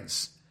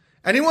trains.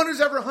 Anyone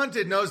who's ever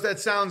hunted knows that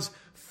sounds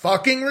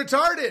fucking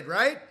retarded,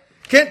 right?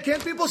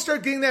 Can't people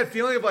start getting that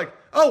feeling of like,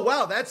 oh,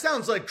 wow, that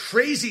sounds like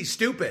crazy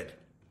stupid?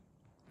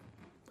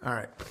 All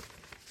right.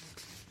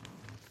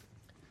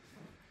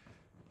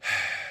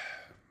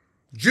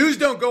 Jews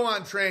don't go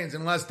on trains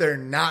unless they're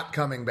not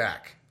coming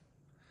back.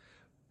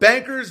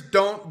 Bankers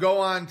don't go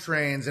on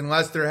trains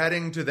unless they're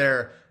heading to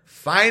their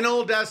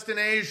final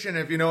destination,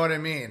 if you know what I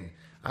mean.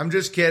 I'm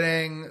just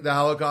kidding. The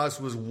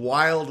Holocaust was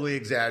wildly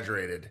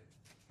exaggerated.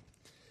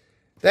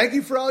 Thank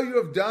you for all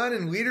you have done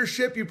and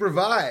leadership you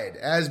provide,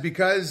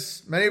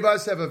 because many of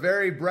us have a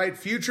very bright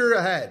future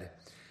ahead.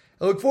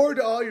 I look forward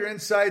to all your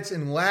insights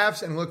and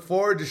laughs and look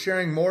forward to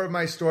sharing more of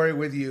my story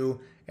with you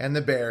and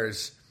the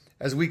Bears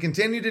as we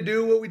continue to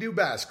do what we do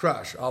best,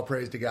 crush. All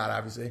praise to God,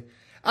 obviously.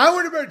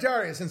 Onward to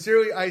Bartaria.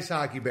 Sincerely, Ice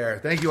Hockey Bear.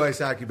 Thank you, Ice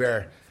Hockey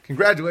Bear.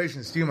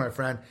 Congratulations to you, my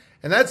friend.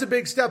 And that's a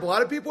big step. A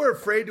lot of people are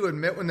afraid to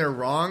admit when they're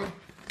wrong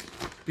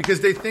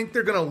because they think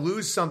they're going to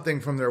lose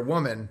something from their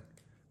woman,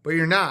 but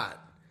you're not.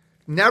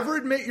 Never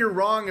admit you're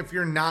wrong if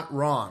you're not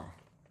wrong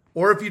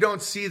or if you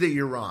don't see that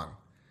you're wrong.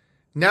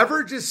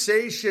 Never just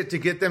say shit to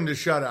get them to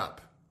shut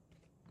up.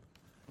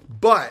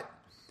 But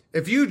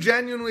if you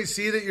genuinely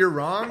see that you're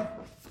wrong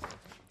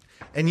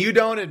and you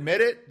don't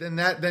admit it,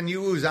 then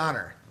you lose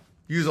honor.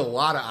 You lose a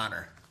lot of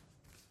honor.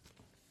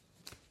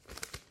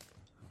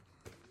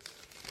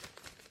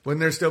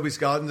 Wouldn't there still be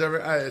skeletons ever?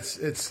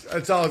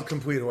 It's all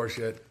complete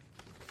horseshit.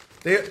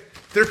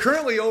 They're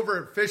currently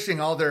overfishing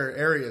all their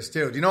areas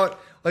too. Do you know what?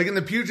 Like in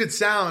the Puget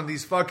Sound,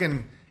 these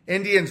fucking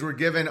Indians were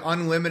given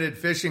unlimited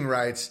fishing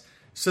rights,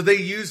 so they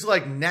use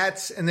like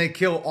nets and they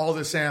kill all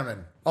the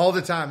salmon all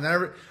the time.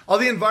 All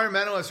the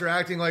environmentalists are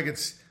acting like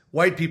it's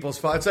white people's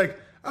fault. It's like,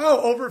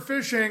 oh,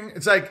 overfishing.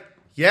 It's like,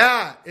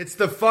 yeah, it's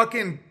the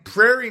fucking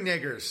prairie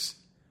niggers.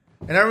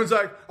 And everyone's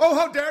like, oh,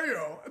 how dare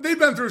you? They've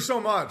been through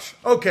so much.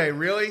 Okay,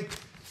 really?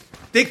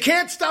 They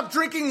can't stop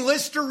drinking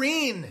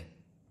Listerine.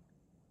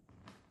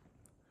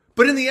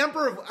 But in the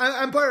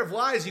Empire of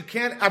Lies, you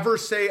can't ever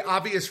say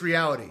obvious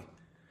reality.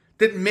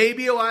 That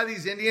maybe a lot of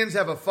these Indians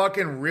have a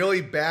fucking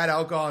really bad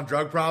alcohol and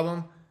drug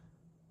problem.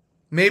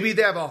 Maybe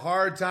they have a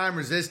hard time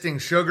resisting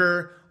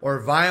sugar or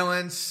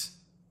violence.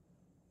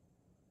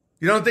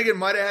 You don't think it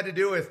might have had to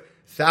do with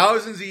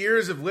thousands of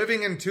years of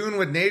living in tune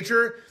with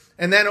nature?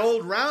 And then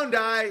old Round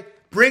Eye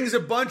brings a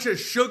bunch of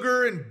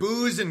sugar and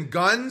booze and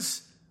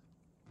guns?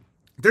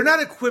 They're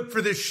not equipped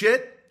for this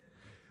shit.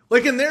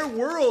 Like in their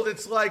world,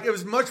 it's like it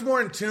was much more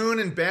in tune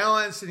and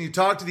balanced, and you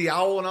talk to the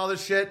owl and all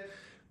this shit.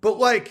 But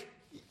like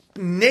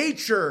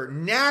nature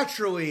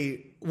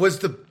naturally was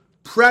the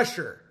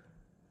pressure,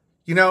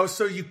 you know,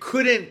 so you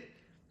couldn't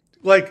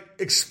like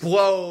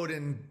explode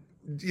and,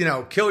 you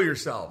know, kill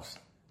yourselves.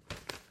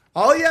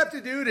 All you have to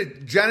do to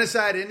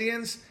genocide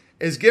Indians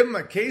is give them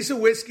a case of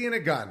whiskey and a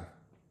gun.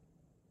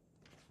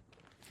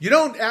 You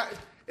don't.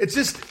 It's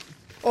just.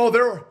 Oh,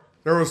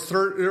 there was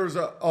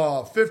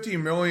 50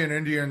 million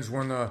Indians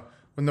when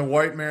the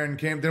white man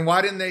came. Then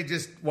why didn't they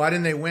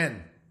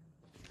win?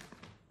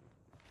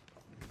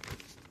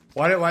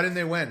 Why didn't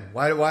they win?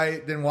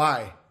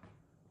 Why?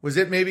 Was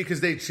it maybe because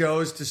they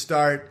chose to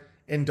start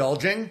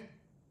indulging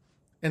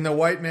in the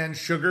white man's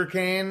sugar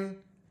cane?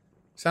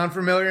 Sound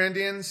familiar,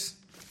 Indians?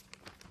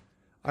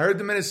 I heard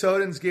the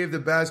Minnesotans gave the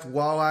best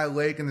walleye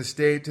lake in the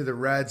state to the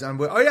Reds.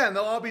 Oh yeah, and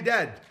they'll all be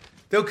dead.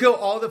 They'll kill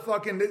all the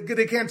fucking...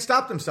 They can't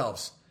stop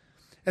themselves.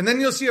 And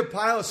then you'll see a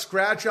pile of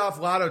scratch-off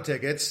lotto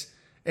tickets,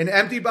 an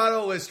empty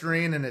bottle of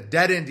Listerine, and a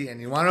dead Indian.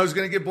 You want to know who's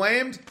going to get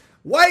blamed?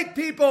 White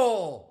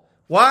people!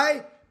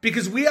 Why?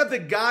 Because we have the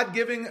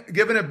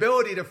God-given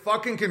ability to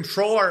fucking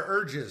control our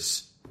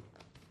urges.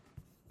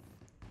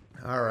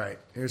 All right,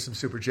 here's some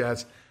super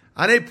chats.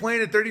 On a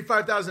plane at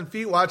 35,000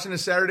 feet watching a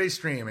Saturday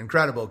stream.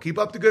 Incredible. Keep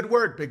up the good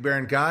work, Big Bear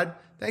and Cod.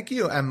 Thank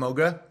you, M.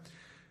 Moga.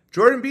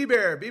 Jordan B.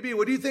 Bear. BB,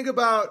 what do you think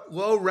about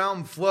low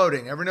realm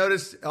floating? Ever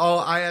notice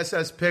all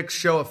ISS pics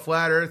show a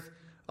flat Earth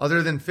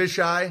other than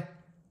fisheye?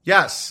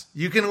 Yes.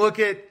 You can look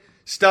at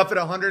stuff at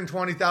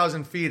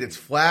 120,000 feet. It's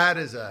flat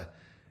as a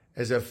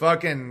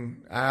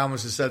fucking... I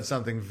almost just said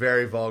something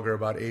very vulgar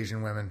about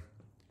Asian women.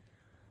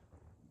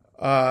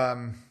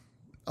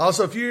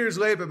 Also, a few years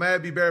late, but might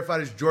be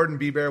verified as Jordan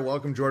B. Bear.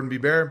 Welcome, Jordan B.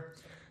 Bear.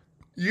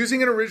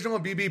 Using an original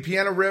BB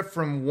piano riff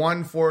from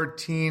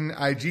 114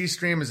 IG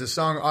stream as a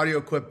song audio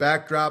clip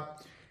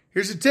backdrop.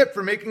 Here's a tip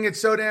for making it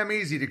so damn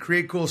easy to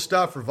create cool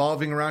stuff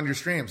revolving around your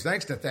streams.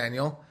 Thanks,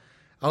 Nathaniel.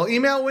 I'll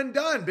email when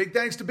done. Big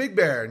thanks to Big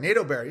Bear,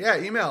 NATO Bear.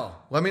 Yeah,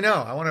 email. Let me know.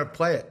 I want to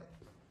play it.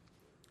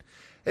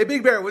 Hey,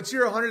 Big Bear, what's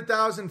your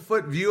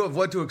 100,000-foot view of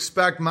what to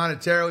expect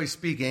monetarily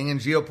speaking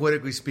and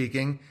geopolitically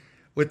speaking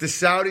with the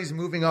Saudis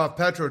moving off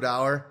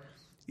petrodollar,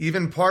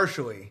 even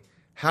partially?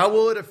 How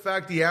will it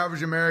affect the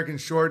average American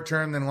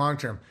short-term than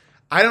long-term?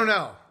 I don't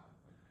know.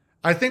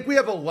 I think we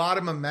have a lot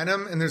of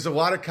momentum, and there's a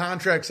lot of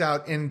contracts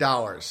out in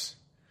dollars.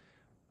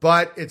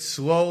 But it's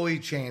slowly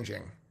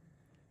changing.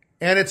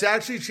 And it's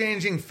actually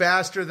changing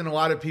faster than a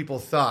lot of people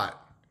thought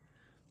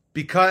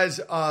because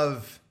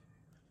of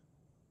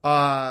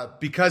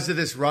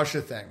this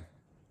Russia thing.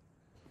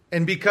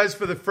 And because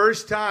for the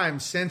first time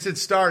since it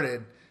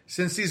started,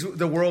 since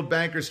the world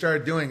bankers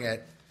started doing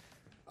it,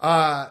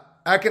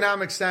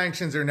 economic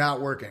sanctions are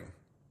not working.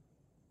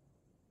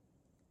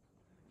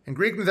 In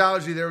Greek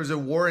mythology, there was a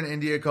war in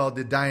India called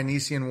the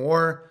Dionysian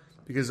War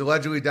because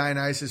allegedly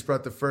Dionysus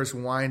brought the first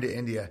wine to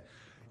India.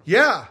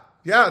 Yeah,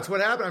 that's what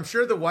happened. I'm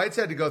sure the whites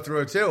had to go through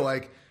it too.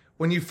 Like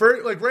when you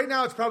first, like right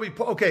now, it's probably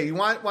okay. You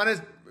want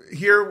to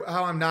hear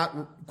how I'm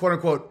not quote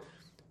unquote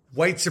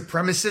white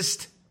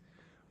supremacist?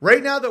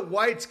 Right now, the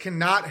whites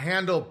cannot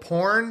handle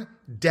porn,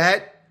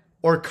 debt,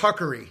 or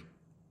cuckery.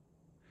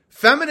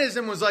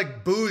 Feminism was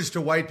like booze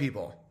to white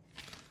people.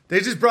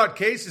 They just brought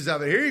cases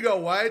of it. Here you go,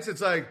 whites.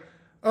 It's like,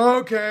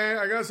 okay,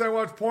 I guess I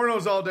watch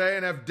pornos all day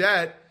and have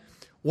debt.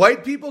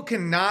 White people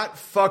cannot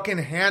fucking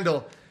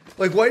handle.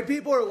 Like, white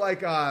people are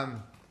like,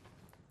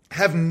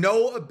 have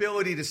no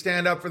ability to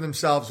stand up for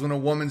themselves when a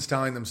woman's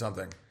telling them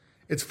something.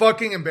 It's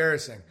fucking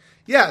embarrassing.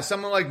 Yeah,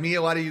 someone like me,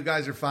 a lot of you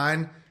guys are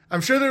fine.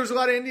 I'm sure there's a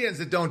lot of Indians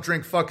that don't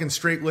drink fucking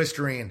straight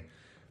Listerine,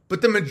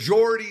 but the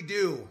majority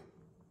do.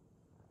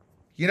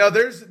 You know,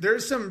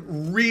 there's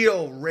some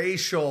real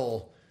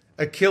racial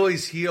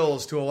Achilles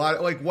heels to a lot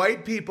of, like,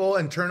 white people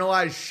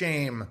internalize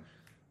shame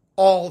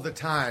all the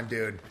time,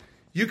 dude.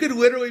 You could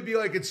literally be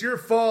like, it's your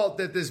fault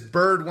that this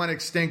bird went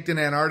extinct in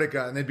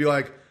Antarctica. And they'd be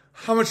like,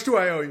 how much do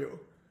I owe you?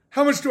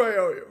 How much do I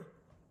owe you?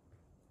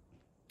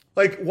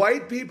 Like,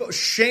 white people,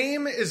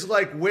 shame is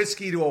like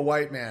whiskey to a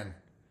white man.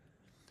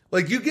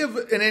 Like, you give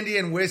an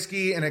Indian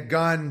whiskey and a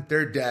gun,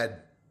 they're dead.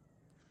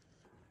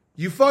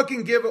 You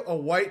fucking give a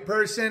white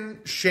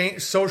person shame,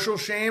 social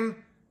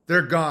shame,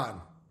 they're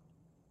gone.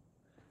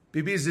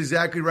 BB is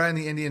exactly right on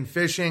the Indian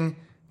fishing.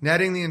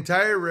 Netting the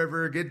entire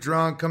river, get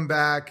drunk, come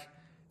back.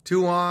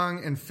 Too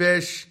long, and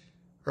fish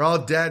are all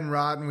dead and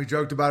rotten. We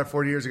joked about it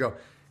 40 years ago.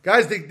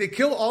 Guys, they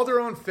kill all their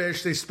own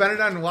fish. They spend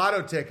it on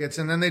lotto tickets,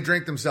 and then they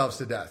drink themselves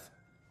to death.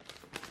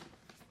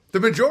 The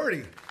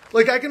majority.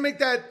 Like, I can make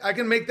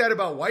that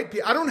about white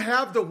people. I don't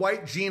have the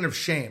white gene of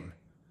shame.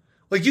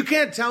 Like, you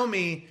can't tell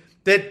me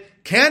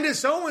that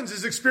Candace Owens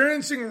is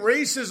experiencing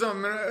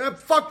racism.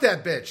 Fuck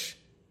that bitch.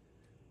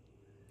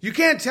 You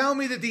can't tell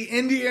me that the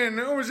Indian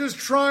was just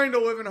trying to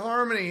live in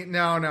harmony.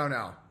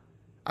 No.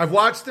 I've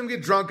watched them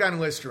get drunk on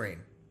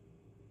Listerine.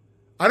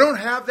 I don't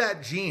have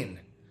that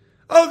gene.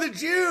 Oh,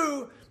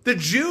 the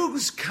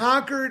Jews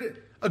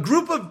conquered a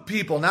group of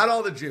people, not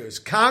all the Jews,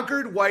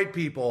 conquered white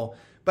people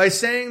by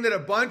saying that a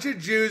bunch of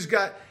Jews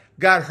got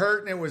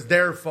hurt and it was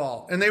their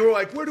fault. And they were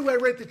like, where do I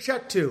write the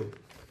check to?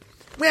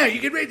 Well,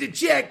 you can write the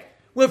check.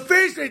 Well,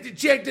 first write the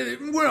check to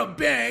the World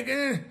Bank.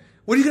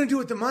 What are you going to do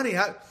with the money?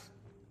 I'm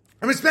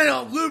going to spend it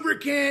on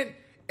lubricant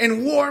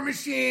and war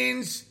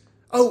machines.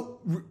 Oh,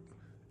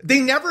 they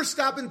never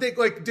stop and think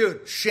like,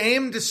 dude,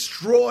 shame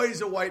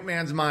destroys a white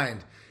man's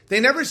mind.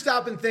 They never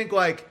stop and think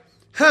like,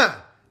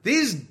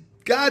 these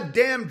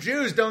goddamn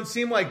Jews don't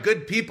seem like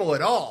good people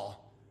at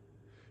all.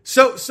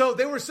 So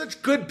they were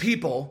such good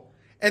people,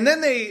 and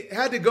then they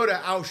had to go to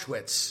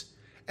Auschwitz.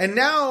 And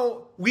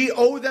now we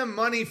owe them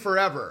money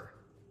forever.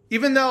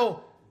 Even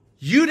though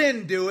you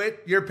didn't do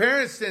it, your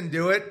parents didn't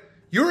do it,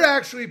 you're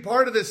actually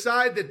part of the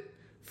side that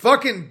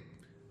fucking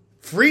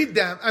freed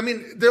them. I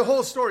mean, the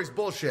whole story's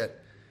bullshit.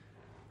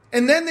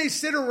 And then they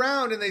sit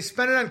around and they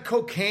spend it on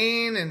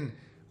cocaine and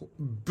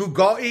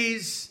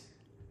Bugattis,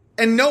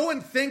 and no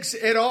one thinks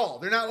at all.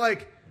 They're not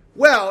like,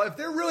 well, if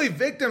they're really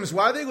victims,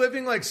 why are they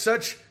living like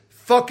such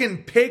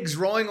fucking pigs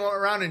rolling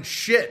around in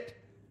shit?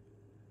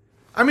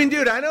 I mean,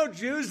 dude, I know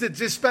Jews that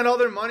just spend all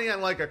their money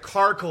on like a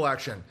car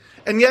collection.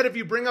 And yet if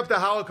you bring up the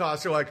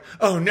Holocaust, they're like,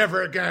 oh,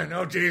 never again.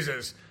 Oh,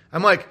 Jesus.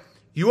 I'm like,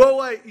 you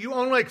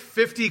own like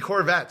 50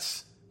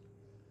 Corvettes.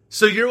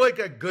 So you're like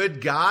a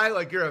good guy?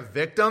 Like you're a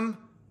victim?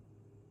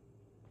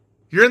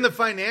 You're in the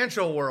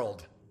financial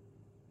world.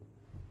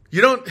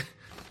 You don't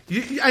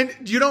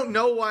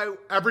know why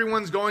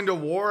everyone's going to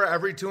war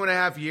every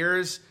 2.5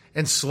 years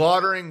and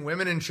slaughtering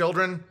women and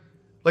children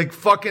like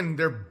fucking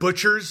they're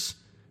butchers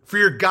for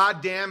your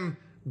goddamn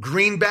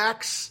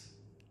greenbacks.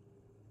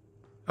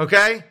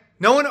 Okay?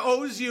 No one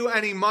owes you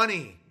any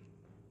money.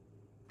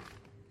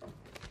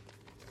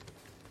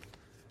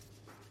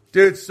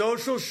 Dude,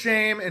 social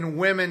shame and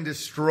women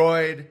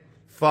destroyed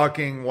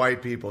fucking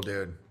white people,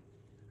 dude.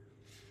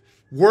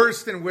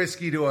 Worse than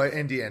whiskey to an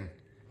Indian.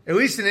 At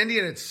least an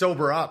Indian, it's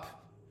sober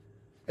up.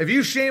 If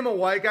you shame a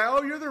white guy,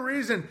 oh, you're the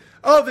reason.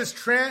 Oh, this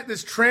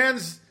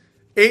trans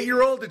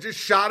 8-year-old that just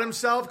shot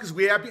himself because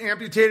we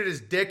amputated his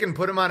dick and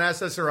put him on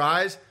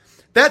SSRIs.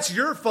 That's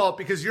your fault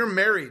because you're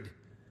married.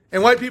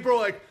 And white people are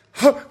like,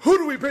 who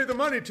do we pay the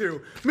money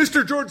to?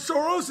 Mr. George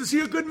Soros? Is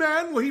he a good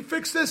man? Will he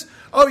fix this?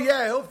 Oh,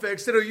 yeah, he'll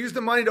fix it. He'll use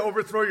the money to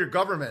overthrow your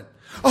government.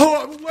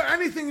 Oh,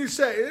 anything you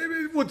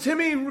say. Will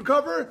Timmy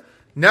recover?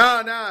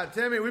 No,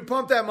 Timmy, we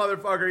pumped that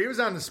motherfucker. He was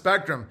on the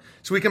spectrum.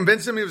 So we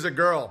convinced him he was a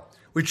girl.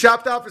 We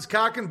chopped off his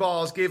cock and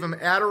balls, gave him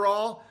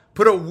Adderall,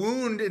 put a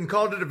wound and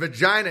called it a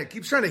vagina. It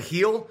keeps trying to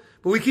heal,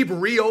 but we keep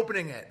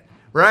reopening it,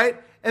 right?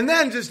 And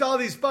then just all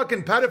these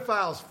fucking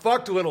pedophiles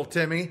fucked little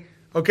Timmy,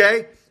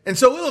 okay? And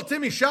so little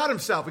Timmy shot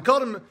himself. We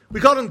called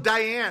him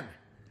Diane.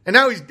 And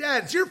now he's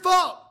dead. It's your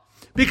fault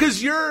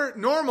because you're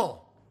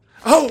normal.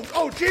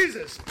 Oh,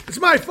 Jesus. It's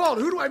my fault.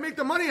 Who do I make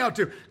the money out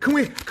to? Can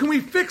we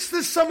fix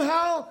this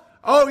somehow?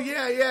 Oh,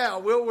 yeah.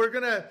 We're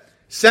going to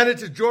send it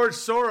to George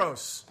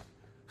Soros.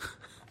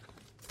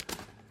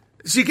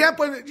 So you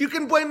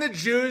can blame the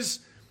Jews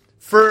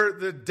for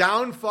the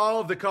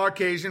downfall of the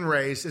Caucasian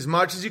race as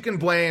much as you can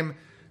blame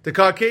the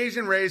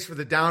Caucasian race for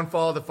the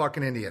downfall of the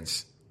fucking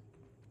Indians.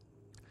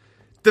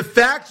 The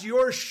fact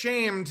you're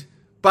shamed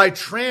by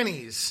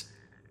trannies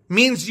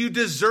means you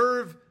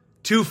deserve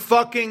to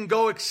fucking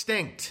go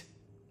extinct.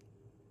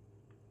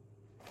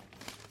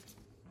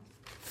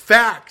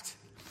 Fact.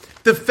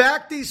 The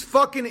fact these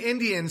fucking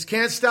Indians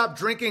can't stop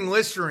drinking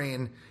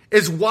Listerine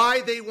is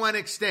why they went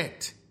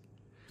extinct.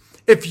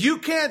 If you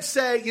can't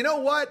say, you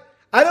know what?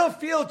 I don't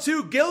feel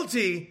too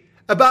guilty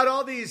about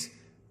all these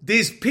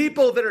these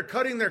people that are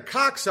cutting their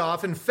cocks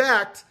off. In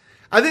fact,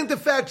 I think the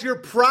fact you're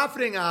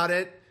profiting on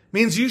it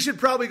means you should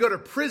probably go to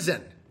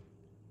prison.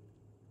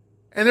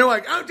 And they're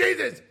like, oh,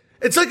 Jesus.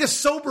 It's like a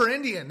sober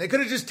Indian. They could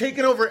have just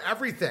taken over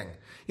everything.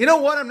 You know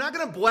what? I'm not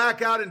going to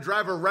black out and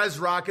drive a res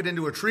rocket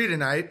into a tree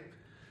tonight.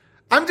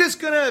 I'm just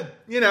going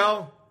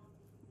to,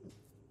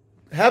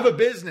 have a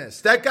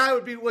business. That guy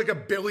would be like a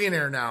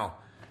billionaire now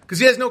because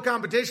he has no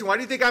competition. Why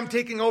do you think I'm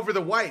taking over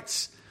the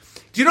whites?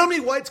 Do you know how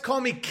many whites call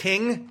me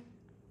king?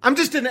 I'm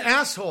just an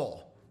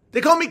asshole.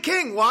 They call me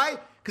king. Why?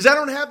 Because I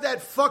don't have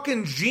that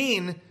fucking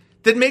gene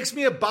that makes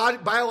me a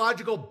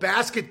biological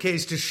basket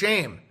case to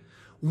shame.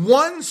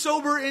 One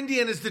sober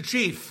Indian is the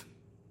chief.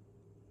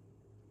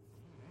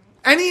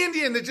 Any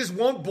Indian that just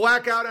won't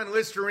black out on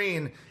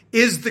Listerine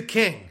is the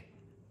king.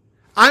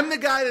 I'm the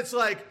guy that's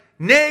like,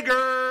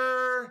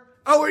 nigger.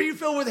 Oh, are you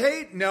filled with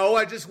hate? No,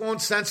 I just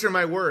won't censor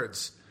my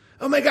words.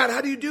 Oh my God,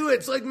 how do you do it?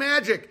 It's like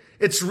magic.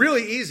 It's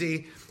really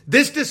easy.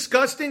 This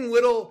disgusting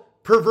little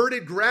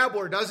perverted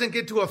grabbler doesn't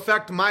get to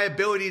affect my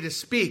ability to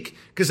speak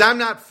because I'm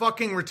not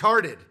fucking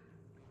retarded.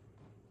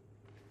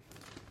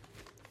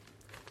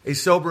 A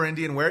sober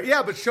Indian wear?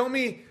 Yeah, but show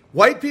me.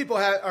 White people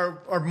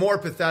are more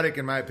pathetic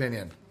in my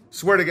opinion.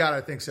 Swear to God, I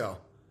think so.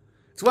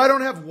 That's why I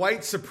don't have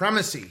white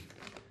supremacy.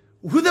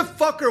 Who the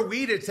fuck are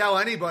we to tell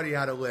anybody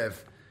how to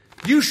live?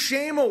 You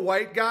shame a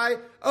white guy?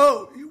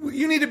 Oh,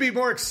 you need to be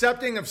more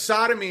accepting of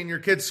sodomy in your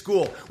kid's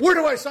school. Where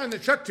do I sign the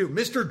check to?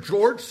 Mr.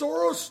 George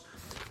Soros?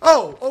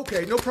 Oh,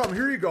 okay, no problem.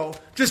 Here you go.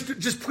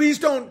 Just please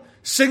don't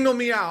signal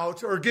me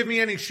out or give me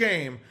any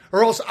shame,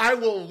 or else I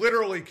will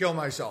literally kill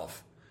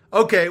myself.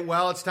 Okay,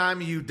 well, it's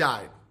time you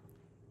died.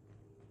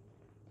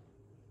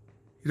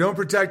 You don't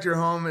protect your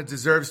home, it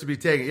deserves to be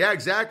taken. Yeah,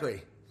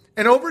 exactly.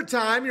 And over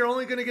time, you're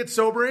only going to get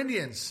sober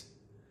Indians.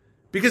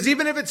 Because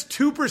even if it's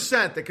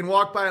 2% that can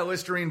walk by a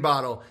Listerine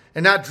bottle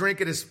and not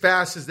drink it as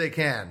fast as they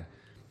can,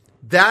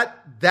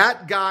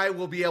 that guy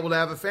will be able to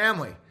have a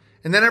family.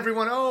 And then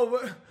everyone,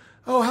 oh,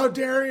 how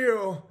dare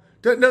you?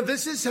 No,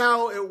 this is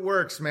how it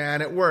works,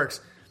 man. It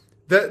works.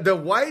 The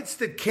whites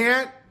that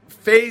can't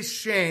face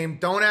shame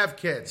don't have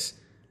kids.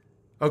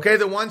 Okay,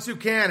 the ones who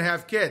can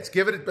have kids.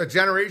 Give it a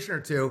generation or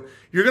two.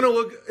 You're going to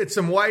look at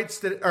some whites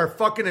that are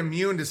fucking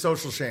immune to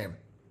social shame.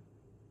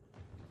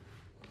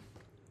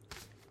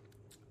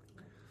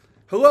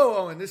 Hello,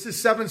 Owen. This is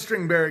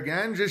 7-String Bear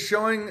again, just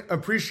showing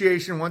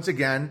appreciation once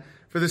again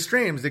for the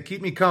streams that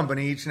keep me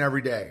company each and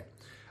every day.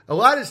 A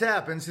lot has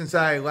happened since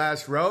I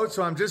last wrote,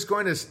 so I'm just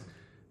going to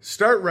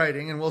start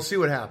writing and we'll see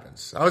what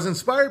happens. I was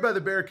inspired by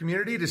the bear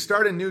community to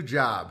start a new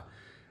job.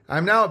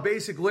 I'm now a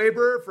basic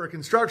laborer for a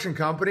construction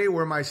company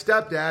where my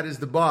stepdad is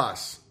the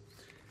boss.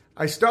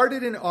 I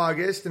started in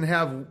August and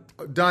have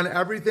done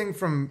everything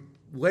from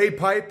lay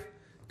pipe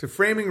to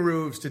framing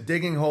roofs to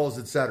digging holes,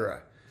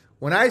 etc.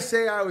 When I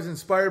say I was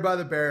inspired by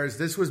the bears,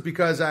 this was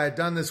because I had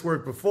done this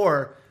work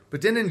before,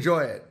 but didn't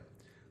enjoy it.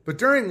 But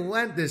during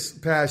Lent this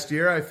past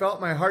year, I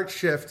felt my heart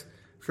shift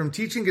from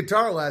teaching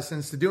guitar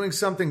lessons to doing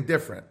something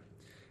different.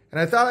 And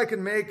I thought I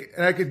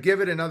could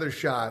give it another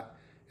shot.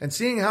 And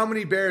seeing how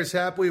many bears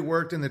happily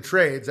worked in the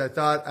trades, I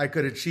thought I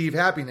could achieve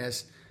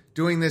happiness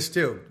doing this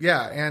too.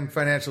 Yeah, and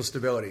financial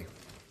stability.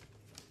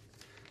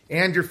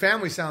 And your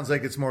family sounds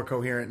like it's more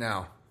coherent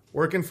now.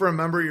 Working for a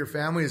member of your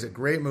family is a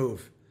great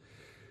move.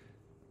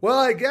 Well,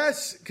 I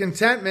guess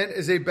contentment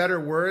is a better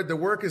word. The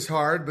work is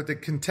hard, but the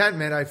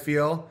contentment, I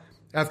feel,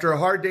 after a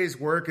hard day's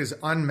work is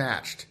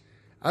unmatched.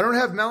 I don't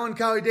have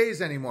melancholy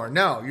days anymore.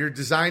 No, you're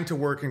designed to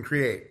work and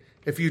create.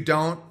 If you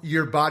don't,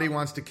 your body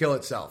wants to kill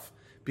itself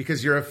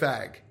because you're a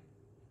fag.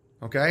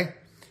 Okay?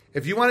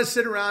 If you want to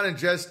sit around and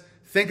just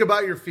think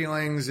about your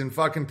feelings and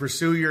fucking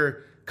pursue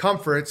your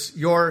comforts,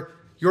 your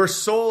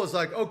soul is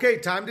like, okay,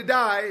 time to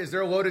die. Is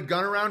there a loaded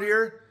gun around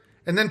here?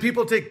 And then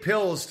people take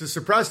pills to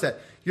suppress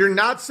that. You're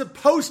not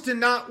supposed to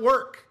not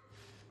work.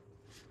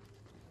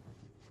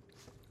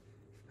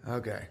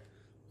 Okay.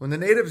 When the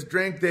natives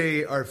drink,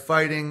 they are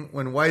fighting.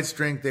 When whites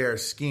drink, they are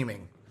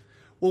scheming.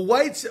 Well,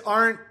 whites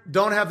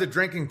don't have the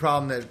drinking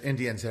problem that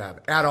Indians have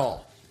at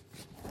all.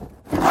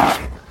 All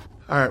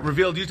right.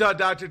 Revealed Utah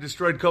doctor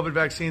destroyed COVID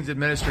vaccines,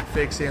 administered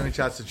fake saline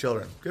shots to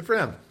children. Good for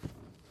him.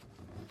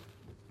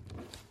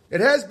 It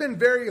has been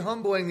very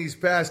humbling these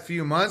past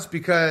few months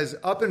because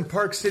up in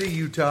Park City,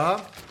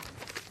 Utah,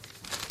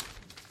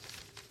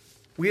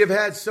 we have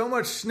had so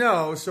much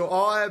snow, so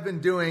all I've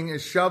been doing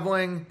is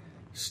shoveling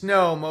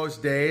snow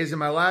most days, and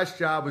my last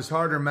job was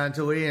harder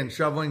mentally, and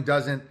shoveling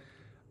doesn't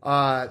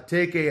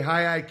take a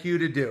high IQ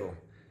to do.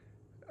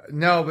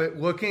 No, but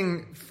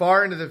looking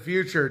far into the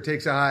future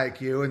takes a high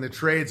IQ, and the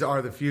trades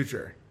are the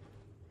future.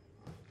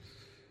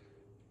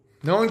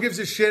 No one gives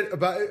a shit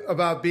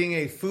about being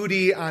a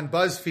foodie on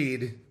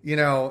BuzzFeed,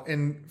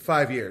 in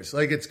 5 years.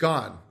 Like, it's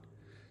gone.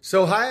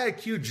 So high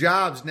IQ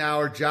jobs now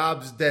are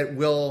jobs that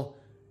will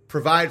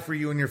provide for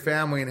you and your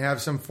family and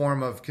have some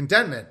form of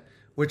contentment,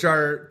 which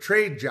are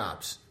trade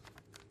jobs.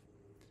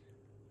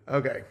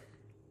 Okay.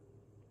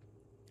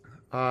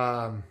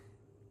 However,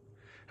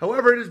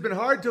 it has been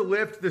hard to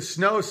lift the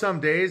snow some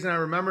days, and I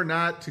remember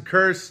not to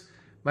curse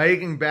my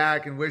aching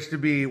back and wish to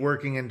be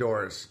working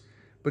indoors.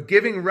 But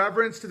giving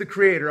reverence to the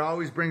Creator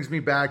always brings me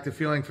back to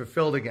feeling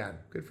fulfilled again.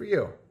 Good for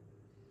you.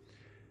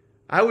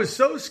 I was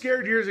so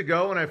scared years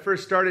ago when I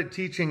first started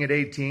teaching at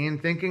 18,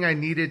 thinking I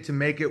needed to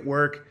make it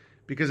work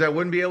because I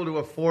wouldn't be able to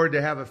afford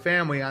to have a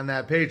family on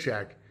that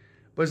paycheck.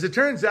 But as it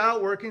turns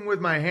out, working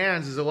with my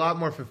hands is a lot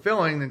more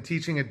fulfilling than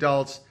teaching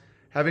adults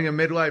having a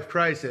midlife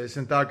crisis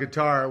and thought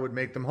guitar would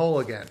make them whole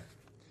again.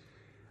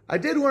 I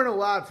did learn a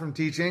lot from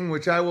teaching,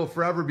 which I will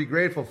forever be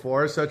grateful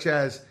for, such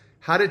as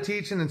how to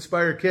teach and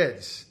inspire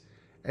kids,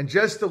 and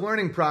just the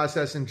learning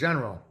process in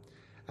general.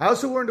 I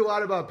also learned a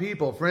lot about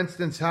people, for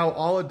instance, how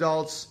all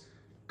adults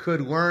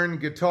could learn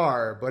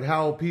guitar, but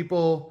how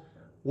people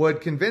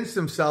would convince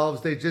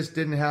themselves they just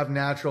didn't have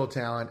natural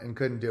talent and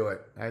couldn't do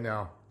it. I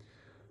know.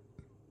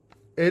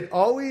 It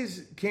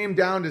always came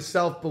down to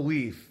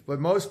self-belief, but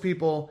most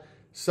people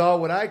saw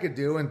what I could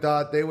do and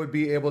thought they would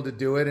be able to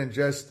do it, and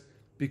just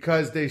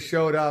because they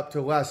showed up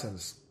to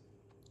lessons.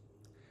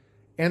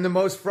 And the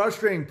most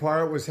frustrating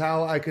part was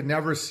how I could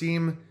never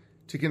seem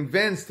to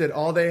convince that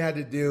all they had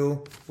to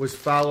do was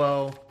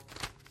follow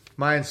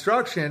my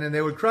instruction and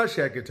they would crush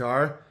that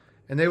guitar.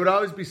 And they would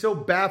always be so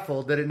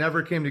baffled that it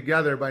never came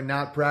together by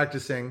not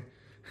practicing.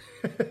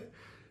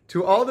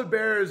 To all the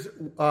bears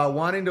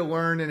wanting to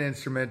learn an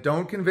instrument,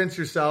 don't convince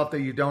yourself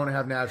that you don't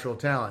have natural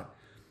talent.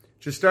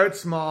 Just start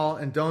small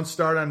and don't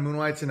start on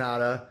Moonlight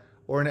Sonata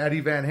or an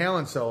Eddie Van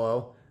Halen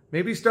solo.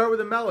 Maybe start with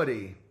a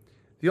melody.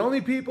 The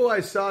only people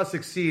I saw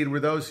succeed were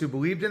those who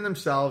believed in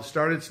themselves,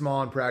 started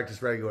small, and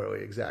practiced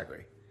regularly. Exactly.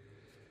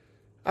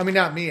 I mean,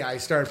 not me. I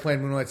started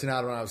playing Moonlight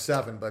Sonata when I was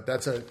 7, but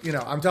that's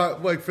I'm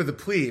talking like for the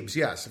plebes.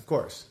 Yes, of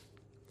course.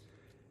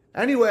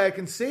 Anyway, I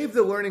can save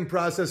the learning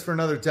process for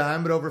another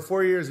time, but over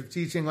 4 years of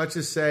teaching, let's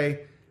just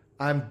say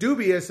I'm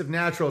dubious of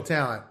natural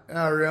talent.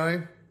 Oh,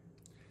 really?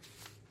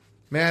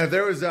 Man, if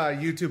there was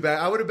YouTube,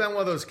 I would have been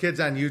one of those kids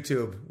on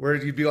YouTube where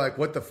you'd be like,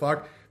 what the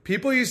fuck?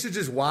 People used to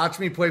just watch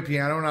me play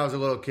piano when I was a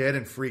little kid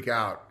and freak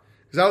out.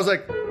 Because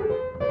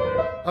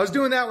I was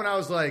doing that when I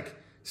was like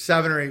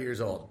 7 or 8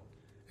 years old.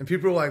 And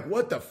people were like,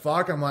 what the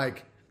fuck? I'm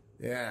like,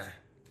 yeah,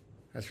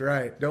 that's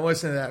right. Don't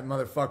listen to that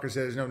motherfucker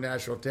say there's no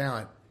natural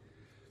talent.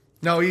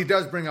 No, he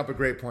does bring up a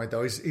great point,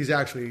 though. He's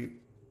actually...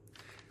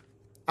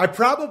 I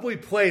probably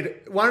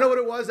played... Want to know what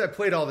it was? I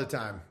played all the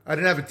time. I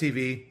didn't have a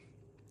TV.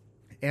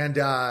 And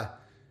I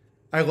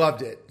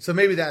loved it. So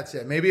maybe that's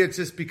it. Maybe it's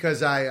just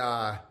because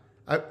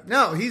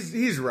no,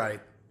 he's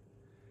right.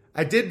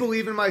 I did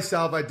believe in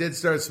myself. I did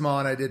start small,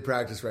 and I did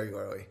practice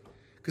regularly.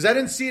 Because I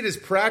didn't see it as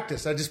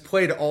practice. I just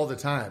played all the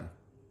time.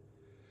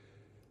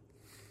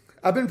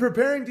 I've been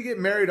preparing to get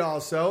married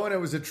also, and it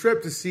was a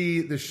trip to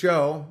see the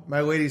show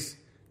my lady's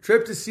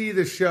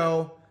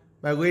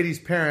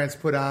parents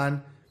put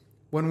on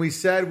when we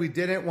said we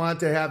didn't want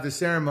to have the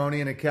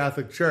ceremony in a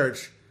Catholic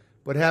church,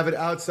 but have it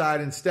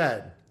outside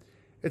instead.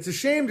 It's a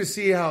shame to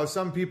see how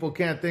some people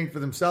can't think for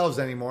themselves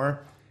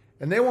anymore,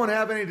 and they won't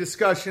have any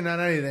discussion on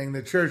anything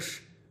the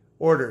church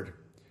ordered.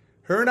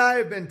 Her and I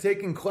have been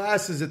taking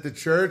classes at the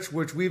church,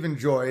 which we've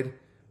enjoyed,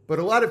 but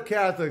a lot of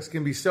Catholics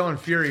can be so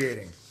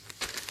infuriating.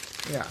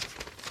 Yeah.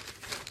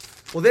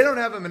 Well, they don't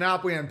have a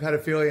monopoly on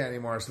pedophilia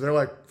anymore, so they're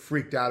like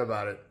freaked out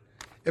about it.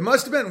 It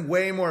must have been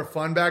way more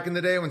fun back in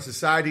the day when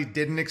society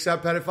didn't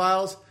accept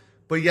pedophiles,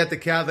 but yet the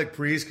Catholic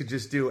priests could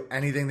just do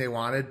anything they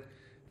wanted.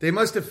 They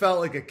must have felt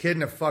like a kid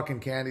in a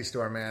fucking candy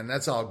store, man.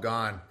 That's all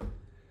gone.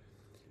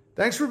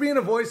 Thanks for being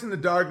a voice in the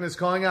darkness,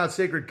 calling out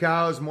sacred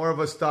cows more of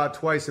us thought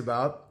twice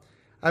about.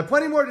 I have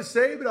plenty more to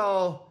say, but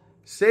I'll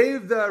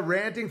save the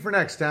ranting for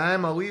next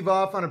time. I'll leave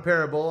off on a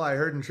parable I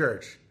heard in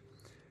church.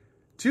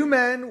 2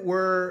 men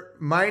were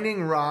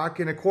mining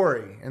rock in a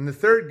quarry, and the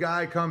third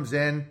guy comes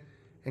in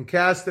and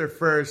casts their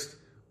first,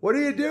 "What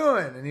are you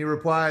doing?" And he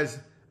replies,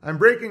 "I'm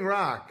breaking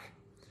rock."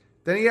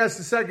 Then he asks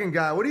the second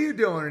guy, "What are you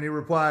doing?" And he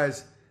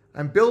replies,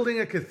 "I'm building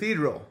a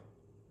cathedral."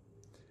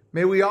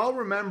 May we all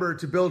remember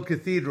to build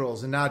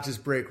cathedrals and not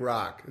just break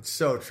rock. It's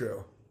so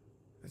true.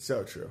 It's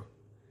so true.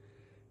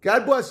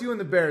 God bless you and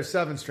the Bears,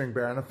 7-string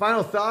bear. And a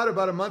final thought,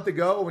 about a month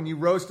ago when you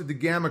roasted the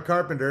Gamma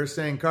Carpenter,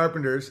 saying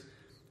carpenters,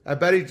 I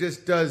bet he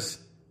just does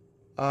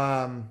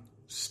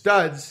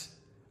studs.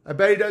 I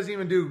bet he doesn't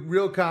even do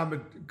real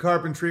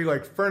carpentry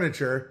like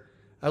furniture.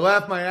 I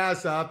laughed my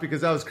ass off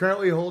because I was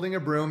currently holding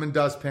a broom and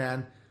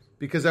dustpan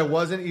because I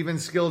wasn't even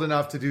skilled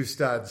enough to do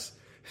studs.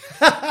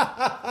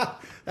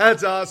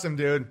 That's awesome,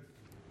 dude.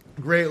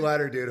 Great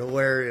letter, dude.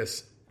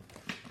 Hilarious.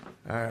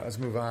 All right, let's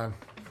move on.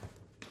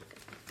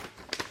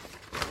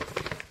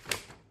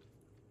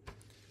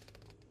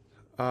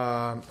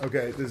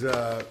 Okay, there's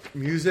a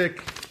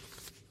music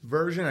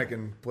version. I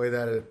can play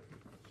that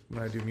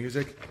when I do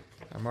music.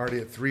 I'm already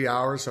at 3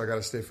 hours, so I got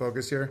to stay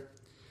focused here.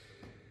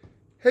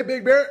 Hey,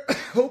 Big Bear.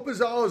 Hope is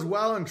all is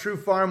well in true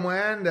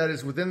farmland that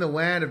is within the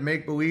land of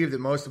make-believe that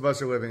most of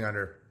us are living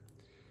under.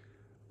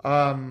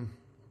 I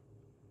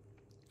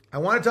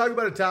want to talk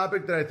about a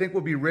topic that I think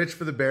will be rich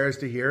for the Bears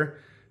to hear,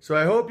 so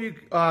I hope you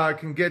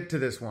can get to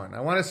this one.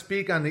 I want to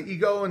speak on the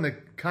ego and the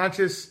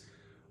conscious,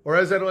 or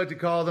as I'd like to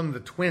call them, the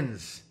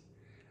twins.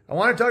 I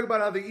want to talk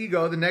about how the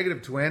ego, the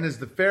negative twin, is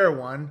the fair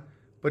one,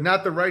 but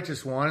not the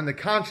righteous one, and the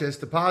conscious,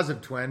 the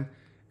positive twin,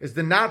 is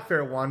the not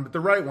fair one, but the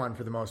right one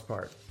for the most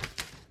part.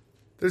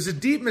 There's a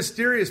deep,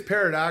 mysterious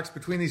paradox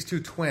between these two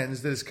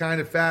twins that is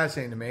kind of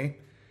fascinating to me.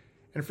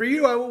 And for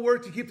you, I will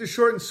work to keep this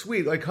short and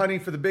sweet, like honey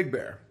for the big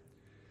bear.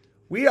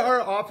 We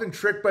are often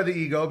tricked by the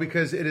ego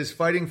because it is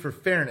fighting for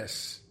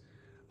fairness.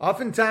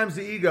 Oftentimes,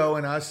 the ego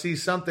in us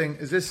sees something.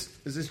 Is this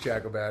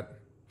Jacobat?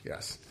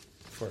 Yes,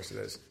 of course it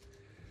is.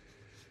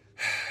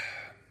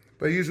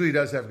 But usually he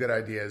does have good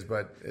ideas,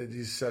 but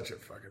he's such a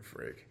fucking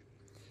freak.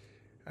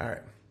 All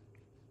right.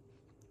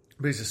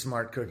 But he's a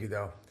smart cookie,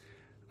 though.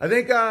 I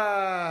think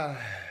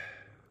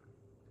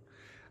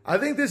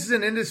this is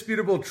an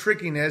indisputable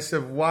trickiness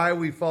of why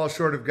we fall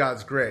short of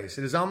God's grace.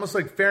 It is almost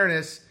like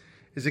fairness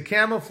is a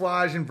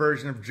camouflage and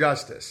version of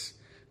justice.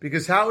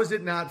 Because how is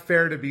it not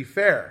fair to be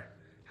fair?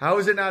 How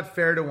is it not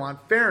fair to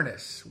want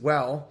fairness?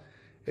 Well,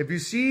 if you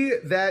see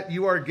that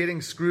you are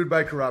getting screwed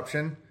by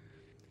corruption,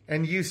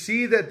 and you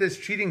see that this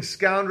cheating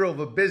scoundrel of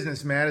a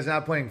businessman is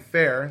not playing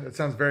fair, that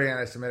sounds very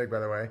anti-Semitic, by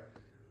the way,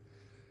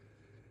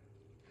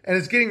 and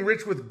is getting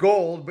rich with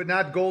gold, but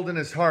not gold in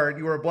his heart,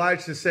 you are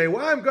obliged to say,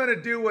 well, I'm going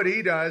to do what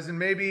he does, and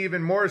maybe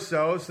even more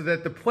so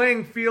that the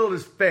playing field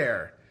is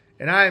fair,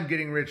 and I am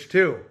getting rich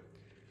too.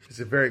 It's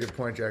a very good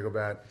point,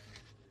 Jacobat.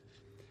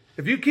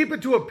 If you keep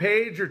it to a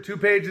page or 2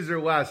 pages or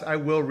less, I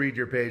will read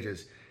your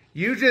pages.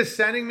 You just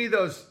sending me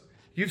those,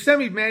 you've sent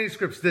me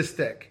manuscripts this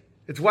thick.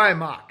 It's why I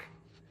mock.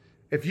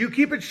 If you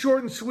keep it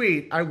short and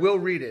sweet, I will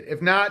read it.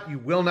 If not, you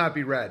will not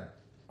be read.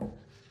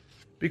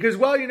 Because,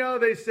 well,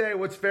 they say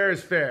what's fair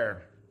is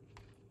fair.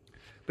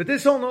 But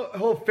this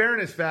whole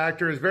fairness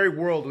factor is very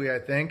worldly, I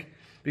think,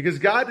 because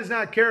God does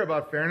not care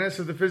about fairness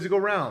of the physical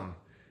realm.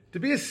 To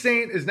be a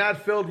saint is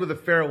not filled with a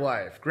fair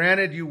life.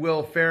 Granted, you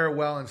will fare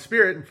well in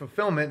spirit and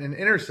fulfillment in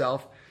inner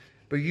self,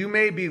 but you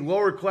may be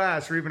lower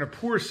class or even a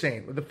poor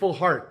saint with a full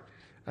heart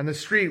on the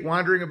street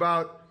wandering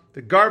about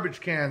the garbage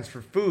cans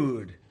for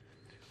food,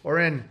 or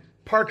in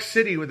Park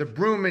City with a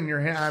broom in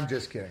your hand. I'm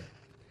just kidding.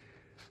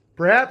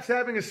 Perhaps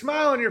having a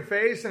smile on your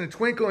face and a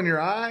twinkle in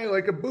your eye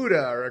like a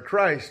Buddha or a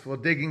Christ while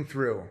digging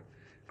through.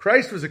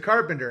 Christ was a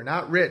carpenter,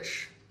 not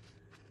rich.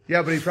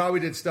 Yeah, but he probably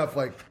did stuff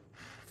like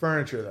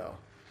furniture, though.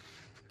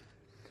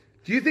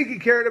 Do you think he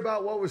cared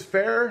about what was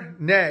fair?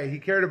 Nay, he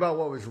cared about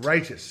what was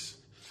righteous.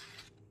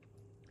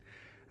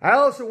 I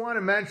also want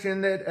to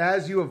mention that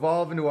as you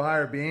evolve into a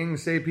higher being,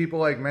 say people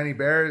like many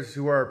bears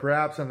who are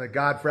perhaps on the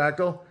God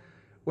fractal,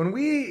 when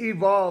we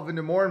evolve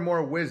into more and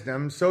more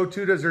wisdom, so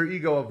too does our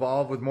ego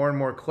evolve with more and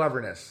more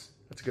cleverness.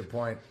 That's a good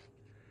point.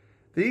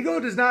 The ego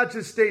does not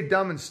just stay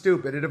dumb and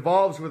stupid. It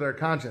evolves with our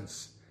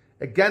conscience,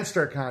 against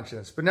our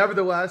conscience. But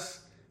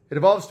nevertheless, it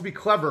evolves to be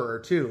cleverer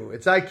too.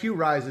 Its IQ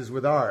rises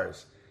with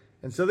ours.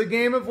 And so the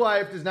game of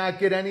life does not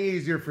get any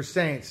easier for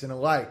saints and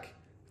alike.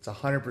 It's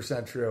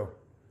 100% true.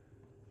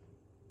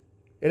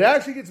 It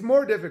actually gets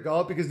more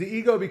difficult because the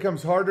ego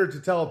becomes harder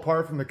to tell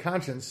apart from the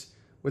conscience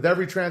with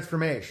every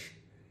transformation.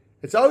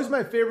 It's always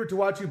my favorite to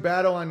watch you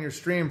battle on your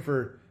stream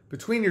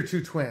between your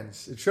two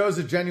twins. It shows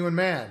a genuine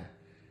man.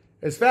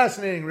 It's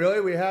fascinating,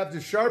 really. We have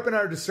to sharpen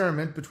our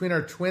discernment between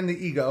our twin, the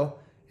ego,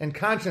 and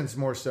conscience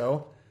more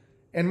so.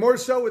 And more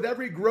so with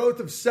every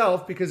growth of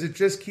self because it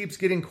just keeps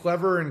getting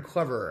cleverer and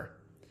cleverer.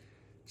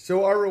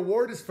 So our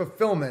reward is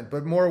fulfillment,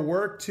 but more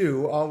work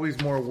too,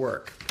 always more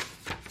work.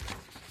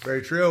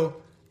 Very true,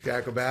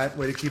 Jacobat.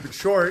 Way to keep it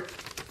short.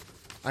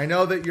 I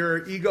know that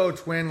your ego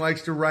twin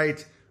likes to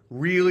write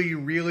really,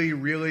 really,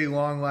 really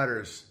long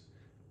letters.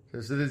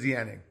 This is the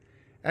ending.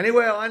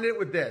 Anyway, I'll end it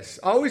with this.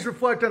 Always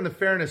reflect on the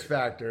fairness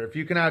factor. If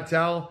you cannot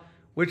tell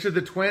which of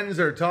the twins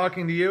are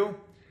talking to you,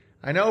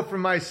 I know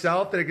from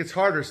myself that it gets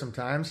harder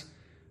sometimes,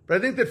 but I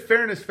think that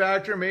fairness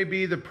factor may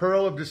be the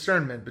pearl of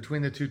discernment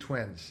between the two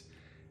twins.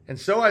 And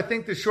so I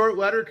think the short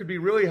letter could be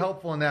really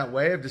helpful in that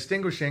way of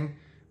distinguishing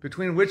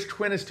between which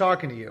twin is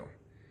talking to you.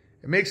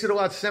 It makes it a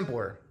lot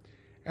simpler.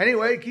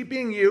 Anyway, keep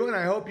being you, and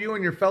I hope you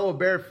and your fellow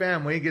bear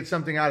family get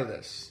something out of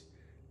this.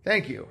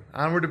 Thank you.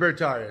 Onward to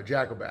Bertaria,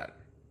 Jacobat.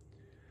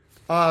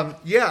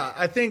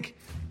 I think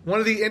one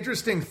of the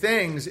interesting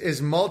things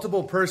is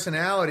multiple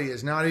personality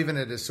is not even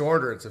a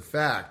disorder, it's a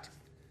fact.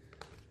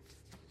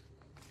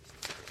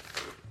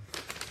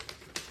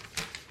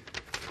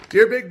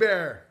 Dear Big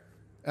Bear,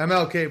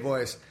 MLK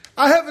voice,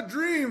 I have a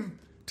dream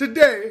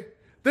today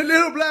that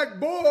little black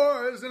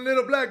boys and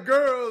little black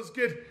girls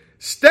get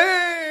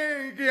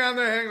stanky on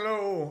the hang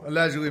low.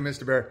 Allegedly,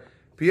 Mr. Bear.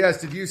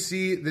 P.S. Did you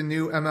see the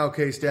new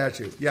MLK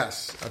statue?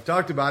 Yes. I've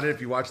talked about it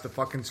if you watch the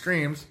fucking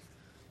streams.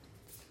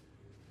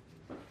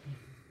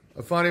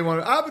 A funny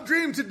one. I have a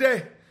dream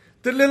today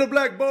that little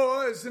black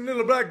boys and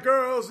little black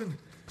girls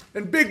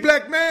and big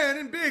black men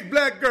and big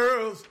black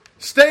girls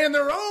stay in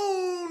their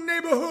own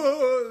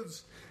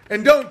neighborhoods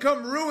and don't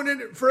come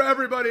ruining it for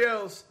everybody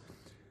else.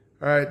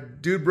 All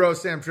right. Dude bro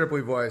Sam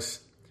Tripoli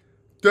voice.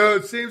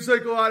 Dude, seems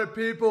like a lot of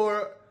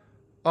people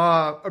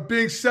are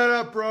being set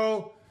up,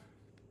 bro.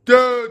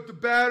 Dude, the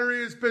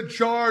battery has been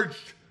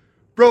charged.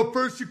 Bro,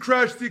 first you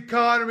crash the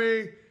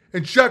economy,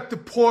 inject the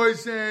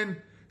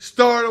poison,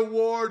 Start a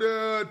war,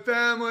 dude.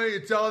 Family.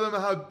 You tell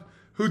them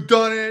who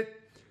done it.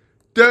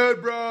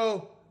 Dude,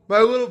 bro.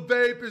 My little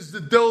vape is the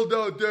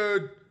dildo,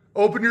 dude.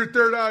 Open your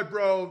third eye,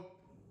 bro.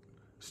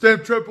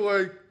 Stamp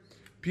AAA.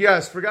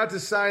 P.S. Forgot to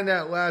sign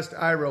that last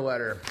IRA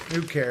letter.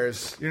 Who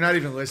cares? You're not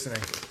even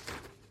listening.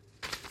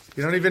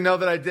 You don't even know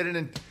that I did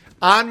it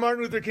on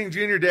Martin Luther King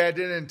Jr. Day. I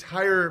did an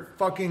entire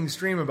fucking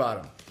stream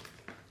about him.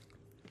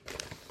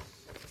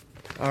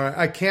 All right,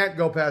 I can't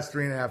go past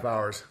 3.5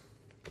 hours.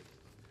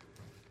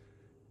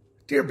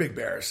 Dear Big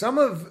Bear, some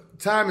of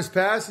time has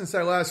passed since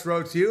I last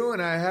wrote to you, and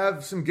I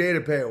have some gay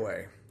to pay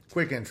away.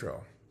 Quick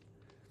intro.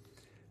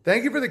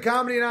 Thank you for the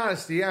comedy and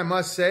honesty. I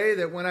must say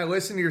that when I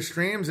listen to your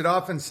streams, it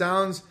often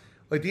sounds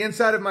like the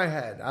inside of my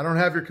head. I don't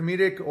have your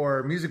comedic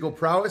or musical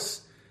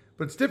prowess,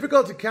 but it's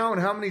difficult to count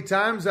how many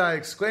times I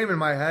exclaim in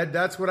my head,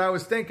 that's what I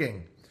was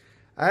thinking.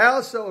 I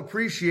also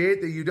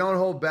appreciate that you don't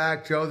hold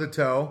back Joe the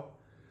Toe,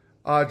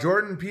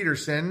 Jordan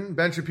Peterson,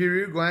 Ben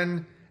Shapiro,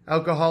 Glenn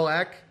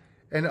Alcoholic,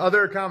 and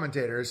other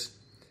commentators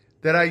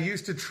that I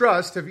used to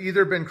trust have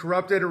either been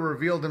corrupted or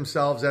revealed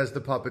themselves as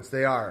the puppets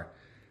they are.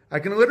 I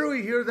can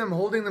literally hear them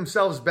holding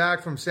themselves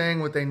back from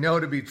saying what they know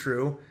to be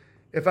true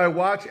if I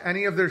watch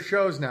any of their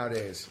shows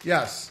nowadays.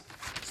 Yes,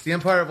 it's the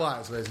Empire of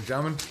Lies, ladies and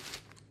gentlemen.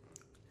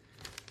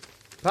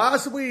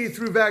 Possibly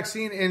through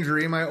vaccine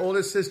injury, my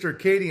oldest sister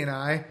Katie and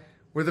I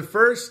were the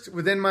first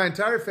within my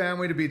entire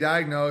family to be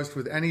diagnosed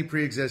with any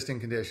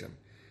pre-existing condition.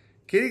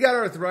 Katie got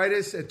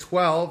arthritis at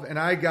 12 and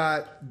I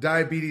got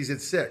diabetes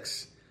at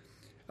 6.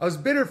 I was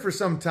bitter for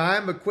some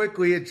time, but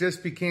quickly it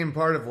just became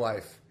part of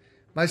life.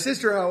 My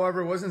sister,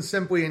 however, wasn't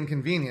simply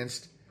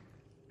inconvenienced.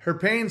 Her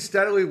pain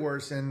steadily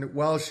worsened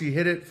while she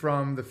hid it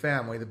from the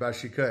family the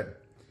best she could.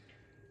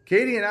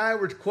 Katie and I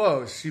were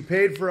close. She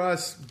paid for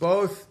us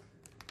both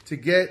to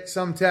get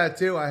some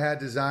tattoo I had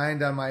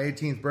designed on my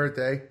 18th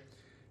birthday.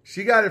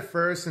 She got it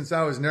first since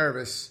I was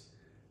nervous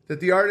that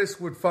the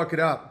artist would fuck it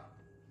up.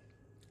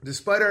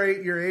 Despite our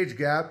 8-year age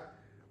gap,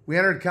 we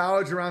entered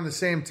college around the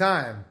same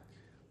time.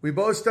 We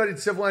both studied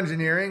civil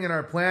engineering, and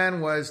our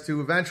plan was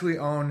to eventually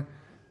own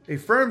a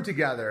firm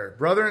together,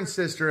 brother and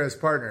sister as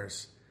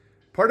partners.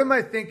 Part of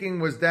my thinking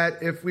was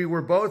that if we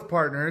were both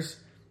partners,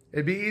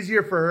 it'd be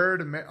easier for her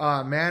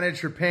to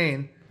manage her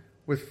pain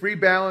with free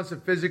balance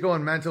of physical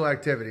and mental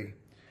activity.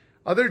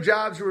 Other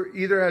jobs were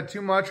either had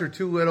too much or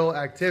too little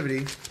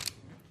activity,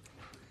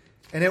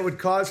 and it would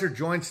cause her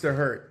joints to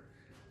hurt.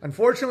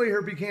 Unfortunately,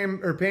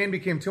 her pain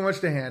became too much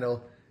to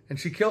handle, and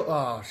she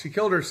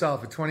killed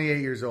herself at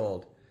 28 years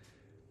old.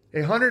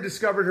 A hunter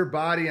discovered her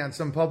body on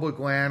some public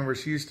land where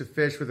she used to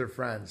fish with her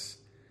friends.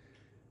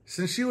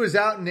 Since she was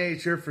out in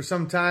nature for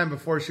some time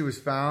before she was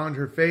found,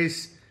 her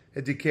face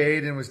had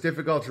decayed and was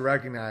difficult to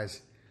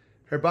recognize.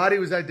 Her body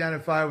was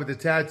identified with the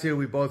tattoo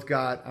we both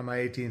got on my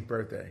 18th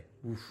birthday.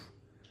 Oof.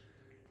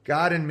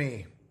 God and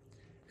me.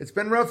 It's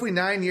been roughly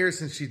 9 years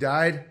since she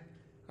died.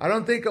 I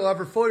don't think I'll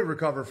ever fully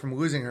recover from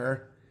losing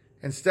her.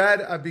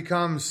 Instead, I've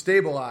become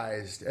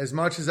stabilized as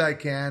much as I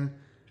can.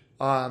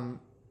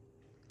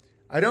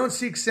 I don't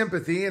seek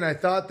sympathy, and I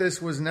thought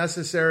this was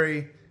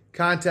necessary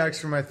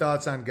context for my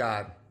thoughts on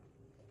God.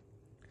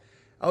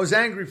 I was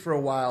angry for a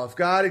while. If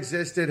God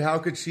existed, how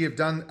could he have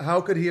done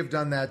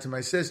that to my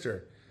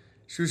sister?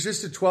 She was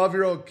just a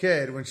 12-year-old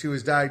kid when she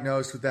was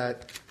diagnosed with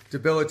that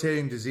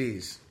debilitating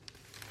disease.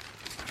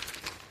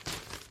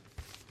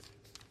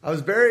 I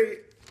was very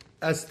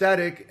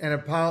aesthetic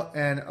and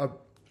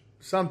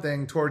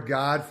something toward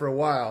God for a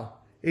while,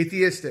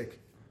 atheistic.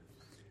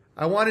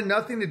 I wanted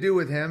nothing to do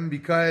with him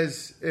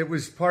because if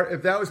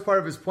that was part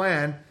of his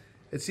plan,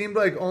 it seemed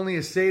like only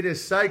a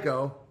sadist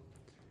psycho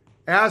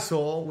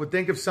asshole would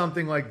think of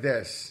something like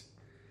this.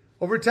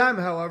 Over time,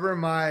 however,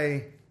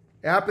 my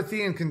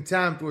apathy and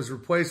contempt was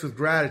replaced with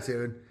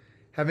gratitude,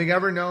 having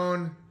ever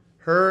known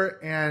her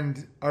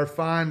and our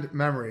fond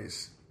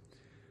memories.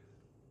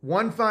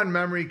 One fond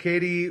memory,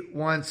 Katie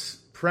once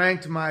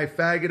pranked my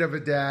faggot of a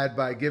dad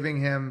by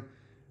giving him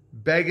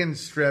bacon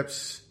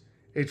strips,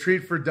 a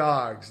treat for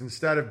dogs,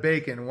 instead of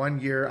bacon one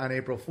year on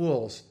April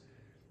Fools.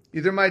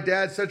 Either my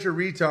dad's such a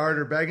retard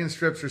or bacon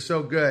strips are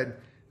so good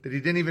that he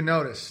didn't even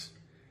notice.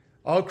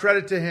 All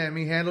credit to him,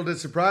 he handled it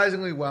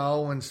surprisingly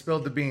well when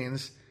spilled the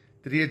beans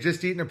that he had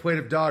just eaten a plate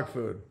of dog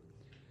food.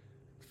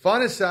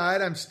 Fun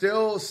aside, I'm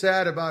still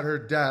sad about her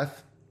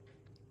death,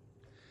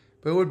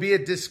 but it would be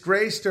a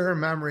disgrace to her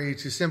memory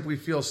to simply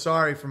feel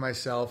sorry for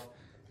myself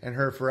and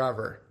her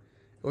forever.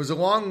 It was a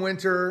long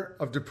winter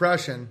of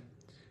depression,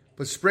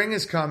 but spring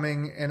is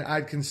coming, and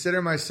I'd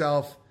consider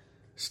myself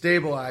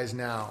stabilized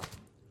now.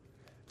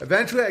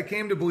 Eventually, I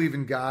came to believe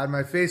in God.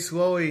 My faith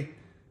slowly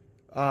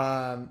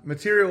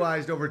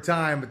materialized over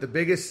time, but the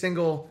biggest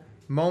single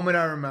moment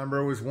I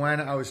remember was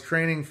when I was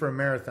training for a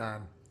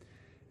marathon.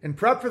 In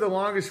prep for the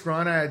longest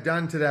run I had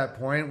done to that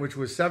point, which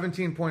was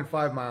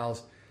 17.5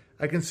 miles,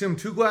 I consumed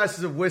 2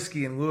 glasses of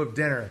whiskey in lieu of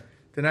dinner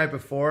the night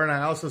before, and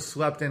I also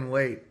slept in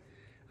late.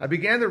 I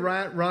began the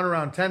run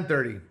around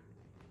 10:30.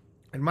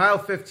 At mile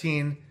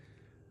 15,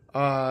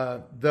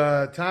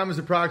 the time was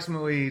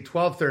approximately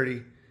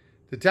 12:30.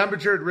 The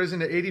temperature had risen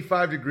to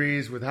 85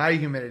 degrees with high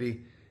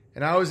humidity,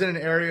 and I was in an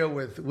area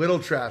with little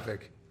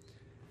traffic.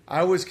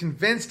 I was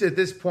convinced at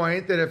this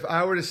point that if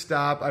I were to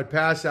stop, I'd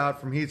pass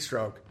out from heat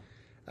stroke.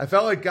 I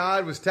felt like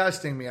God was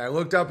testing me. I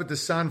looked up at the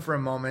sun for a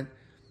moment,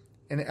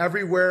 and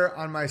everywhere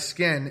on my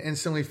skin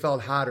instantly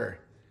felt hotter.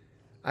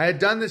 I had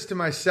done this to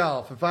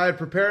myself. If I had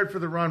prepared for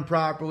the run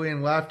properly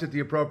and left at the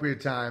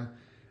appropriate time,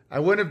 I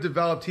wouldn't have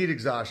developed heat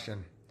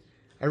exhaustion.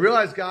 I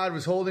realized God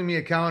was holding me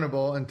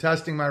accountable and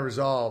testing my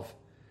resolve.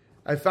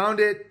 I found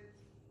it,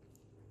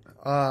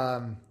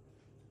 and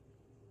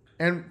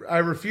I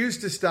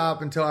refused to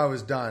stop until I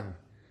was done.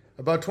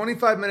 About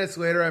 25 minutes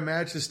later, I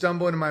managed to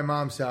stumble into my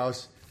mom's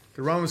house.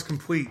 The run was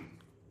complete.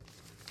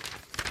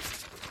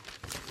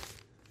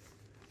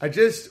 I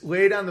just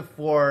laid on the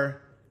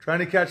floor, trying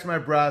to catch my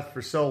breath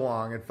for so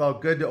long. It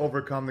felt good to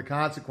overcome the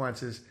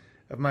consequences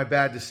of my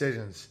bad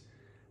decisions.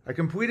 I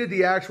completed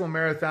the actual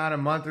marathon a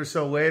month or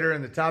so later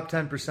in the top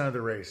 10% of the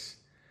race.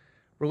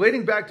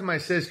 Relating back to my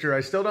sister,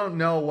 I still don't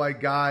know why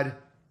God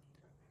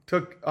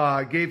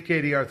gave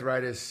Katie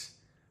arthritis,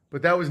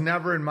 but that was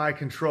never in my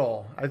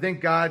control. I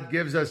think God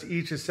gives us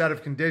each a set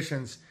of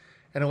conditions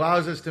and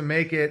allows us to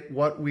make it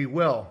what we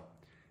will.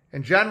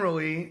 And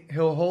generally,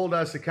 He'll hold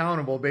us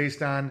accountable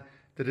based on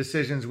the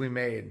decisions we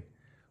made.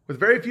 With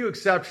very few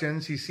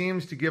exceptions, He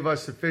seems to give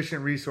us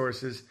sufficient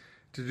resources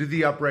to do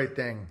the upright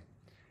thing.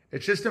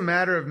 It's just a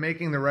matter of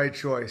making the right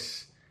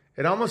choice.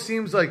 It almost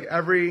seems like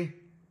everything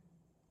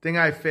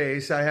I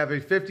face, I have a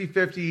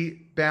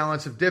 50-50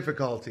 balance of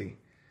difficulty.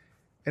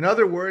 In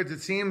other words, it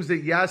seems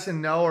that yes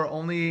and no are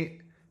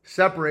only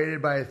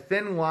separated by a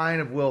thin line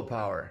of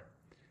willpower.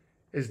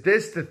 Is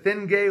this the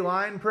thin gay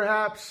line,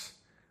 perhaps?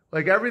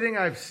 Like every time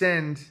I've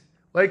sinned,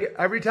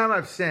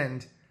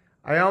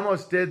 I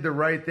almost did the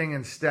right thing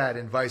instead,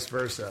 and vice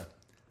versa.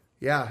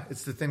 Yeah,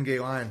 it's the thin gay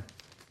line.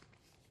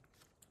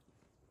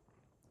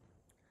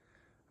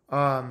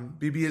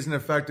 BB isn't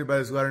affected by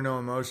this letter, no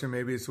emotion.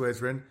 Maybe it's the way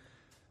it's written.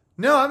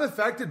 No, I'm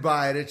affected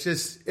by it.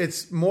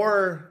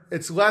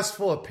 It's less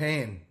full of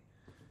pain.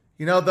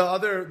 You know,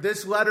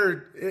 this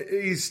letter,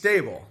 he's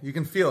stable. You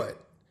can feel it.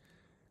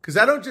 Because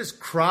I don't just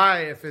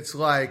cry if it's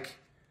like,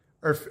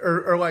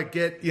 or like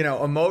get,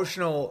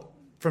 emotional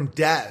from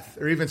death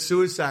or even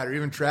suicide or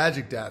even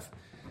tragic death.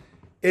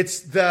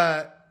 It's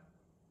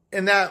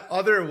in that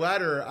other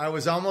letter, I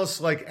was almost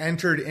like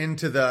entered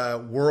into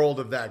the world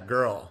of that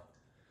girl.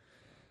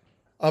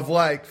 Of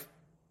like,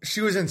 she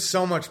was in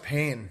so much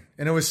pain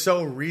and it was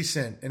so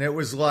recent. And it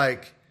was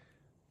like,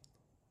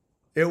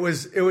 it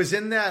was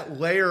in that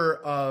layer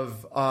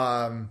of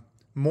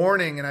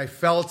mourning, and I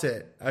felt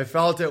it. I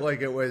felt it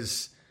like it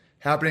was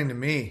happening to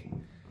me.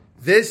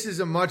 This is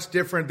a much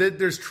different,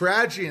 there's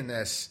tragedy in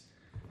this,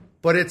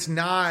 but it's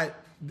not,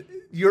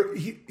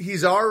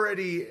 he's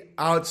already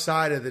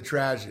outside of the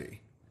tragedy,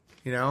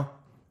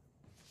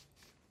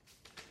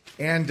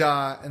 And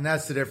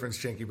that's the difference,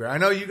 Chinky Bear. I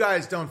know you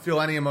guys don't feel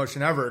any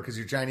emotion ever because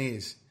you're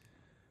Chinese.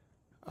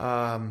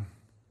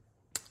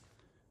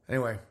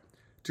 Anyway,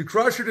 to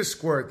crush or to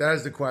squirt, that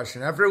is the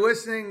question. After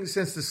listening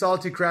since the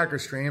Salty Cracker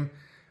stream,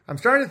 I'm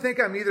starting to think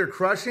I'm either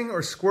crushing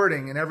or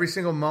squirting in every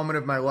single moment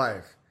of my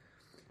life.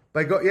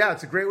 Yeah,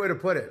 it's a great way to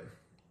put it.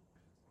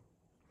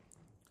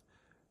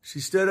 She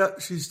stood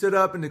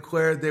up and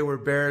declared they were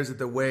bears at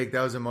the wake.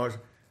 That was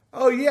emotional.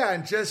 Oh yeah,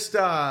 and just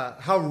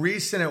how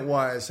recent it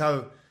was,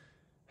 how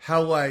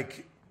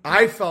like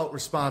I felt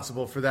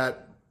responsible for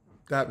that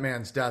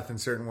man's death in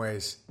certain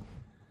ways.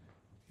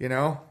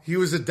 He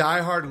was a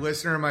diehard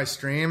listener of my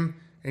stream,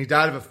 and he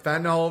died of a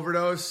fentanyl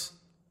overdose.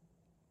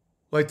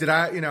 Like, did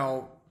I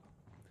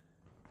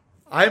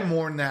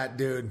mourn that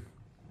dude.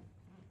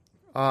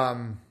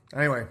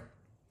 Anyway.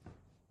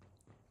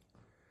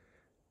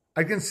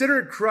 I consider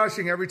it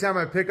crushing every time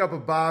I pick up a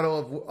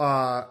bottle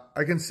of,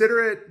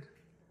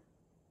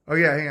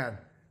 hang on.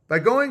 By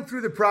going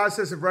through the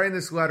process of writing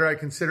this letter, I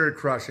consider it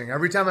crushing.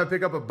 Every time I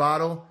pick up a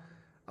bottle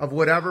of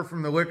whatever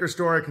from the liquor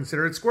store, I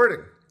consider it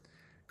squirting.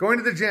 Going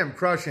to the gym,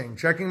 crushing.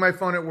 Checking my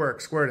phone at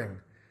work, squirting.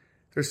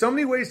 There's so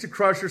many ways to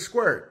crush or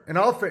squirt. And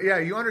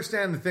you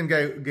understand the thin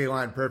gay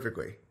line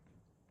perfectly.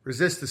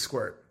 Resist the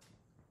squirt.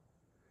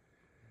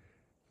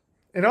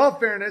 In all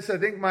fairness, I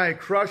think my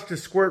crush to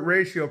squirt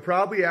ratio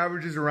probably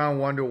averages around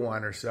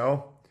 1-to-1 or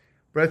so.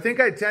 But I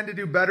think I tend to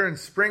do better in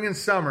spring and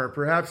summer.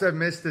 Perhaps I've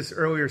missed this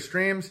earlier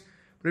streams.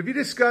 But have you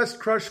discussed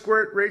crush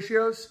squirt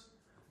ratios?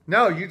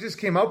 No, you just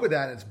came up with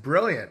that and it's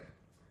brilliant.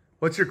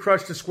 What's your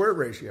crush to squirt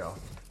ratio?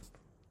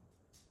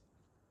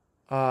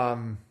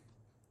 1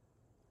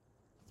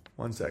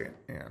 second.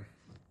 Hang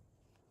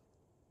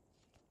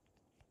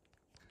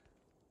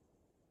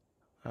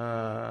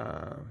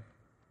on.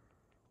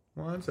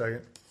 1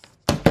 second.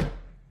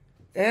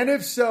 And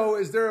if so,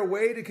 is there a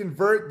way to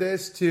convert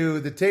this to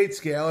the Tate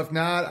scale? If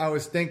not, I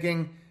was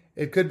thinking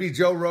it could be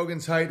Joe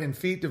Rogan's height in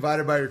feet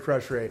divided by your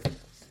crush rate.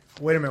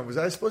 Wait a minute, was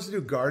I supposed to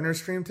do Gardner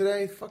stream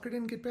today? Fucker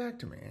didn't get back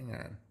to me.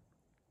 Hang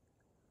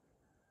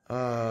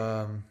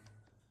on.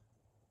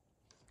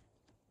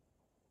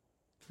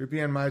 3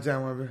 p.m. my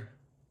time, whatever.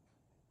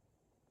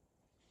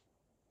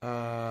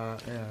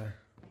 Yeah.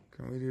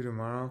 Can we do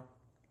tomorrow?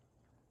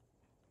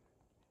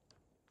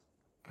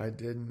 I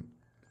didn't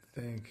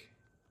think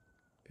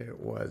it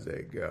was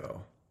a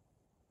go.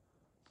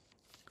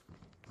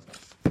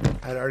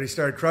 I'd already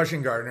started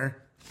crushing Gardner.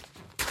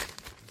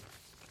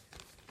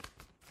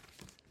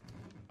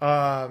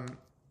 All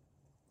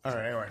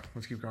right, anyway,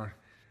 let's keep going.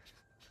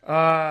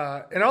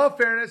 In all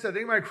fairness, I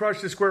think my crush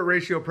to squirt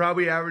ratio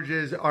probably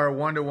averages are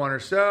 1-to-1 or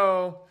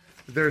so.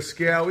 Their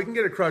scale, we can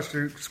get a crush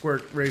to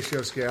squirt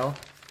ratio scale.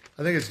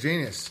 I think it's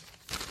genius.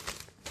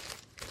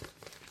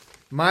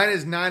 Mine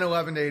is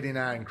 911 to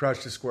 89,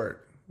 crush to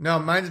squirt. No,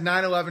 mine's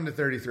 911 to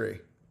 33.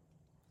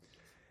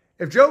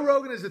 If Joe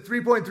Rogan is at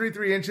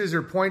 3.33 inches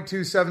or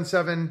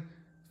 0.277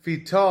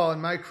 feet tall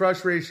and my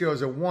crush ratio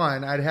is a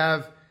 1, I'd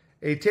have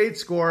a Tate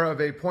score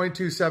of a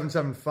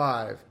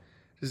 0.2775.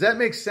 Does that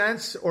make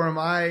sense, or am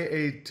I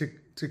a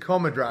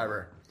Tacoma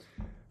driver?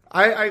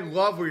 I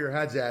love where your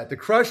head's at. The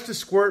crush to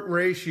squirt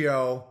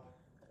ratio,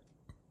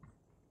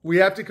 we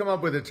have to come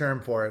up with a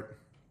term for it.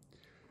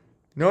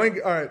 All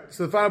right,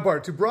 so the final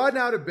part. To broaden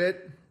out a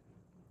bit,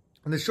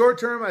 in the short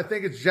term, I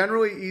think it's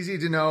generally easy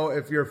to know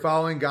if you're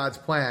following God's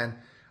plan.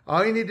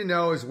 All you need to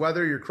know is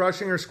whether you're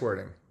crushing or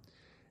squirting.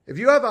 If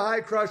you have a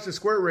high crush to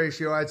squirt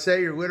ratio, I'd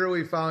say you're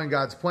literally following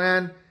God's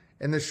plan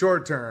in the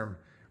short term.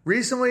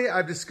 Recently,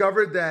 I've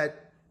discovered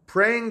that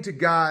praying to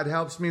God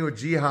helps me with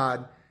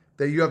jihad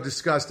that you have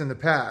discussed in the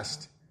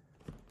past.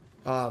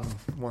 1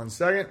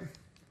 second.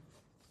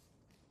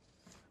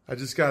 I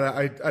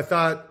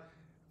thought,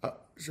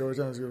 sure what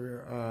time is going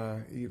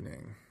to be?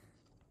 Evening.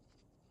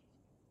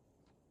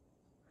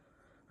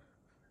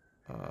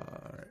 All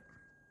right.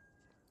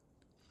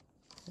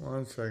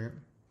 1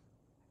 second.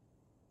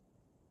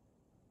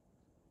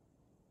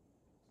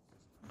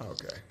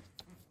 Okay.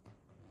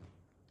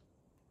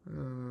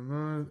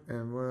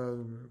 And what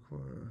else?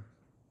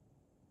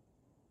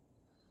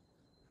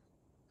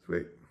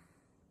 Sweet.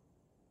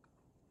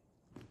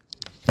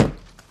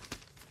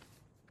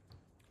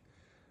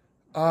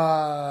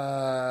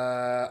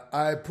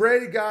 I pray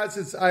to God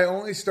since I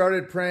only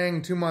started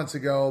praying 2 months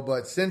ago,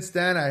 but since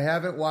then I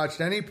haven't watched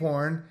any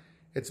porn.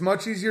 It's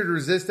much easier to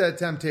resist that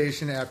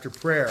temptation after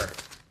prayer.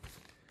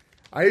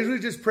 I usually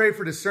just pray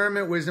for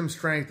discernment, wisdom,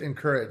 strength, and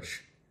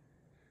courage.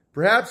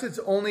 Perhaps it's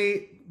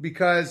only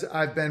because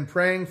I've been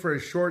praying for a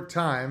short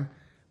time,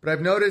 but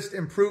I've noticed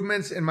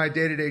improvements in my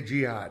day-to-day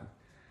jihad.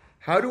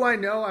 How do I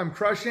know I'm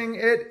crushing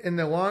it in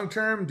the long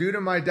term? Due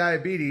to my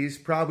diabetes,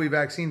 probably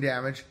vaccine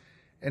damage,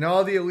 and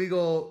all the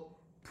illegal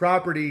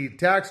property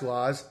tax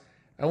laws,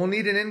 I will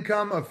need an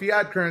income of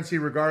fiat currency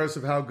regardless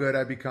of how good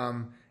I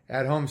become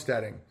at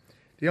homesteading.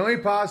 The only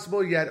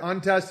possible yet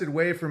untested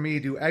way for me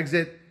to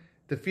exit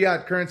the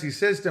fiat currency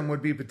system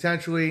would be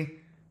potentially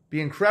be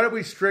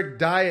incredibly strict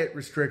diet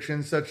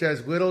restrictions, such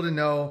as little to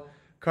no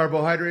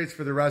carbohydrates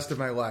for the rest of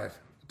my life.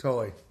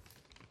 Totally.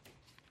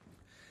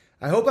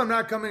 I hope I'm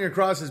not coming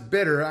across as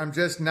bitter. I'm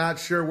just not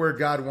sure where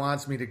God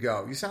wants me to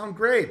go. You sound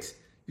great.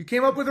 You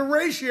came up with a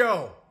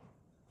ratio.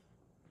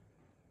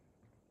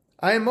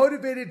 I am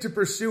motivated to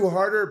pursue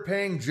harder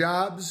paying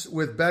jobs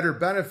with better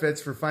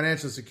benefits for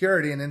financial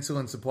security and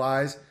insulin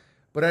supplies,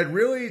 but I'd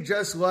really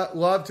just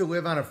love to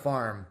live on a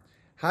farm.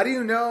 How do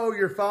you know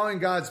you're following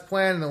God's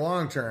plan in the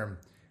long term?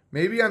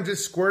 Maybe I'm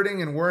just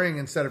squirting and worrying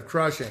instead of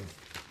crushing.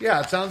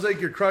 Yeah, it sounds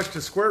like your crush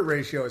to squirt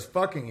ratio is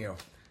fucking you.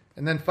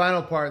 And then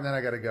final part, and then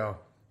I got to go.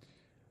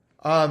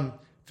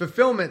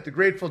 Fulfillment, the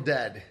Grateful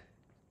Dead.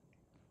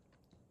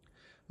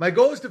 My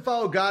goal is to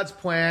follow God's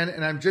plan,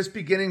 and I'm just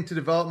beginning to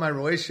develop my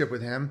relationship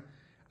with Him.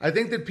 I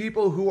think that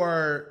people who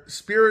are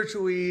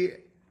spiritually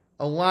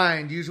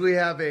aligned usually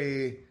have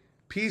a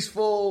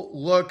peaceful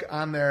look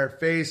on their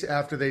face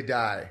after they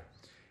die.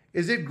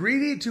 Is it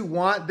greedy to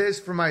want this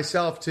for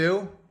myself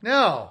too?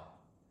 No.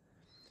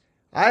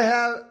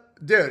 No.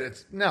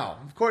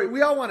 Of course,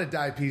 we all want to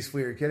die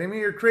peacefully. Are you kidding me?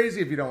 You're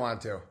crazy if you don't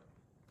want to.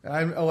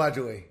 I'm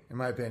allegedly, in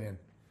my opinion.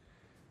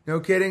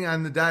 No kidding,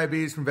 on the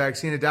diabetes from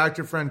vaccine. A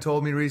doctor friend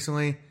told me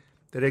recently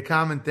that a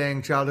common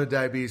thing, childhood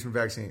diabetes from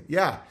vaccine.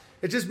 Yeah,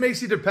 it just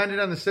makes you dependent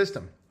on the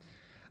system.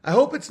 I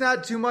hope it's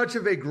not too much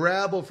of a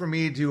grabble for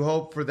me to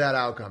hope for that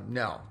outcome.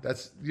 No,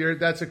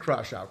 that's a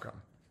crush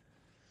outcome.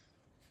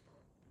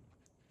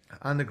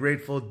 On the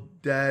Grateful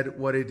Dead,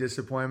 what a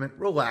disappointment.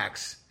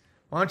 Relax.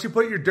 Why don't you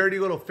put your dirty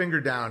little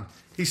finger down?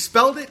 He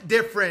spelled it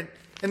different,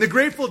 and the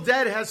Grateful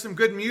Dead has some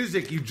good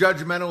music, you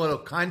judgmental little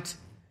cunt.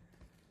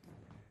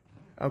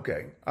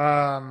 Okay.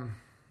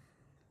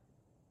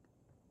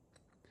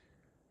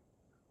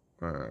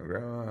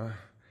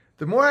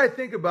 The more I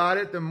think about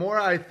it, the more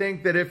I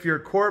think that if your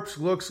corpse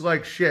looks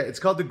like shit, it's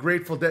called the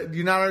Grateful Dead. Do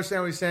you not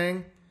understand what he's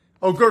saying?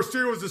 Oh,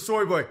 Garcia was the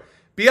soy boy.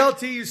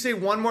 BLT, you say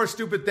one more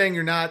stupid thing,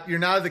 you're not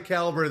of the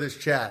caliber of this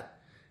chat.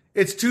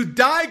 It's to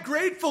die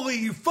gratefully,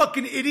 you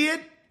fucking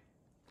idiot.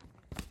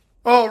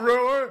 Oh,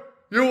 really?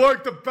 You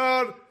like the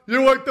bad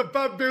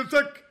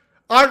music?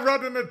 I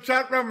read in the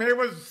chat room he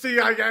was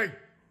CIA.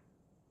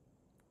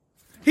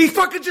 He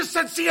fucking just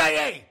said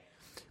CIA.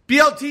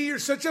 BLT, you're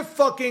such a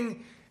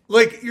fucking,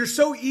 you're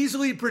so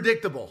easily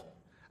predictable.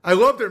 I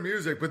love their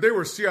music, but they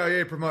were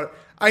CIA promoted.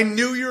 I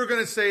knew you were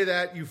going to say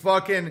that, you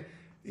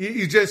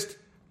just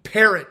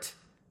parrot.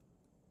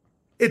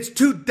 It's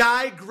to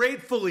die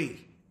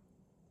gratefully.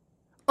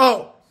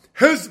 Oh,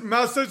 his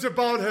message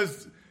about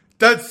his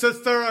dead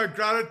sister and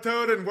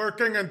gratitude and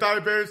working and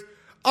diabetes,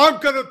 I'm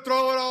going to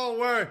throw it all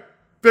away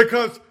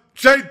because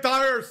Jay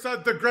Dyer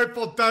said the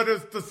Grateful Dead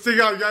is the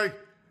CIA,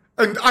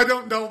 and I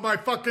don't know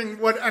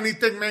what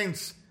anything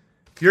means.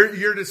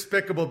 You're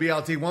despicable,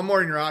 BLT. One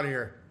more and you're out of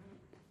here.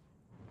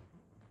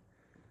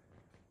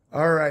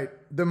 All right.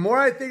 The more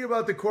I think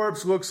about the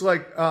corpse looks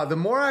like, the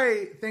more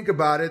I think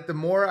about it, the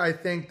more I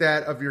think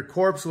that of your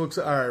corpse looks,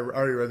 all right, I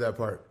already read that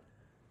part.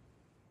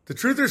 The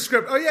truth or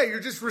script. Oh yeah, you're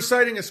just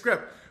reciting a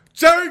script.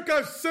 Jerry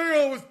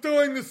Garcia was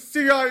doing the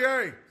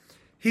CIA.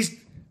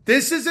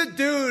 This is a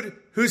dude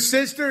whose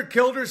sister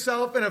killed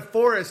herself in a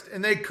forest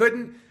and they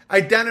couldn't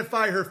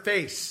identify her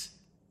face.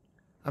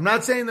 I'm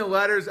not saying the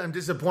letters, I'm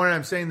disappointed.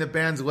 I'm saying the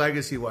band's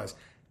legacy was.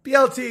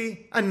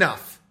 BLT,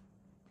 enough.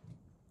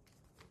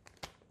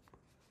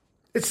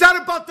 It's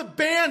not about the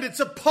band, it's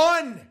a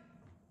pun.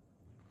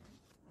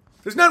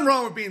 There's nothing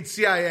wrong with being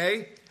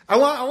CIA. I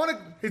want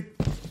to...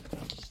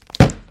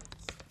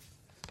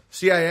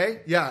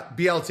 CIA? Yeah,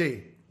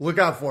 BLT. Look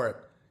out for it.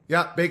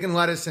 Yeah, bacon,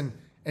 lettuce,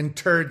 and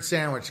turd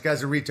sandwich. You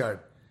guys are retard.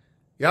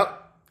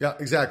 Yep,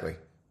 exactly.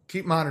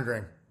 Keep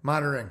monitoring.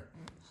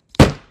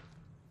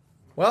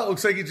 Well, it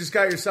looks like you just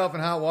got yourself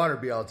in hot water,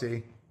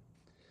 BLT.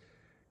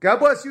 God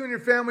bless you and your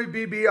family,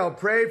 BB. I'll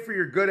pray for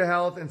your good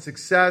health and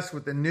success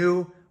with the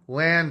new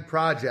land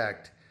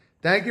project.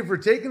 Thank you for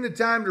taking the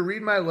time to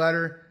read my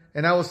letter,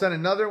 and I will send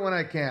another when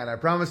I can. I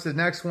promise the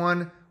next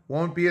one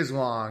won't be as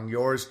long.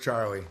 Yours,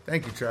 Charlie.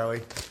 Thank you,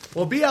 Charlie.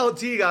 Well,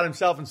 BLT got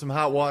himself in some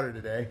hot water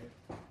today.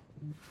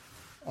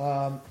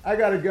 I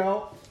got to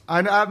go.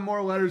 I have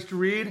more letters to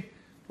read,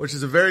 which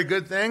is a very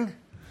good thing.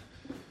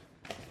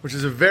 Which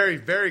is a very,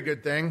 very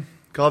good thing.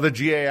 Call the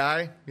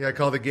GAI. Yeah,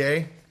 call the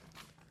gay.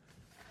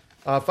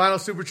 Final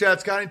Super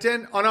Chats,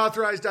 Connington.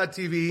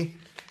 Unauthorized.tv.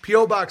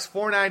 P.O. Box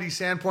 490,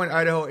 Sandpoint,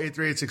 Idaho,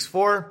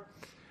 83864.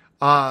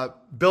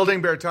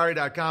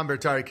 BuildingBertari.com,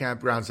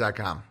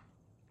 BertariCampgrounds.com.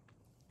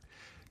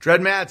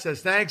 Dread Matt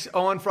says, thanks,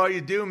 Owen, for all you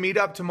do. Meet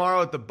up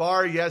tomorrow at the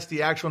bar. Yes,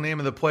 the actual name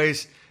of the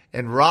place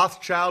in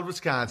Rothschild,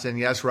 Wisconsin.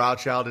 Yes,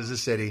 Rothschild is a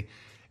city.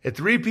 At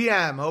 3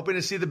 p.m., hoping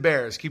to see the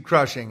Bears. Keep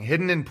crushing.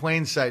 Hidden in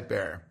plain sight,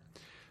 Bear.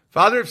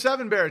 Father of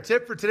Seven Bear,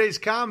 tip for today's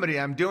comedy.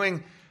 I'm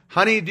doing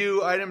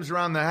honeydew items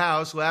around the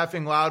house,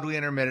 laughing loudly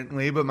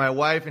intermittently, but my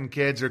wife and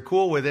kids are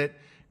cool with it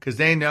because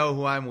they know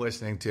who I'm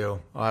listening to.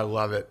 Oh, I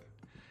love it.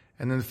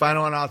 And then the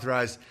final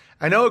unauthorized.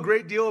 I know a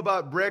great deal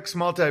about bricks,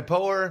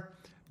 multipolar,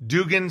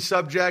 Dugan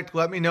subject.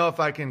 Let me know if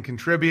I can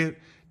contribute.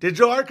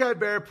 Digital Archive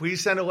Bear, please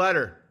send a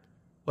letter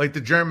like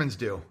the Germans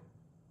do.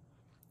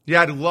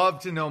 Yeah, I'd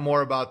love to know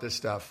more about this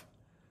stuff.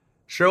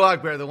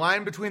 Sherlock Bear, the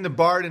line between the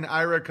Bard and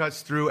Ira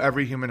cuts through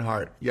every human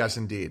heart. Yes,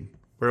 indeed.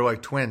 We're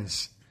like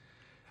twins.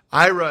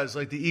 Ira is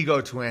like the ego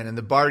twin, and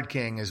the Bard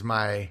King is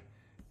my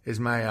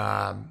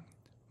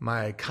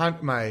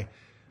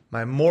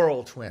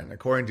moral twin,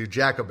 according to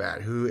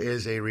Jacobat, who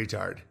is a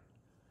retard.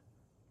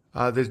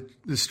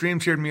 The stream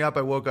cheered me up.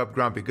 I woke up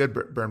grumpy. Good,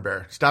 Burn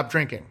Bear. Stop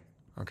drinking,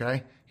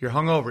 okay? You're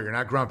hungover. You're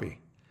not grumpy.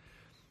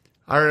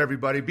 All right,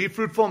 everybody. Be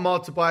fruitful and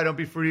multiply. Don't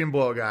be fruity and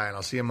blow, guy, and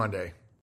I'll see you Monday.